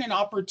offering an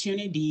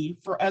opportunity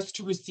for us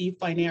to receive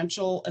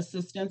financial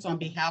assistance on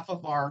behalf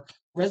of our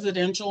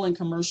residential and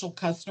commercial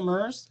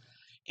customers.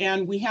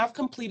 And we have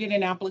completed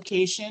an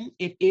application.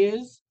 It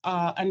is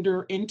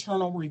under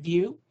internal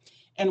review.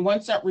 And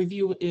once that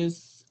review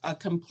is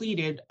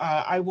completed,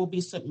 I will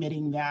be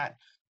submitting that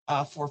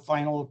for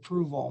final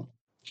approval.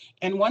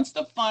 And once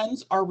the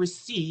funds are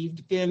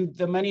received, then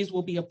the monies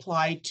will be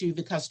applied to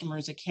the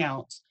customer's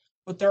accounts.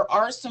 But there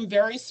are some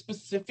very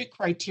specific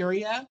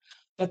criteria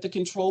that the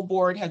control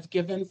board has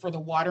given for the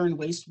water and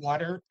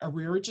wastewater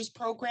arrearages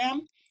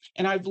program,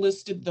 and I've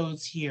listed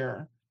those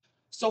here.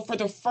 So for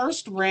the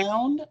first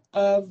round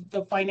of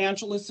the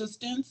financial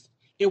assistance,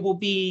 it will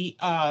be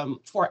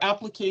for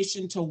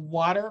application to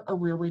water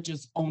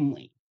arrearages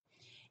only.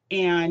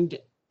 And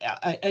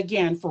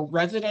again, for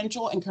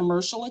residential and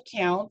commercial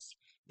accounts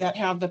that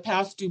have the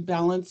past due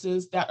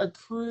balances that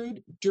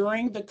accrued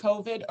during the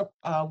COVID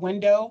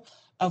window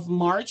of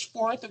March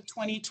 4th of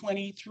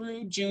 2020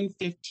 through June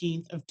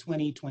 15th of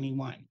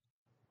 2021.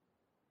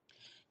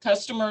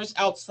 Customers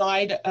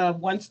outside of,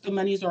 once the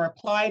monies are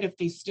applied, if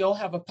they still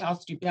have a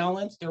past due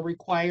balance, they're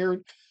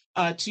required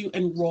to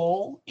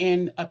enroll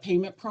in a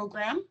payment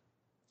program.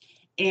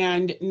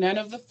 And none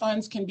of the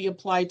funds can be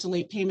applied to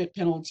late payment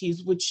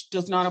penalties, which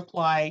does not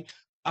apply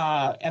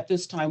at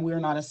this time. We're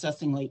not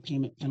assessing late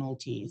payment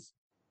penalties.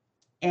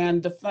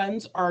 And the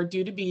funds are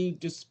due to be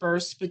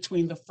dispersed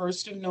between the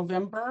 1st of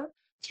November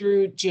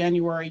through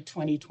January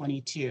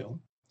 2022.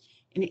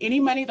 And any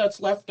money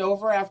that's left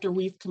over after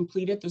we've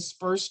completed this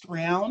first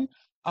round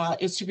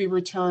is to be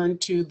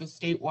returned to the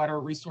State Water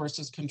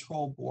Resources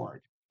Control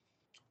Board.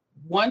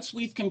 Once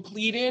we've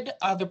completed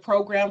the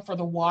program for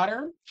the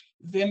water,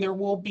 then there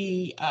will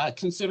be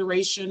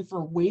consideration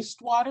for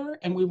wastewater,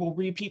 and we will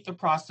repeat the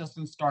process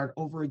and start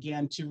over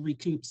again to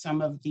recoup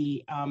some of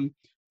the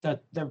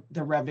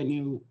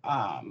revenue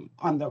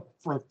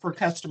for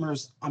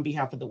customers on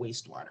behalf of the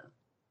wastewater.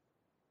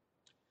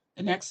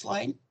 The next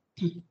slide.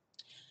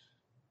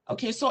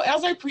 Okay, so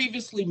as I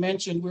previously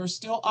mentioned, we're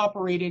still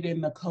operated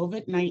in the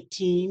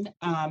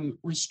COVID-19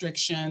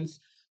 restrictions,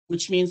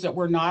 which means that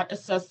we're not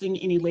assessing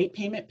any late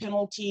payment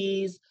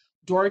penalties,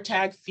 door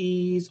tag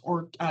fees,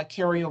 or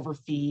carryover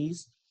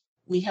fees.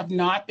 We have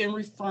not been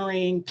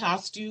referring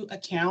past due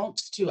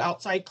accounts to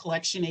outside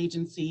collection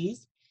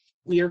agencies.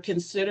 We are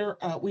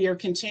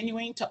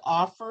continuing to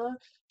offer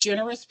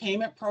generous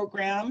payment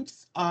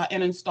programs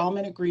and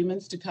installment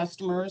agreements to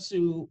customers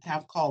who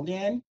have called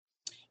in.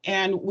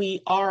 And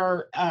we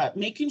are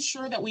making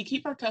sure that we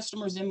keep our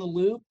customers in the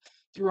loop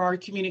through our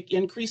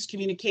increased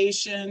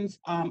communications,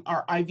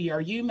 our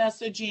IVRU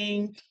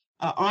messaging,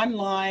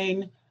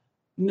 online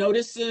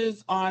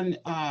notices on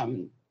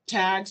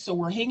tags. So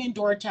we're hanging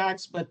door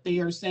tags, but they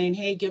are saying,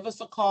 hey, give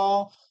us a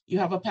call. You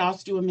have a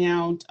past due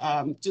amount.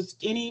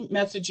 Just any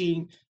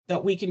messaging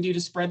that we can do to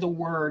spread the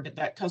word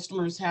that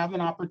customers have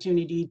an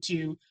opportunity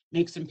to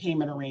make some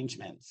payment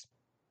arrangements.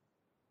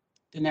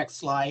 The next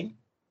slide.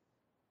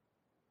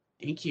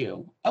 Thank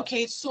you.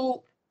 Okay,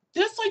 so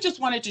this I just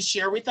wanted to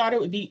share. We thought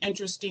it would be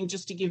interesting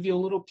just to give you a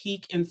little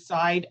peek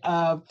inside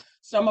of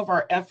some of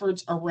our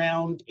efforts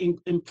around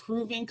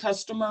improving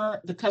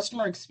the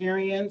customer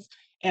experience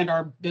and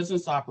our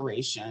business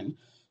operation.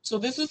 So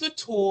this is a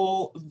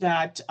tool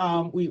that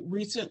we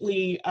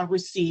recently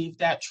received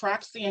that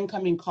tracks the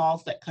incoming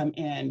calls that come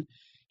in.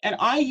 And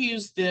I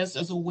use this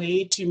as a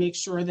way to make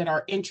sure that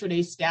our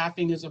intraday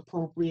staffing is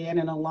appropriate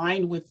and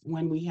aligned with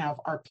when we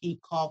have our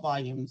peak call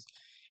volumes.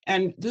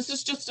 And this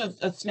is just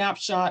a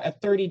snapshot, a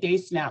 30-day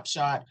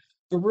snapshot.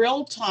 The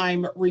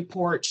real-time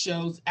report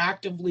shows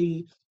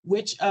actively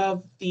which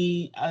of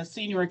the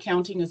senior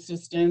accounting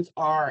assistants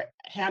are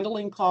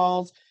handling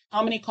calls,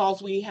 how many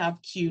calls we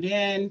have queued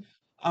in,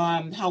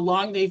 how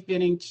long they've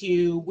been in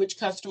queue, which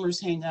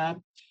customers hang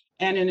up.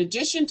 And in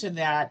addition to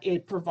that,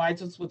 it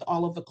provides us with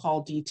all of the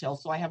call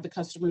details. So I have the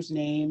customer's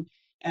name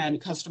and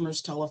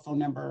customer's telephone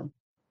number.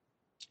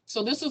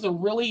 So this is a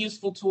really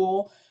useful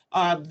tool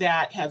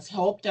that has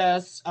helped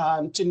us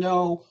to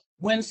know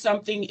when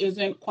something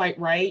isn't quite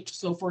right.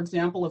 So for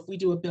example, if we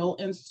do a bill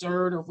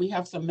insert or if we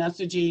have some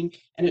messaging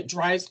and it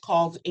drives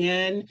calls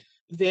in,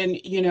 then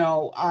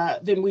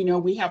then we know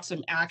we have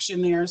some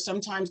action there.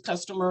 Sometimes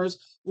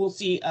customers will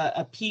see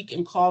a peak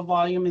in call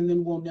volume, and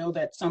then we'll know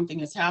that something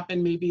has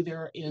happened. Maybe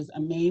there is a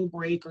main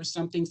break or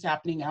something's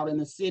happening out in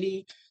the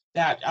city.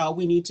 that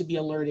we need to be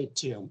alerted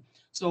to.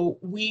 So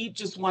we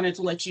just wanted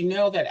to let you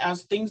know that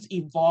as things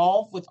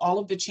evolve with all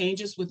of the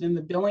changes within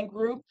the billing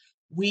group,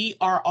 we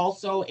are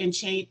also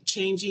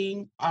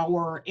changing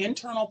our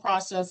internal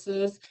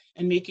processes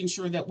and making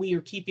sure that we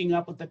are keeping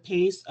up with the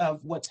pace of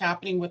what's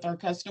happening with our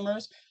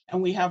customers. And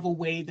we have a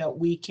way that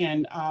we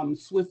can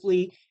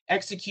swiftly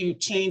execute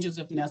changes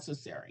if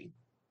necessary.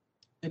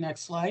 The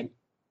next slide.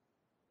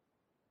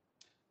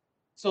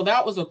 So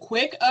that was a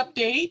quick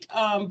update,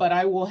 but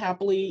I will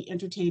happily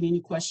entertain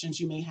any questions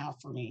you may have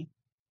for me.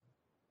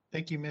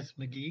 Thank you, Ms.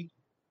 McGee.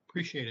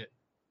 Appreciate it.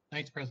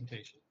 Nice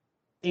presentation.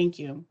 Thank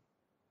you.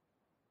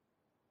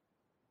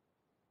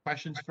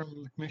 Questions from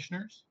the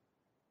commissioners?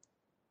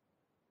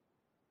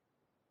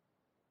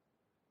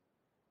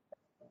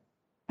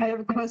 I have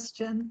a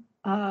question.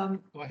 Go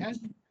ahead.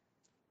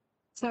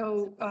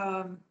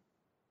 So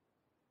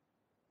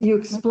you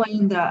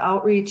explained the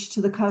outreach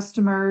to the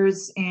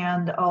customers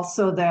and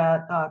also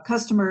that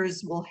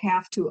customers will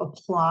have to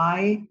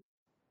apply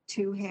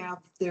to have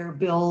their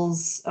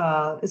bills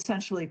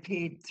essentially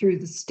paid through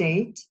the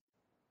state.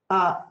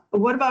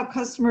 What about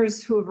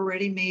customers who have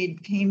already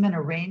made payment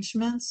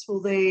arrangements?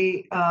 Will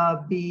they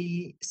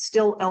be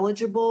still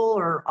eligible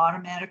or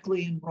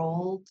automatically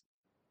enrolled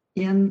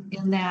in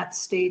that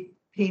state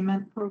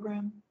payment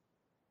program?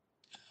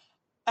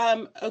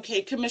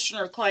 Okay,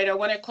 Commissioner Clyde, I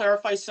want to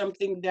clarify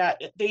something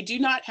that they do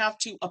not have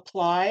to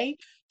apply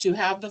to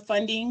have the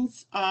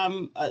fundings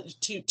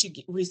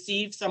to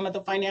receive some of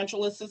the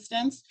financial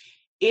assistance.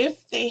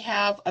 If they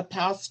have a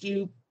past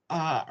due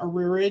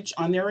arrearage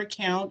on their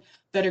account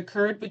that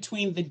occurred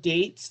between the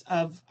dates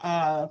of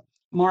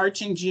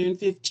March and June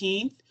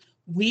 15th,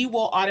 we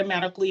will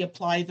automatically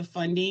apply the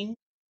funding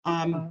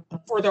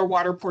for their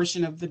water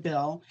portion of the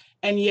bill.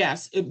 And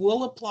yes, it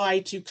will apply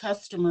to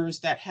customers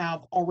that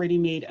have already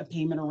made a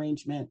payment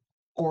arrangement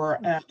or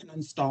an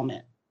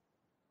installment.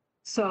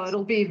 So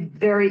it'll be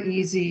very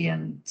easy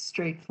and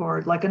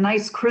straightforward, like a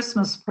nice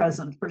Christmas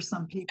present for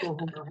some people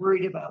who are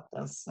worried about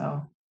this.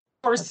 So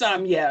for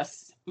some,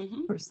 yes.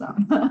 For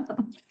some.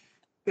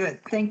 Good.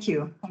 Thank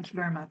you. Thank you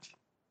very much.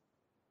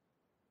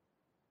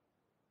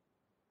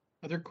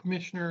 Other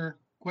commissioner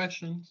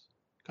questions,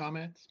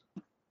 comments?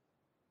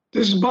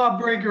 This is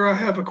Bob Brager. I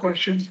have a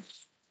question.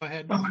 Go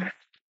ahead.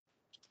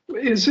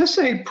 Is this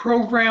a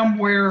program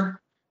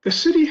where the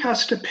city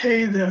has to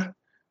pay the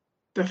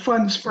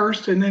funds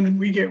first and then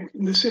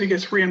the city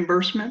gets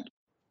reimbursement?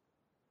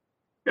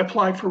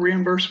 Apply for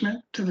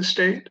reimbursement to the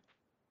state?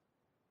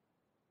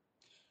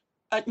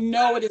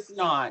 No, it is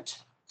not.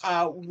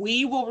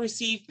 We will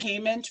receive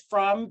payment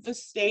from the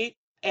state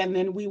and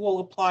then we will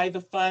apply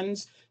the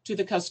funds to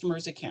the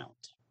customer's account.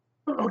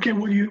 Okay,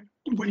 will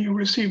you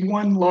receive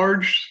one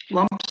large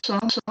lump sum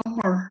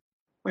or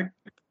like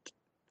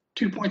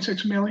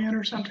 2.6 million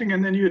or something,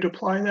 and then you'd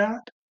apply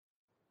that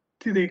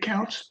to the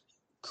accounts?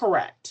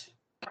 Correct.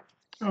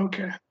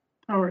 Okay,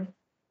 all right.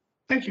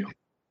 Thank you.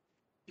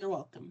 You're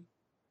welcome.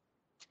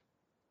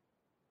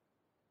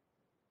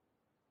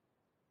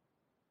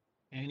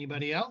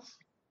 Anybody else?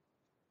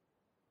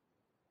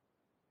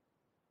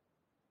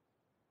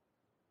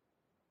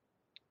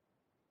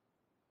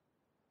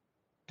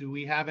 Do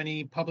we have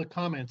any public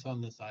comments on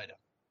this item?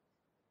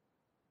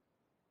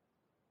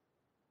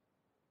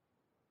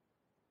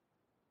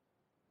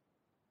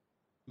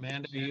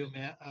 Amanda,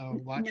 are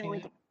you watching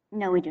it?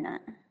 No, we do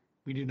not.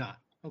 We do not.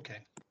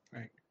 Okay,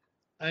 right.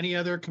 Any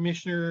other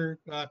commissioner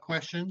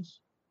questions?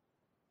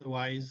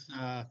 Otherwise,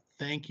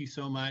 thank you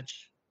so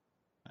much,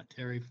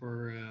 Terry,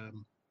 for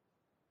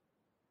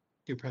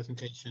your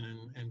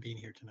presentation and being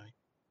here tonight.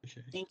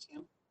 Appreciate it. Thank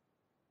you.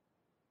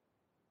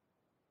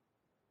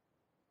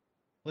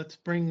 Let's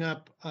bring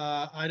up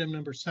item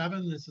number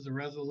 7. This is a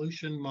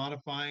resolution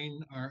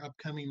modifying our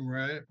upcoming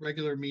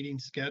regular meeting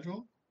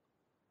schedule.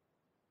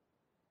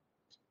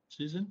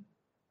 Susan?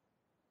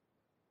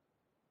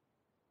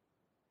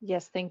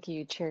 Yes, thank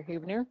you, Chair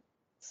Hubner.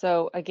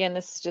 So again,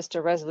 this is just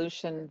a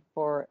resolution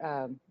for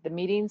the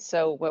meeting.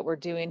 So what we're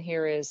doing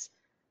here is,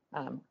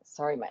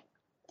 sorry, my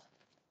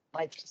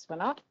lights just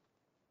went off.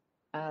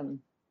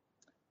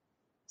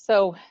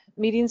 So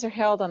meetings are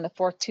held on the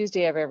 4th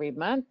Tuesday of every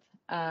month.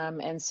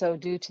 And so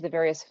due to the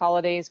various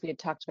holidays, we had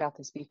talked about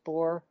this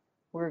before,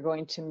 we're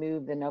going to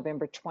move the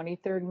November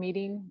 23rd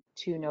meeting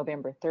to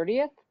November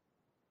 30th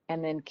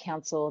and then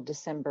cancel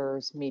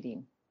December's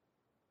meeting.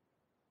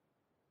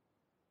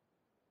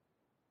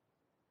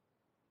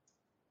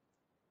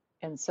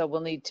 And so we'll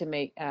need to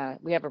make,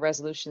 we have a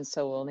resolution,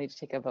 so we'll need to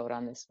take a vote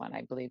on this one,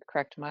 I believe.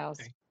 Correct, Miles?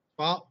 Okay.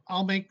 Well,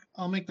 I'll make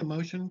the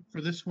motion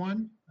for this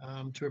one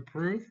to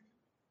approve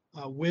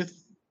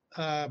with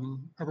a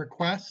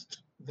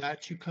request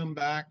that you come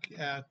back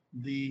at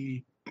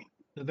the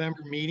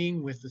November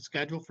meeting with the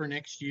schedule for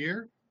next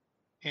year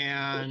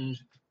and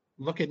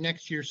look at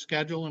next year's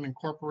schedule and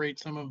incorporate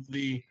some of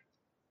the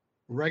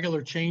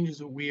regular changes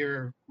that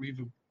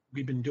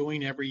we've been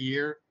doing every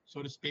year,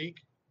 so to speak.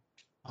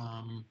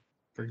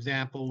 For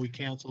example, we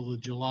cancel the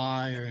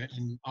July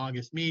and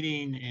August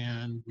meeting,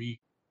 and we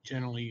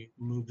generally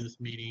move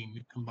this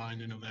meeting, combine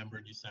the November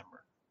and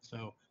December.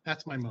 So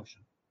That's my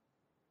motion.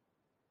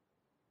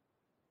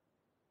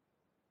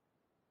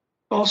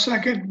 I'll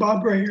second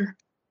Bob Brager.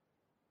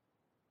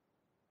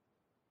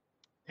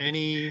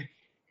 Any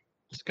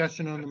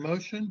discussion on the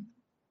motion?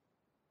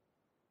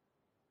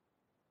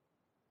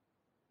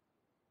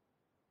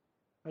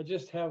 I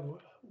just have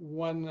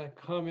one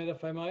comment,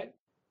 if I might.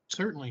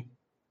 Certainly.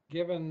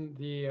 Given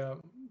the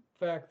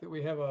fact that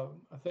we have a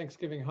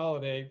Thanksgiving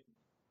holiday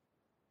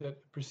that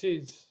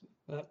precedes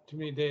not too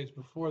many days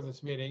before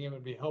this meeting, it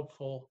would be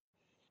helpful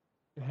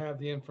to have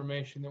the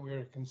information that we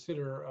are to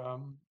consider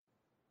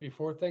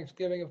before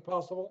Thanksgiving if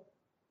possible.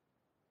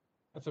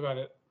 That's about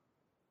it.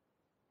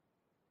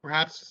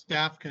 Perhaps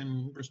staff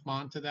can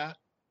respond to that.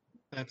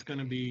 That's going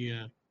to be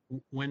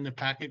when the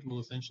package will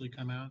essentially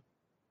come out.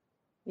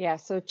 Yeah,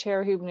 so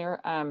Chair Hubner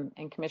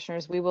and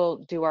Commissioners, we will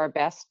do our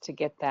best to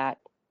get that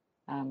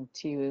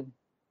to you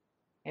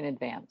in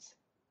advance.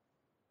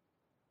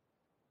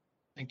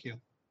 Thank you.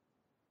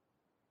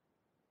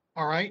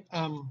 All right,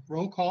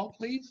 roll call,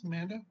 please,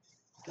 Amanda.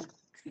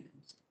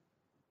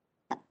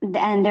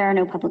 And there are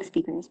no public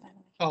speakers, by the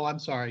way. Oh, I'm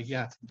sorry.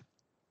 Yeah.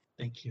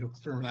 Thank you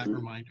for that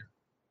reminder.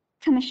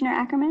 Commissioner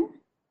Ackerman,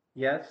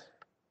 Yes?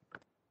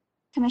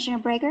 Commissioner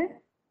Brager,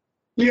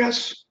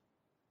 Yes.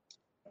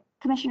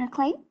 Commissioner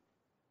Clay,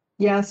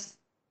 Yes.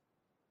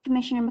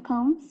 Commissioner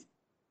McCombs,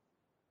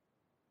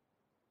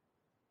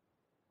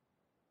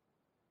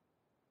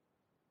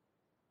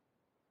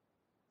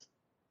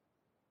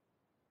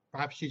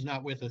 Perhaps she's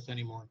not with us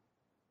anymore.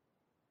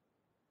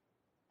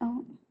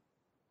 oh,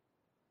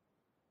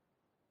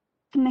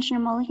 Commissioner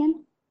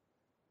Mulligan,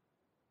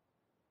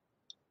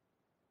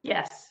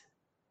 Yes.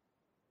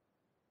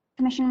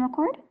 Commissioner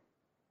McCord,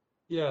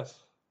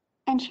 Yes.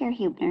 and Chair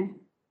Hubner.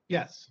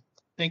 Yes,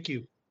 thank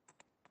you.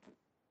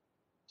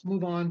 Let's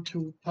move on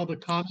to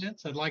public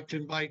comments. I'd like to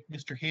invite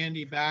Mr.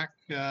 Handy back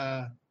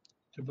to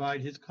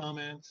provide his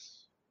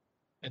comments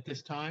at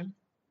this time.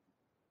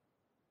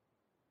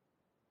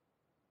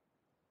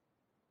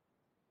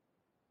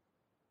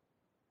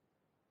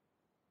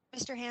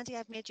 Mr. Handy,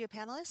 I've made you a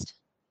panelist.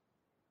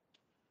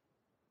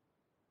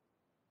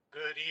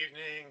 Good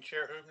evening,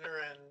 Chair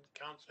Hubner and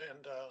council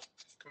and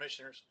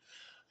commissioners.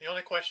 The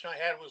only question I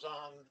had was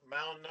on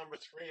mound number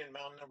 3 and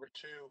mound number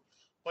 2.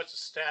 What's the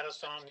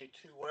status on the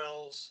 2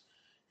 wells?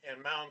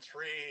 And mound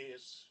 3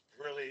 is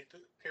really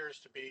appears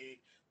to be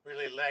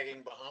really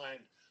lagging behind.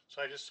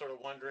 So I just sort of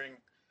wondering,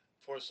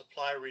 for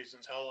supply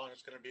reasons, how long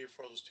it's going to be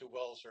before those 2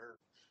 wells are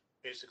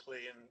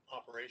basically in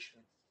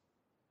operation.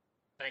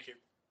 Thank you.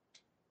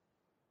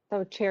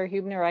 So Chair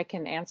Hubner, I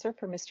can answer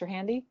for Mr.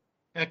 Handy.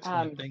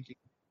 Excellent, thank you.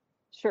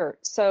 Sure.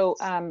 So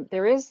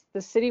there is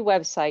the city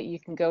website you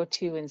can go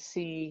to and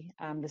see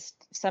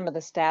some of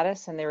the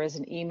status, and there is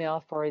an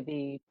email for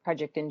the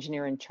project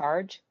engineer in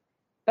charge.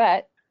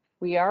 But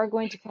we are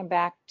going to come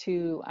back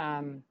to,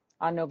 on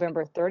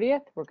November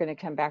 30th, we're going to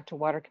come back to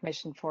Water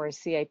Commission for a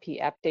CIP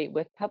update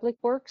with Public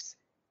Works.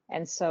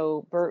 And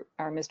so Bert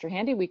or Mr.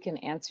 Handy, we can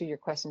answer your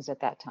questions at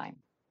that time,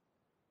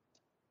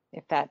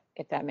 if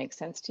that makes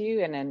sense to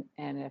you, and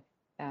if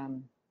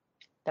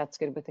that's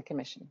good with the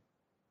commission.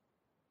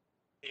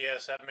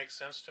 Yes, that makes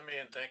sense to me,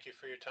 and thank you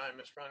for your time,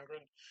 Ms.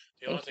 Rundgren.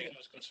 The only thing I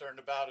was concerned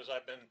about is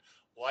I've been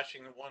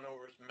watching the one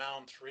over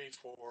mound 3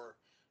 for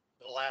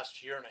the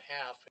last year and a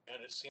half,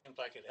 and it seems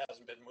like it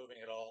hasn't been moving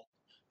at all.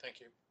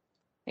 Thank you.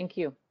 Thank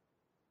you.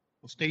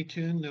 Well, stay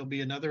tuned. There'll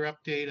be another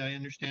update, I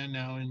understand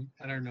now,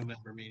 at our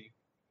November meeting.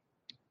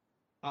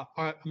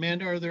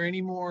 Amanda, are there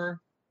any more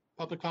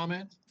public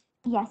comments?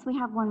 Yes, we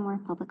have one more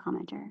public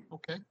commenter.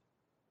 Okay.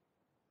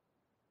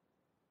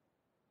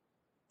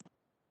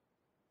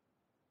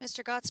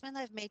 Mr. Gottsman,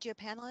 I've made you a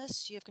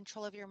panelist. You have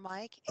control of your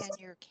mic and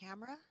your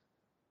camera.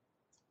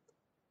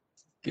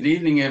 Good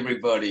evening,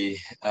 everybody.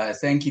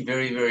 Thank you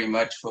very, very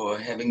much for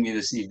having me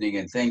this evening,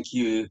 and thank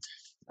you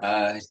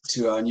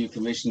to our new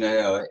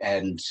commissioner,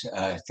 and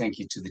thank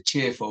you to the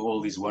chair for all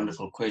these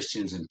wonderful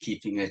questions and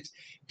keeping it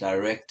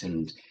direct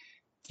and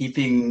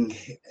keeping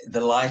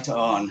the light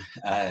on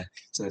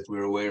so that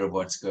we're aware of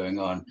what's going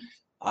on.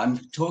 I'm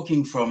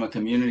talking from a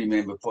community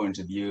member point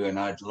of view, and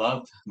I'd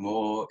love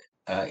more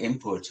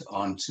input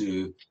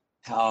onto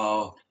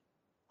how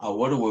our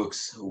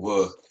waterworks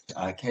work.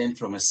 I came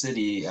from a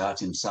city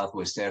out in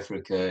Southwest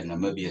Africa,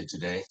 Namibia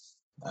today,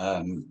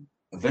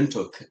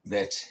 Windhoek,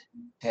 that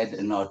had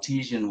an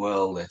artesian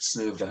well that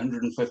served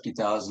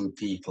 150,000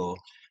 people,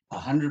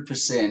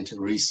 100%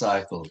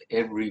 recycled.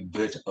 Every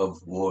bit of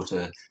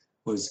water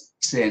was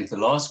sent. The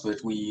last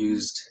bit we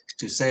used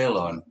to sail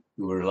on.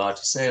 We were allowed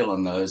to sail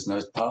on those,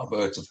 no power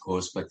boats, of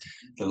course, but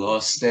the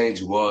last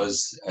stage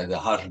was the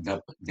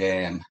Hartenap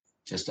Dam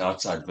just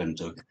outside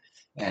Windhoek.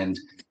 And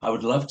I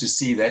would love to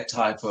see those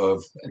type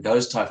of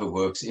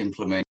works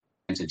implemented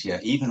here,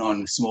 even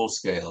on small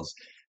scales.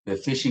 The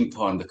fishing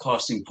pond, the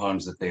casting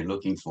ponds that they're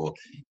looking for.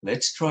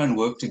 Let's try and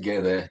work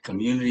together,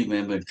 community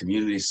member and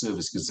community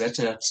service, because that's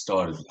how it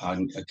started.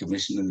 I'm a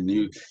commissioner in the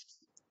new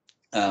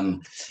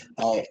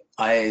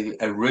I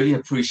really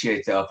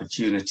appreciate the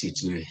opportunity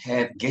to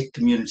get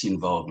community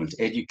involvement.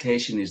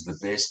 Education is the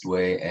best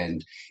way,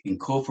 and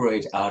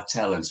incorporate our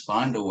talents,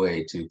 find a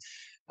way to.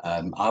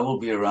 I will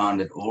be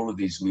around at all of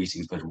these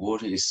meetings, but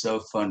water is so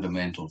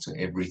fundamental to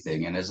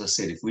everything. And as I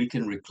said, if we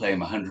can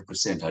reclaim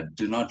 100%, I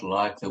do not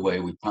like the way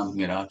we're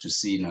pumping it out to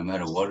sea, no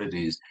matter what it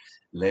is.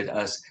 Let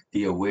us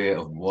be aware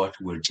of what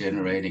we're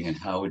generating and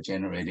how we're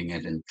generating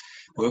it, and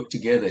work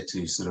together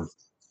to sort of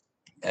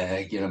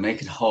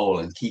make it whole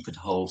and keep it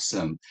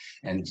wholesome,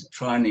 and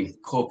try and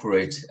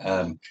incorporate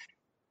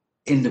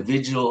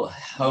individual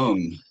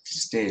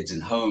homesteads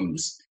and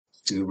homes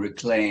to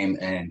reclaim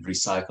and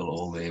recycle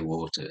all their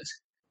waters.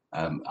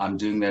 I'm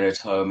doing that at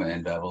home,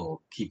 and I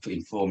will keep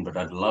informed, but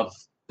I'd love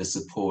the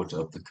support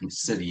of the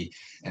city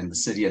and the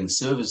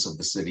service of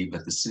the city,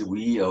 but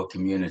we are a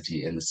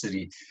community, and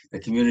the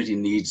community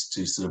needs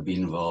to sort of be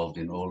involved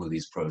in all of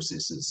these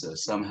processes. So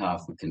somehow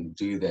if we can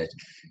do that,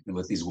 and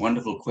with these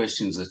wonderful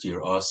questions that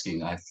you're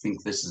asking, I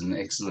think this is an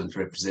excellent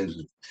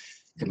representative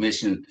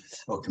commission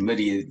or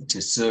committee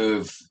to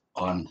serve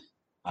on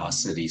our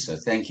city. So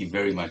thank you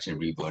very much,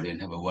 everybody, and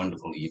have a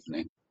wonderful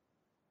evening.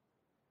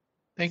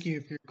 Thank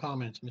you for your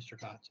comments, Mr.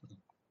 Kotzman.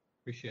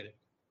 Appreciate it.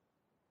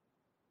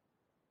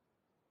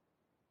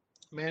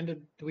 Amanda,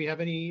 do we have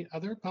any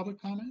other public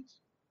comments?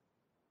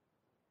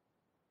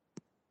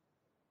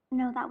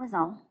 No, that was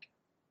all.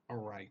 All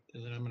right,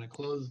 and then I'm going to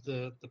close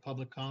the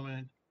public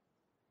comment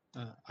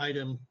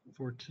item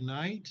for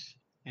tonight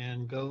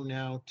and go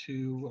now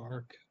to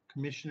our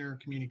commissioner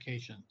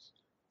communications.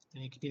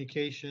 Any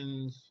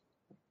communications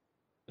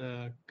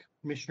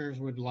commissioners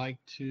would like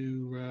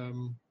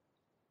to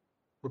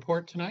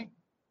report tonight?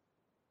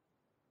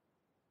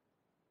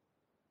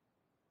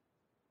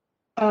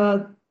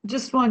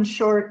 Just one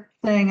short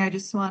thing. I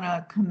just want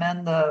to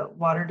commend the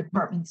water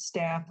department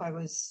staff. I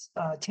was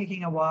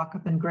taking a walk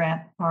up in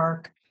Grant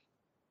Park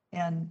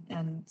and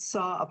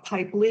saw a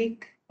pipe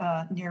leak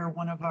near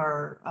one of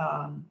our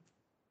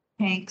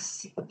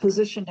tanks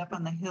positioned up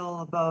on the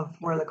hill above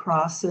where the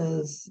cross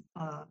is.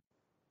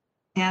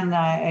 And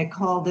I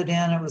called it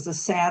in. It was a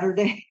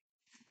Saturday.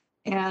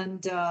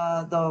 And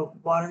the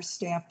water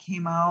staff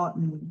came out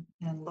and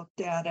looked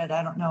at it.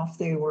 I don't know if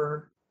they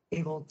were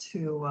able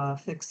to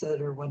fix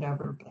it or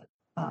whatever, but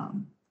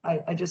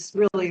I just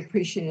really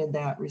appreciated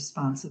that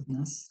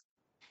responsiveness.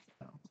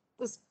 So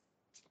just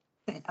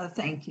a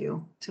thank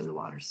you to the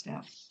water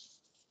staff.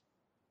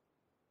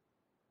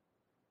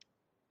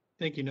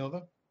 Thank you,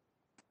 Nova.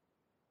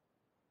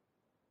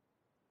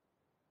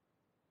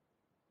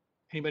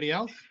 Anybody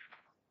else?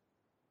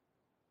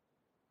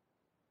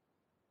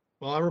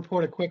 Well, I'll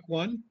report a quick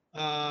one.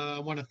 I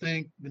want to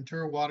thank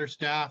Ventura Water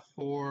staff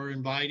for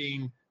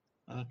inviting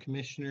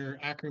Commissioner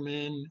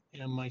Ackerman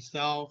and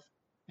myself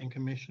and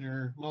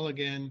Commissioner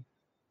Mulligan.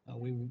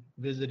 We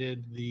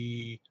visited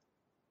the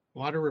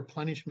Water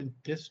Replenishment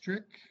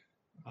District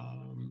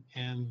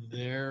and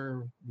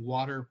their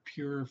water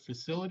pure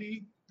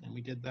facility. And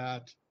we did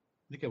that,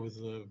 I think it was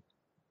the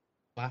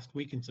last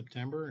week in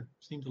September. It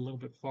seems a little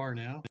bit far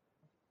now.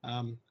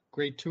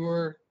 Great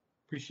tour,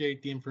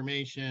 appreciate the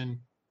information,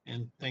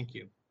 and thank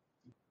you.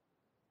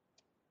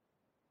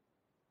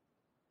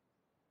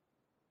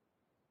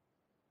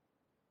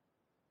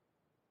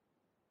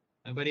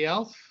 Anybody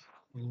else?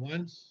 Going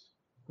once,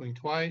 going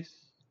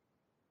twice.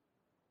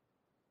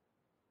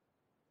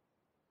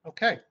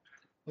 Okay,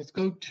 let's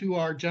go to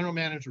our general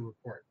manager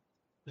report.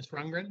 Ms.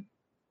 Rundgren?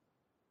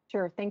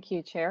 Sure, thank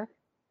you, Chair.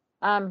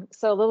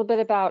 So a little bit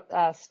about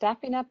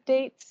staffing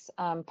updates.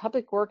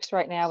 Public Works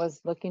right now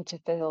is looking to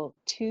fill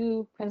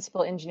 2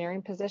 principal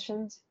engineering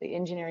positions, the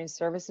engineering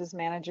services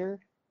manager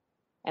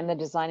and the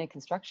design and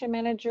construction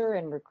manager,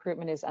 and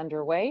recruitment is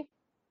underway.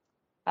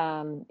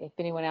 If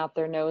anyone out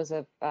there knows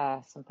of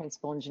some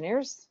principal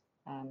engineers,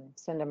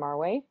 send them our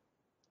way.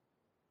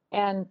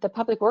 And the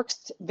Public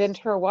Works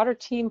Ventura Water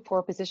team,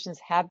 4 positions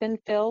have been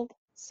filled,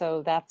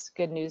 so that's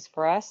good news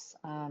for us.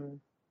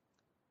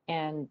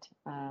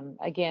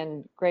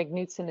 Again, Greg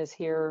Knutson is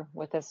here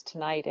with us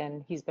tonight,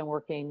 and he's been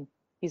working,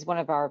 he's one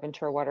of our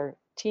Ventura Water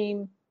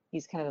team.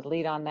 He's kind of the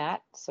lead on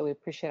that, so we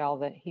appreciate all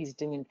that he's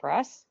doing for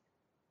us.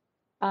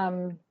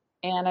 And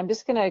I'm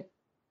just going to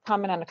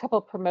comment on a couple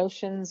of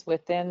promotions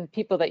within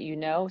people that you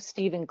know.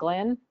 Stephen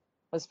Glenn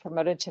was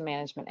promoted to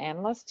management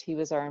analyst. He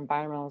was our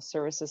environmental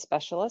services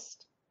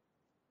specialist.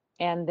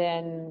 And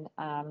then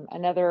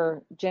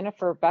another,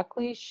 Jennifer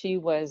Buckley, she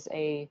was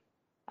a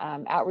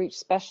outreach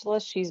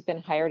specialist. She's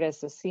been hired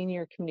as a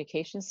senior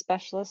communications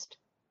specialist,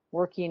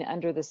 working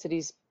under the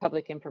city's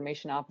public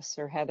information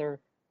officer, Heather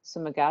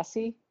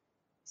Sumagaisi.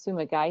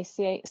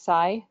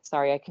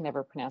 Sorry, I can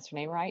never pronounce her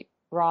name right.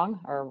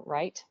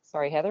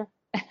 Sorry, Heather.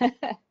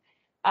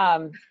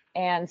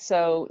 And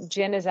so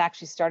Jen is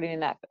actually starting in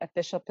that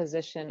official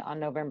position on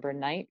November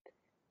 9th.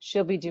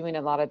 She'll be doing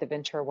a lot of the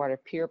Ventura Water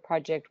Pier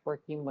project,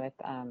 working with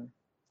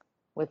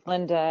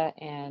Linda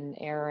and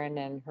Aaron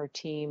and her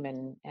team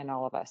and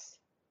all of us.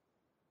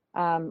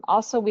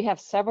 Also, we have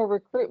several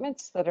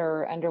recruitments that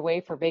are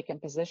underway for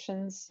vacant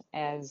positions.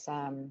 As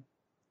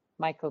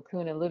Michael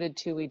Kuhn alluded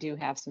to, we do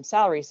have some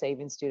salary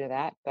savings due to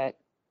that, but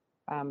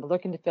we're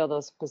looking to fill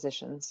those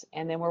positions.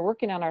 And then we're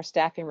working on our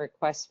staffing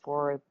requests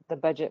for the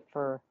budget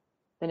for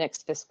the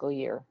next fiscal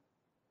year.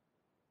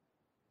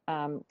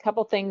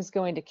 Couple things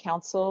going to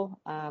council.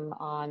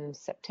 On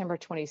September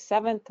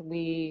 27th,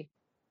 we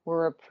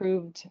were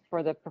approved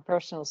for the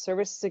professional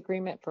services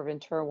agreement for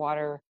Ventura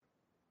Water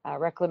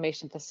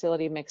Reclamation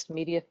Facility mixed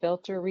media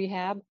filter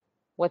rehab.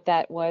 What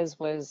that was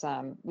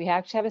we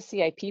actually have a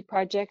CIP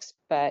projects,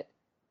 but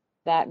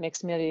that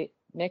mixed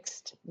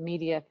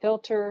media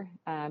filter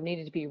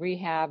needed to be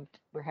rehabbed.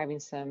 We're having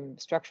some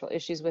structural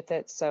issues with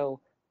it, so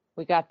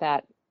we got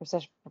that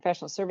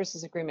professional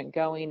services agreement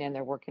going, and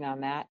they're working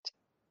on that.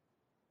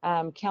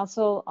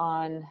 Council,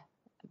 on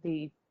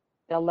the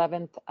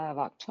 11th of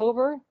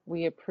October,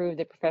 we approved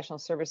the professional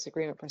service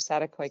agreement for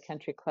Satakoy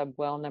Country Club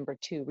Well Number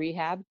 2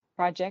 rehab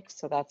project,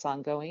 so that's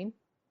ongoing.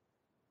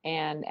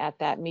 And at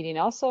that meeting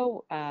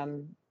also,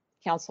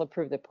 council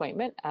approved the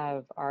appointment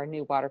of our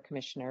new water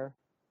commissioner,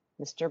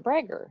 Mr.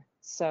 Brager.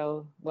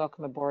 So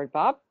welcome aboard,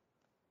 Bob.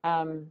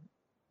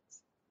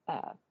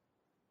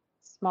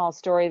 Small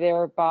story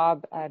there,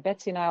 Bob.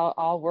 Betsy and I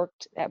all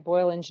worked at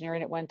Boyle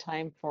Engineering at one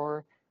time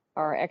for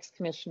our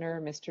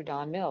ex-commissioner, Mr.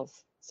 Don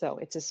Mills. So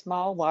it's a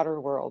small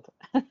water world.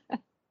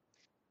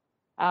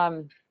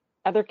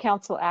 Other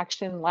council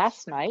action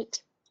last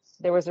night,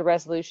 there was a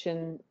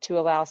resolution to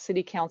allow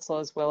city council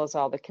as well as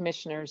all the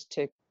commissioners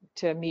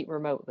to meet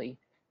remotely.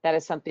 That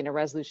is something, a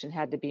resolution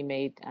had to be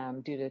made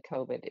due to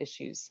COVID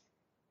issues.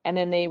 And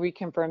then they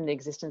reconfirmed the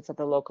existence of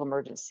the local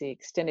emergency,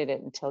 extended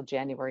it until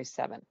January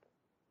 7th.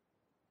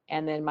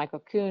 And then Michael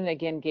Kuhn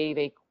again gave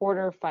a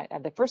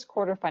the first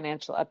quarter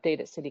financial update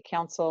at City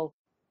Council,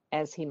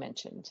 as he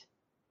mentioned.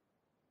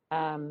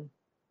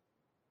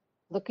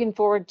 Looking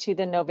forward to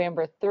the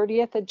November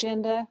 30th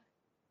agenda.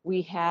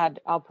 We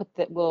had, we're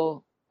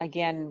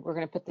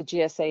going to put the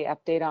GSA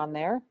update on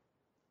there.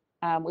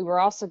 We were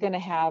also going to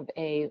have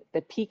the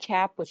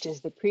PCAP, which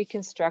is the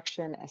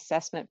Pre-Construction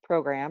Assessment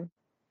Program.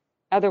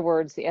 Other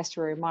words, the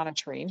estuary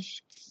monitoring,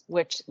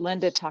 which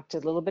Linda talked a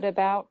little bit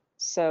about.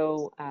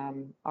 So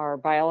our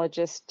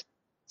biologist,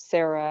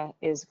 Sarah,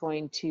 is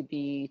going to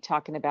be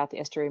talking about the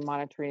estuary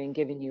monitoring and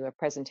giving you a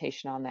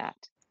presentation on that.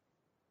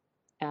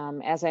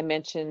 As I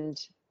mentioned,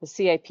 the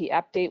CIP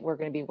update, we're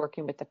going to be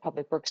working with the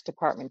Public Works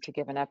Department to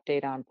give an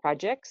update on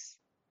projects.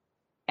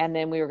 And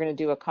then we were going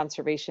to do a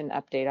conservation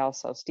update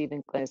also.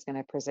 Stephen Glenn is going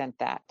to present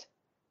that.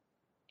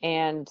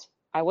 And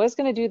I was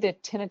going to do the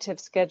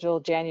tentative schedule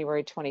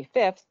January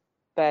 25th,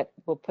 but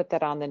we'll put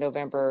that on the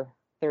November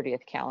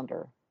 30th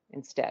calendar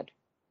instead.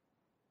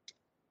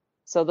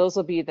 So those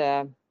will be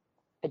the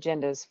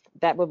agendas.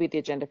 That will be the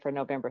agenda for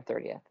November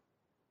 30th.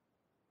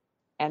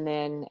 And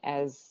then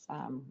as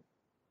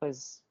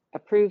was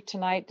approved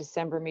tonight,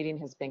 December meeting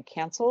has been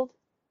canceled.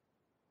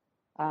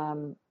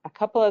 A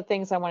couple of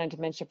things I wanted to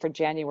mention for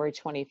January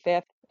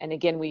 25th. And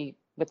again,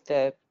 with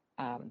the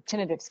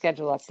tentative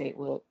schedule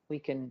update, we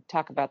can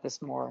talk about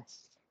this more.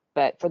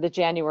 But for the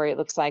January, it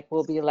looks like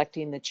we'll be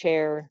electing the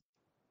chair,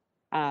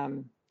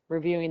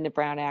 reviewing the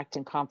Brown Act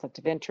and conflict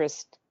of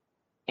interest,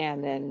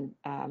 and then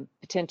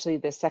potentially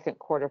the second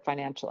quarter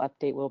financial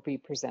update will be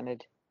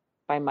presented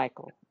by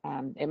Michael.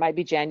 It might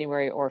be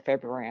January or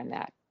February on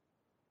that.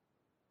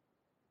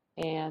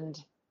 And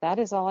that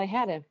is all I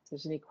had. If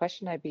there's any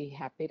question, I'd be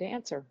happy to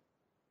answer.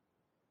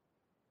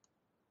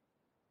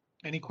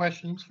 Any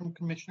questions from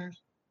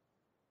commissioners?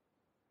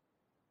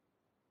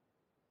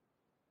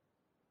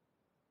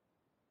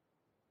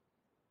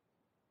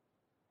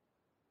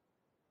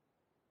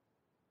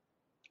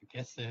 I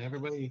guess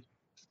everybody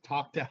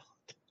talked out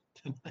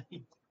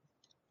tonight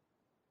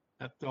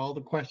after all the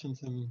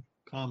questions and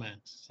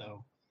comments.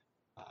 So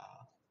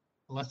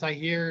unless I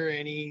hear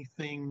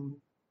anything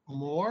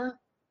more,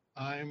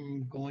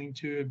 I'm going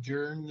to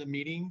adjourn the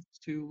meeting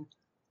to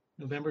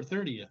November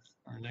 30th,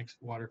 our next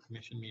Water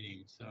Commission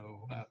meeting.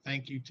 So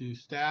thank you to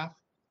staff,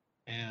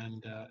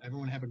 and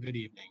everyone have a good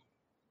evening.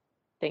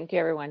 Thank you,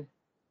 everyone.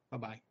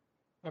 Bye-bye.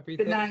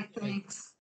 Good night, thanks.